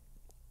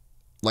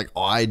 like,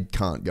 I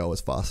can't go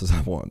as fast as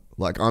I want.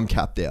 Like, I'm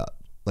capped out.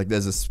 Like,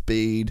 there's a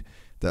speed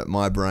that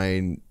my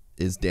brain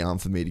is down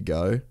for me to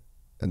go,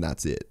 and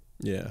that's it.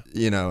 Yeah.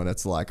 You know, and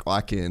it's like,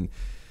 the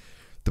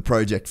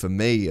project for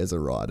me as a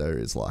rider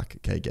is like,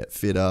 okay, get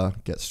fitter,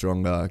 get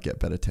stronger, get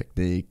better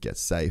technique, get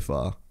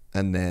safer,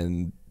 and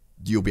then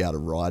you'll be able to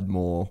ride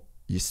more.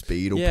 Your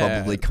speed will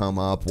probably come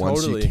up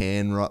once you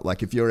can.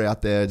 Like, if you're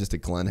out there just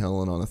at Glen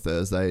Helen on a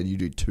Thursday and you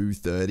do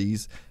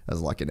 2:30s as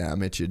like an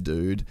amateur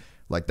dude,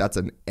 like, that's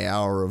an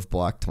hour of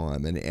bike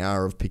time, an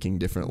hour of picking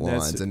different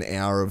lines, an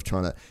hour of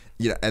trying to,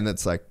 you know, and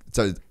it's like,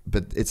 so,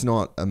 but it's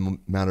not a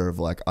matter of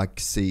like, I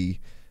see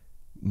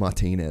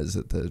Martinez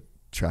at the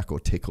track or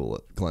tickle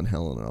at Glen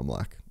Helen, and I'm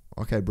like,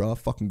 okay, bro, I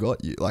fucking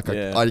got you. Like,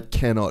 Yeah. I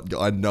cannot go,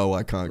 I know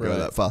I can't go Right.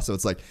 that fast. So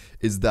it's like,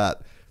 is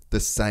that the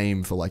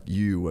same for like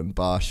you and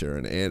Barsha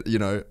and you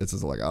know, it's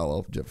just like, oh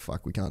well,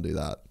 fuck, we can't do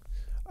that.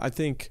 I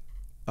think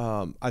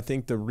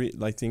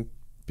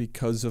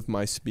because of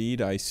my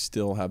speed, I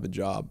still have a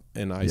job,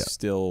 and I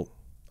still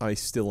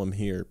am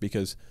here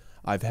because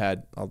I've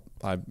had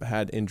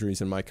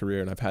injuries in my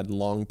career, and I've had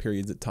long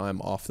periods of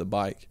time off the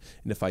bike.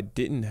 And if I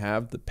didn't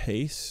have the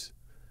pace,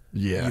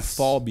 you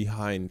fall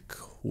behind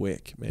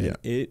quick, man.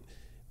 Yeah.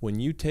 When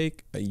you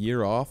take a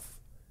year off,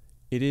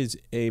 it is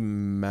a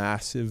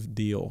massive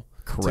deal.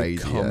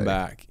 Crazy, to come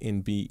back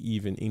and be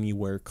even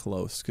anywhere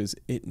close, because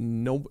it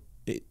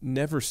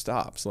never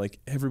stops. Like,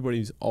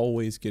 everybody's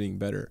always getting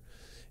better,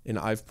 and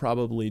I've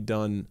probably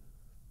done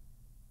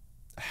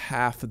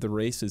half of the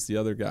races the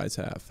other guys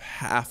have,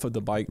 half of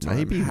the bike time,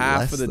 Maybe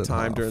half less of the than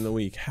time half. during the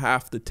week,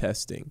 half the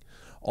testing,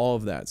 all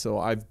of that. So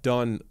I've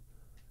done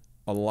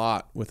a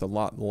lot with a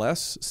lot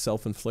less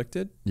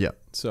self-inflicted. Yeah.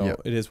 So Yeah.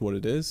 it is what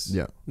it is.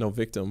 Yeah. No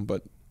victim,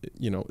 but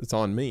it's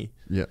on me.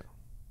 Yeah.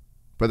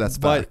 But that's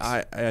But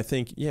facts. I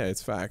think,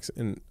 it's facts.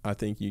 And I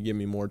think you give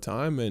me more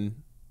time,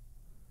 and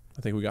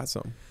I think we got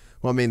some.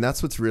 Well, I mean,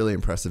 that's what's really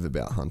impressive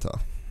about Hunter.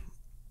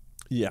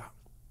 Yeah.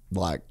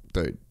 Like,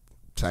 dude,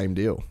 same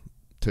deal.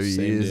 2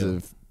 Same years deal.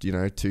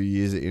 of, 2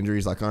 years of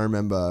injuries. Like, I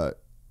remember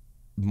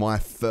my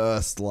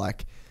first,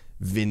 like,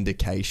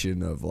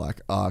 vindication of,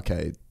 like, oh,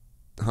 okay,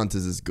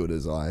 Hunter's as good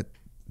as I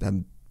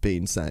have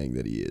been saying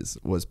that he is,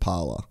 was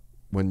Parla,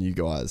 when you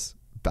guys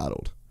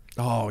battled.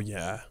 Oh,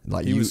 yeah.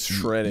 Like, he was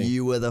shredding.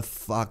 You were the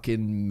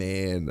fucking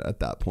man at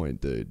that point,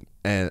 dude.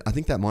 And I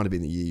think that might have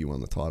been the year you won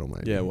the title,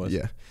 maybe. Yeah, it was.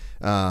 Yeah.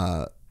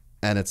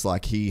 And it's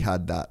like he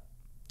had that.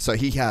 So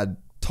he had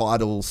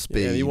title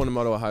speed. Yeah, he won a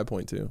moto at High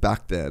Point, too.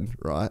 Back then,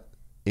 right?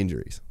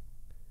 Injuries.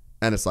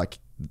 And it's like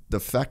the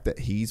fact that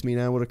he's been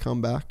able to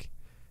come back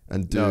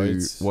and do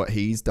what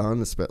he's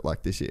done,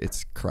 like this year,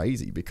 it's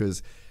crazy,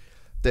 because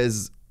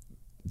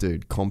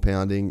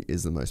compounding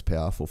is the most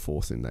powerful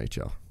force in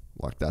nature.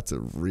 Like, that's a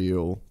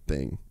real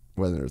thing,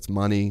 whether it's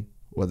money,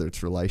 whether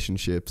it's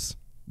relationships,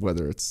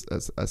 whether it's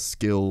a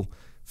skill,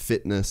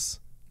 fitness,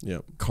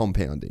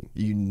 compounding.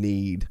 You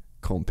need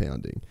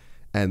compounding.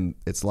 And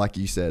it's like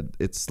you said,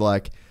 it's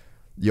like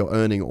you're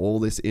earning all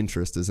this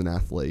interest as an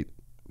athlete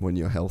when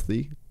you're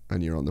healthy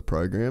and you're on the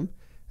program,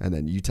 and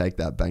then you take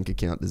that bank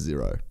account to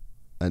zero.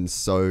 And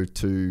so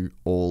to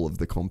all of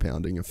the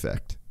compounding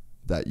effect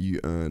that you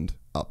earned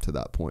up to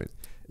that point,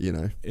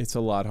 It's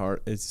a lot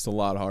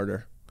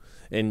harder.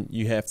 And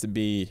you have to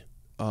be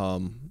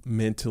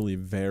mentally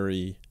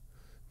very,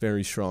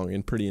 very strong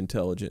and pretty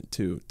intelligent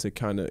too, to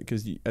kind of,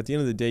 because at the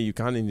end of the day, you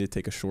kind of need to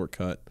take a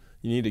shortcut.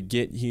 You need to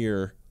get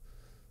here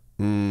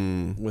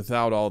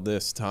without all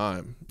this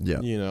time,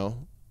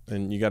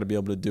 and you got to be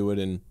able to do it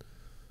and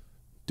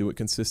do it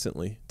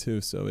consistently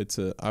too. So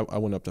I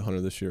went up to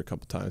Hunter this year a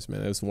couple times,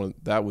 man.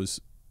 That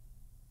was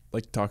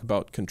like, talk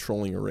about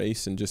controlling a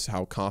race and just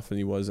how confident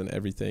he was in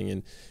everything.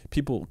 And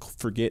people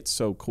forget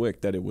so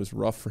quick that it was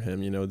rough for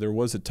him. There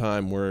was a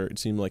time where it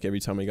seemed like every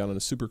time he got on a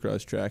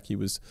Supercross track, he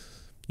was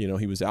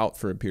out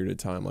for a period of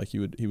time. Like, he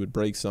would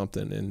break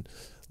something, and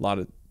a lot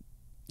of,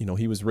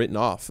 he was written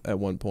off at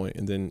one point.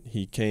 And then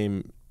he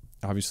came,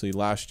 obviously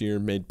last year,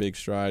 made big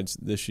strides.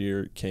 This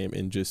year came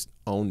and just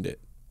owned it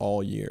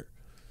all year.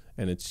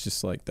 And it's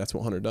just like, that's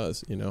what Hunter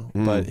does,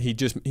 But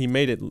he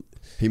made it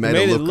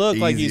look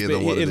like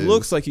it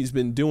looks like he's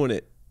been doing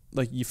it.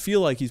 Like, you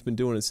feel like he's been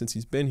doing it since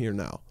he's been here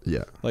now.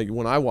 Yeah. Like,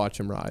 when I watch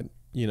him ride,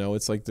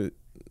 it's like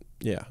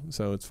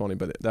so it's funny,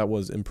 but that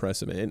was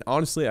impressive. And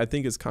honestly, I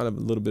think it's kind of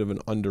a little bit of an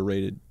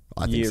underrated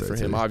year for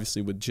him,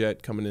 obviously, with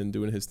Jet coming in and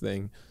doing his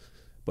thing.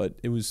 But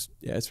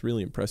it's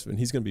really impressive, and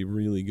he's going to be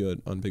really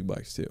good on big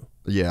bikes too.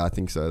 Yeah, I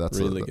think so. That's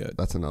really good.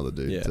 That's another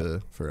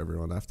dude for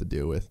everyone to have to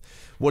deal with.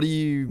 What do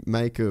you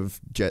make of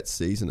Jet's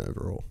season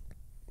overall?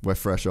 We're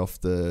fresh off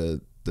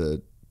the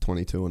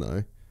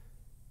 22-0.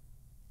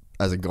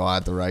 As a guy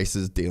at the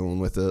races dealing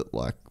with it,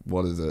 like,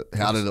 what is it?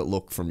 How did it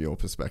look from your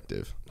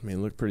perspective? I mean,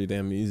 it looked pretty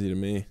damn easy to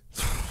me.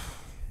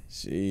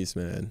 Jeez,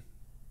 man.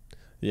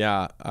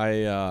 Yeah,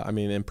 I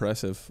mean,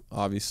 impressive,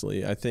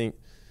 obviously. I think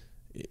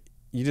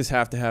you just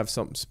have to have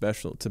something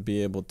special to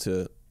be able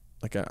to,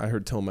 like, I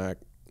heard Tomac,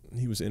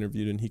 he was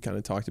interviewed and he kind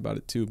of talked about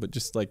it too, but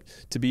just like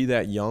to be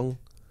that young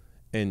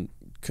and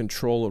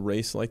control a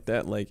race like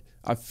that, like,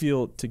 I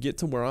feel to get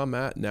to where I'm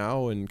at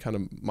now and kind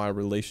of my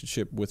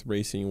relationship with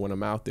racing when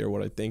I'm out there,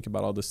 what I think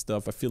about all this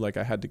stuff, I feel like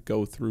I had to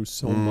go through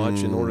so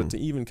much in order to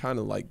even kind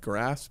of like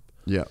grasp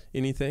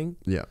anything,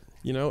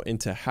 and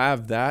to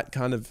have that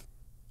kind of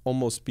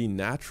almost be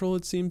natural,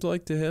 it seems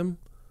like to him.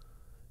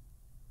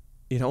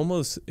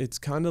 It's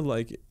kind of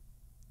like,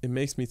 it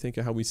makes me think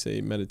of how we say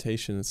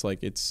meditation. It's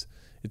like, it's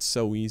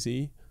so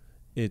easy.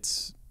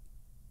 It's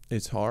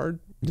hard,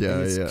 Yeah,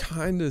 and it's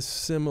kind of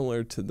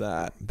similar to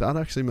that. That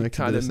actually makes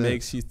kind of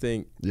makes you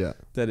think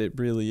that it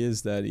really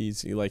is that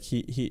easy. Like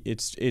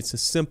it's a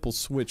simple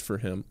switch for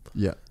him.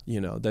 Yeah,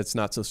 that's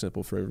not so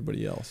simple for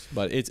everybody else.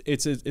 But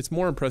it's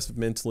more impressive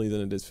mentally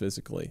than it is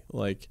physically.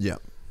 Like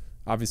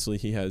obviously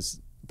he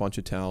has a bunch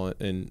of talent,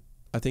 and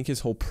I think his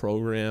whole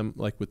program,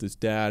 like with his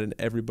dad and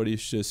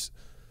everybody's just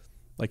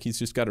like he's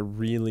just got a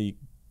really,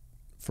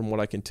 from what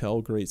I can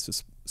tell, great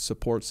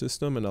support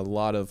system, and a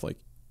lot of like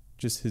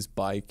just his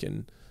bike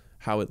and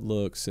how it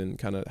looks and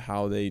kind of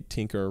how they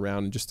tinker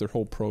around, and just their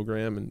whole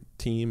program and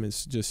team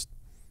is just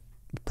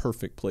a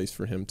perfect place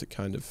for him to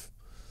kind of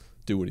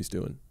do what he's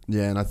doing.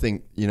 Yeah, and I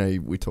think,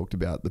 we talked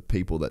about the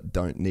people that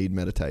don't need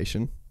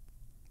meditation.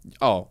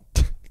 Oh,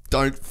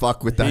 don't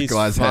fuck with that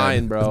guy's head. He's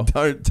fine, bro.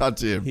 Don't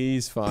touch him.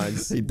 He's fine.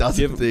 He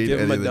doesn't need give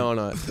anything. Him a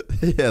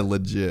donut. Yeah,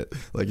 legit.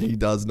 Like, he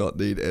does not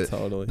need it.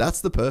 Totally.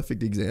 That's the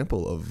perfect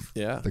example of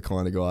the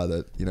kind of guy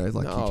that, you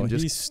can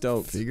just he's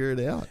stoked. Figure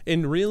it out.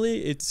 And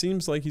really, it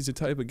seems like he's the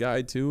type of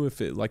guy, too, if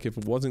it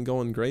wasn't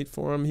going great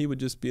for him, he would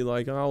just be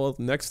like, oh, well,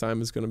 next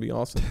time is going to be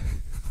awesome.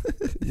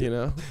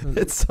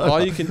 It's so all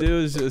hard. you can do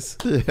is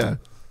just... Yeah.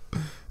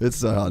 It's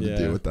so hard to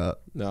deal with that.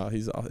 No,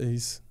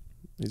 he's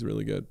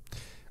really good.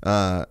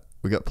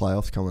 We got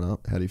playoffs coming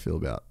up. How do you feel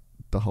about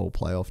the whole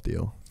playoff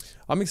deal?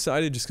 I'm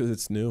excited just because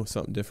it's new,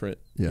 something different.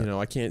 Yeah.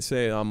 I can't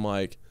say I'm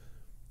like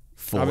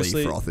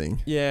fully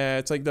frothing. Yeah,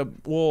 it's like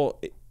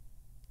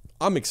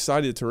I'm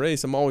excited to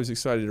race. I'm always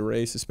excited to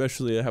race,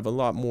 especially I have a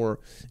lot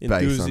more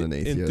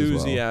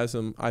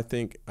enthusiasm. I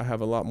think I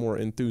have a lot more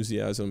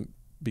enthusiasm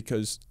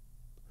because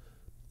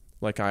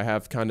like I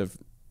have kind of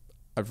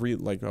we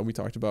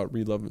talked about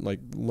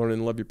learning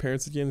to love your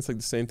parents again. It's like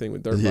the same thing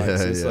with dirt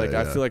bikes. It's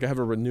I feel like I have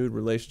a renewed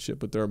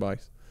relationship with dirt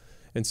bikes,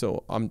 and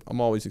so I'm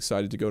always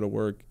excited to go to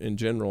work in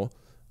general.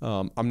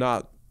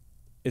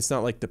 It's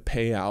not like the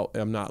payout.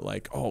 I'm not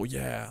like, oh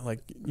yeah,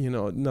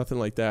 nothing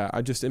like that.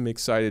 I just am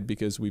excited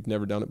because we've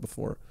never done it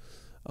before,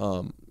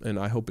 and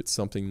I hope it's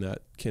something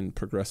that can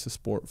progress the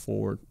sport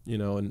forward.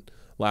 And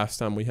last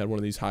time we had one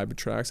of these hybrid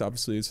tracks,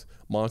 obviously it's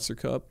Monster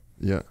Cup.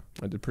 Yeah,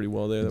 I did pretty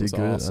well there. That was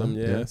awesome.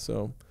 Yeah,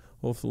 so.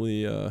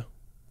 Hopefully,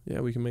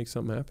 we can make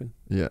something happen.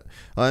 Yeah.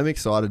 I'm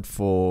excited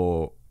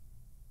for,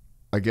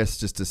 I guess,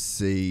 just to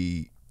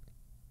see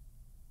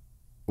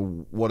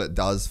what it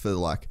does for,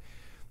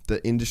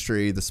 the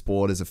industry, the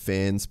sport as a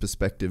fan's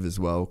perspective as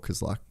well,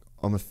 because,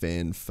 I'm a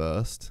fan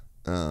first.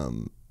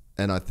 And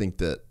I think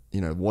that,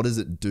 what does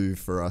it do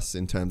for us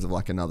in terms of,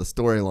 another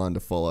storyline to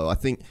follow? I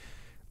think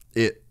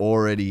it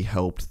already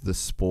helped the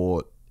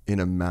sport in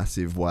a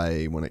massive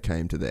way when it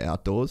came to the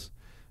outdoors.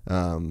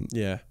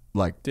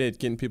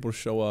 Getting people to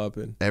show up,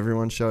 and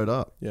everyone showed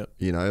up. Yeah,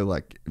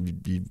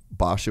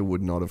 Barsha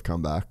would not have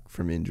come back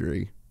from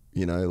injury.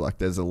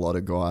 There's a lot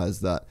of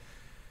guys that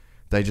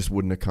they just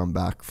wouldn't have come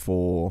back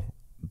for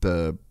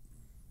the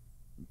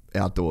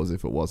outdoors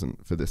if it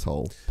wasn't for this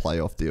whole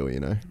playoff deal.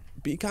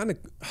 Be kind of,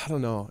 I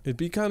don't know. It'd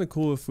be kind of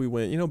cool if we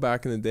went.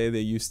 Back in the day, they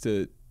used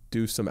to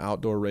do some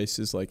outdoor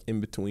races in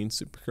between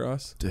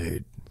Supercross.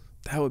 Dude,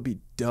 that would be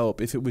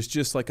dope if it was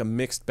just a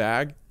mixed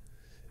bag.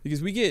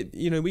 Because we get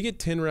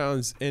 10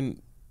 rounds, and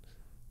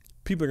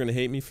people are going to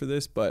hate me for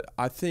this, but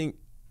I think,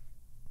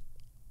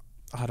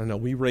 I don't know,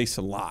 we race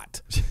a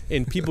lot,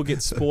 and people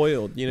get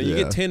spoiled. You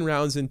get 10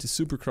 rounds into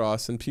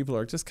Supercross, and people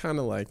are just kind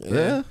of like,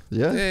 Dude,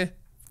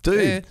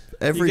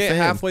 every you get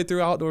halfway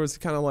through outdoors, it's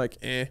kind of like,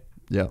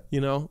 Yeah.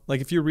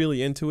 If you're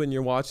really into it and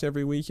you're watching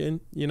every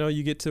weekend,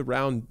 you get to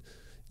round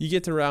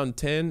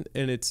 10,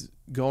 and it's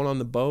going on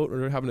the boat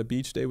or having a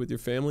beach day with your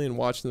family and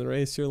watching the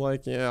race. You're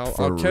like,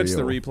 I'll catch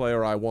the replay,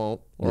 or I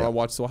won't, or I'll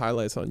watch the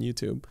highlights on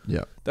YouTube.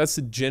 Yeah, that's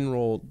the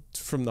general,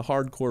 from the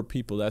hardcore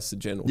people. That's the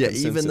general. Yeah,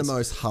 consensus. Even the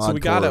most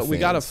hardcore. So we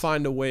gotta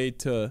find a way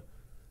to.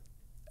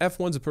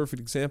 F1's a perfect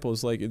example.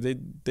 Is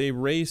they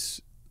race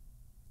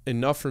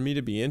enough for me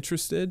to be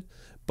interested,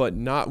 but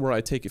not where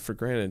I take it for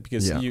granted,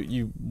 because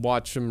you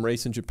watch them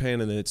race in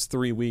Japan, and then it's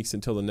 3 weeks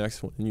until the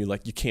next one, and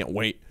you can't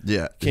wait.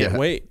 Can't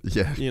wait.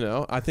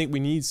 Yeah. I think we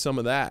need some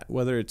of that,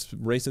 whether it's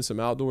racing some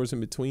outdoors in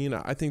between.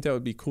 I think that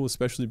would be cool,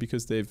 especially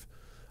because they've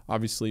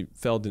obviously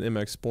Feld and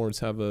MX Sports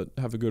have a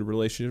good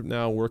relationship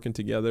now, working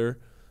together.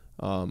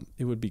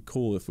 It would be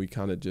cool if we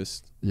kind of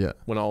just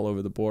went all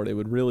over the board. It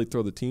would really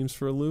throw the teams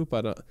for a loop.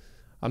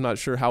 I'm not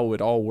sure how it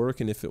would all work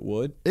and if it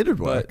would. It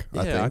would work.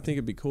 I think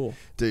it'd be cool.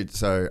 Dude,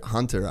 so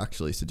Hunter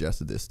actually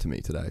suggested this to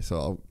me today,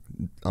 so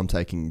I'm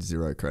taking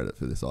zero credit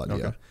for this idea.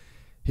 Okay.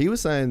 He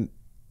was saying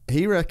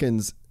he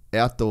reckons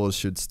outdoors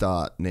should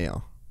start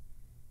now,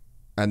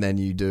 and then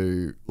you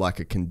do a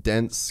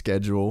condensed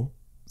schedule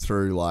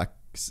through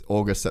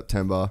August,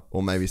 September,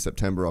 or maybe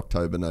September,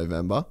 October,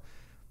 November.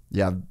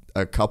 You have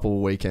a couple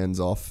of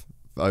weekends off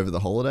over the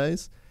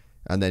holidays,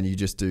 and then you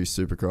just do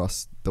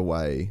Supercross the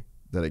way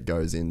that it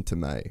goes into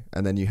May,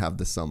 and then you have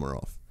the summer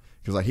off.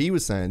 Because he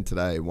was saying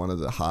today, one of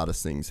the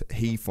hardest things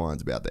he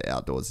finds about the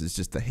outdoors is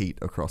just the heat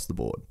across the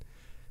board.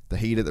 The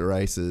heat at the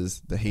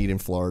races, the heat in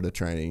Florida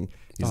training.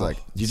 He's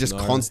you're just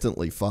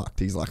constantly fucked.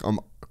 He's I'm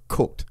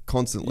cooked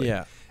constantly.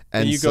 Yeah.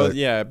 And you go,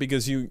 yeah,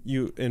 because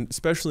you, and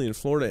especially in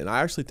Florida, and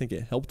I actually think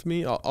it helped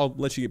me. I'll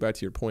let you get back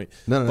to your point.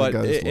 No, but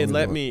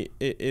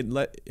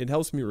it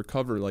helps me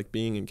recover, like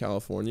being in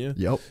California.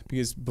 Yep.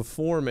 Because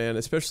before, man,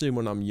 especially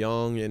when I'm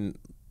young and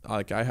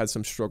like I had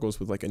some struggles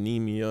with like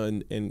anemia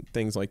and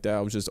things like that.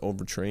 I was just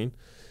overtrained.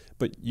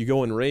 But you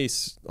go and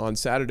race on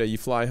Saturday, you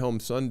fly home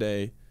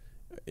Sunday,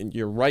 and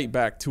you're right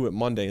back to it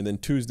Monday, and then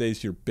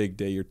Tuesday's your big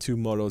day, your 2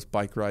 motos,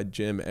 bike ride,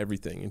 gym,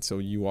 everything. And so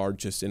you are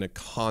just in a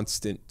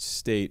constant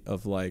state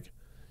of like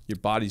your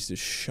body's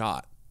just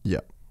shot. Yeah.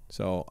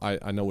 So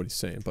I know what he's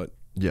saying, but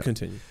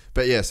continue.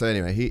 But yeah, so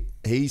anyway,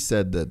 he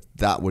said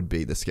that would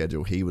be the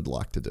schedule he would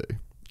like to do,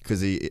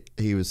 because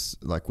he was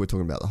like, we're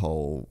talking about the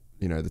whole,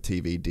 the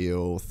TV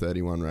deal,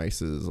 31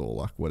 races or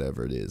like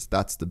whatever it is.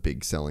 That's the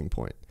big selling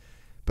point.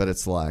 But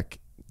it's like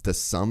the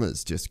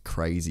summer's just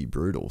crazy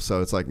brutal.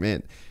 So it's like,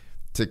 man,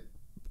 to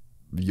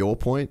your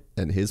point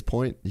and his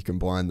point, you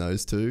combine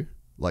those two.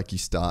 Like you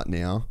start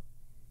now,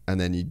 and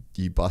then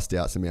you bust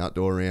out some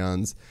outdoor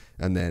rounds,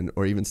 and then,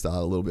 or even start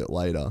a little bit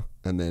later,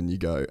 and then you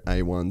go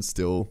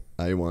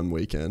A1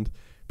 weekend,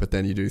 but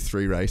then you do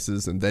 3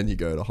 races, and then you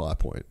go to High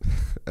Point,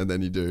 and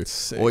then you do.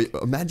 Sick.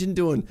 Or imagine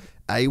doing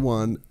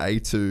A1,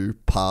 A2,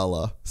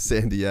 Parla,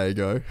 San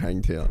Diego,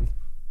 Hangtown.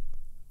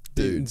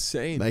 Dude,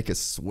 insane. Make a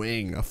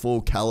swing, a full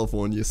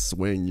California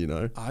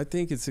swing, I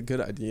think it's a good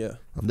idea.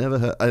 I've never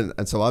heard,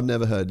 and so I've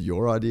never heard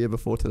your idea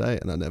before today,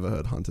 and I never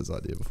heard Hunter's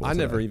idea before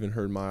today. I never even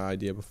heard my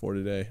idea before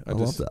today. I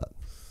love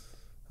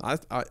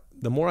that.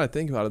 The more I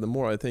think about it, the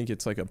more I think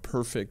it's like a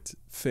perfect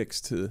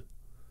fix to,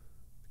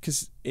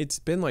 because it's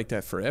been like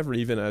that forever.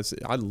 Even as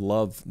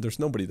there's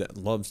nobody that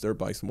loves their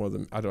bikes more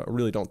than I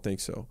really don't think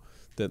so.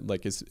 That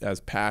like is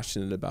as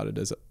passionate about it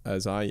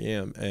as I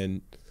am,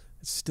 and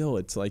still,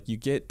 it's like you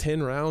get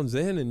 10 rounds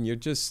in and you're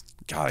just,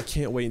 God, I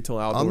can't wait until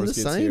outdoors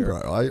gets here.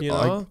 I'm the same,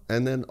 bro.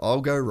 And then I'll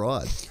go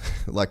ride.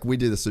 Like we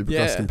do the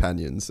Supercross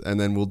companions, and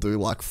then we'll do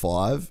like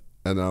 5,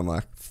 and then I'm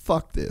like,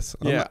 fuck this.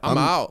 I'm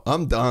out.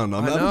 I'm done.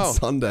 I'm having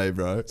Sunday,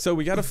 bro. So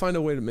we got to find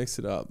a way to mix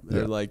it up.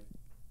 Yeah. Like,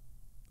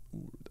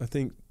 I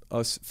think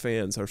us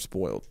fans are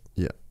spoiled.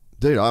 Yeah.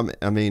 Dude,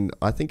 I mean,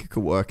 I think it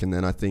could work, and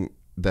then I think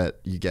that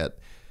you get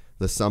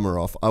the summer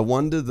off. I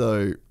wonder,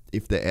 though,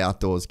 if the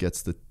outdoors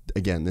gets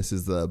again, this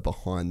is the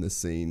behind the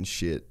scenes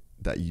shit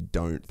that you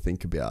don't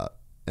think about.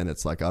 And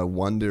it's like, I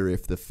wonder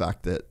if the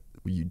fact that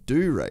you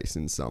do race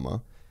in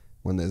summer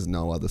when there's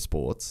no other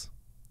sports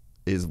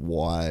is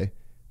why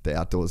the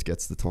outdoors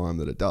gets the time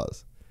that it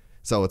does.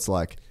 So it's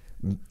like,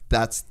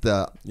 that's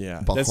the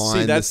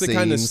behind that's the the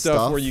kind of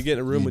stuff where you get in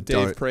a room with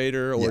Dave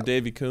Prater or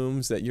Davey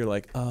Coombs that you're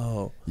like,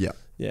 oh. Yeah.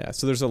 Yeah.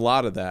 So there's a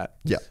lot of that.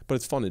 Yeah. But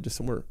it's fun to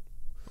just,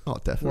 oh,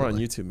 definitely. We're on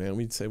YouTube, man.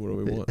 We say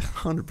whatever we want.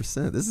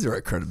 100%. This is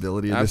your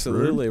credibility in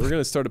Absolutely. this room. We're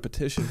going to start a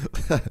petition.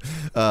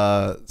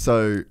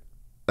 So,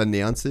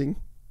 announcing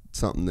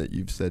something that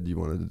you've said you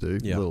wanted to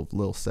do. Yeah.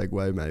 Little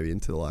segue maybe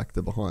into like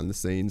the behind the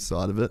scenes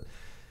side of it.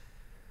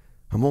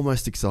 I'm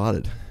almost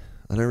excited.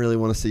 I don't really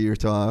want to see you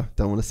retire.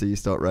 Don't want to see you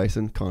start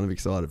racing. Kind of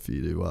excited for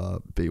you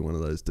to be one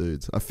of those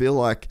dudes. I feel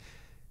like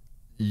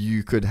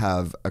you could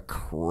have a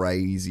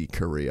crazy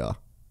career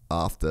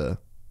after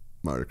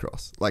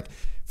motocross. Like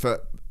for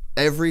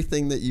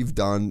everything that you've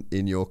done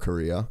in your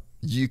career,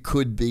 you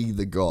could be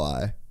the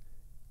guy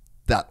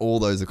that all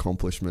those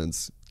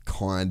accomplishments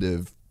kind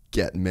of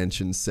get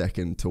mentioned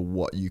second to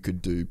what you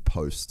could do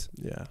post.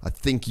 Yeah. I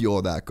think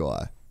you're that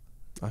guy.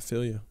 I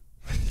feel you.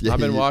 I've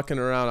been walking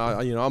around,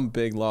 I'm a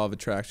big law of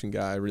attraction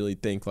guy. I really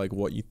think like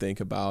what you think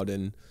about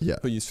and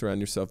who you surround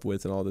yourself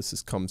with and all this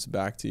comes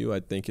back to you. I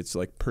think it's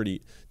like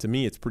to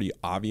me, it's pretty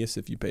obvious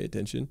if you pay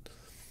attention.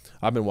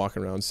 I've been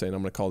walking around saying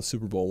I'm going to call the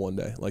Super Bowl one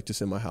day, like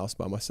just in my house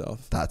by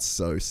myself. That's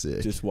so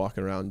sick. Just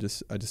walking around,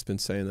 I just been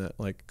saying that,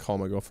 like call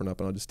my girlfriend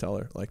up and I'll just tell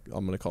her like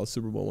I'm going to call the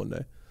Super Bowl one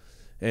day.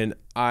 And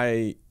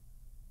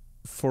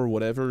for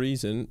whatever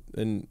reason,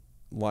 and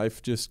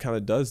life just kind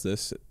of does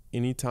this,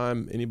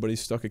 anytime anybody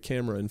stuck a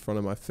camera in front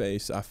of my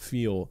face, I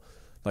feel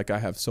like I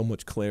have so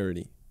much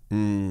clarity.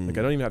 Like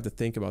I don't even have to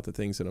think about the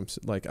things that I'm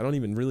like, I don't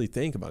even really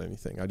think about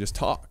anything. I just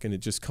talk and it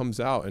just comes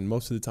out. And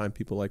most of the time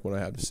people like what I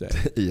have to say.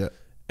 Yeah.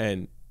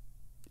 And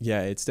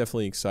yeah, it's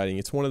definitely exciting.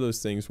 It's one of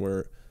those things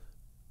where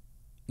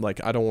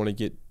like I don't want to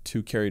get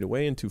too carried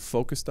away and too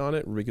focused on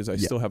it because I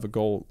still have a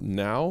goal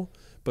now.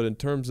 But in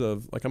terms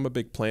of like, I'm a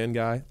big plan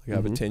guy. Like I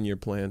have a 10-year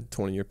plan,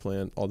 20-year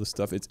plan, all this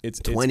stuff. It's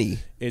 20.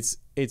 It's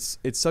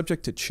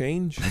subject to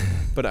change,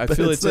 but I but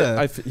feel it's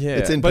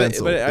in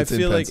pencil. But I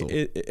feel like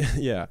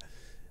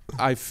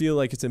I feel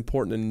like it's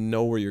important to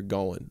know where you're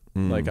going.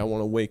 Like I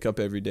want to wake up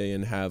every day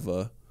and have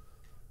a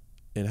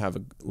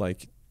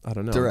like, I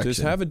don't know, direction.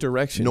 Just have a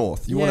direction.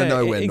 North. You want to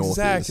know where north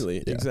is.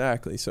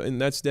 Exactly. So, and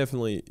that's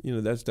definitely,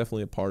 that's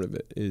definitely a part of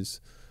it is,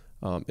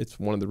 it's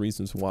one of the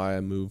reasons why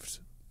I moved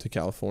to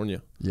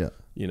California. Yeah.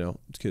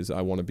 Because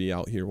I want to be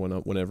out here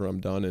whenever I'm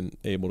done and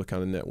able to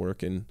kind of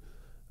network and,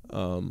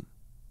 I'm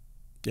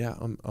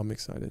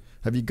excited.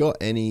 Have you got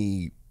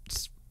any,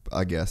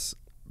 I guess,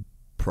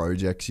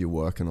 projects you're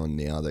working on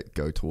now that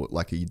go toward,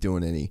 like, are you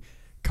doing any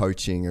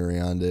coaching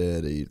around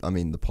it? I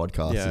mean, the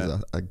podcast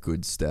is a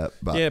good step.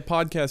 But yeah,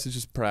 podcast is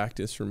just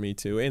practice for me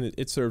too, and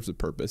it serves a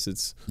purpose.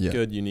 It's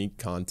good, unique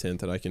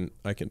content that I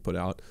can put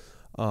out.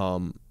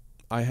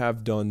 I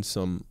have done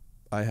some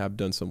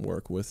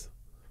work with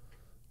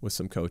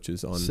some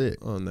coaches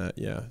on that.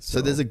 Yeah.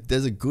 So there's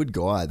a good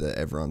guy that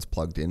everyone's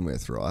plugged in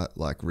with, right?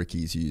 Like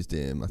Ricky's used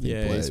him. I think.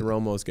 Yeah, he's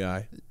Romo's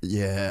guy.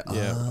 Yeah.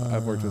 Yeah.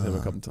 I've worked with him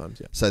a couple times.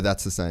 Yeah. So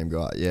that's the same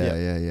guy.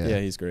 Yeah. Yeah,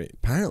 he's great.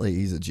 Apparently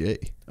he's a G.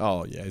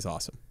 Oh yeah, he's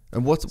awesome.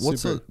 And what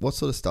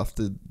sort of stuff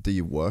do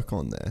you work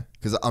on there?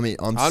 Because I mean,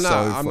 I'm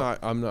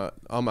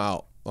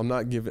out. I'm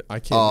not giving. I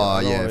can't. Oh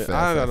yeah, fair,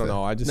 I don't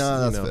know. I just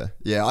that's fair.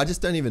 Yeah, I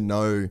just don't even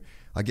know.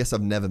 I guess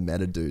I've never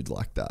met a dude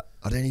like that.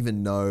 I don't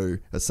even know,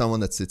 as someone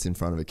that sits in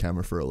front of a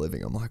camera for a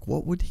living, I'm like,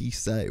 what would he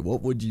say?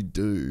 What would you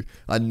do?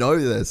 I know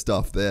there's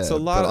stuff there,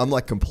 but I'm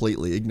like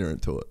completely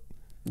ignorant to it.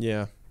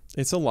 Yeah,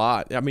 it's a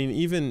lot. I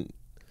mean,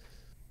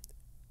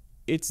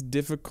 it's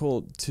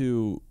difficult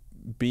to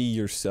be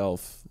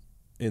yourself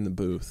in the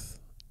booth.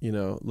 You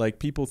know, like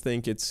people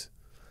think it's,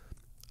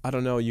 I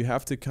don't know, you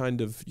got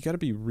to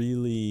be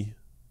really,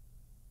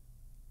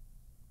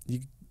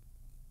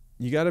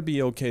 you got to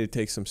be okay to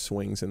take some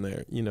swings in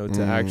there, you know,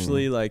 to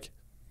actually, like,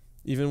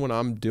 even when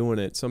I'm doing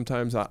it,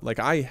 sometimes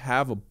I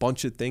have a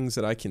bunch of things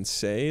that I can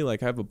say,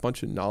 like I have a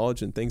bunch of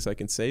knowledge and things I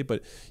can say,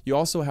 but you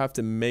also have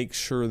to make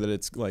sure that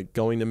it's like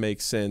going to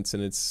make sense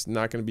and it's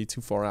not going to be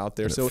too far out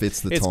there. So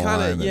it's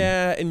kind of,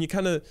 and you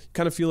kind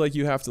of feel like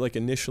you have to, like,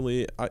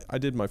 initially, I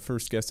did my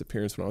first guest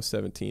appearance when I was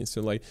 17.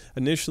 So like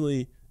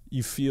initially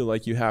you feel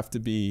like you have to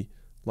be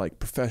like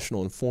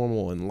professional and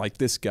formal and like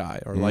this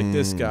guy or like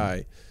this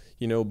guy,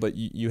 you know, but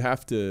you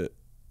have to,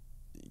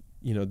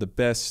 you know, the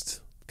best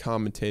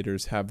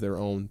commentators have their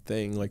own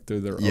thing, like they're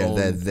their own. Yeah,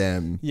 they're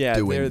them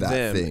doing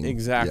that thing.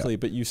 Exactly,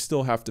 but you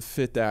still have to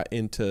fit that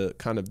into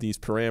kind of these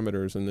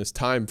parameters and this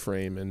time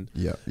frame. And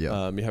you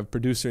have a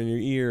producer in your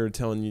ear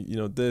telling you, you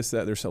know, this,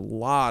 that. There's a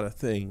lot of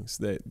things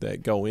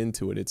that go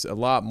into it. It's a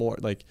lot more,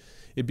 like,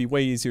 it'd be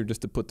way easier just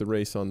to put the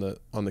race on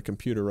the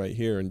computer right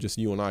here and just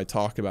you and I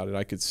talk about it.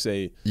 I could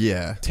say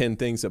 10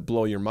 things that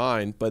blow your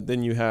mind, but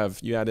then you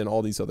add in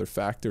all these other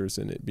factors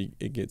and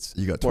it gets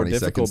you got more 20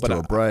 difficult. seconds to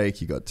a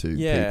break. You got two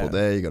people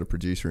there. You got a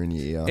producer in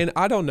your ear. And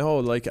I don't know,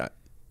 like,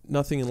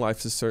 nothing in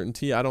life's a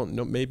certainty. I don't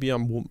know. Maybe I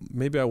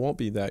won't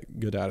be that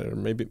good at it, or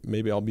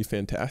maybe I'll be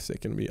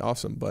fantastic and be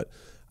awesome. But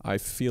I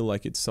feel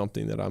like it's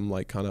something that I'm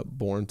like kind of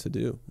born to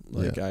do.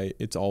 Like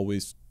it's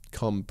always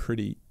come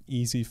pretty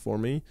easy for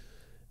me.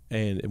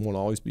 And it won't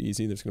always be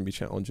easy. There's going to be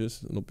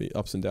challenges. It'll be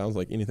ups and downs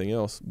like anything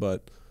else.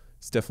 But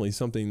it's definitely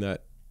something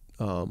that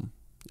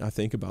I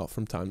think about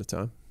from time to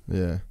time.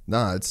 Yeah.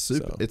 No,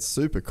 it's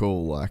super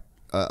cool. Like,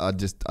 I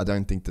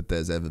don't think that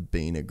there's ever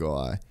been a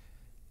guy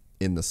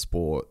in the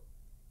sport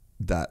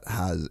that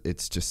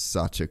it's just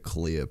such a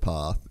clear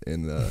path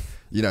in the,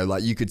 you know,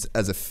 like you could,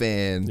 as a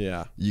fan,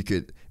 you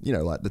could, you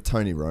know, like the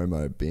Tony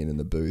Romo being in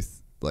the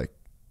booth, like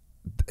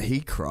he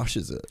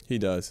crushes it. He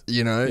does.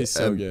 You know? He's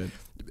so good.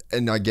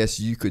 And I guess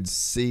you could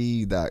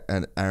see that,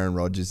 and Aaron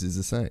Rodgers is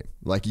the same.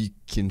 Like you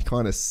can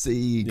kind of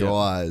see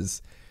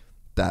guys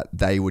that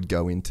they would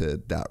go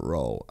into that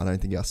role. I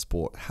don't think our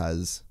sport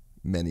has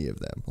many of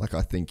them. Like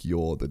I think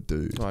you're the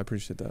dude. Oh, I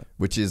appreciate that.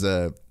 Which is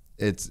I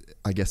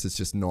guess it's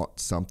just not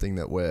something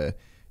that we're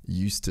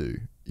used to,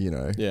 you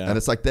know? Yeah. And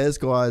it's like there's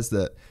guys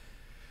that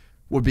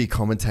would be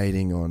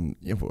commentating on,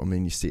 I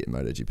mean, you see it in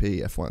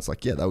MotoGP, F1. It's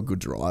like, yeah, they were good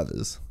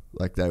drivers.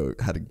 Like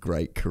had a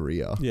great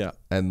career. Yeah.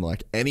 And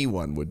like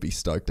anyone would be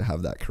stoked to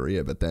have that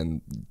career, but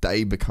then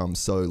they become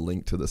so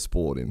linked to the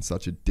sport in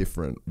such a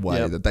different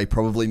way that they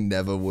probably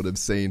never would have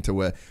seen, to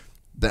where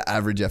the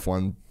average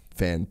F1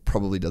 fan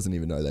probably doesn't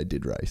even know they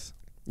did race.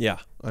 Yeah,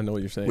 I know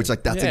what you're saying. Which,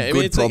 like, that's a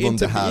good problem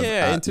to have.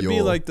 Yeah, and to be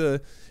like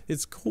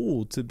it's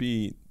cool to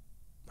be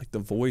like the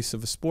voice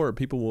of a sport.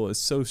 People will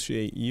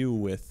associate you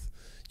with,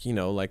 you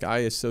know, like I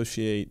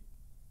associate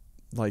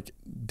like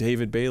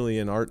David Bailey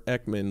and Art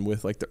Ekman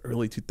with like the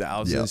early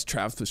 2000s,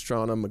 Travis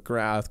Pastrana,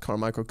 McGrath,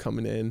 Carmichael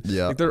coming in.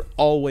 Yeah. Like they're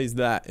always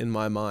that in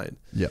my mind.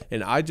 Yeah.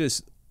 And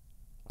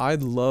I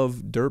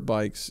love dirt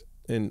bikes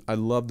and I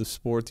love the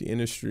sport, the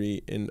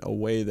industry in a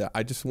way that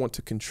I just want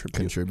to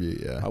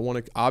contribute. Yeah. I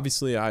want to,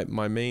 obviously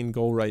my main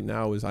goal right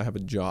now is I have a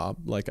job.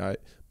 Like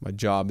my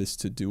job is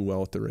to do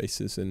well at the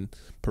races and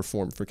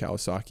perform for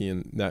Kawasaki.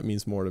 And that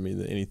means more to me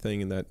than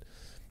anything. And that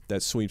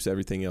sweeps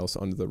everything else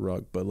under the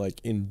rug. But like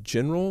in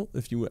general,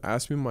 if you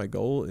ask me, my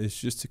goal is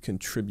just to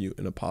contribute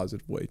in a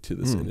positive way to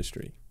this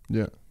industry.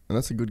 Yeah. And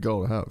that's a good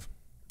goal to have.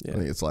 Yeah. I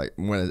think it's like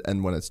when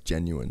it's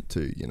genuine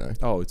too, you know.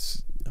 Oh,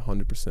 it's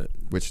 100%.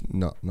 Which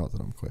not that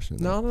I'm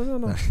questioning.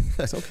 No.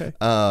 It's okay.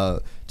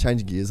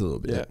 Changing gears a little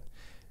bit. Yeah.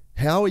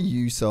 How are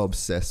you so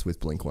obsessed with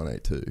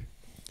Blink-182?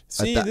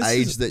 See, at the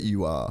age that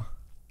you are?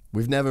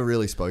 We've never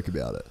really spoke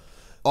about it.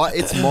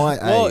 It's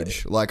my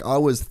age. Like I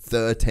was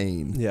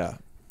 13. Yeah.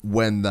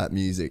 When that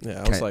music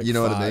came, like, you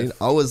know 5. What I mean?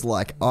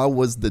 I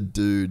was the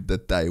dude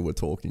that they were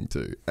talking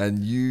to, and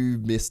you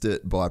missed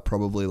it by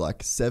probably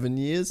like 7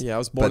 years. Yeah, I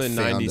was born in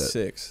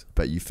 96.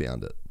 But you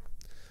found it.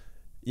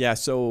 Yeah,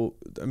 so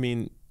I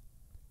mean,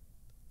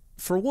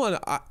 for one,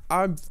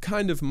 I'm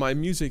kind of, my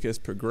music has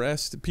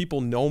progressed.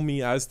 People know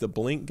me as the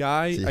Blink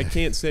guy. Yeah. I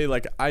can't say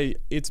like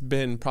it's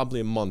been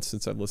probably a month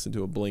since I've listened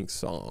to a Blink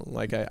song.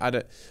 Like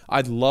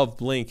I'd love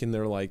Blink and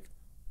they're like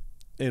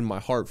in my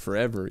heart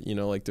forever, you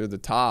know, like they're the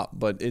top,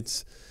 but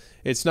it's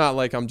not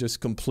like I'm just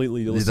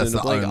completely listening to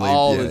Blink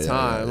all the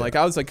time. Like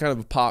I was like kind of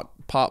a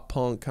pop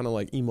punk, kind of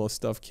like emo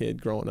stuff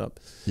kid growing up.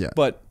 Yeah.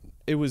 But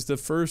it was the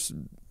first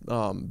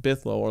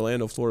Bithlo,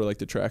 Orlando, Florida, like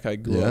the track I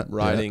grew up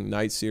riding,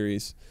 Night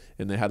Series,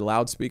 and they had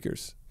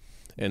loudspeakers.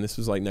 And this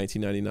was like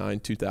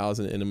 1999,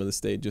 2000, Enema of the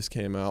State just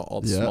came out,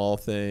 all the small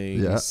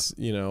things,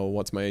 you know,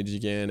 What's My Age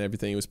Again,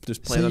 everything. It was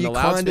just playing on the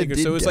loudspeaker.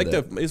 So it was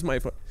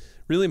like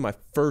really my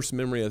first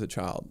memory as a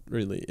child,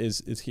 really,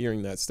 is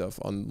hearing that stuff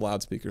on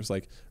loudspeakers,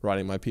 like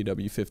riding my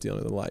PW50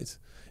 under the lights.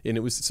 And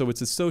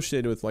it's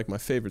associated with like my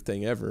favorite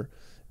thing ever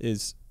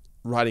is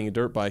riding a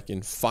dirt bike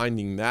and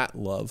finding that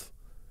love.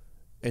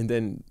 And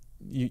then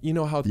you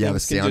know how things have a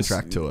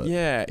soundtrack to it.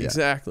 Yeah,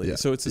 exactly. Yeah.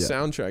 So it's a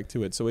soundtrack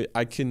to it. So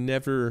I can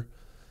never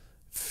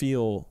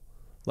feel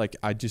like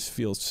I just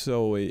feel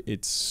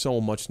it's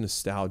so much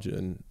nostalgia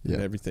and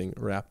everything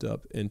wrapped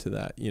up into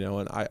that, you know.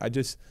 And I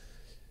just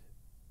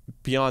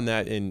beyond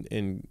that,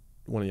 and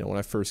when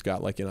I first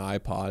got like an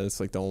iPod, it's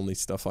like the only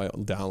stuff I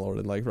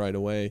downloaded like right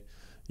away,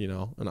 you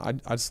know. And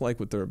I just like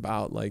what they're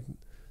about, like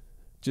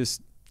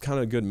just kind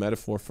of a good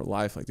metaphor for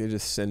life. Like they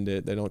just send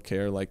it, they don't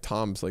care. Like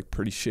Tom's like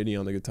pretty shitty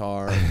on the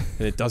guitar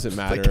and it doesn't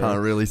matter. They can't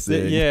really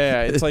sing.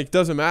 It's like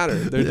doesn't matter.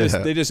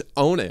 They just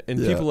own it, and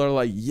people are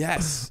like,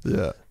 yes.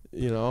 Yeah.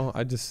 You know,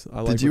 I like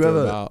what they're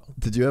about.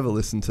 Did you ever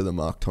listen to the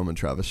Mark, Tom and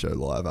Travis Show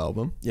live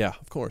album? Yeah,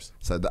 of course.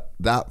 So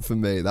that for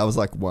me, that was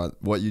like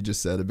what you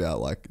just said about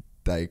like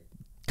they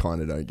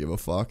kind of don't give a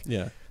fuck.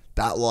 Yeah.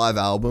 That live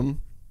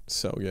album,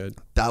 so good.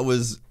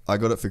 I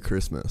got it for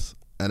Christmas,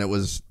 and it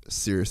was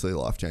seriously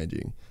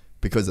life-changing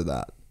because of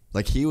that.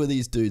 Like, here were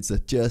these dudes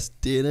that just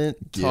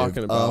didn't give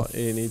talking about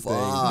anything,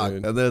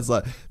 dude. And then it's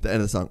like the end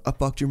of the song, I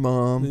fucked your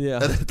mom. Yeah.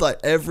 And it's like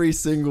every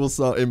single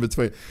song in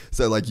between.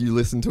 So like you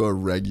listen to a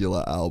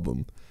regular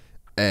album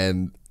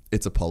and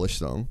it's a polished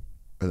song,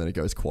 and then it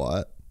goes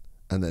quiet,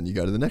 and then you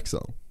go to the next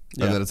song.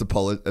 Yeah. And then it's a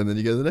polished, and then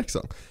you go to the next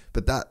song.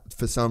 But that,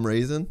 for some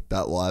reason,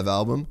 that live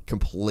album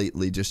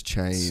completely just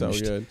changed. So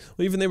good.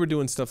 Well, even they were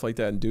doing stuff like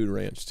that in Dude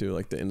Ranch too,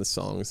 like in the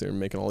songs, they were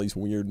making all these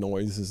weird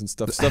noises and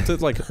stuff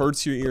that like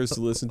hurts your ears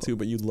to listen to,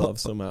 but you love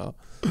somehow.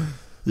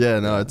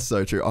 Yeah, no, it's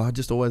so true. I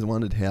just always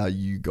wondered how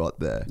you got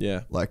there.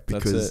 Yeah, like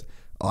because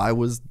I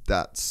was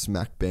that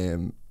smack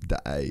bam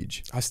the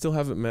age. I still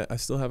haven't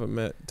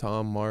met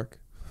Tom, Mark,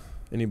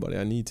 anybody.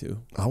 I need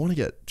to. I want to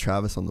get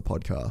Travis on the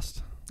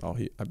podcast. Oh,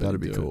 I bet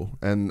that'd be cool.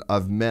 And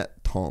I've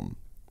met Tom.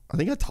 I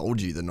think I told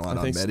you the night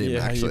I met him.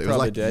 Actually, it was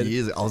like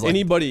years. I was like,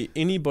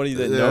 anybody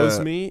that knows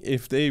me,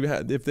 if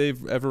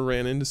they've ever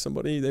ran into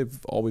somebody, they've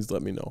always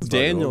let me know.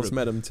 Daniel's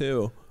met him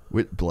too.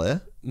 With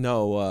Blair?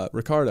 No,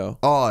 Ricardo.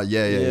 Oh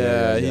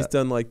yeah. He's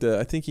done like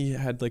I think he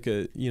had like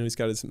he's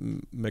got his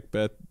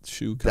Macbeth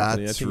shoe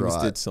company. That's I think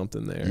right. he did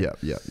something there.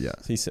 Yeah.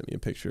 So he sent me a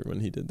picture when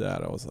he did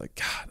that. I was like,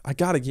 God, I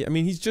gotta get. I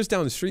mean, he's just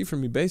down the street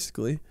from me,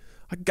 basically.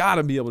 I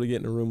gotta be able to get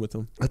in a room with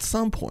him at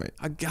some point.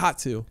 I got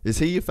to. Is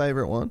he your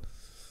favorite one?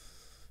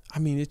 I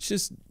mean, it's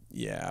just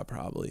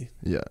probably.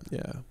 Yeah.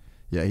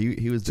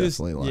 He was just,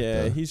 definitely like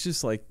that. He's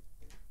just like,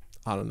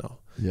 I don't know.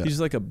 Yeah. He's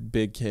just like a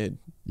big kid.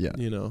 Yeah.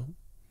 You know,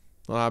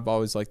 I've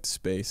always liked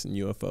space and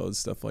UFOs,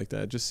 stuff like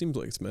that. It just seems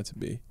like it's meant to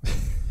be.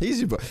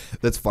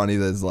 That's funny.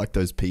 There's like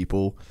those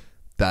people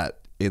that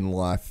in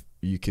life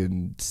you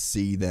can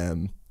see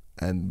them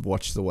and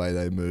watch the way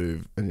they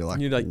move, and you're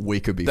like we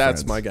could be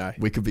friends. That's my guy.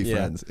 We could be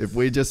friends. If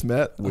we just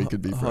met, we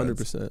could be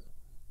friends. 100%.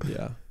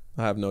 Yeah.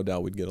 I have no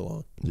doubt we'd get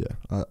along. Yeah,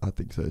 I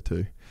think so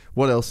too.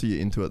 What else are you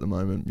into at the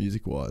moment,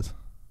 music-wise?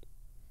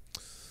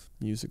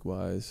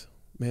 Music-wise?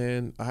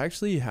 Man, I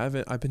actually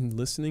haven't. I've been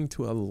listening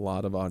to a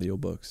lot of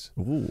audiobooks.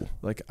 Ooh.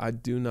 Like, I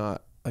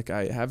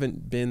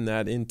haven't been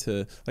that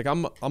into, like,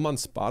 I'm on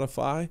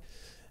Spotify,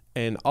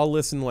 and I'll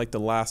listen to, like, the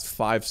last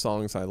 5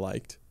 songs I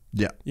liked.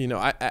 Yeah. You know,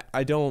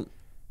 I don't.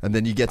 And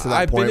then you get to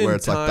that point where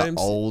it's like the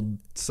old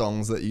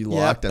songs that you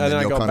liked, and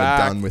then you're kind of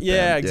done with them.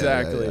 Yeah,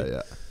 exactly.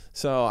 Yeah.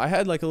 So I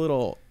had like a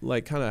little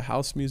like kind of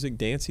house music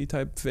dancey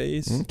type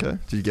phase. Okay.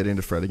 Did you get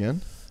into Fred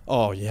again?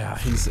 Oh yeah,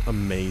 he's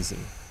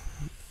amazing.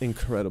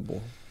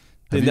 Incredible.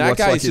 And that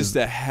guy is just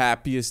the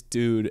happiest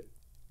dude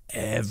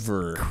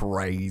ever.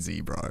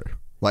 Crazy, bro.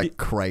 Like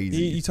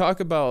crazy. You talk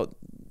about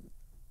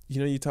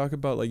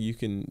like you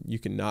can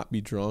not be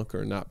drunk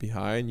or not be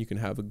high, and you can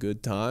have a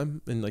good time,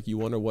 and like you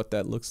wonder what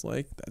that looks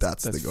like.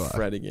 That's the guy.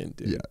 Fred again,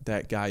 dude. Yeah.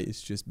 That guy is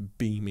just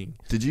beaming.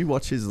 Have you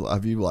watched his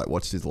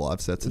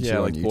live sets and shit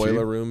on YouTube? Yeah, like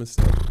Boiler Room and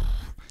stuff.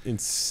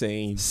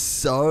 Insane.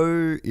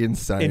 So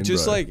insane. And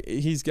just like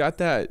he's got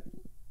that,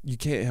 you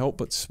can't help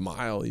but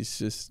smile. He's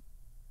just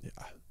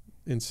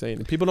insane.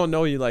 And people don't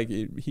know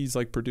he's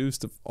like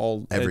produced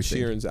all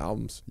everything. Ed Sheeran's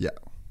albums.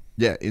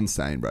 Yeah,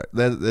 insane, bro.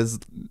 There's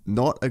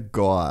not a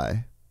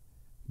guy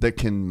that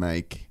can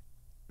make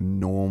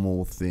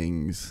normal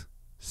things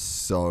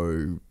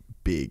so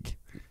big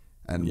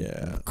and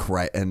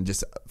and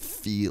just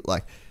feel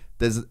like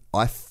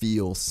I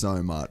feel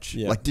so much.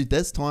 Yeah. Like, dude,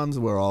 there's times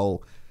where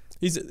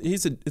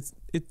it's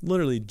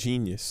literally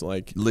genius.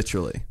 Like,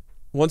 literally,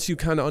 once you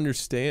kind of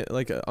understand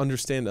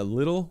a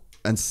little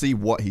and see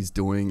what he's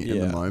doing in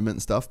the moment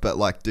and stuff. But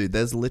like, dude,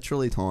 there's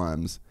literally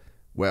times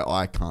where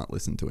I can't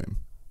listen to him.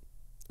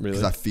 Really?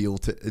 Because I feel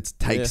it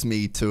takes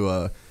me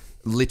to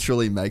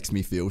literally makes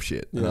me feel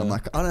shit, and I'm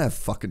like, I don't have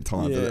fucking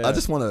time for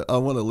that. I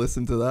want to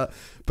listen to that,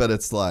 but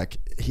it's like,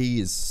 he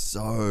is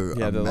so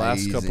amazing. The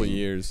last couple of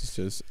years is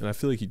just, and I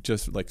feel like he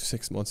just like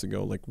 6 months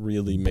ago like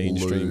really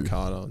mainstream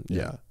caught on.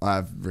 I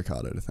have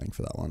Ricardo to thank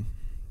for that one.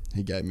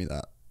 He gave me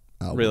that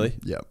album. Really?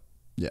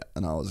 Yeah,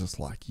 and I was just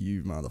like,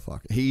 you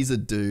motherfucker. He's a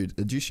dude.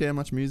 Did you share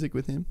much music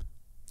with him?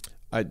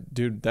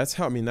 That's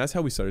how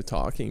we started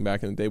talking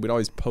back in the day. We'd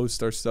always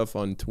post our stuff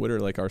on Twitter,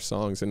 like our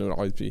songs, and it would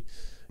always be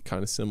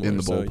kind of similar in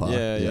the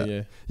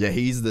ballpark. Yeah.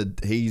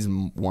 He's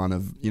one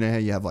of, you know how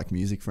you have like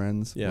music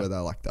friends where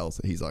they're like,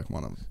 he's like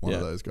one of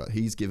those guys.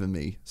 He's given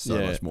me so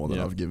much more than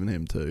I've given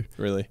him too.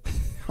 Really?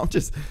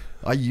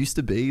 I used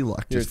to be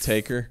like, you're a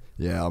taker.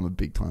 Yeah, I'm a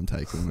big time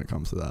taker when it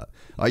comes to that.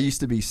 I used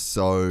to be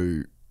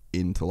so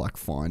into like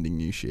finding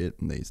new shit,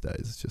 and these days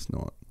it's just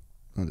not.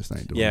 I just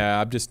ain't doing it. Yeah,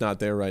 I'm just not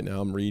there right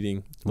now. I'm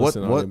reading,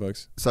 listening to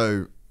audiobooks.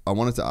 So I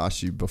wanted to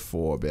ask you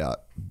before about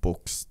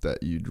books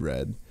that you'd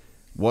read.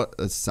 What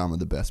are some of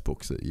the best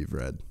books that you've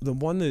read? The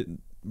one that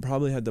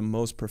probably had the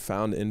most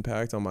profound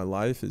impact on my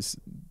life it's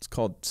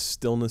called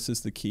Stillness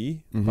is the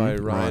Key by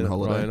Ryan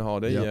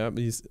Holiday. Yeah,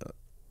 he's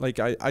like,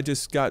 I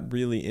just got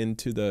really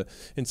into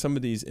some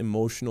of these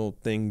emotional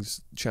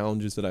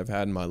challenges that I've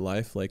had in my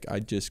life. Like, I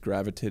just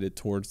gravitated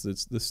towards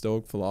the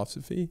Stoic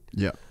philosophy.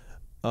 Yeah.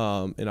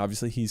 And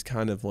obviously he's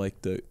kind of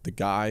like the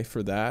guy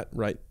for that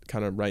right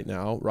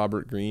now.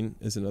 Robert Greene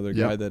is another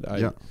guy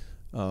that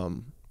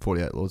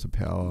 48 Laws of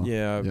Power.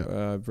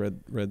 I've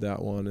read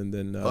that one, and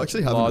then I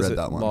actually haven't read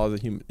that one. Laws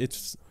of Human.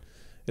 It's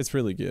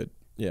really good.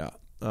 Yeah,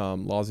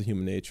 Laws of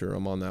Human Nature.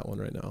 I'm on that one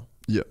right now.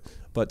 Yeah,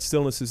 but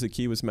Stillness is the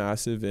Key was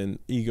massive, and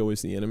Ego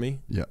is the Enemy.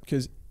 Yeah,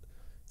 because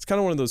it's kind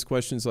of one of those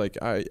questions. Like,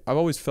 I've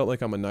always felt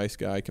like I'm a nice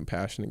guy,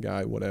 compassionate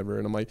guy, whatever,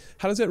 and I'm like,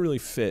 how does that really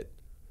fit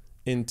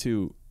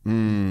into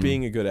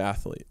being a good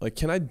athlete? Like,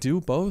 can I do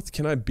both?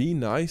 Can I be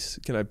nice?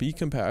 Can I be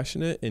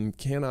compassionate? And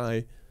can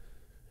I,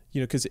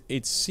 because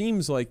it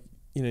seems like,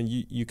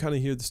 you kind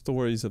of hear the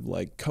stories of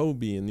like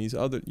Kobe and these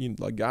other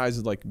like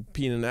guys like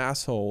being an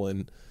asshole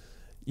and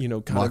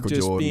kind Michael of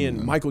just Jordan,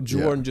 being Michael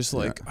Jordan,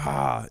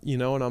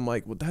 and I'm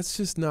like, well, that's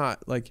just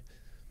not like.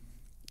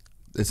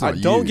 It's not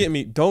don't get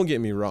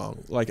me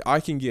wrong. Like, I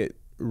can get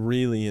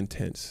really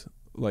intense.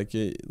 Like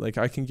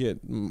I can get,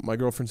 my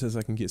girlfriend says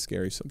I can get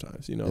scary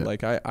sometimes.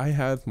 Like I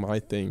have my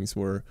things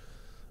where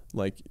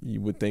like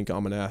you would think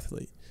I'm an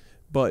athlete,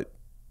 but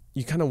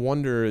you kind of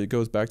wonder, it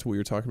goes back to what you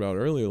were talking about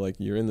earlier, like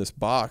you're in this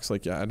box,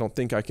 like I don't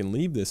think I can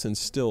leave this and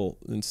still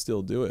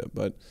do it.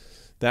 But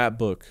that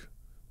book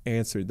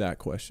answered that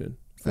question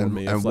for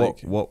me. And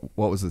what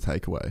was the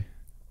takeaway?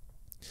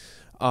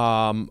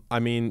 I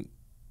mean,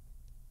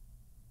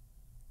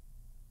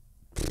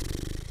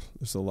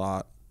 there's a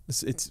lot.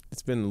 It's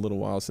been a little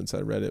while since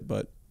I read it,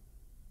 but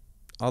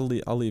I'll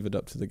leave it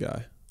up to the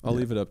guy. I'll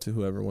leave it up to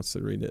whoever wants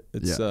to read it.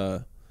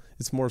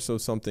 It's more so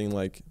something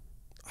like,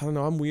 I don't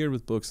know, I'm weird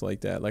with books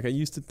like that. Like, I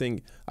used to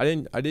think I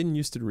didn't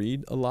used to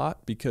read a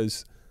lot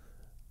because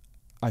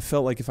I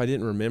felt like if I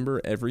didn't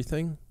remember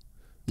everything,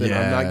 then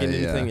I'm not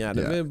getting anything out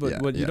of it.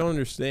 But what you don't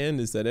understand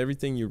is that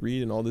everything you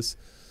read and all this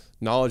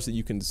knowledge that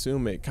you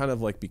consume, it kind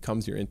of like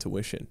becomes your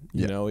intuition.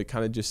 It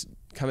kind of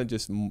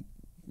just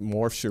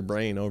morphs your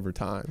brain over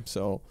time.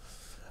 So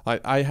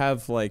I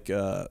have like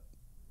a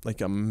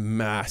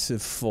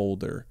massive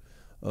folder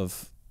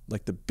of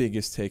like the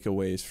biggest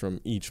takeaways from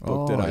each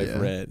book that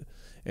I've read.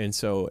 And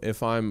so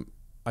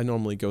I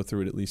normally go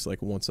through it at least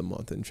like once a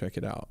month and check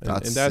it out.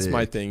 And that's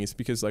my thing. It's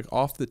because like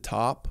off the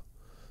top,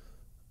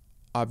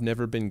 I've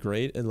never been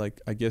great. And like,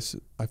 I guess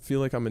I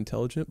feel like I'm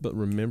intelligent, but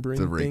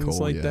remembering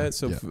things like that.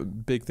 So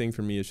big thing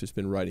for me has just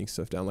been writing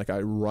stuff down. Like, I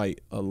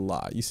write a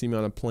lot. You see me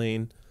on a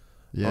plane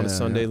on a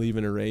Sunday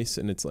leaving a race,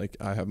 and it's like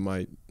I have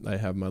my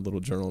little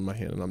journal in my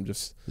hand, and I'm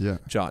just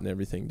jotting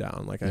everything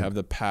down. Like I have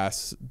the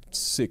past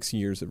 6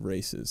 years of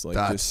races, like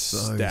that's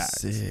just so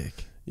stacked.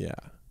 Sick. Yeah.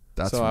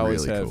 That's so I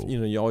always really have, cool.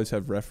 you always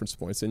have reference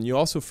points, and you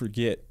also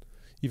forget,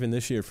 even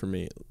this year for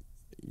me,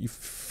 you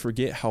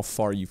forget how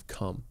far you've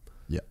come.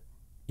 Yeah.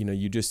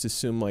 You just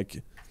assume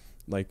like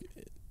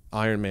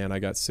Ironman, I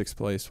got 6th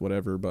place,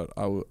 whatever, but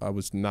I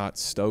was not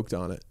stoked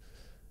on it.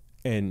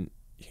 And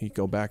you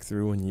go back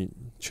through and you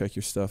check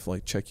your stuff,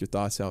 like check your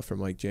thoughts out from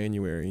like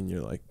January, and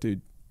you're like,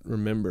 dude,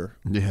 remember.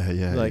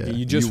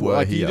 You just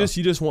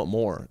want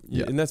more.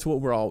 Yeah. And that's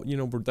what we're all,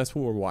 that's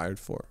what we're wired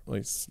for.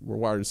 Like, we're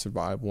wired to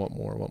survive, want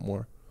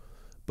more.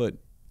 But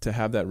to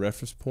have that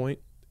reference point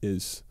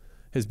has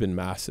been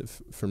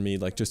massive for me,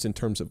 like just in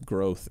terms of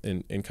growth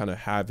and kind of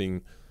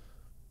having,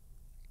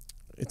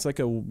 it's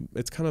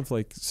kind of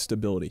like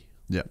stability.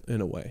 Yeah. In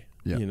a way.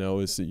 Yeah.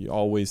 Is that you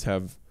always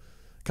have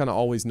kind of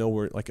always know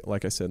where,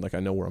 like I said, like I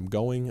know where I'm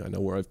going, I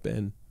know where I've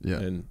been, Yeah.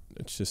 and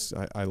it's just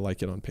I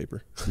like it on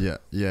paper. Yeah.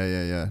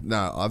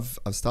 No,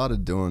 I've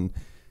started doing,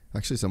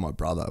 actually, so my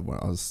brother, when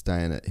I was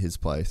staying at his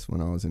place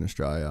when I was in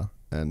Australia,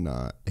 and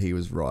he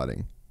was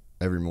writing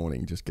every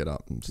morning, just get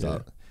up and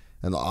start. Yeah.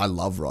 And I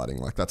love writing.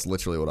 Like, that's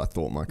literally what I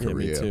thought my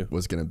career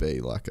was going to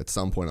be. Like, at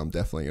some point, I'm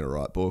definitely going to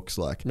write books.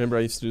 Like, remember, I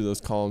used to do those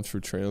columns for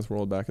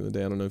Transworld back in the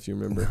day. I don't know if you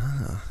remember.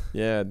 Nah.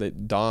 Yeah,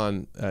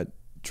 Don at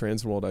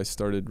Transworld, I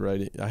started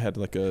writing. I had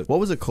like a...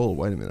 What was it called?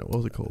 Wait a minute. What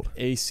was it called?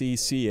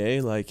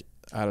 ACCA, like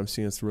Adam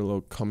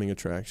Cianciarulo Coming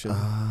Attraction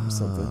or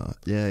something.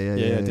 Yeah.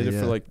 I did it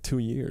for like 2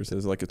 years. It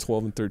was like a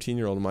 12 and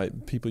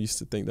 13-year-old. People used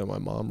to think that my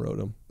mom wrote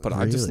them. But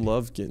really? I just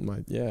love getting my...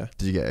 Yeah.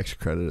 Did you get extra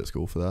credit at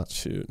school for that?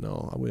 Shoot,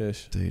 no, I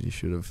wish. Dude, you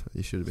should have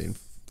been...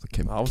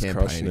 I was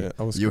crushing it.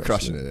 You were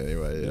crushing it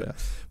anyway, yeah.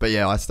 But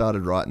yeah, I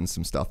started writing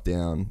some stuff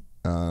down.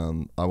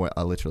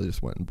 I literally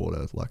just went and bought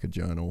a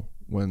journal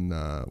when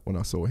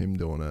I saw him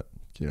doing it,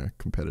 you know,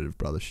 competitive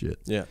brother shit.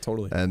 Yeah,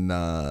 totally. And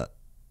I'm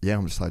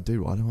just like,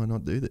 dude, why do I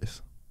not do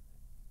this?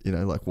 You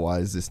know, like, why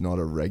is this not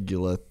a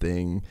regular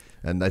thing?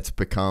 And that's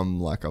become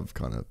like, I've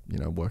kind of, you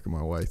know, working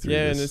my way through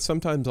this. And it's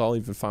sometimes I'll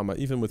even find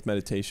even with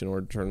meditation or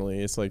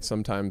journaling, it's like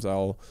sometimes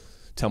I'll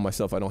tell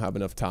myself I don't have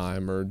enough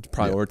time or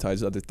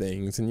prioritize other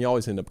things, and you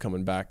always end up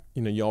coming back.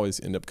 You know, you always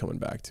end up coming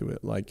back to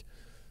it. Like,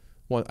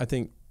 I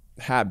think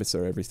habits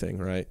are everything,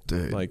 right?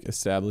 Dude. Like,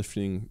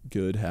 establishing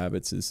good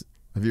habits is...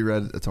 Have you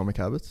read Atomic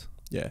Habits?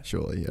 Yeah.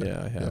 Surely, yeah.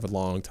 Yeah, I have a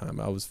long time.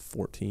 I was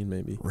 14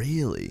 maybe.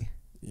 Really?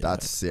 Yeah.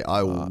 That's it.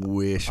 I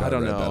wish I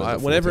don't read know.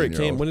 that Whenever it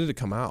came, when did it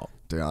come out?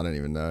 Dude, I don't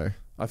even know.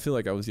 I feel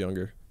like I was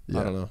younger.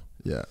 Yeah. I don't know.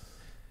 Yeah.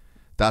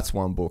 That's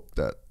one book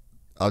that...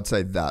 I'd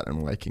say that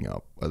and Waking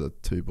Up are the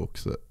two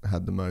books that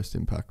had the most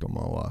impact on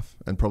my life.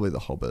 And probably The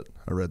Hobbit.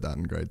 I read that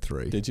in grade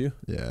 3. Did you?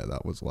 Yeah,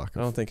 that was like...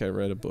 I don't think I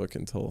read a book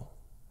until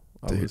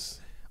I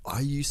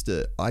used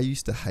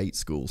to hate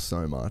school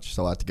so much.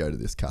 So I had to go to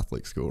this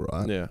Catholic school,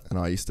 right? Yeah. And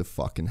I used to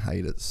fucking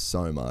hate it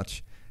so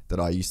much that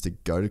I used to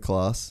go to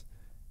class,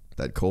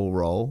 they'd call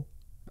roll,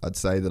 I'd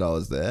say that I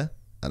was there,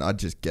 and I'd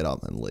just get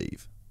up and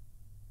leave.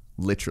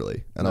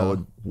 Literally. And I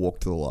would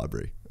walk to the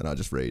library and I'd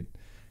just read.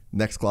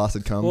 Next class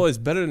had come. Well, it's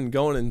better than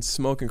going and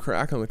smoking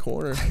crack on the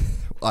corner.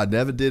 I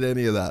never did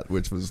any of that,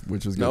 which was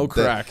good. No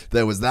crack.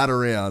 There was that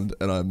around,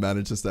 and I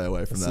managed to stay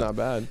away from that. It's not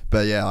bad.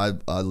 But yeah,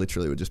 I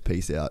literally would just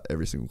peace out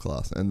every single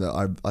class, and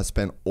I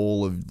spent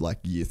all of like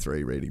year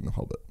 3 reading The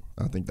Hobbit.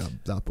 I think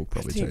that book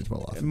probably changed my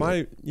life.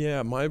 My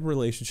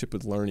relationship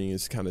with learning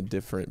is kind of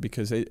different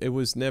because it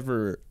was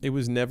never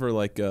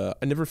like I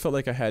never felt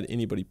like I had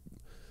anybody.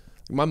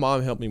 My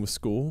mom helped me with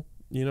school.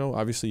 You know,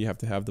 obviously you have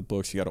to have the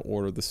books, you got to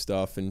order the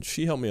stuff, and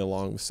she helped me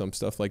along with some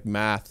stuff like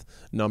math,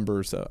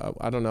 numbers.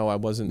 I don't know. I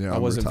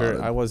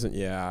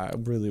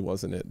really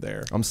wasn't it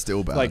there. I'm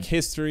still bad. Like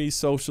history,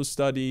 social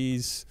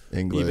studies,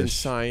 English, even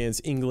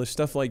science, English,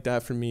 stuff like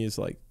that for me is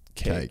like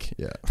cake.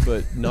 Yeah.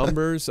 But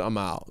numbers, I'm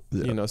out.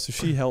 Yeah. You know, so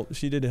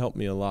she did help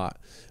me a lot.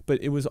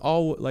 But it was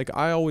all like,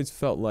 I always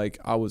felt like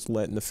I was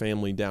letting the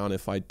family down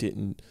if I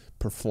didn't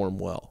perform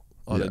well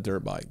on a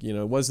dirt bike. You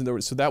know, it wasn't there.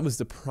 So that was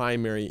the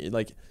primary,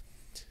 like,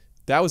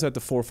 that was at the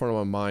forefront of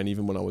my mind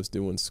even when I was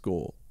doing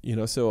school, you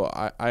know. So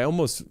I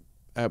almost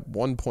at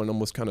one point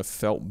almost kind of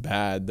felt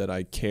bad that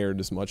I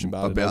cared as much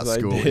about it as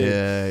school. I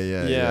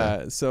did.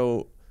 Yeah.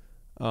 So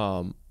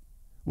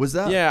was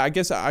that? Yeah, I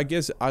guess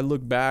I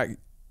look back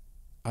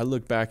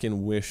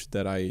and wish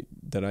that I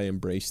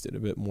embraced it a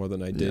bit more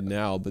than I did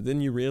now. But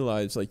then you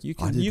realize like you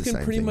can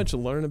pretty much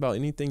learn about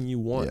anything you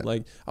want. Yeah.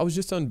 Like I was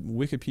just on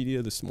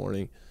Wikipedia this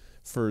morning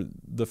for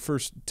the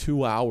first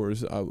 2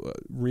 hours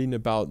reading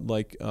about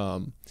like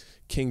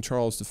King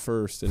Charles I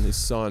and his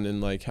son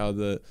and like how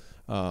they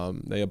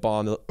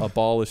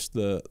abolished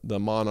the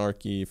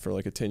monarchy for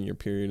like a 10-year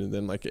period, and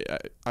then like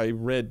I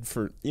read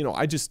for, you know,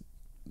 I just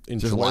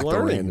enjoy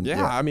learning.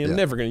 I mean, I'm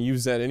never going to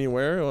use that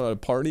anywhere or at a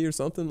party or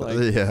something like.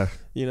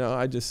 You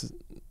know,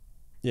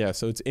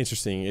 so it's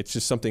interesting. It's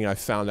just something I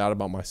found out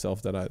about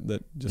myself that I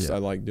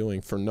like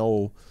doing.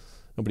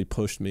 Nobody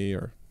pushed me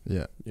or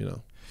you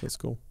know. That's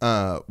cool.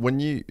 When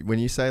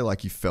you say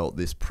like you felt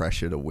this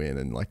pressure to win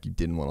and like you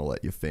didn't want to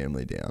let your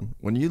family down,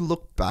 when you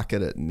look back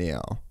at it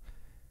now,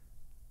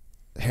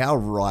 how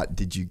right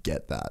did you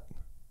get that?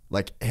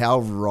 Like how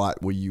right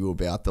were you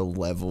about the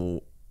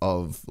level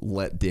of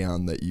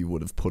letdown that you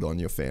would have put on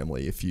your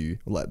family if you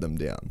let them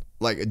down?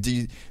 Like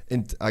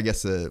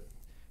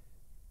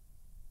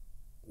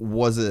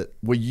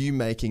were you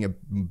making a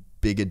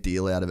bigger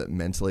deal out of it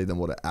mentally than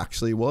what it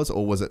actually was,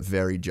 or was it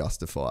very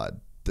justified?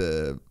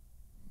 The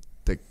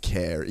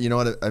care, you know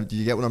what? Do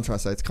you get what I'm trying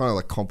to say? It's kind of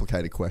like a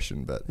complicated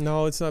question, but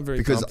no, it's not very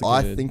because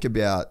complicated. I think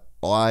about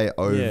I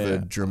over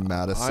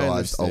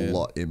dramatized a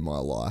lot in my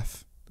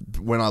life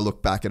when I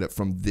look back at it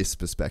from this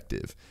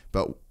perspective.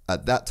 But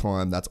at that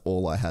time, that's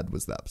all I had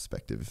was that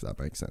perspective. If that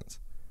makes sense.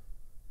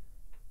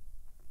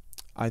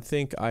 I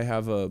think I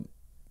have a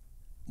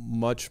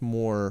much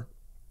more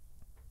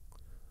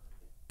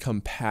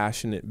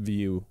compassionate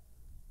view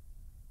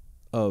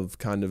of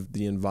kind of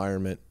the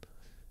environment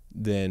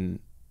than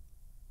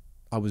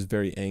I was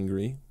very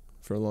angry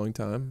for a long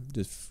time,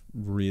 just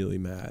really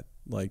mad.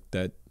 Like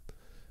that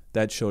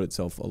showed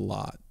itself a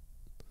lot.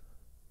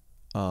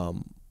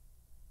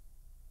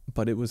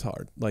 But it was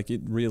hard. Like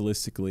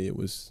realistically, it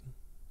was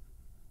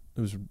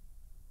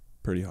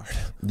pretty hard.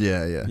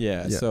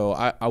 Yeah. So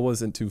I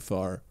wasn't too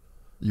far.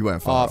 You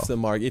went far off the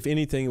mark. If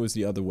anything, it was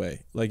the other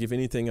way. Like if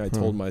anything, I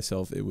told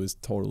myself it was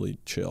totally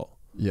chill.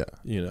 Yeah.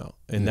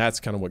 And that's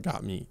kind of what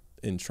got me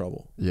in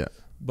trouble. Yeah.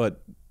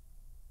 But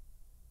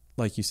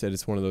like you said,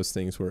 it's one of those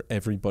things where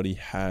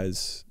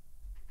everybody's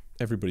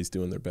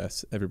doing their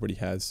best. Everybody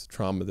has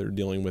trauma they're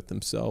dealing with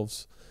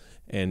themselves.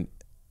 And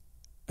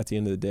at the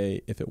end of the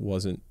day, if it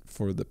wasn't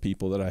for the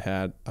people that I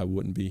had, I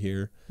wouldn't be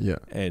here. Yeah.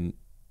 And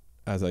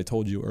as I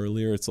told you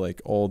earlier, it's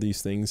like all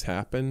these things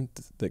happened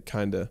that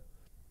kind of,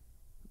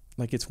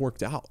 like, it's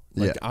worked out.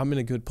 Like I'm in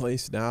a good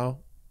place now.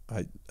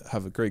 I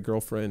have a great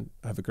girlfriend.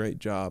 I have a great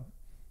job,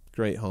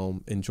 great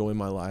home, enjoy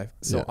my life.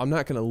 So I'm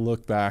not going to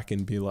look back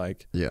and be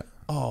like,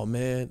 oh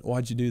man,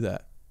 why'd you do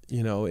that?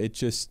 It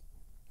just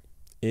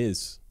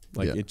is.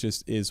 Like it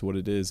just is what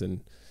it is,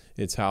 and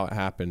it's how it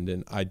happened.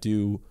 And I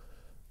do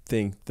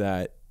think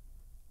that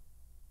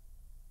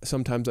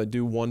sometimes I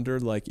do wonder,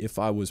 like, if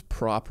I was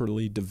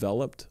properly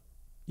developed,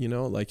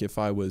 like if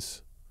I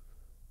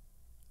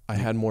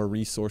had more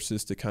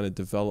resources to kind of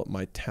develop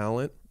my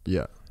talent.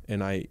 Yeah.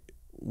 And I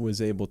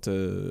was able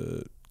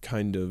to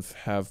kind of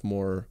have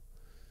more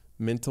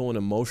mental and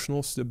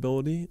emotional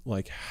stability,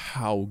 like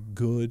how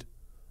good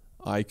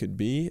I could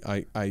be.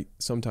 I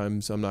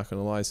sometimes, I'm not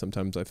going to lie,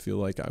 sometimes I feel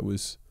like I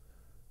was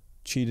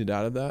cheated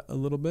out of that a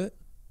little bit,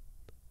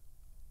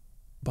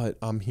 but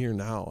I'm here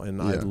now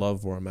and I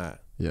love where I'm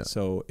at. Yeah.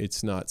 So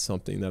it's not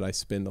something that I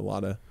spend a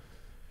lot of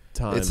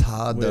time. It's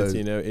hard with,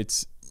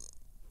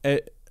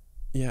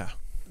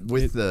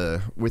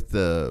 though. With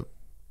the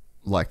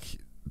like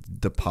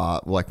the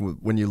part, like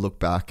when you look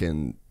back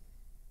and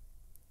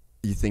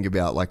you think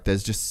about, like,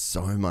 there's just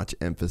so much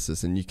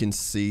emphasis, and you can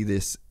see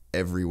this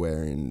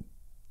everywhere in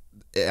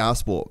our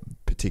sport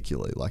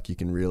particularly. Like, you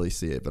can really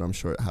see it, but I'm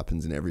sure it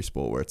happens in every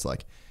sport where it's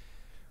like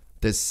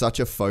there's such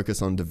a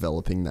focus on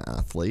developing the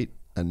athlete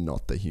and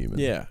not the human.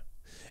 Yeah.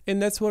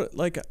 And that's what,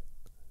 like,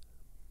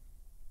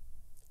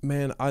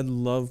 man, I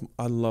love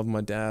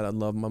my dad. I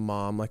love my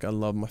mom. Like, I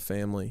love my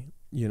family.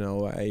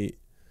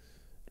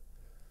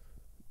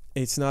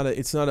 It's not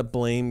a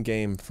blame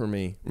game for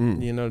me.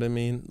 You know what I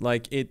mean?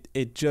 Like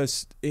it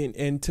just,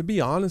 and to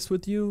be honest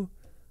with you,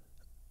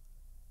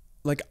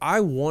 like,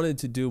 I wanted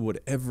to do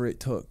whatever it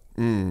took.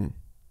 And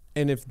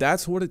if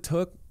that's what it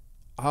took,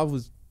 I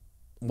was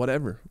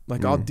whatever.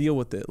 Like, I'll deal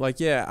with it. Like,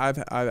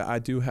 I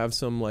do have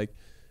some, like,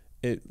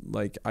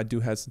 I do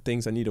have some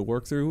things I need to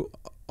work through.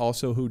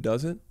 Also, who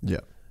doesn't?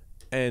 Yeah.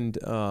 And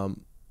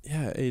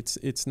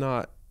it's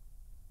not,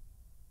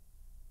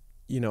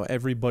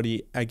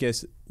 everybody. I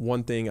guess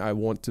one thing I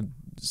want to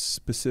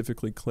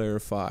specifically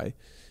clarify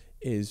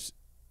is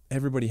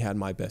everybody had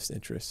my best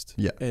interest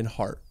and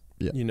heart.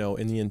 Yeah.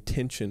 And the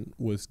intention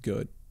was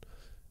good.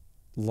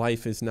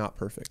 Life is not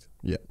perfect.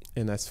 Yeah.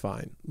 And that's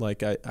fine.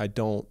 Like,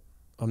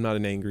 I'm not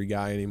an angry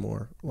guy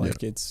anymore.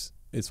 Like, it's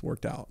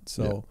worked out.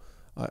 So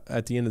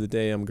at the end of the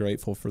day, I'm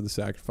grateful for the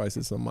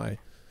sacrifices of my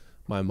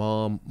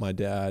mom, my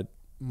dad,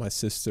 my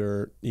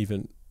sister,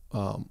 even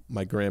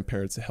my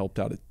grandparents helped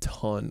out a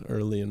ton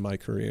early in my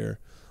career.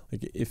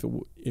 Like, if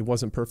it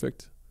wasn't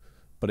perfect,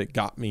 but it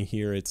got me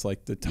here. It's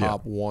like the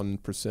top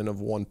 1% of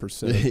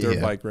 1% of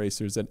dirt bike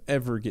racers that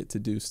ever get to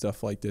do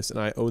stuff like this. And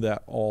I owe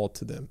that all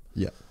to them.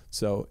 Yeah.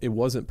 So it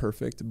wasn't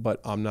perfect, but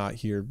I'm not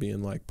here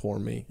being like, poor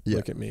me,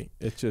 look at me.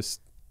 It's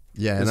just,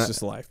 it's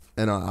just life.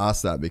 And I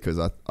asked that because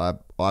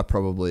I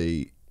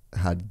probably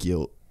had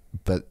guilt,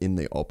 but in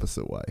the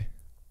opposite way.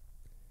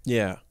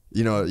 Yeah.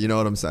 You know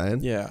what I'm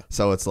saying? Yeah.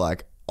 So it's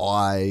like,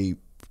 I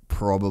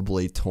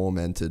probably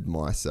tormented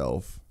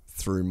myself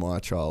through my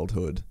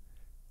childhood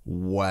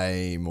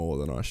way more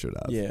than I should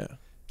have. Yeah.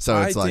 So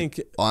it's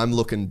I'm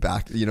looking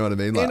back, you know what I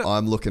mean? Like,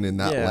 I'm looking in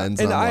that lens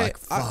and I'm like,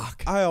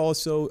 fuck. I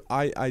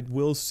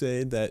will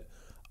say that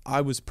I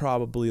was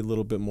probably a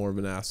little bit more of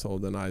an asshole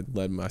than I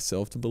led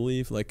myself to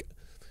believe. Like,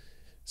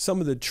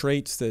 some of the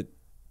traits that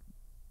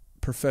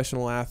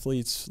professional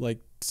athletes, like,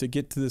 to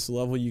get to this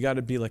level, you got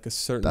to be like a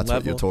certain level.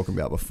 That's what you're talking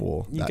about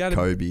before.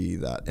 Kobe,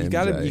 that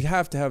MJ. You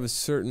have to have a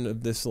certain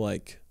of this,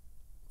 like,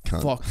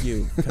 fuck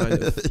you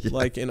kind of.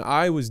 Like, and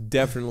I was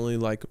definitely,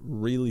 like,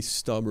 really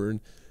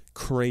stubborn,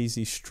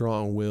 crazy,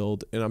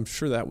 strong-willed, and I'm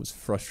sure that was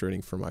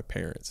frustrating for my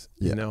parents.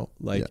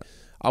 Like,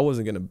 I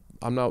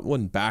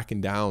wasn't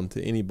backing down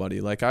to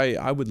anybody. Like,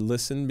 I would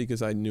listen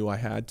because I knew I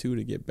had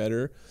to get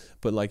better.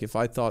 But, like, if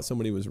I thought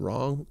somebody was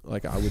wrong,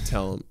 like, I would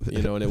tell them,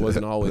 and it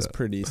wasn't always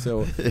pretty.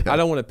 So I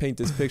don't want to paint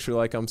this picture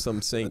like I'm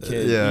some saint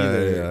kid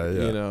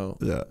either.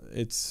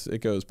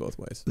 It goes both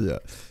ways. Yeah.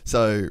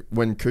 So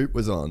when Coop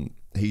was on,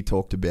 he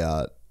talked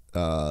about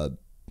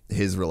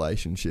his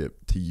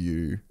relationship to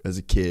you as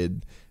a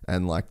kid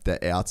and, like,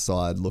 the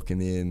outside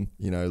looking in,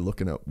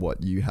 looking at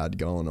what you had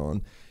going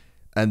on.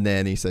 And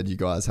then he said you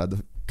guys had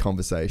the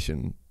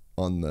conversation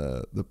on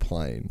the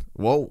plane.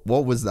 What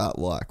was that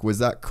like? Was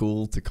that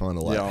cool to kind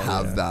of like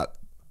have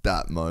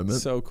that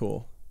moment? So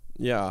cool.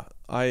 Yeah.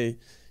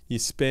 You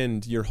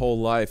spend your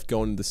whole life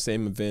going to the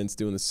same events,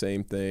 doing the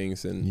same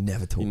things, and you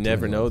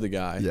never know the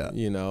guy. Yeah.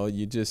 You know,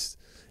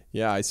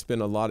 I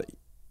spent a lot of,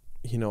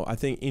 I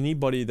think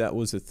anybody that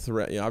was a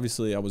threat,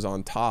 obviously I was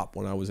on top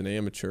when I was an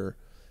amateur,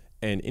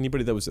 and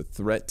anybody that was a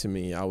threat to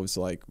me, I was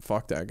like,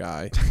 fuck that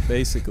guy,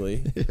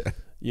 basically.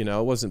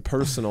 It wasn't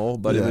personal,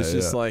 but it was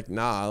just like,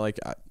 nah, like,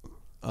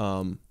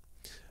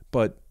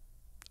 but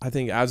I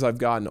think as I've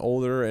gotten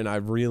older and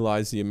I've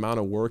realized the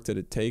amount of work that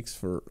it takes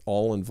for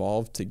all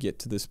involved to get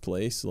to this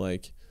place,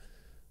 like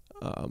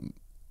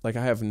I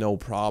have no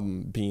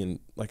problem being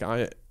like,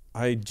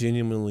 I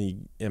genuinely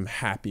am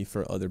happy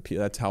for other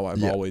people. That's how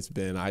I've always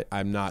been.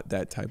 I'm not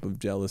that type of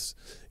jealous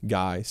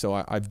guy. So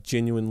I've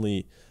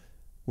genuinely,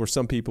 where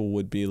some people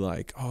would be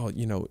like, oh,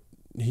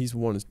 he's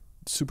won a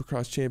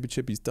Supercross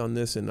championship, he's done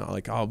this, and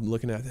like I'm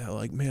looking at that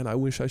like, man, I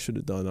wish I should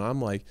have done it. And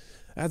I'm like,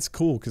 that's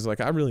cool, because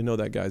like I really know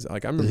that guy's,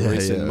 like I remember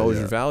racing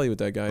Mosier Valley with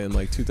that guy in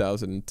like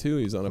 2002.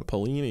 He's on a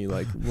Polini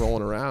like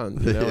rolling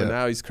around, and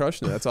now he's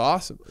crushing it. That's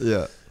awesome.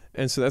 Yeah.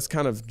 And so that's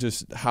kind of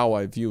just how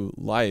I view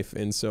life.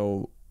 And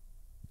so,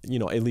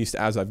 at least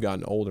as I've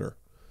gotten older,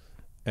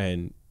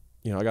 and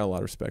I got a lot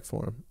of respect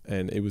for him,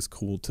 and it was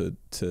cool to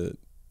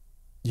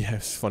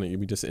it's funny,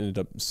 we just ended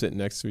up sitting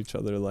next to each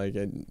other, like,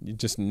 and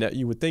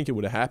you would think it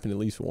would have happened at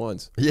least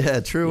once. Yeah,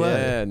 true.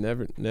 Yeah,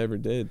 never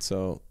did.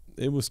 So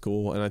it was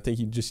cool, and I think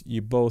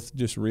you both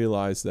just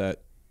realized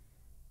that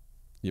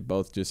you're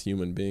both just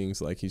human beings.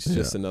 Like he's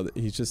just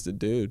a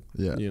dude.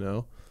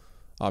 Yeah.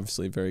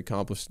 Obviously very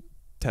accomplished,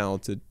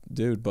 talented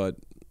dude, but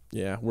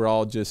yeah, we're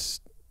all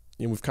just,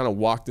 we've kind of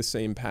walked the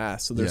same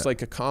path. So there's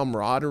like a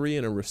camaraderie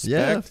and a respect.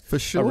 Yeah, for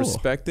sure. A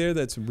respect there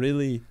that's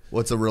really...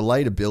 Well, it's a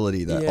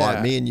relatability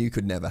that me and you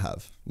could never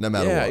have, no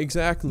matter what. Yeah,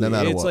 exactly. No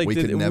matter what. Like we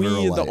could never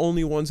relate. We're the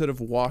only ones that have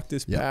walked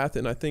this path.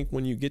 And I think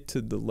when you get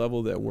to the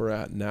level that we're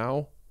at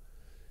now,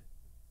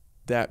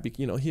 that,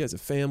 he has a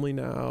family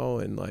now,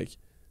 and like,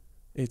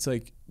 it's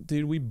like,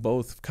 dude, we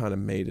both kind of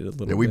made it a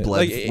little bit. We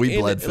bled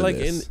for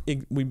this.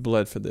 We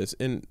bled for this.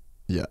 And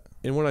yeah.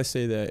 And when I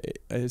say that,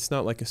 it's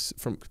not like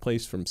from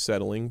place from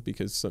settling,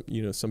 because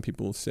some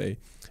people will say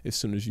as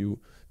soon as you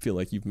feel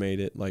like you've made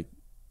it, like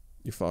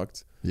you're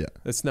fucked. Yeah.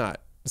 It's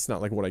not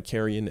like what I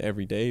carry in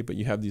every day, but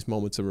you have these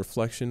moments of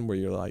reflection where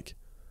you're like,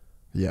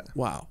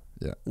 wow.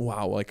 Yeah.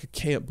 Wow, like I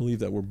can't believe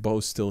that we're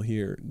both still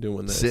here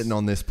doing this. Sitting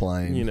on this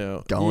plane,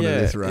 going to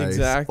this race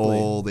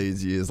all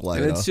these years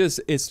later. And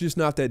it's just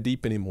not that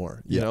deep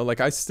anymore. You know,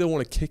 like I still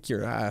want to kick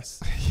your ass.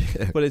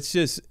 But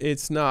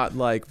it's not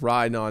like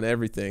riding on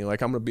everything.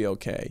 Like I'm going to be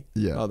okay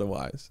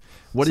otherwise.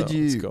 What did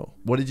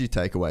you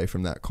take away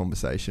from that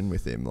conversation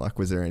with him? Like,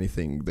 was there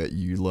anything that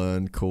you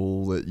learned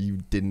cool that you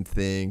didn't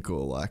think,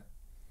 or like,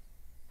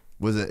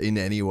 was it in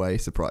any way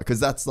surprising? Because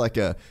that's like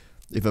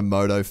if a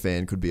moto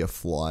fan could be a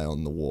fly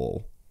on the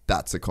wall,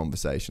 that's a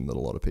conversation that a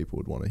lot of people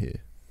would want to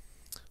hear.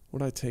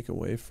 What I take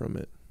away from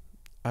it?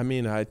 I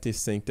mean, I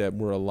just think that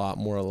we're a lot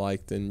more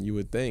alike than you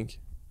would think.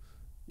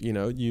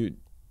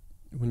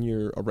 When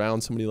you're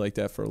around somebody like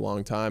that for a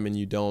long time and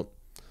you don't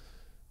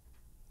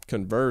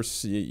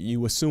converse,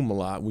 you assume a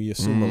lot. We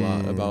assume a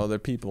lot about other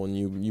people,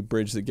 and you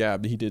bridge the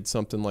gap. He did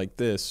something like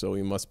this, so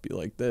he must be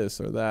like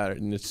this or that.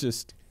 And it's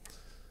just,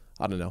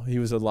 I don't know. He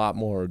was a lot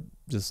more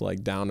just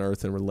like down to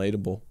earth and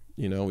relatable.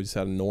 We just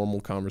had a normal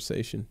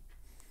conversation,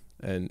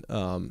 and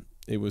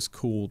it was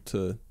cool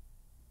to,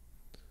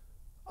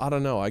 I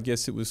don't know, I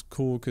guess it was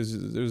cool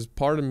because there's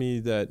part of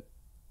me that,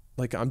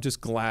 like, I'm just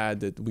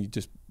glad that we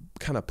just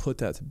kind of put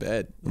that to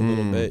bed a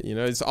little bit.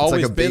 It's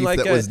always like been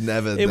like that was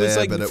never there. It was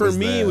like, for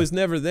me, it was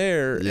never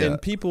there.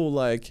 And people,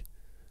 like,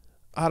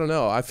 I don't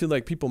know, I feel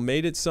like people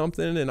made it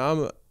something, and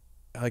I'm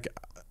like,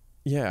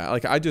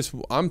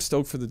 I'm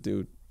stoked for the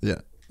dude. Yeah.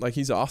 Like,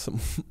 he's awesome.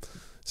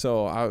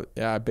 So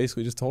I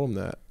basically just told him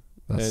that.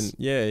 And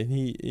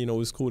he, it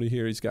was cool to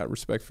hear he's got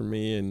respect for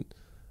me,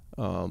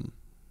 and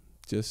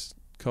just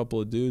a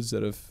couple of dudes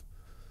that have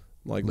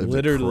like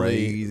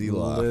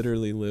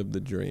literally lived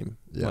the dream.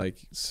 Yeah. Like,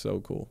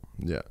 so cool.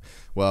 Yeah.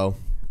 Well,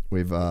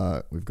 we've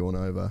gone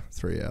over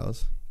 3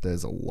 hours.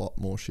 There's a lot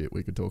more shit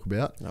we could talk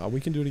about. We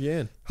can do it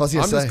again. I'm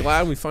just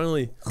glad we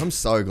finally. I'm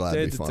so glad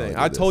we finally did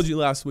this. I told you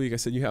last week. I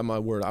said, you have my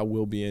word. I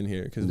will be in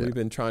here, because we've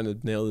been trying to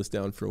nail this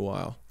down for a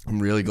while. I'm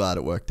really glad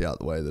it worked out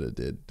the way that it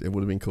did. It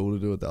would have been cool to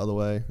do it the other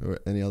way, or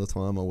any other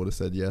time I would have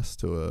said yes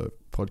to a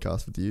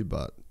podcast with you,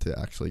 but to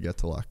actually get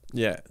to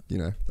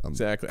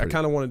exactly. I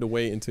kind of wanted to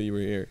wait until you were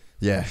here.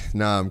 Yeah,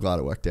 no, I'm glad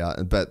it worked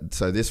out. But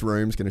so this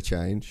room's going to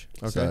change.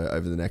 Okay. So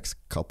over the next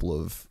couple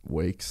of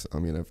weeks,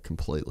 I'm going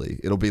to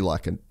it'll be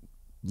like a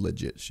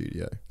legit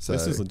studio. So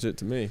this is legit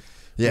to me.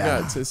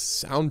 Yeah, it's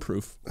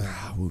soundproof.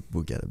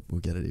 We'll get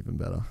it even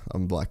better.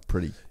 I'm like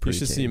pretty. You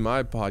should see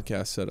my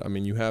podcast set. I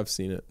mean, you have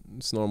seen it.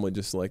 It's normally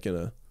just like in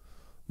a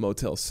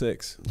Motel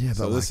 6. Yeah, but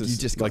so this is you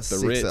just like got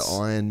the Ritz.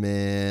 At Iron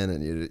Man,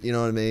 and you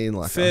know what I mean?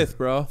 Like fifth,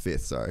 bro.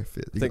 Fifth. I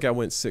think I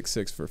went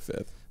 6'6" for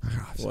fifth.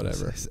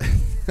 Whatever.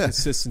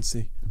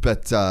 Consistency.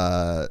 But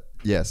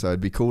yeah, so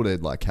it'd be cool to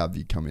like have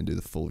you come and do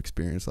the full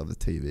experience of the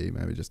TV.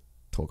 Maybe just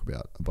talk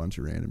about a bunch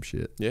of random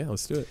shit. Yeah,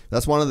 let's do it.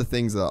 That's one of the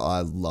things that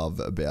I love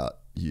about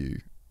you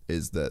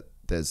is that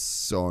there's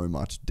so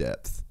much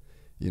depth.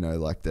 You know,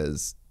 like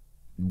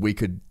we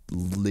could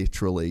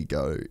literally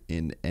go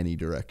in any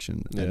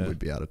direction and we'd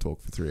be able to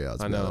talk for 3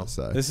 hours. I know.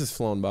 So this has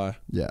flown by.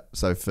 Yeah.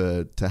 So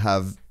to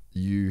have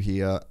you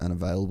here and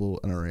available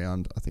and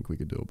around, I think we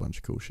could do a bunch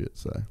of cool shit.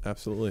 So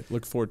absolutely.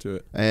 Look forward to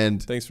it.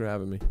 And thanks for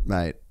having me.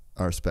 Mate,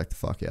 I respect the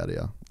fuck out of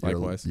you.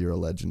 Likewise. You're a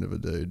legend of a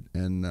dude,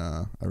 and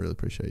I really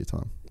appreciate your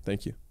time.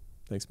 Thank you.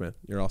 Thanks, man.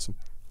 You're awesome.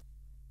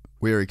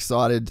 We are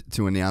excited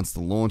to announce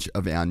the launch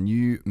of our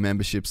new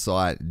membership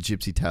site,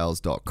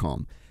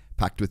 gypsytales.com,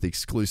 packed with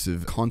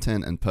exclusive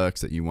content and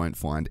perks that you won't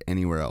find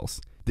anywhere else.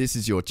 This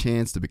is your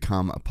chance to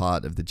become a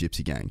part of the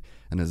Gypsy Gang.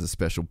 And as a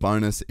special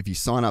bonus, if you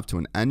sign up to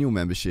an annual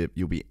membership,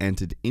 you'll be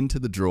entered into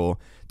the draw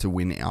to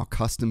win our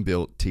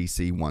custom-built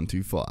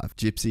TC125.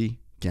 Gypsy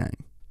Gang.